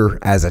leader,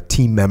 as a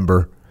team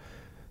member,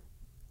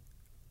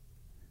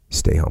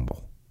 stay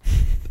humble.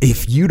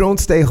 If you don't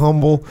stay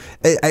humble,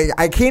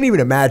 I can't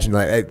even imagine.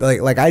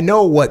 Like I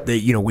know what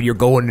when you're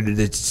going into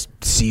this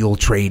SEAL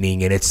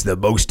training and it's the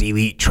most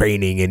elite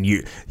training, and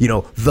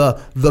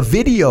the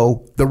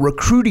video, the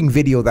recruiting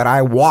video that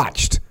I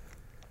watched,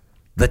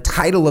 the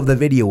title of the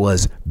video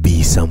was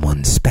 "Be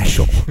Someone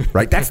Special,"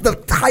 right? That's the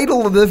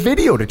title of the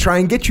video to try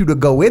and get you to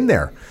go in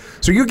there.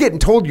 So you're getting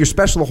told you're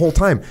special the whole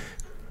time.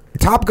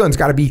 Top Gun's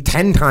got to be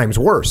 10 times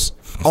worse.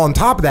 On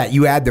top of that,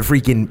 you add the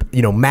freaking,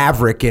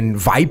 Maverick and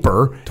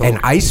Viper and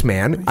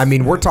Iceman. I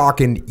mean, we're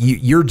talking.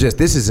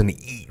 This is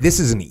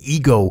an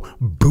ego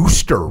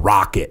booster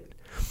rocket,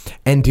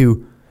 and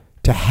to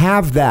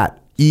have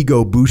that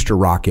ego booster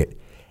rocket,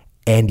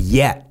 and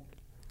yet,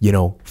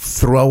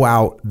 throw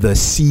out the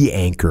sea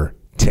anchor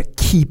to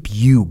keep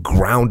you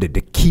grounded,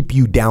 to keep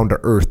you down to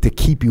earth, to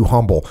keep you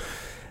humble.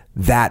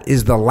 That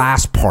is the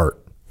last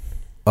part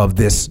of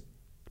this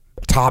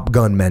Top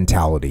Gun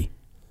mentality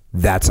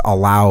that's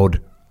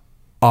allowed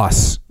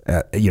us,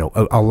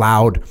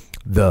 allowed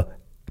the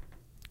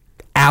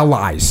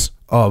allies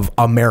of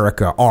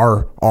America,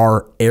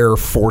 our air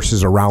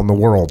forces around the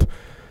world,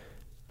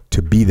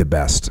 to be the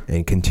best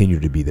and continue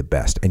to be the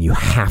best. And you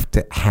have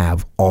to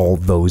have all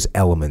those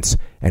elements.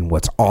 And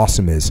what's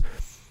awesome is,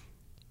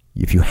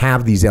 if you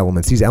have these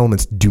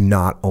elements do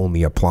not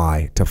only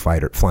apply to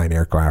flying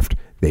aircraft.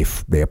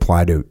 They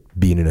apply to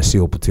being in a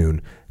SEAL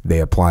platoon. They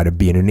apply to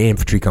being in an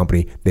infantry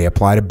company. They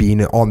apply to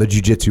being on the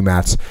jiu-jitsu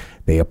mats.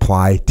 They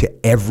apply to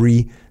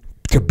be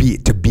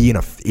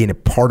in a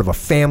part of a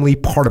family,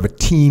 part of a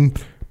team,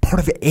 part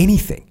of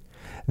anything.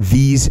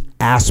 These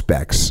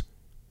aspects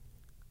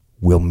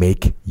will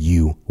make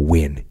you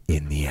win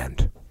in the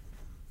end.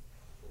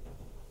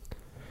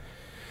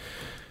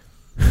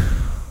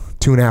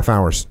 2.5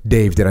 hours.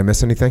 Dave, did I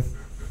miss anything?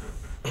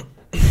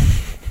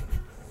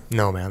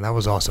 No, man, that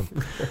was awesome.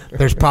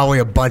 There's probably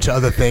a bunch of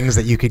other things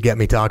that you could get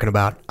me talking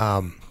about.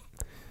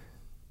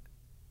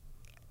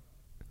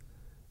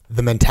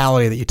 The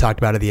mentality that you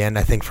talked about at the end,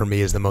 I think for me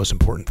is the most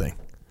important thing.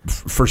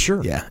 For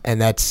sure. Yeah, and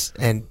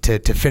to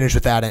finish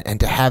with that and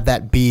to have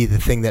that be the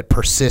thing that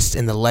persists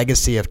in the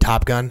legacy of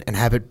Top Gun, and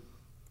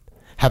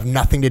have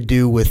nothing to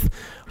do with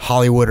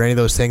Hollywood or any of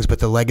those things, but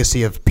the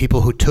legacy of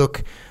people who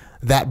took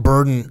that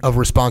burden of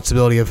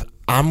responsibility of,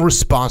 I'm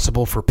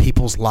responsible for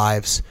people's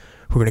lives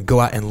who are going to go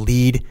out and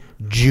lead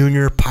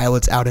junior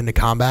pilots out into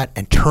combat,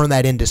 and turn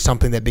that into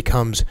something that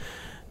becomes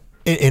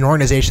an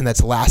organization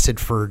that's lasted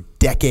for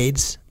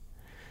decades.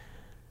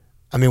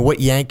 I mean, what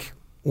Yank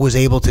was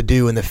able to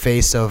do in the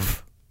face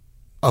of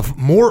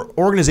more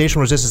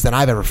organizational resistance than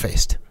I've ever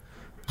faced.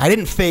 I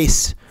didn't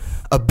face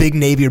a big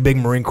Navy or big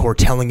Marine Corps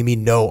telling me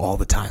no all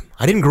the time.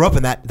 I didn't grow up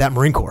in that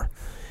Marine Corps.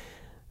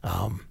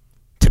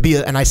 To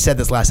and I said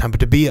this last time, but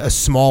to be a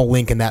small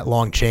link in that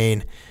long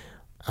chain,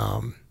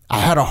 I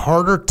had a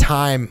harder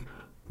time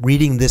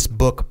reading this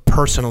book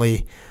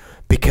personally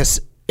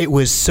because it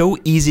was so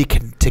easy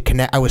to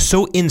connect. I was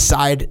so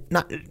inside.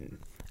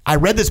 I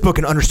read this book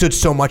and understood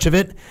so much of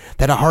it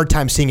that I had a hard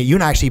time seeing it. You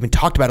and I actually even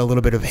talked about it a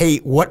little bit of, hey,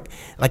 what,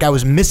 like I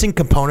was missing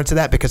components of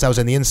that because I was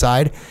on the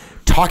inside.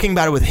 Talking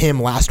about it with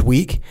him last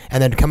week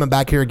and then coming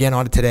back here again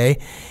on it today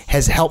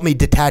has helped me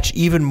detach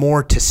even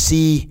more to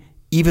see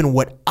even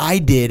what I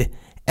did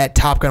at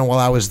Top Gun while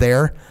I was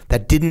there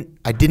that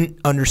I didn't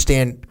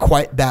understand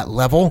quite that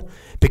level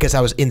because I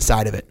was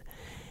inside of it.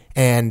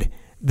 And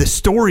the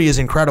story is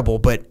incredible,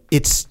 but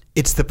it's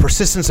the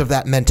persistence of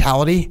that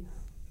mentality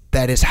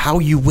that is how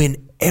you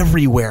win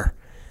everywhere.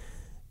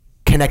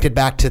 Connected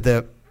back to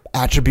the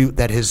attribute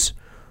that has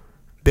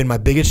been my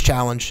biggest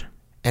challenge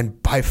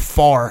and by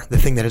far the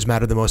thing that has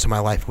mattered the most in my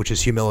life, which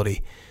is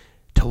humility.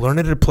 To learn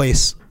it at a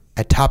place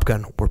at Top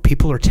Gun where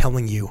people are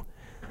telling you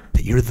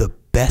that you're the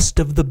best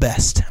of the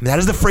best. I mean, that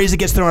is the phrase that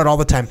gets thrown out all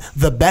the time.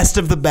 The best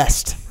of the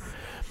best.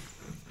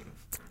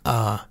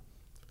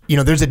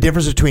 There's a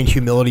difference between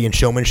humility and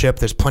showmanship.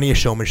 There's plenty of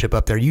showmanship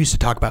up there. You used to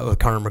talk about it with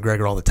Conor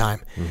McGregor all the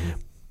time. Mm-hmm.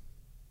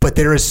 But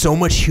there is so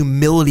much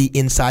humility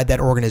inside that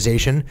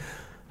organization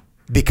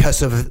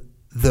because of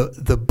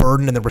the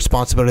burden and the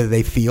responsibility that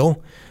they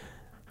feel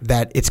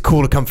that it's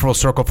cool to come full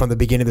circle from the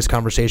beginning of this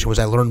conversation was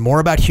I learned more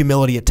about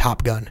humility at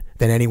Top Gun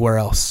than anywhere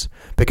else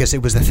because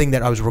it was the thing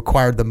that I was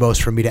required the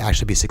most for me to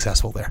actually be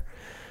successful there.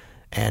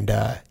 And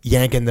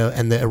Yank and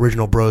the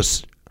original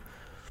bros,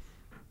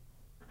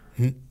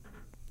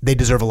 they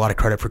deserve a lot of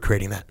credit for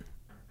creating that.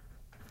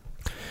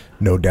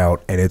 No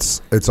doubt. And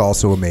it's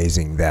also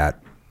amazing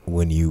that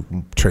when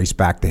you trace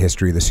back the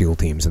history of the SEAL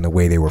teams and the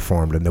way they were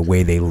formed and the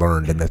way they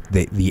learned and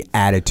the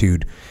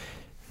attitude,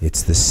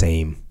 it's the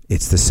same.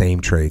 It's the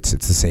same traits.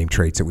 It's the same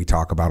traits that we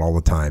talk about all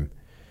the time.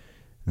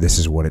 This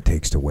is what it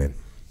takes to win.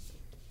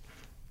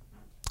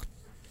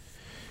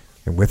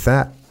 And with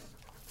that,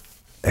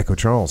 Echo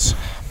Charles.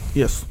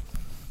 Yes.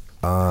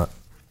 Do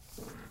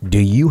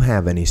you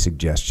have any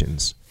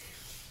suggestions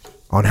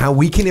on how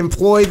we can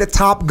employ the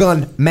Top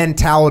Gun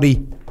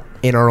mentality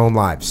in our own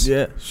lives?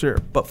 Yeah, sure.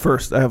 But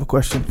first, I have a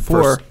question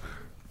for...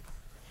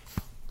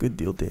 Good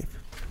deal, Dave.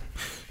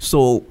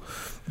 So...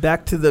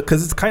 back to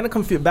because it's kind of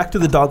confusing. Back to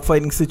the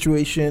dogfighting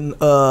situation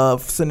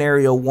of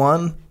scenario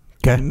 1,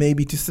 okay,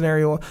 maybe to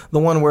scenario 1, the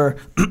one where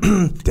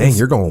dang,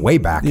 you're going way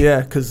back. Yeah,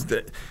 because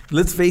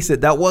let's face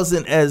it, that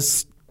wasn't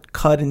as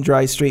cut and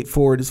dry,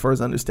 straightforward as far as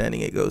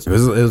understanding it goes. It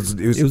was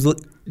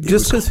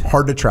just because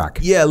hard to track.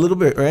 Yeah, a little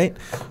bit, right?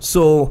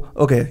 So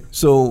okay,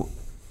 so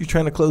you're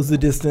trying to close the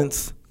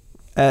distance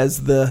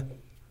as the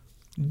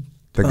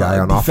guy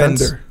on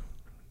defender. offense.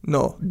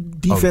 No,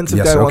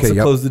 defensive guy wants to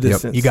close the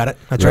distance. You got it.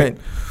 That's right.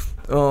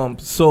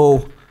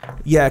 So,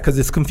 yeah, because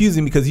it's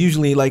confusing because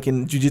usually, like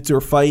in jiu-jitsu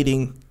or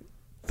fighting,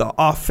 the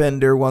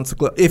offender wants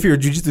to if you're a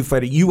jiu-jitsu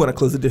fighter, you want to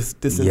close the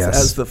distance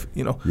as the,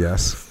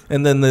 Yes.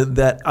 And then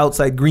that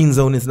outside green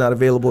zone is not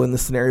available in the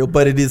scenario,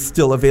 but it is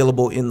still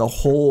available in the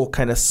whole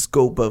kind of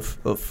scope of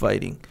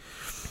fighting.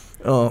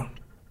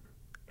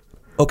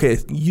 Okay,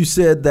 you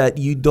said that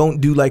you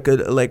don't do like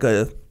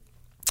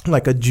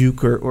a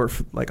juke or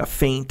like a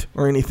feint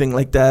or anything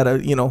like that,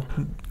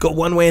 go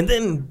one way and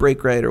then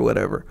break right or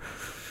whatever.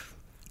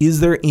 Is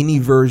there any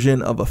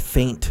version of a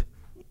feint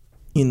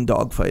in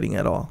dogfighting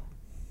at all?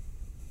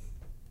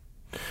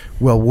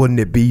 Well,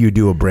 wouldn't it be you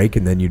do a break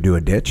and then you do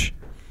a ditch?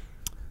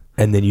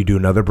 And then you do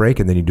another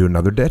break and then you do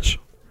another ditch?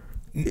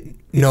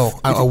 No,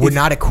 I would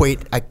not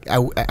equate.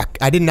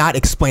 I did not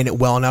explain it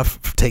well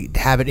enough to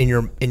have it in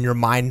your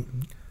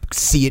mind,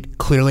 see it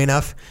clearly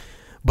enough.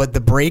 But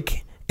the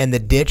break and the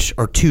ditch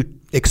are two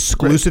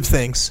exclusive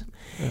things.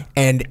 Yeah.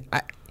 And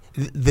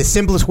the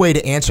simplest way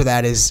to answer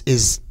that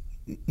is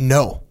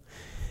no.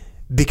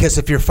 Because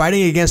if you're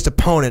fighting against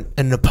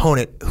an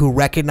opponent who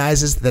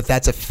recognizes that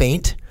that's a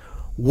feint,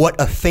 what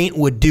a feint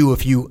would do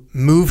if you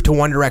move to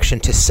one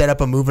direction to set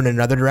up a move in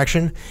another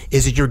direction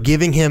is that you're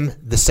giving him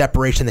the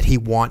separation that he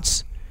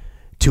wants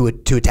to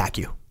attack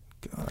you.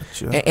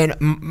 Gotcha.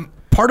 And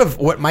part of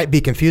what might be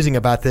confusing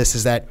about this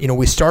is that,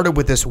 we started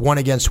with this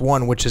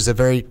 1-against-1, which is a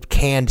very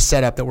canned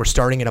setup that we're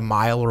starting at a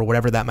mile or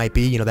whatever that might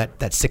be,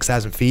 that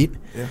 6,000 feet.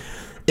 Yeah.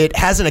 It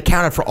hasn't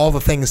accounted for all the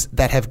things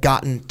that have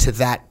gotten to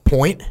that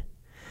point.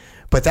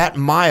 But that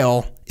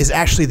mile is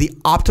actually the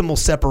optimal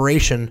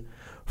separation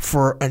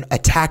for an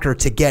attacker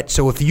to get.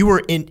 So if you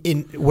were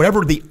in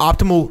whatever the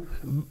optimal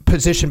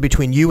position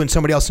between you and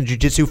somebody else in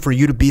jiu-jitsu for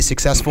you to be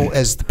successful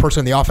as the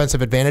person in the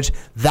offensive advantage,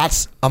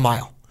 that's a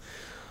mile.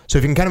 So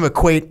if you can kind of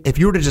equate, if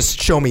you were to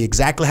just show me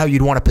exactly how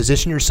you'd want to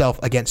position yourself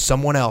against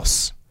someone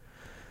else,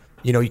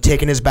 you've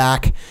taken his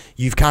back,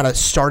 you've kind of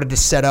started to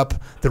set up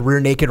the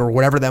rear naked or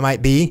whatever that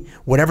might be,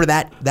 whatever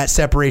that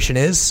separation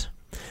is,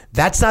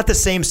 that's not the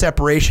same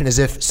separation as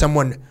if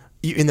someone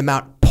in the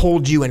mount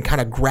pulled you and kind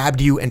of grabbed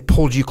you and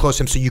pulled you close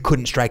to him so you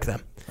couldn't strike them.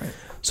 Right.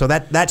 So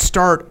that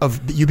start of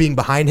you being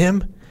behind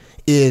him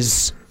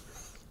is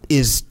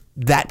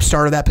that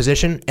start of that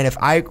position. And if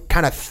I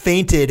kind of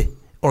feinted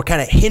or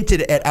kind of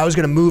hinted at I was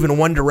going to move in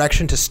one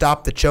direction to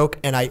stop the choke,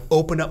 and I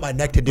opened up my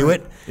neck to do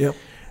it, Yep.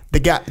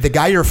 the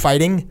guy you're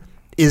fighting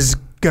is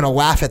going to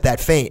laugh at that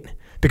feint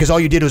because all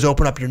you did was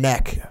open up your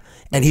neck. Yeah.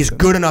 And he's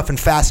good enough and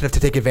fast enough to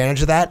take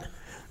advantage of that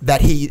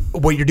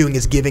what you're doing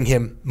is giving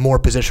him more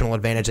positional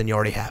advantage than you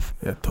already have.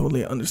 Yeah,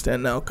 totally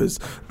understand now, because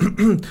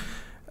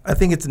I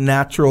think it's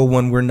natural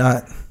when we're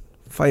not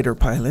fighter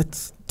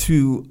pilots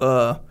to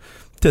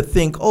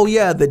think, oh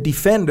yeah, the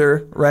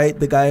defender, right,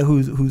 the guy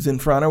who's in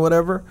front or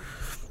whatever.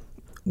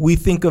 We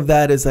think of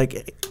that as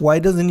like, why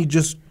doesn't he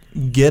just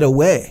get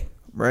away,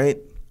 right?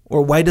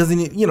 Or why doesn't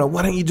he,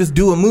 why don't you just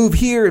do a move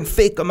here and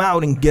fake him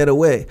out and get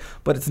away?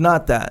 But it's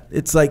not that.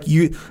 It's like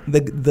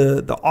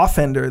the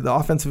offender, the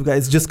offensive guy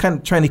is just kind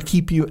of trying to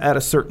keep you at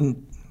a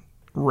certain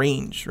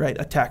range, right?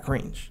 Attack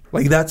range.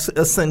 Like that's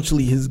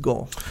essentially his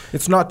goal.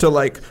 It's not to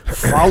like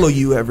follow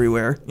you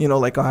everywhere,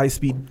 like a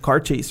high-speed car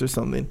chase or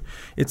something.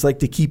 It's like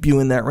to keep you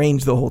in that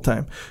range the whole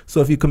time.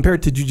 So if you compare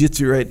it to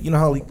jiu-jitsu, right, you know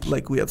how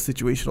like we have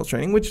situational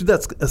training, which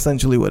that's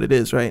essentially what it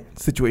is, right?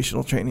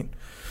 Situational training.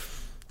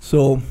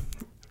 So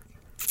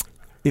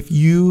if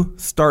you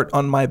start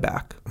on my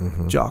back,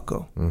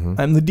 Jocko,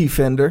 I'm the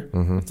defender.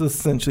 It's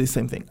essentially the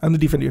same thing. I'm the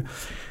defender.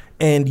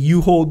 And you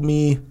hold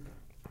me,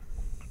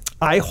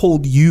 I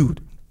hold you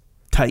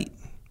tight.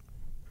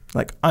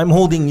 Like I'm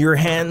holding your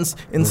hands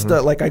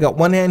instead. Like I got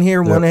one hand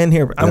here, one hand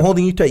here. I'm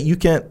holding you tight. You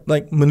can't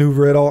like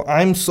maneuver at all.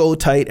 I'm so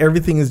tight.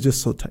 Everything is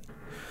just so tight.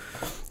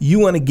 You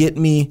want to get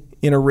me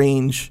in a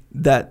range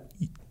that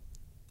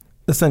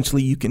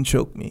essentially you can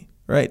choke me,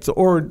 right? So,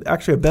 or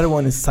actually a better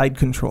one is side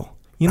control.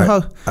 You know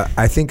how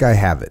I think I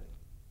have it.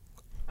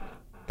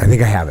 I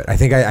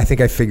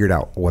think I figured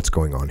out what's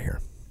going on here.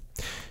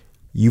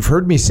 You've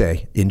heard me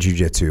say in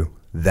jiu-jitsu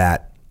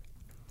that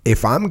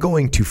if I'm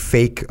going to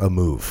fake a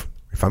move,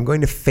 if I'm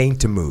going to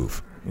feint a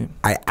move,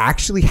 I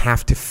actually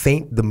have to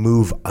feint the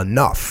move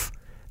enough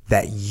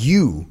that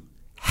you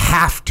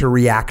have to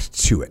react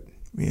to it.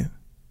 Yeah.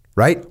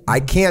 Right?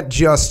 I can't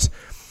just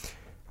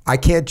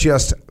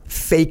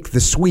fake the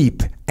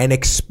sweep and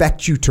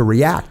expect you to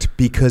react,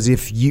 because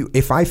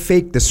if I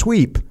fake the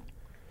sweep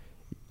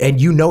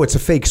and it's a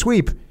fake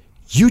sweep,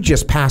 you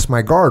just pass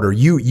my guard, or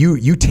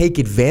you take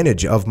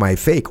advantage of my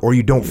fake, or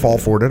you don't fall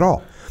for it at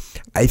all.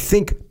 I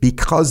think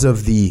because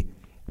of the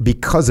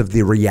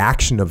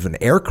reaction of an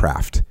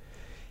aircraft,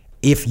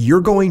 if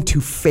you're going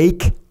to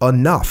fake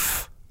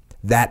enough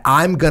that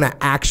I'm going to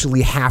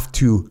actually have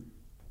to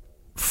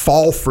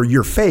fall for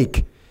your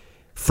fake,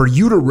 for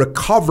you to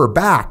recover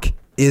back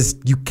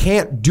is you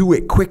can't do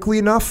it quickly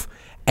enough,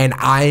 and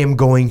I am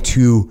going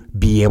to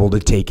be able to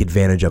take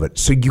advantage of it.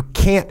 So you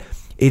can't,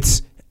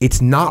 it's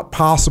not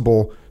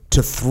possible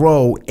to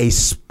throw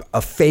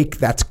a fake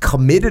that's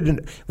committed.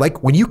 And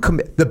like when you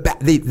commit,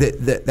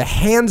 the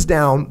hands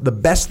down, the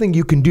best thing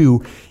you can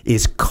do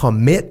is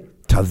commit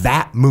to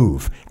that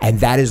move. And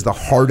that is the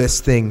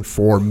hardest thing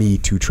for me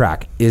to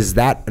track. Is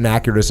that an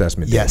accurate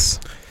assessment?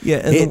 Yes.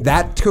 Yeah.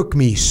 That took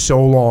me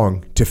so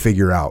long to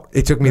figure out.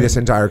 It took me this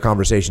entire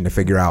conversation to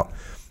figure out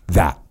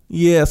that.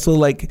 Yeah. So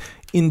like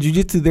in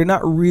jiu-jitsu, they're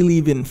not really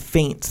even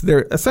feints.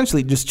 They're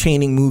essentially just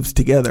chaining moves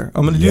together.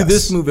 I'm going to do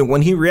this move, and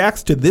when he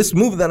reacts to this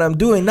move that I'm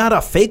doing, not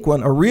a fake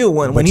one, a real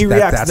one. When he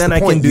reacts, then I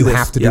can do you this. You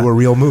have to do a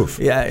real move.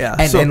 Yeah.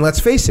 And let's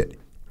face it,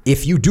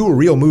 if you do a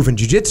real move in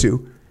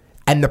jiu-jitsu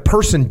and the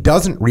person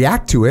doesn't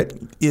react to it,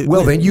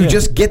 then you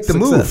just get the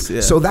move.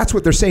 Yeah. So that's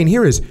what they're saying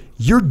here is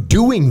you're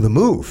doing the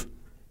move.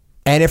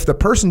 And if the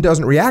person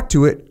doesn't react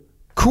to it,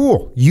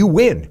 cool, you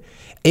win.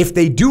 If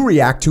they do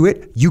react to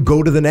it, you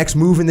go to the next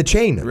move in the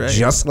chain,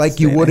 just like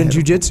you would in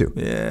jiu-jitsu.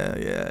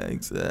 Yeah,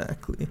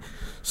 exactly.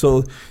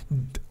 So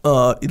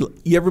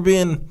you ever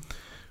been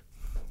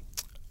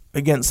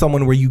against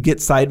someone where you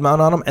get side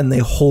mount on them and they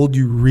hold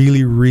you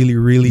really, really,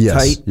 really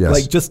tight? Yes.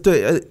 Like just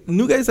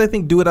new guys, I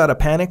think, do it out of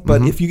panic.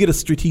 But if you get a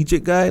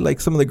strategic guy, like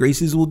some of the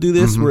Gracies will do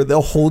this, where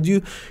they'll hold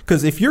you.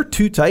 Because if you're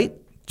too tight,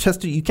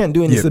 Chester, you can't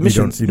do any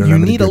submissions. You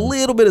need a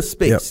little bit of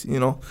space,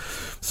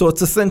 So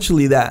it's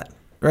essentially that.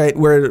 Right,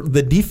 where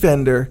the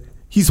defender,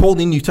 he's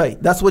holding you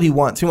tight. That's what he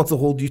wants. He wants to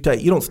hold you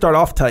tight. You don't start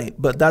off tight,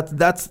 but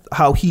that's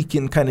how he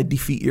can kind of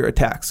defeat your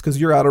attacks, because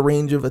you're out of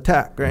range of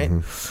attack, right?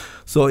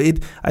 So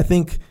I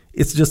think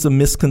it's just a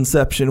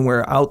misconception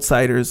where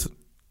outsiders,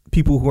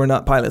 people who are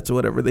not pilots or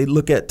whatever, they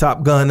look at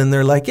Top Gun and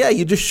they're like, yeah,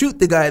 you just shoot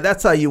the guy,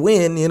 that's how you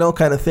win,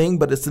 kind of thing.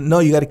 But it's no,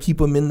 you got to keep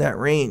him in that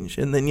range.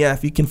 And then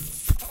if you can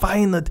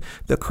find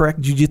the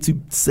correct jiu-jitsu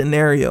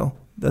scenario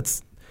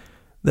that's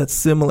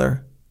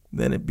similar,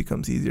 then it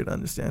becomes easier to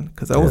understand,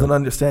 because I wasn't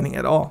understanding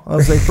at all. I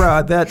was like,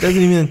 bro, that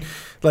doesn't even,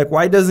 like,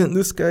 why doesn't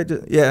this guy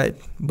just,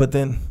 but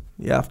then,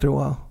 after a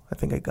while, I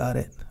think I got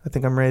it. I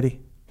think I'm ready.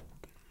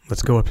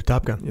 Let's go up to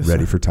Top Gun. Yes,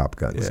 ready for Top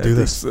Gun. Let's do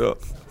this. I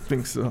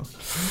think so.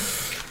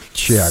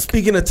 Check.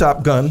 Speaking of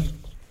Top Gun,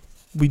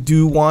 we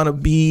do want to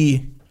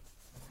be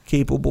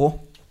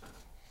capable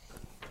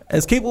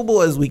as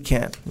we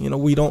can.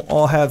 We don't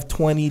all have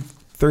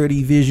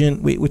 20/30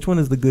 vision. Wait, which one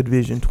is the good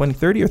vision?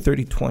 20/30 or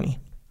 30/20?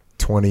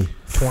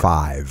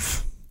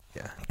 25.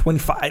 Yeah.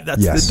 25.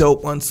 That's Yes. the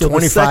dope one. So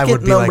 25 the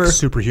would second be number, like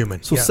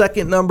superhuman. So Yeah.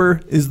 second number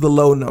is the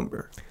low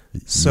number.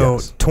 So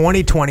Yes.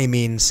 20/20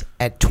 means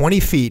at 20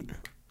 feet,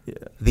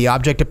 the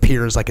object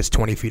appears like it's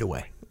 20 feet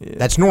away. Yeah.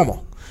 That's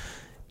normal.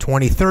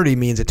 20/30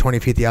 means at 20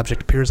 feet, the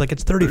object appears like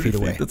it's 30 feet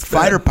away. That's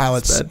Fighter bad.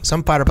 pilots, That's bad.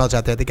 some fighter pilots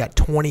out there, they got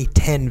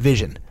 20/10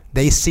 vision.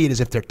 They see it as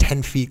if they're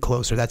 10 feet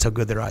closer. That's how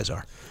good their eyes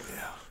are.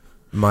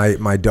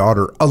 My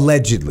daughter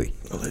allegedly,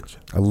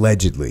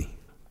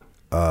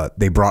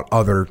 they brought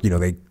other,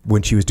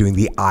 when she was doing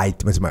the eye,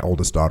 this is my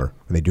oldest daughter,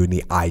 when they doing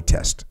the eye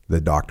test, the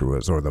doctor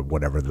was, or the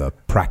whatever the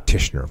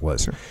practitioner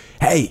was,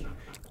 hey,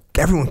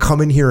 everyone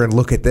come in here and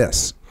look at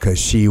this, because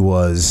she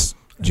was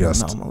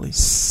just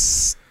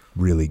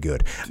really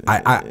good.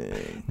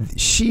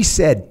 She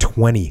said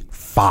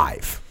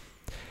 25.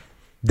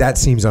 That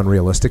seems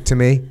unrealistic to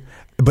me,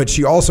 but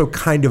she also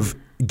kind of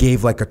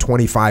gave like a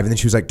 25, and then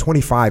she was like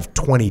 25,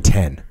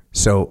 2010.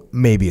 So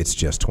maybe it's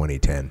just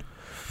 2010.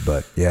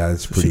 But yeah,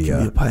 it's pretty. She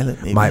can be a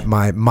pilot,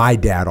 maybe. My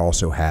dad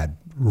also had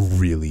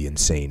really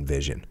insane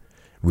vision,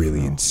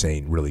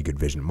 really good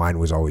vision. Mine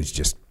was always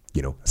just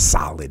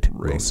solid.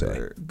 We'll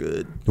say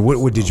Good.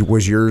 What did you?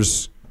 Was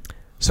yours?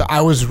 So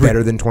I was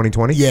better than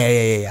 2020.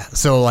 Yeah.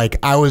 So like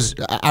I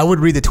would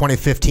read the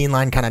 2015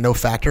 line, kind of no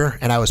factor,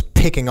 and I was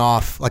picking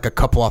off like a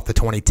couple off the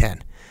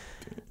 2010,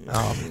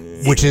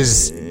 which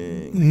is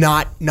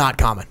not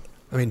common.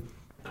 I mean,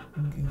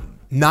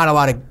 not a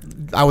lot of.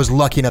 I was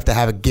lucky enough to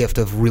have a gift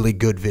of really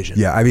good vision.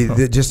 Yeah, I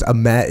mean, just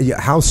imagine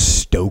how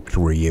stoked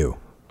were you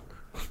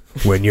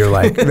when you're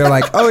like, they're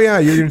like, oh yeah,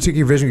 you're going to take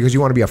your vision because you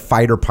want to be a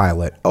fighter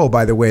pilot. Oh,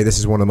 by the way, this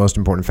is one of the most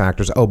important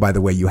factors. Oh, by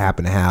the way, you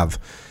happen to have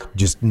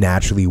just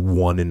naturally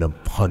 1 in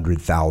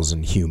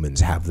 100,000 humans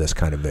have this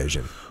kind of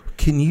vision.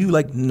 Can you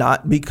like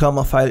not become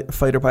a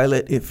fighter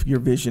pilot if your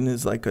vision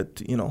is like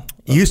It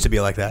used to be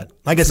like that.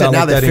 Like I said,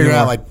 now they figure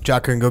out like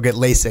Jock can go get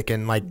LASIK,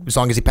 and like as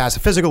long as he passes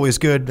physical, he's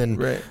good.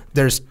 And Right.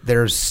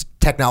 there's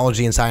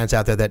technology and science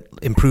out there that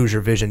improves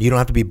your vision. You don't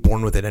have to be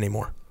born with it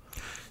anymore.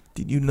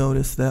 Did you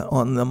notice that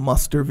on the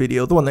muster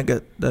video, the one that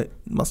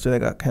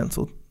got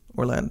canceled,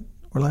 Orlando,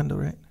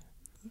 right?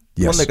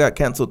 The one that got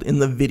canceled in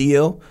the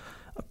video,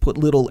 I put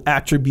little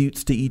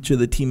attributes to each of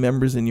the team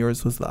members, and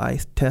yours was the eye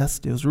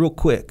test. It was real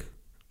quick.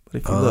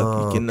 But if you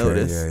look, you can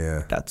notice.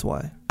 That's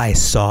why. I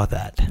saw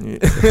that.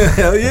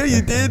 Hell yeah,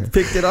 you did.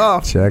 Picked it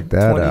off. Check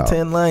that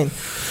 2010 line.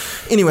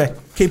 Anyway,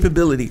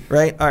 capability,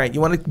 right? All right,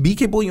 you want to be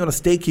capable, you want to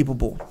stay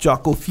capable.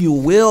 Jocko Fuel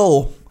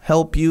will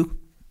help you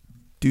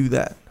do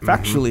that.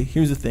 Factually,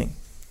 here's the thing.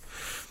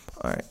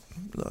 All right,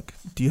 look,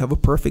 do you have a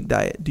perfect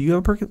diet? Do you have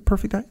a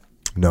perfect diet?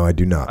 No, I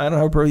do not. I don't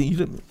have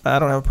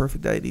a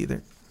perfect diet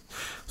either.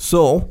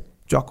 So,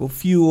 Jocko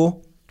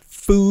Fuel,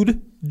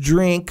 food,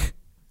 drink,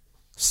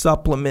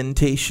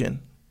 supplementation.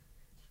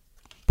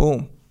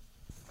 Boom.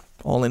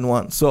 All in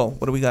one. So,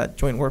 what do we got?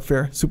 Joint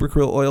warfare, super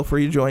krill oil for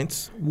your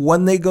joints.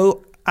 When they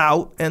go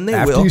out, and they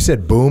will. After you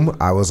said boom,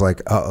 I was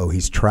like, uh-oh,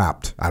 he's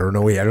trapped. I don't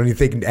know. I don't even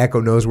think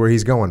Echo knows where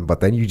he's going. But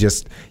then you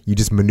just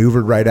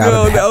maneuvered right out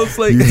of that. That was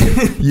like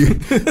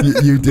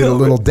you did a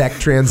little deck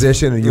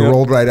transition and you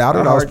rolled right out,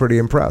 and I was pretty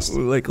impressed.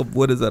 Like,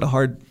 what is that? A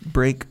hard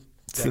break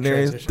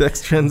scenario?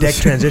 Transition. Deck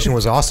Deck transition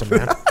was awesome,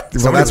 man.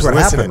 Well, that's what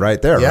happened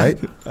right there, right?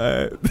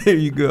 There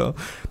you go.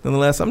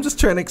 Nonetheless, I'm just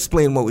trying to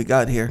explain what we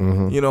got here.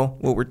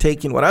 What we're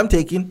taking, what I'm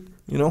taking.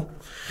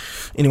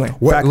 Anyway,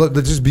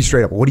 let's just be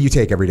straight up. What do you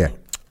take every day?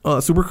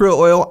 Super krill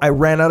oil. I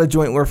ran out of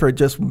joint warfare.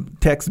 Just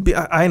text.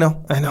 I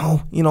know. I'm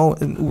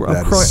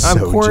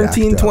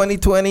quarantined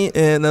 2020,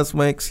 and that's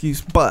my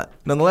excuse. But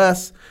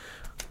nonetheless,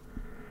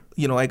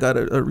 I got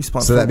a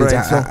response. So that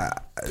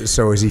means.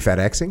 So is he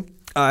FedExing?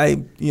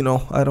 I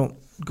don't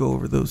go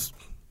over those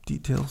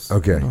details.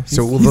 Okay.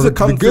 He's a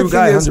come through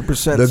guy,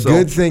 100%. The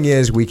good thing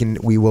is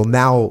we will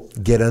now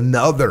get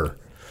another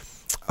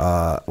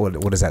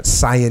what is that,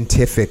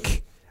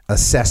 scientific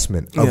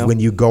assessment of when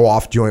you go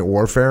off joint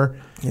warfare.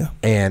 Yeah.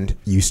 And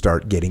you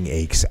start getting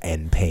aches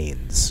and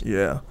pains.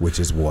 Yeah. Which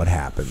is what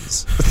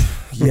happens.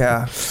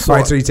 Yeah. All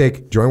right, so you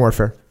take joint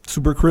warfare.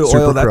 Super krill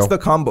oil, that's the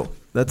combo.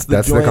 That's the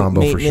joint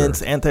combo maintenance,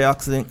 for sure.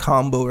 Antioxidant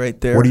combo right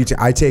there. What do you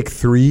take? I take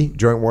 3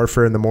 joint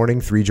warfare in the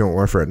morning, 3 joint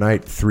warfare at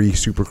night, 3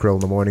 super krill in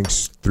the morning,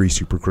 3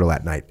 super krill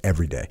at night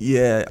every day.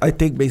 Yeah, I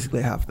take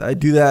basically half that. I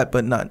do that,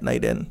 but not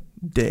night and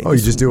day. Oh,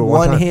 you just do it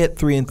one time? Hit,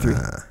 3 and 3.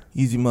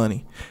 Easy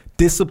money.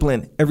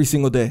 Discipline every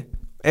single day.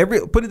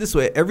 Put it this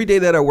way, every day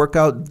that I work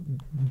out,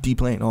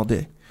 deplane all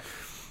day.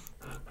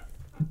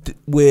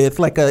 With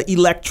like a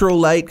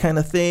electrolyte kind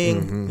of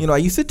thing. I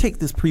used to take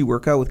this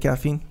pre-workout with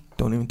caffeine.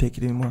 Don't even take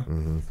it anymore.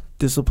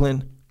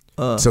 Discipline.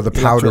 So the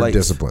powder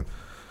Discipline.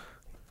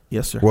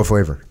 Yes, sir. What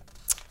flavor?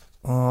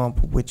 All of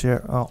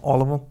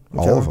them.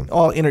 All of them.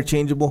 All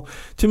interchangeable.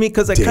 To me,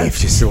 because Dave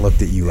just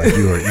looked at you like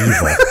you were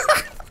evil.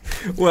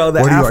 Well, the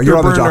you're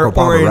on the Jocko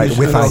Palmer, orange, right?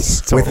 With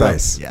ice. With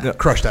ice. Yeah.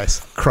 Crushed ice.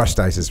 Crushed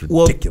ice is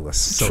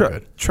ridiculous.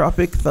 Good.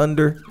 Tropic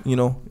Thunder,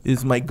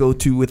 is my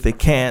go-to with the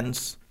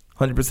cans.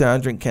 100%. I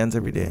drink cans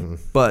every day.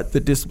 But the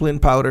Discipline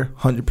powder,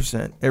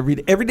 100%.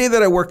 Every day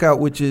that I work out,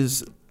 which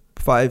is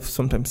 5,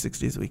 sometimes 6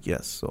 days a week.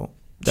 Yes. So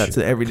That's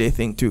an everyday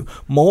thing too.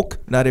 Milk,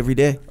 not every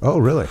day. Oh,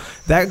 really?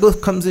 That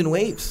comes in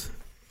waves.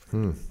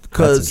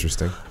 That's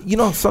interesting. You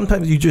know,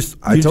 sometimes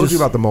I told you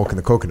about the milk and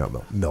the coconut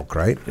milk,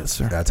 right? Yes,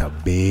 sir. That's a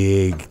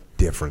big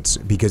difference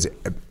because,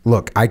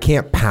 look, I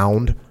can't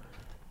pound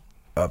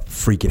a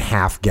freaking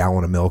half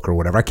gallon of milk or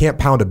whatever. I can't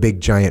pound a big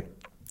giant,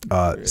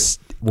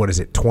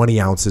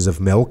 20 ounces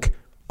of milk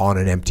on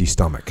an empty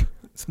stomach.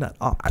 It's not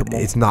optimal.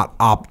 It's not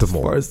optimal.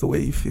 As far as the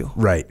way you feel.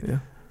 Right. Yeah.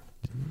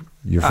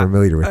 You're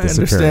familiar with this,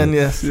 understand,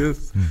 apparently.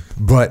 yes.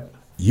 But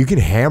you can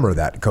hammer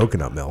that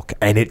coconut milk,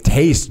 and it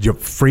tastes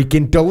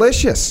freaking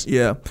delicious.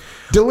 Yeah.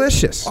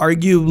 Delicious.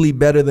 Arguably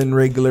better than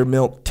regular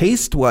milk.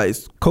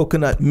 Taste-wise,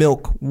 coconut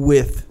milk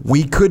with...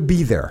 We could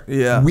be there.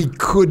 Yeah. We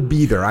could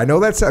be there. I know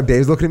that's...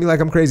 Dave's looking at me like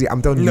I'm crazy.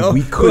 I'm telling you, No.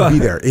 we could be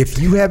there. If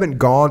you haven't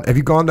gone... Have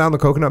you gone down the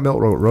coconut milk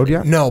road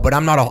yet? No, but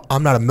I'm not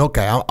a milk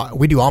guy.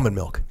 We do almond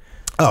milk.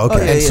 Oh, okay.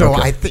 Oh, yeah, And so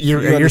okay.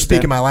 you're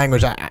speaking my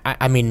language.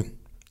 I mean...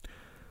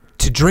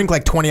 To drink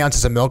like 20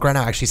 ounces of milk right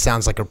now actually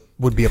sounds like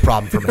would be a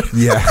problem for me.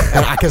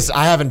 Yeah. Because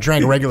I haven't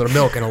drank regular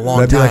milk in a long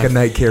That'd be time. like a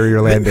night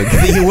carrier landing.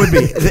 It would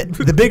be.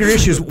 The bigger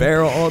issue is,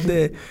 barrel all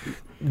day.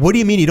 what do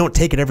you mean you don't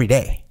take it every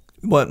day?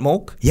 What,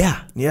 milk?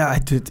 Yeah. Yeah, I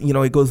did. You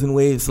know, it goes in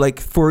waves. Like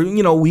for,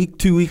 week,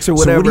 2 weeks or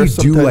whatever. So what do you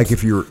do, sometimes- like,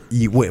 if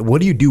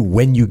what do you do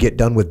when you get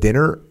done with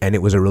dinner and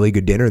it was a really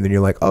good dinner and then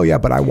you're like, oh, yeah,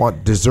 but I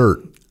want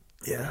dessert.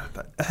 Yeah,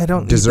 but I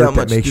don't Dessert eat that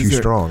that much makes you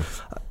dessert. strong.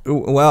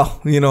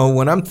 Well,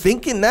 when I'm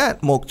thinking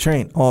that, milk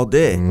train all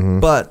day. Mm-hmm.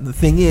 But the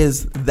thing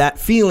is, that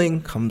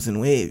feeling comes in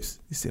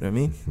waves. You see what I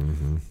mean?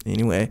 Mm-hmm.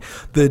 Anyway,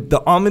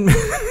 the almond...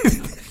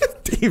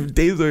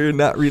 Dave's over here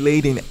not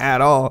relating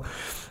at all.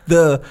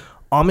 The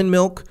almond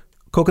milk,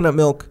 coconut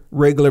milk,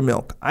 regular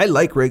milk. I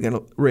like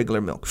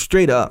regular milk.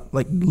 Straight up.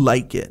 Like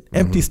it. Mm-hmm.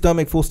 Empty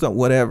stomach, full stomach,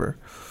 whatever.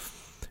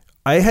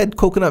 I had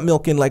coconut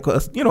milk in like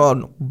a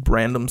random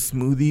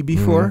smoothie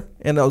before,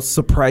 and I was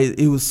surprised.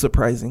 It was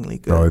surprisingly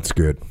good. Oh, it's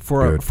good.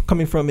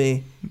 Coming from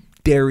a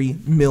dairy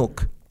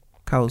milk,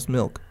 cow's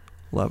milk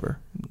lover.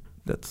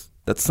 That's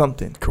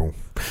something. Cool.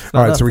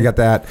 All right, so we got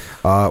that.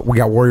 We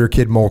got Warrior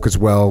Kid Milk as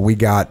well. We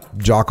got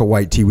Jocko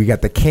White Tea. We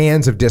got the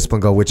cans of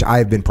Discipline Go, which I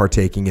have been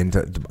partaking in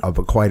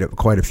quite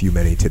a few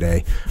many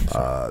today.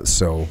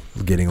 So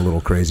getting a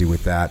little crazy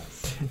with that.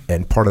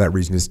 And part of that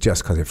reason is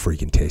just because it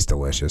freaking tastes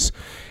delicious.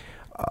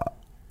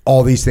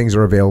 All these things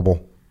are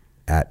available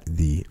at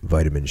the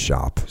Vitamin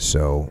Shop.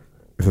 So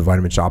if the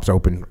Vitamin Shop's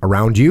open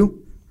around you,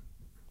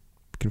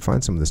 you can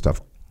find some of this stuff.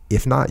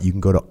 If not, you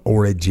can go to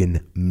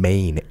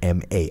originmaine,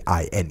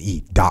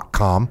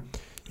 MAINE.com.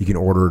 You can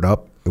order it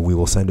up, and we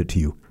will send it to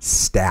you.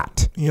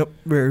 Stat. Yep,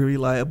 very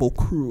reliable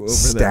crew over there.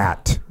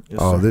 Stat. Yes,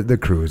 Oh, sir. the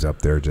crew is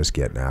up there just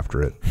getting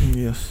after it.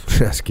 Yes.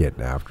 Just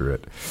getting after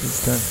it.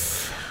 It's done.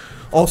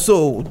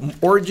 Also,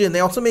 Origin,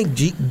 they also make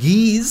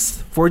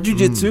gis for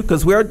jiu-jitsu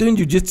because we are doing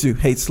jiu-jitsu.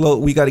 Hey,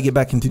 we got to get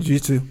back into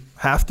jiu-jitsu.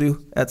 Have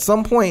to. At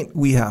some point,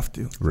 we have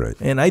to. Right.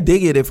 And I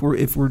dig it if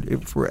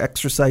we're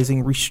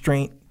exercising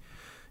restraint,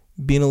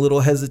 being a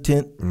little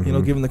hesitant,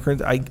 given the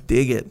current. I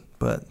dig it.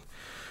 But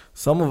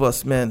some of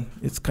us, man,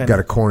 it's kind Got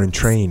to of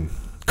quarantine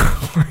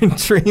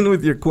train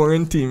with your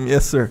quarantine.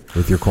 Yes, sir.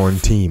 with your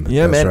quarantine.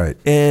 Yeah, That's man. right.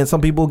 And some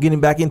people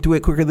getting back into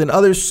it quicker than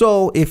others.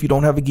 So if you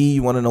don't have a gi,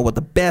 you want to know what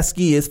the best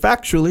gi is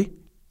factually.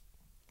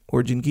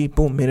 Origin gi,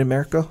 boom, made in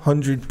America,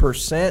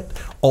 100%.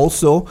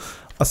 Also,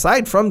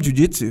 aside from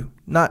jiu-jitsu,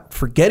 not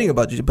forgetting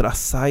about jiu-jitsu, but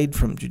aside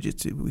from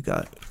jiu-jitsu, we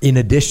got... In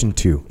addition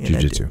to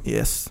jiu-jitsu.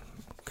 Yes,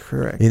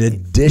 correct. In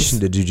addition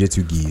to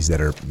jiu-jitsu gis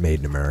that are made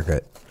in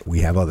America,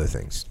 we have other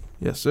things.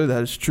 Yes, sir,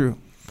 that is true.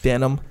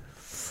 Denim,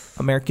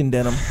 American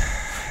denim,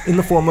 in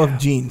the form of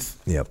jeans.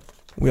 Yep.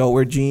 We all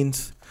wear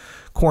jeans.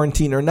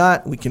 Quarantine or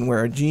not, we can wear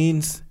our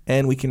jeans,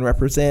 and we can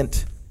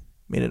represent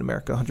made in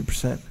America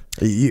 100%.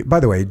 By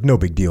the way, no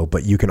big deal,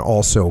 but you can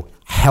also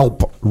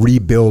help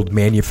rebuild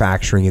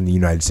manufacturing in the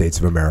United States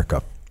of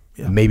America.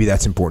 Yeah. Maybe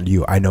that's important to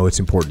you. I know it's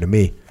important to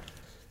me.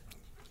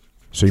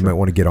 So you might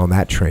want to get on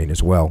that train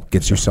as well.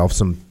 Get yourself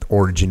some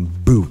Origin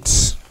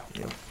boots.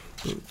 Yeah,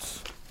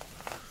 boots.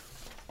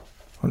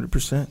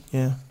 100%,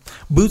 yeah.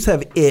 Boots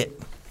have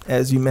it,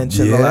 as you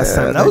mentioned the last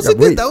time. That was a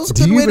good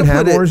do you way even to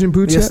have put it. Origin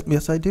boots yes, yet?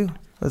 Yes, I do.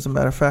 As a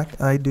matter of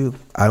fact, I do.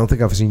 I don't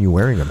think I've seen you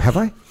wearing them. Have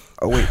I?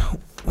 Oh, wait.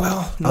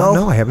 Well,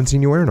 No, I haven't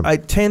seen you wearing them. I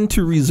tend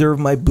to reserve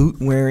my boot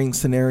wearing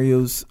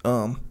scenarios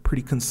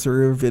pretty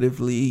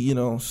conservatively,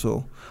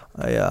 so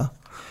I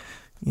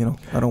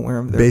don't wear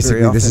them there Basically,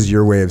 very often. this is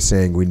your way of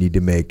saying we need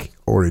to make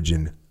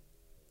Origin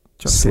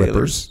Chuck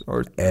slippers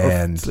Taylors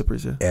and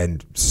slippers, yeah.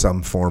 and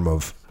some form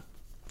of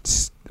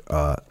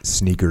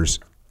sneakers,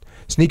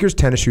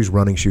 tennis shoes,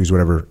 running shoes,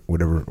 whatever,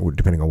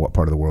 depending on what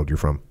part of the world you're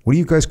from. What do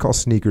you guys call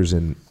sneakers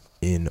in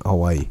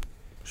Hawaii?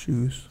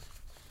 Shoes.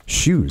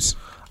 Shoes.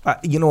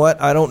 You know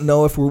what? I don't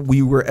know if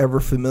we were ever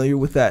familiar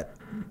with that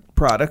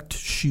product,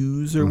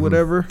 shoes or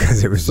whatever.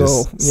 Because it was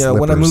just when I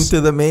slippers. moved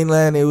to the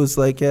mainland, it was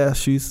like,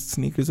 shoes,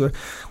 sneakers.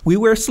 We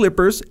wear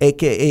slippers,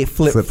 a.k.a.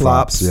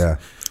 flip-flops. Yeah.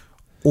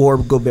 Or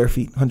go bare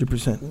feet,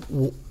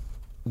 100%.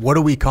 What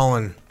are we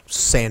calling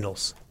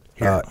sandals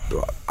here?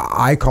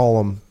 I call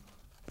them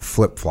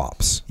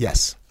flip-flops.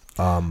 Yes.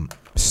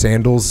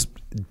 Sandals,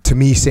 to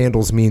me,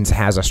 sandals means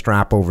has a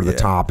strap over the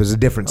top. Is a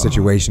different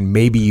situation.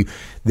 Maybe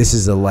this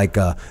is like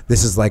a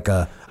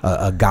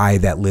guy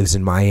that lives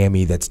in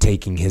Miami that's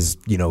taking his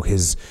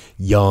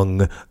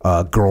young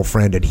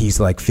girlfriend, and he's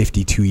like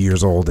 52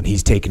 years old, and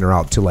he's taking her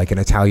out to like an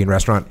Italian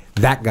restaurant.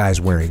 That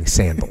guy's wearing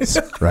sandals,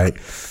 right?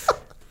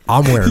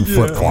 I'm wearing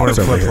flip-flops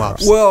over here.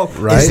 Well,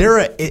 right? Is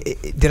there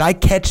did I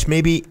catch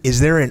is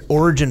there an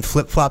origin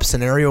flip-flop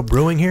scenario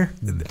brewing here?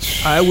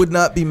 I would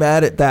not be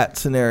mad at that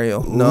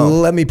scenario. No.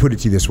 Let me put it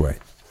to you this way.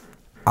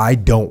 I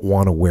don't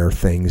want to wear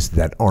things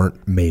that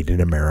aren't made in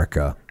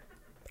America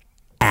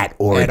at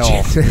origin.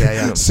 At all.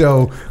 Yeah.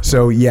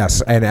 So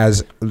yes, and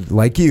as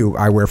like you,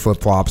 I wear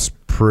flip-flops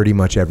pretty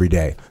much every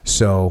day.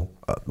 So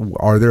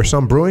are there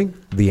some brewing?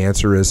 The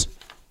answer is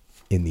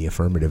in the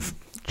affirmative.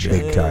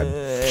 Big time.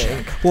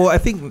 Well, I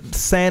think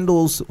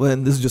sandals,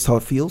 and this is just how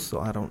it feels, so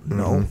I don't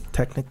know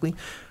technically.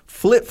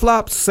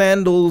 Flip-flops,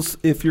 sandals,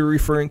 if you're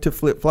referring to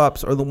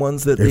flip-flops, are the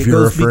ones that if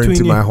you're referring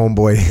to my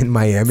homeboy in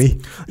Miami.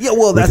 Yeah,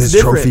 well, that's his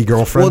different. Trophy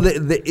girlfriend.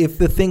 Well, if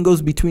the thing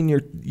goes between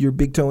your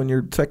big toe and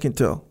your second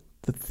toe,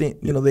 the thing,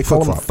 they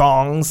call them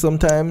thongs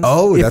sometimes.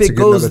 Oh, that's a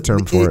good another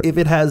term for it. If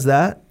it has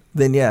that,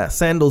 then yeah,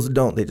 sandals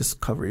don't. They just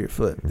cover your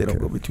foot. They don't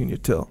go between your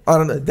toe. I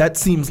don't know. That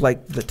seems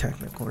like the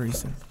technical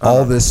reason.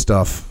 All this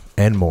stuff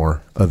and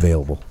more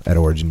available at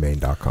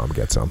originmaine.com.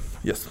 Get some.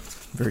 Yes,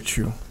 very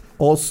true.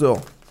 Also,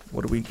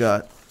 what do we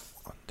got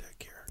on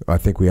deck here? I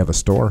think we have a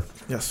store.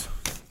 Yes,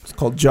 it's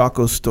called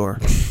Jocko Store.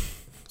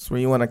 It's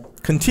where you want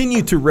to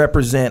continue to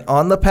represent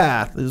on the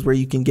path. This is where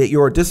you can get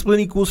your Discipline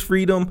Equals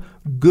Freedom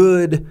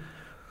good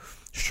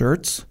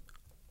shirts,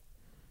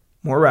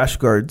 more rash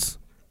guards,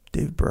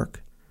 David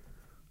Berke,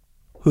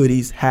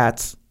 hoodies,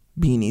 hats,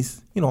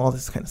 beanies, all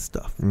this kind of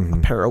stuff.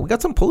 Apparel. We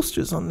got some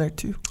posters on there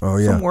too. Oh,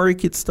 yeah. Some Warrior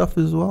Kid stuff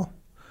as well.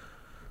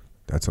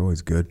 That's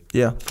always good.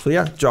 Yeah. So,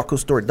 yeah,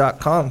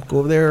 jockostore.com. Go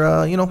over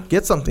there,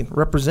 get something.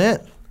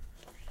 Represent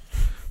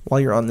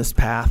while you're on this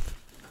path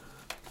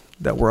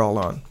that we're all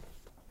on.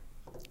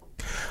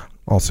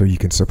 Also, you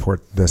can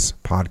support this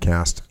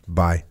podcast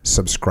by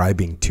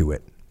subscribing to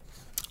it.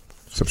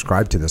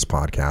 Subscribe to this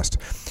podcast.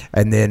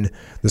 And then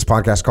this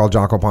podcast called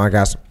Jocko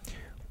Podcast.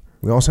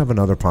 We also have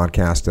another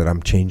podcast that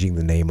I'm changing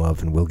the name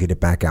of, and we'll get it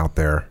back out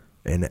there.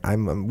 And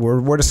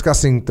we're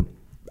discussing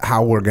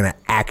how we're going to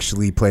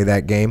actually play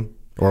that game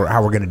or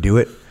how we're going to do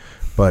it.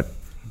 But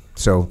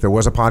so there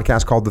was a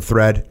podcast called The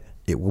Thread.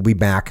 It will be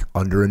back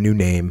under a new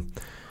name.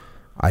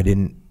 I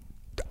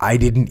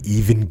didn't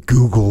even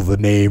Google the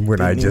name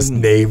when I just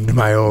named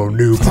my own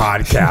new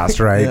podcast,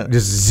 right? Yeah.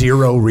 Just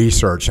zero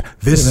research.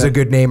 This is a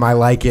good name. I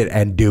like it,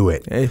 and do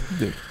it. Hey,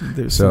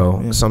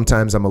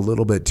 sometimes I'm a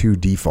little bit too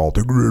default.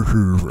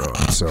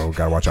 So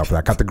got to watch out for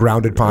that. Got the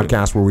Grounded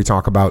podcast where we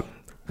talk about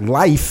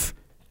life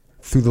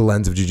through the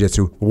lens of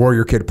jiu-jitsu.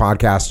 Warrior Kid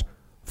podcast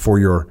for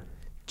your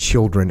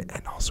children,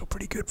 and also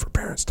pretty good for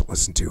parents to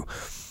listen to.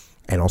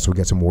 And also we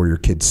got some Warrior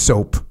Kid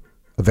soap.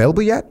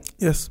 Available yet?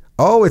 Yes.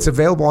 Oh, it's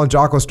available on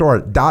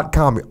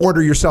jockostore.com.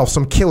 Order yourself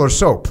some killer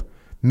soap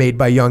made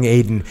by young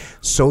Aiden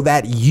so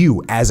that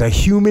you, as a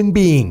human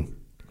being,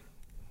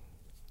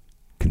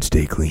 can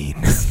stay clean.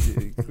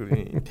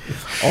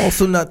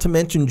 Also, not to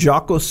mention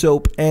Jocko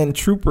soap and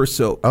Trooper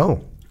soap.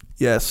 Oh.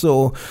 Yeah,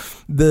 so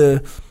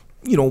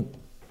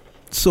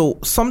so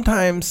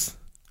sometimes,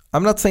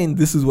 I'm not saying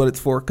this is what it's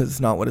for because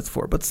it's not what it's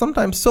for, but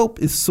sometimes soap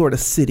is sort of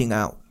sitting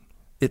out.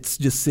 It's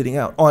just sitting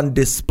out on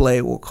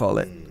display, we'll call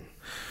it.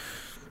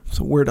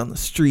 So word on the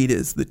street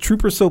is the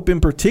Trooper soap in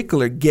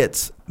particular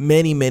gets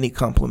many, many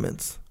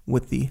compliments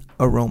with the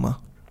aroma.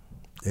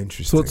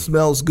 Interesting. So it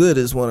smells good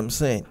is what I'm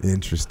saying.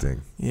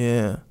 Interesting.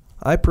 Yeah.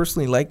 I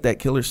personally like that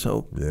killer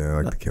soap. Yeah,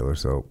 I like the killer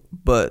soap.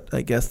 But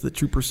I guess the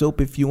Trooper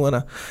soap, if you want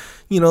to,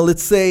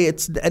 let's say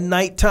it's at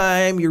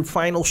nighttime, your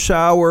final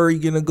shower,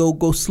 you're going to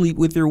go sleep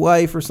with your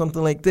wife or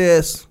something like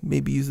this,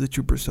 maybe use the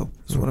Trooper soap.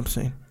 That's what I'm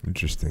saying.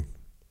 Interesting.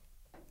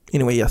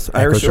 Anyway, yes.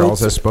 Echo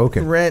Charles has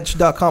spoken.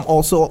 Ranch.com.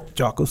 Also,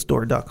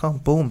 jockostore.com.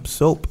 Boom.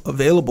 Soap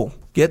available.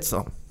 Get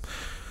some.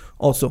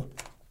 Also,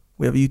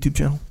 we have a YouTube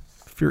channel.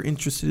 If you're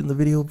interested in the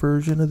video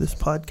version of this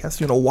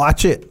podcast,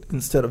 watch it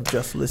instead of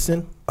just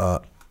listen.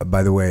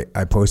 By the way,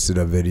 I posted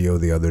a video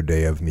the other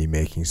day of me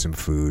making some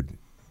food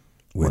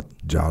with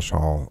Josh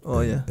Hall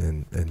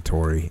and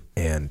Tori.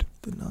 And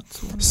the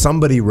nuts one.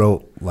 Somebody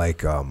wrote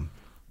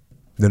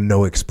the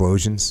no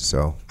explosions,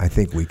 so I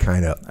think we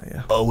kind of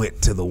owe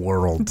it to the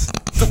world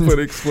to put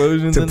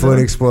explosions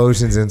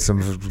in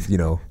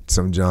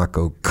some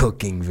Jocko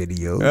cooking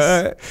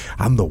videos.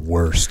 I'm the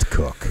worst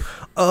cook.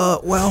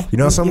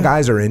 Some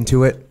guys are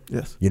into it.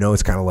 Yes.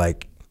 It's kind of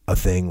like a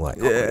thing.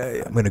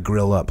 I'm gonna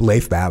grill up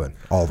Leif Babin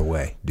all the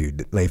way,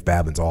 dude. Leif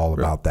Babin's all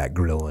about that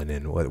grilling.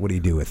 And what do you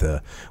do with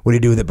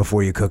it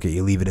before you cook it?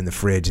 You leave it in the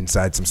fridge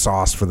inside some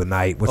sauce for the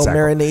night. What's that?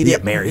 Marinate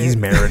it. Yeah, he's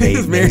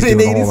marinating. He's doing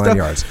the whole 9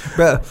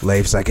 yards.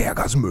 Leif's like, hey, I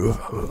got some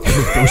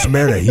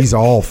marinade. He's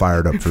all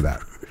fired up for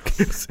that.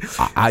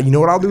 You know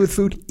what I'll do with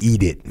food?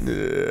 Eat it.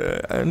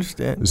 I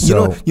understand.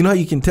 So, you know how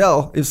you can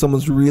tell if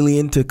someone's really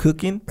into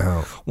cooking?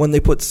 Oh. When they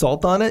put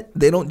salt on it,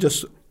 they don't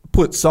just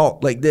put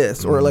salt like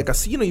this, or like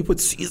you put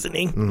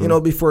seasoning,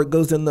 before it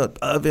goes in the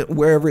oven,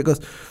 wherever it goes.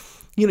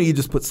 You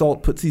just put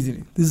salt, put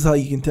seasoning. This is how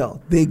you can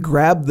tell. They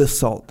grab the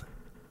salt.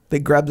 They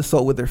grab the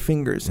salt with their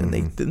fingers and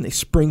they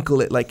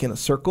sprinkle it like in a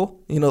circle.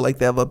 Like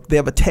they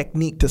have a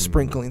technique to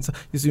sprinkling. So,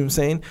 you see what I'm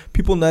saying?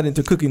 People not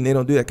into cooking, they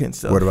don't do that kind of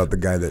stuff. What about the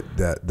guy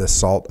that the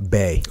Salt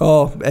Bay?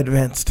 Oh,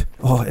 advanced.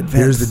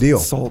 Here's the deal.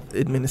 Salt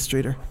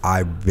administrator.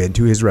 I've been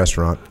to his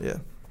restaurant. Yeah.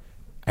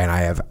 And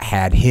I have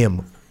had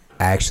him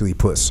actually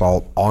put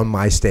salt on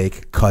my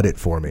steak, cut it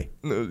for me.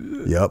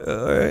 Yep.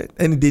 All right.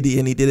 And did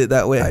he did it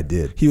that way? I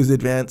did. He was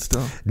advanced.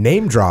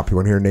 Name drop. You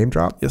want to hear a name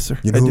drop? Yes, sir.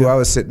 You know who I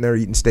was sitting there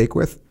eating steak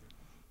with?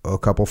 A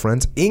couple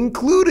friends,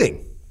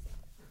 including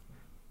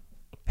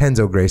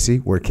Henzo Gracie.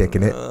 We're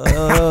kicking it.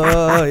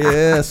 Oh,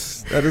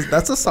 yes.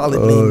 That's a solid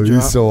name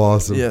drop. He's so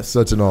awesome. Yes.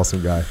 Such an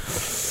awesome guy.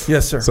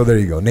 Yes, sir. So there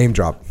you go. Name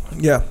drop.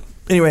 Yeah.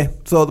 Anyway,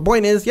 so the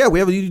point is, we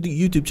have a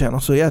YouTube channel.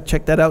 So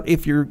check that out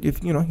if you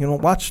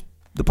don't watch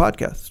the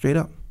podcast straight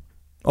up.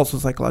 Also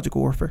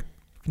psychological warfare.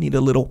 If you need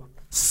a little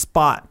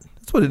spot.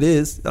 That's what it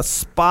is. A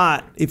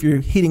spot if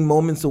you're hitting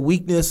moments of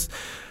weakness.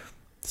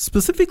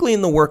 Specifically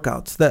in the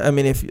workouts,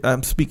 if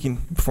I'm speaking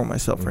for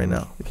myself right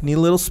now, if you need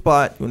a little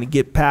spot, you want to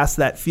get past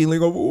that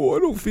feeling of, I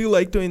don't feel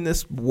like doing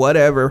this,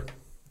 whatever,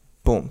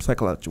 boom,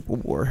 psychological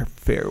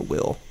warfare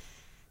will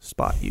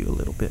spot you a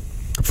little bit.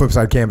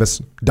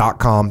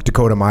 FlipsideCanvas.com,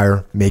 Dakota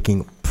Meyer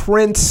making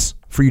prints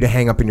for you to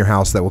hang up in your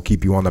house that will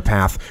keep you on the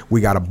path.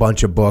 We got a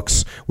bunch of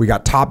books. We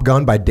got Top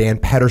Gun by Dan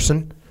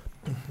Pedersen.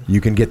 You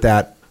can get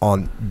that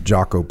on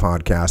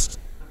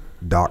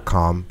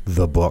JockoPodcast.com,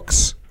 the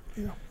books.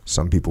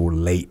 Some people were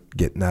late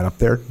getting that up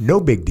there. No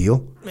big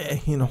deal.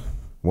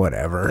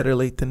 Whatever. Better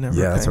late than never.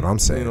 Yeah, that's what I'm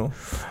saying. You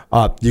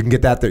can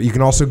get that there. You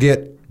can also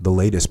get the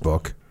latest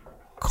book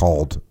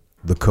called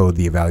The Code,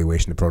 the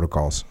Evaluation of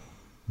Protocols.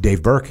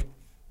 Dave Berke,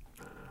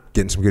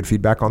 getting some good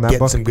feedback on that book?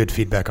 Getting some good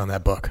feedback on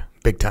that book.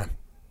 Big time.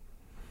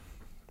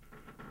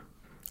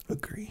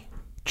 Agree.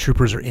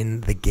 Troopers are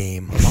in the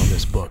game on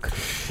this book,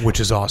 which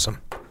is awesome.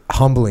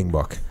 Humbling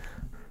book.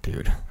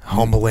 Dude,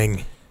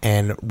 humbling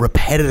and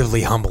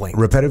repetitively humbling.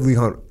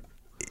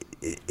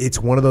 It's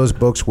one of those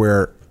books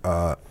where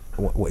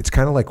it's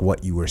kind of like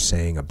what you were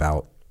saying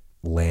about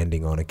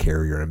landing on a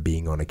carrier and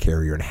being on a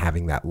carrier and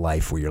having that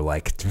life where you're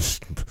like, this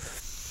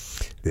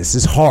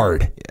is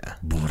hard,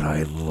 but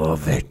I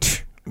love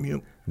it.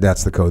 Yep.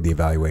 That's the code, the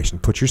evaluation.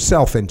 Put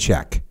yourself in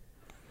check.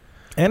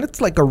 And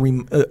it's like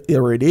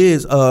it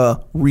is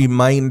a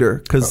reminder,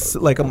 because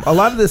like a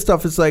lot of this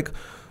stuff is like,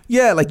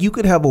 like you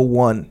could have a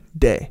 1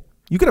 day.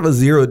 You could have a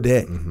 0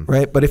 day,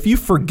 right? But if you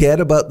forget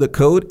about the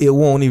code, it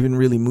won't even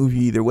really move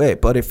you either way.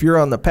 But if you're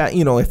on the path,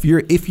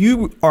 if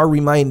you are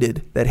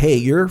reminded that, hey,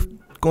 you're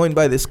going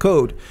by this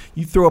code,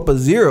 you throw up a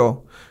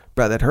 0,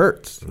 bro, that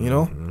hurts,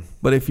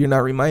 But if you're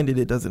not reminded,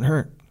 it doesn't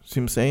hurt. See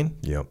what I'm saying?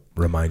 Yep.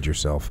 Remind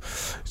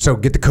yourself. So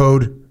get the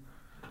code.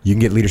 You can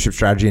get Leadership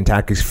Strategy and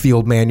Tactics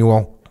Field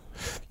Manual.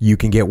 You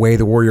can get Way of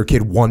the Warrior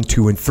Kid 1,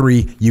 2, and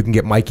 3. You can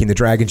get Mikey and the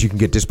Dragons. You can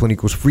get Discipline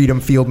Equals Freedom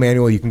Field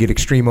Manual. You can get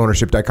Extreme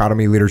Ownership,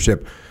 Dichotomy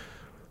Leadership.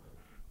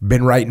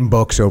 Been writing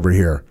books over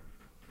here.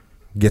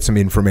 Get some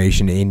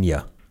information in you.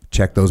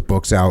 Check those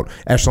books out.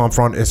 Echelon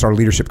Front is our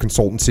leadership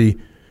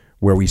consultancy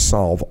where we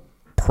solve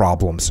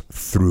problems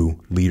through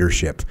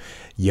leadership.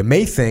 You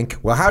may think,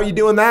 well, how are you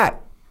doing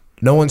that?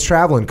 No one's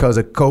traveling because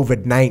of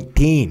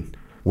COVID-19.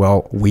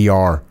 Well, we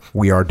are.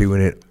 We are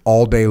doing it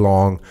all day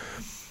long.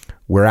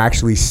 We're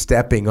actually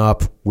stepping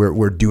up.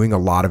 We're doing a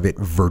lot of it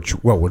virtual.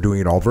 Well, we're doing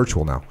it all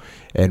virtual now.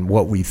 And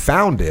what we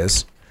found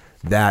is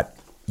that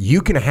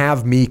you can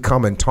have me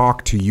come and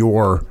talk to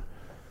your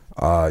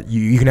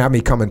you can have me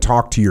come and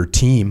talk to your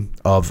team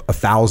of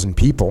 1,000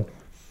 people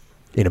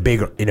in a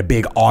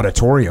big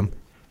auditorium,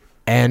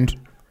 and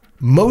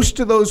most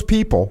of those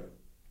people,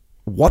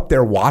 what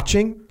they're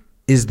watching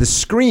is the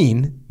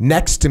screen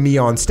next to me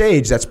on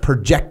stage that's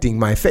projecting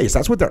my face.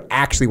 That's what they're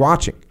actually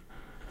watching.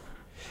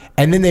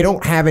 And then they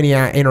don't have any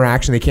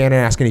interaction. They can't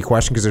ask any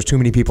question because there's too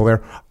many people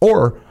there.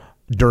 Or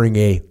during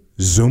a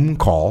Zoom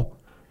call,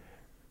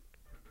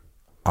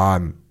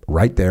 I'm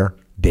right there.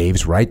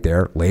 Dave's right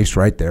there. Leif's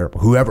right there.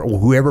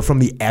 Whoever from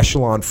the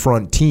Echelon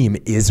Front team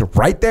is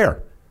right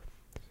there,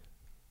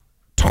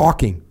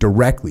 talking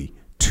directly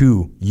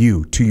to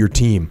you, to your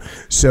team.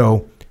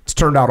 So it's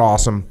turned out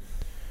awesome.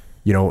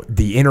 You know,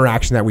 the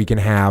interaction that we can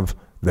have,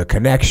 the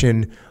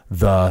connection,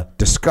 the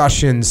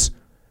discussions.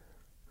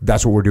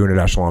 That's what we're doing at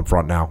Echelon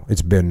Front now.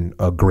 It's been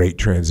a great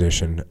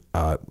transition.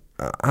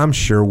 I'm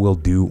sure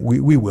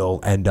we will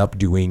end up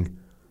doing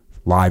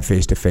live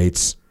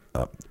face-to-face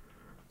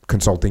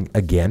consulting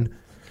again.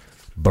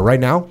 But right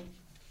now,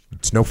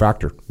 it's no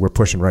factor. We're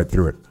pushing right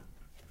through it.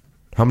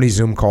 How many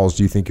Zoom calls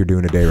do you think you're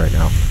doing a day right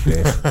now,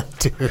 Dave?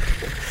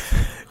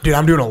 Dude,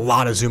 I'm doing a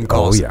lot of Zoom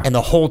calls. Oh, yeah. And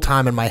the whole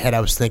time in my head,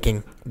 I was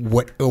thinking,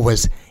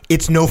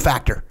 it's no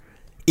factor.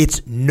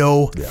 It's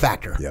no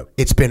factor. Yep.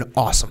 It's been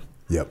awesome.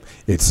 Yep.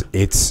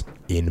 It's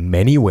in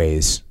many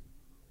ways,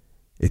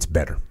 it's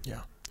better.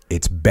 Yeah.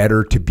 It's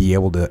better to be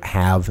able to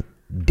have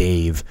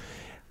Dave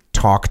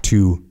talk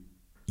to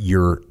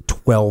your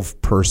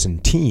 12-person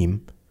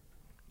team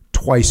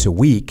twice a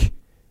week,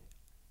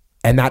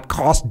 and that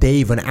cost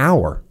Dave an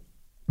hour,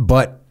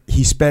 but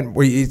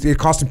it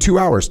cost him 2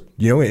 hours,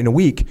 in a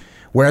week.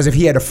 Whereas if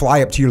he had to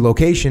fly up to your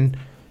location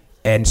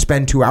and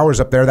spend 2 hours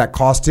up there, that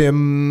cost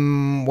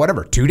him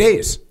 2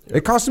 days.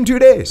 It cost him 2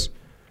 days.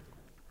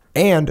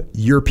 And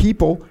your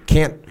people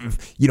can't,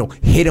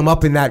 hit him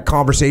up in that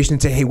conversation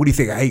and say, "Hey, what do you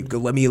think? Hey,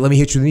 let me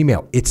hit you with an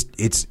email."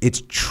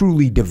 It's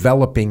truly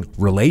developing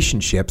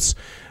relationships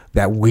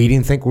that we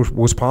didn't think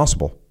was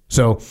possible.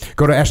 So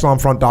go to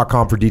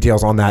echelonfront.com for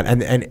details on that.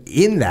 And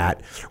in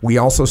that, we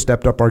also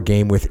stepped up our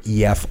game with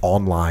EF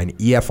Online,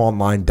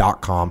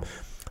 efonline.com.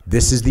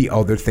 This is the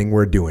other thing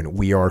we're doing.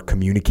 We are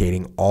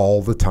communicating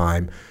all the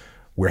time.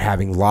 We're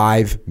having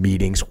live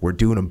meetings. We're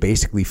doing them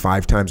basically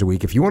 5 times a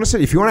week. If you want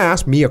to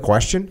ask me a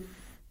question,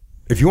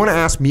 if you want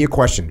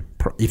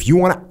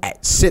to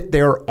sit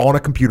there on a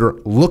computer,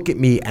 look at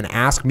me and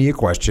ask me a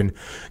question,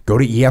 go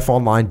to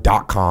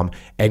efonline.com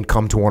and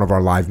come to one of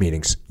our live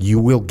meetings. You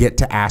will get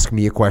to ask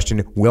me a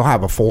question. We'll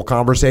have a full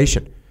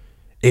conversation.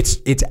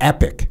 It's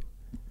epic.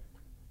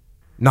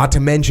 Not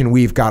to mention,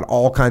 we've got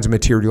all kinds of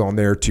material on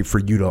there for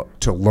you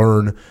to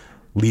learn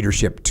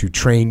leadership, to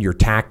train your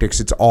tactics.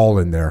 It's all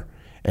in there,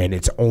 and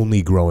it's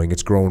only growing.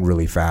 It's growing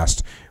really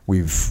fast.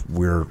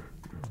 We're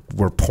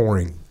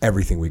pouring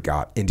everything we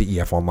got into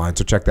EF Online,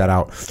 so check that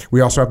out. We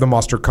also have the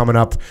muster coming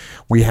up.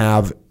 We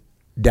have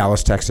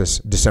Dallas, Texas,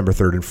 December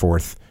 3rd and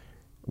 4th.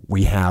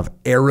 We have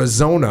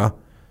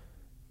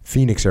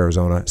Phoenix,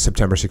 Arizona,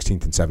 September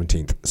 16th and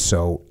 17th.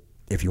 So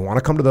if you want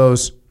to come to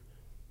those,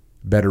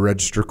 better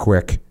register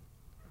quick.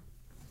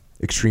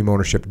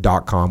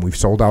 ExtremeOwnership.com. We've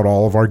sold out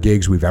all of our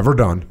gigs we've ever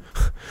done.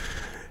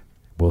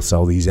 We'll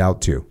sell these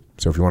out too.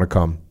 So if you want to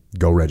come,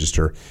 go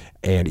register.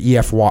 And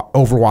EF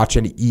Overwatch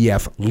and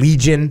EF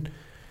Legion.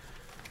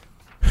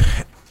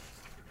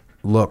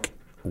 Look,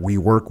 we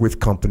work with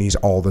companies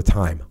all the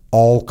time.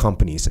 All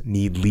companies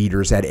need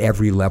leaders at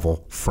every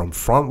level, from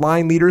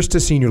frontline leaders to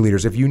senior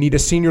leaders. If you need a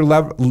senior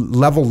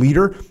level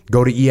leader,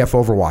 go to EF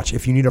Overwatch.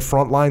 If you need a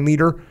frontline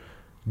leader,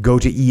 go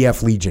to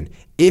EF Legion.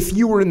 If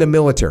you were in the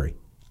military,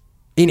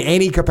 in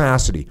any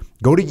capacity,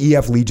 go to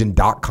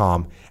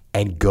eflegion.com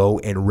and go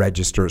and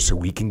register so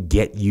we can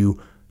get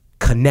you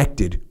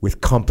connected with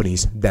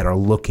companies that are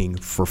looking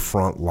for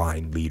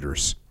frontline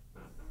leaders.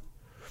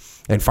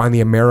 And finally,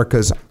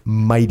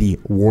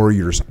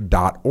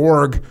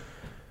 americasmightywarriors.org.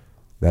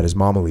 That is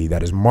Mama Lee.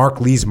 That is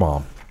Mark Lee's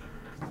mom.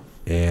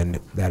 And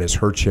that is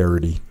her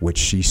charity, which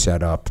she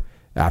set up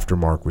after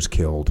Mark was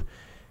killed.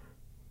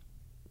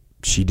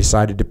 She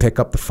decided to pick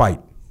up the fight.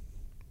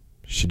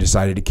 She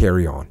decided to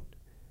carry on.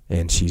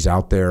 And she's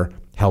out there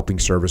helping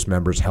service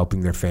members,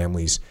 helping their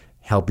families,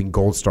 helping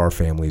Gold Star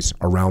families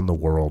around the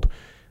world.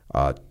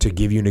 To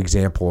give you an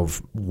example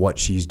of what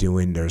she's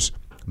doing, there's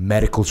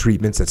medical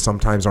treatments that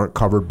sometimes aren't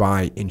covered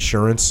by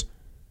insurance.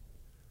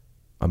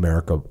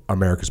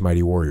 America's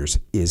Mighty Warriors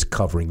is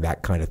covering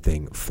that kind of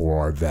thing for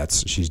our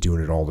vets. She's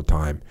doing it all the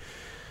time.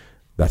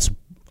 That's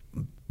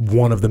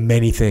one of the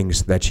many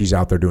things that she's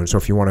out there doing. So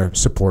if you want to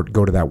support,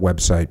 go to that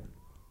website,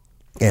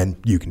 and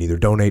you can either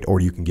donate or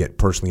you can get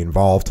personally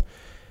involved.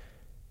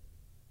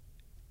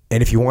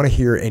 And if you want to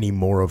hear any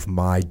more of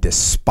my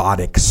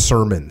despotic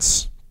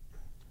sermons,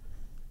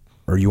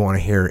 or you want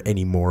to hear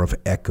any more of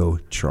Echo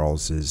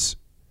Charles's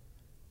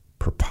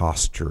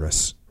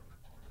preposterous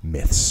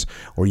myths,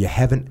 or you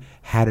haven't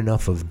had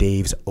enough of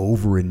Dave's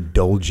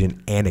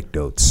overindulgent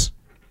anecdotes,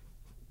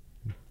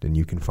 then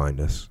you can find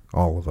us,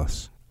 all of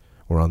us.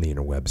 We're on the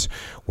interwebs.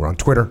 We're on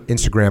Twitter,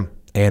 Instagram,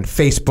 and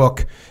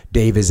Facebook.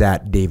 Dave is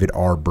at David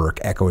R. Berke.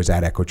 Echo is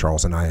at Echo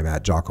Charles, and I am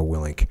at Jocko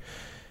Willink.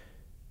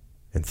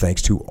 And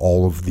thanks to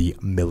all of the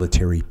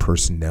military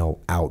personnel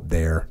out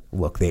there.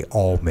 Look, they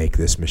all make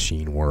this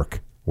machine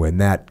work. When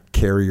that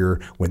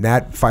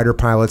fighter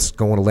pilot's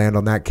going to land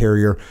on that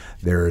carrier,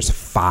 there's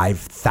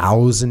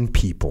 5,000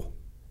 people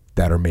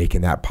that are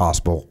making that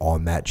possible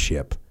on that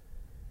ship.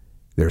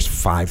 There's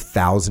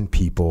 5,000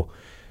 people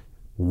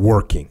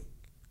working,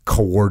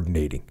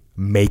 coordinating,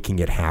 making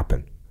it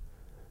happen.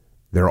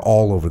 They're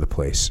all over the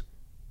place.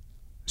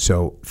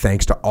 So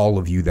thanks to all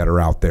of you that are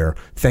out there.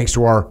 Thanks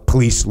to our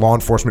police, law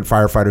enforcement,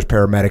 firefighters,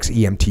 paramedics,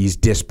 EMTs,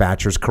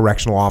 dispatchers,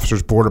 correctional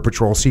officers, Border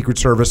Patrol, Secret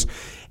Service,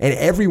 and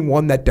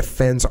everyone that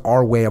defends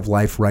our way of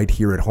life right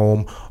here at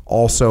home.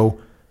 Also,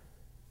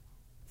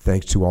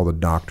 thanks to all the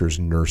doctors,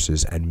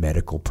 nurses, and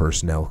medical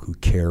personnel who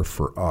care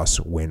for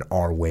us when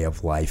our way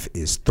of life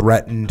is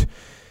threatened.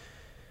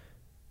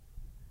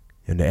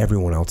 And to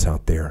everyone else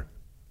out there,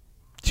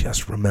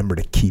 just remember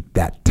to keep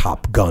that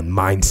Top Gun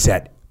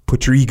mindset.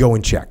 Put your ego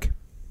in check.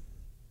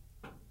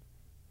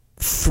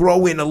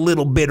 Throw in a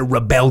little bit of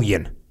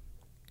rebellion.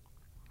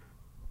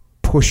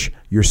 Push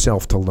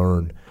yourself to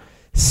learn.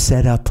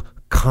 Set up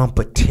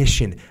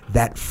competition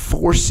that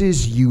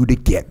forces you to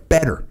get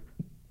better.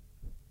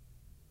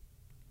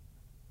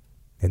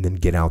 And then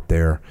get out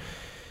there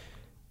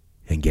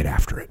and get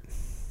after it.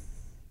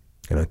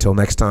 And until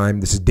next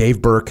time, this is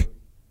Dave Berke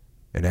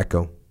and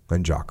Echo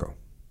and Jocko.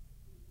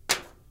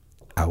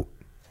 Out.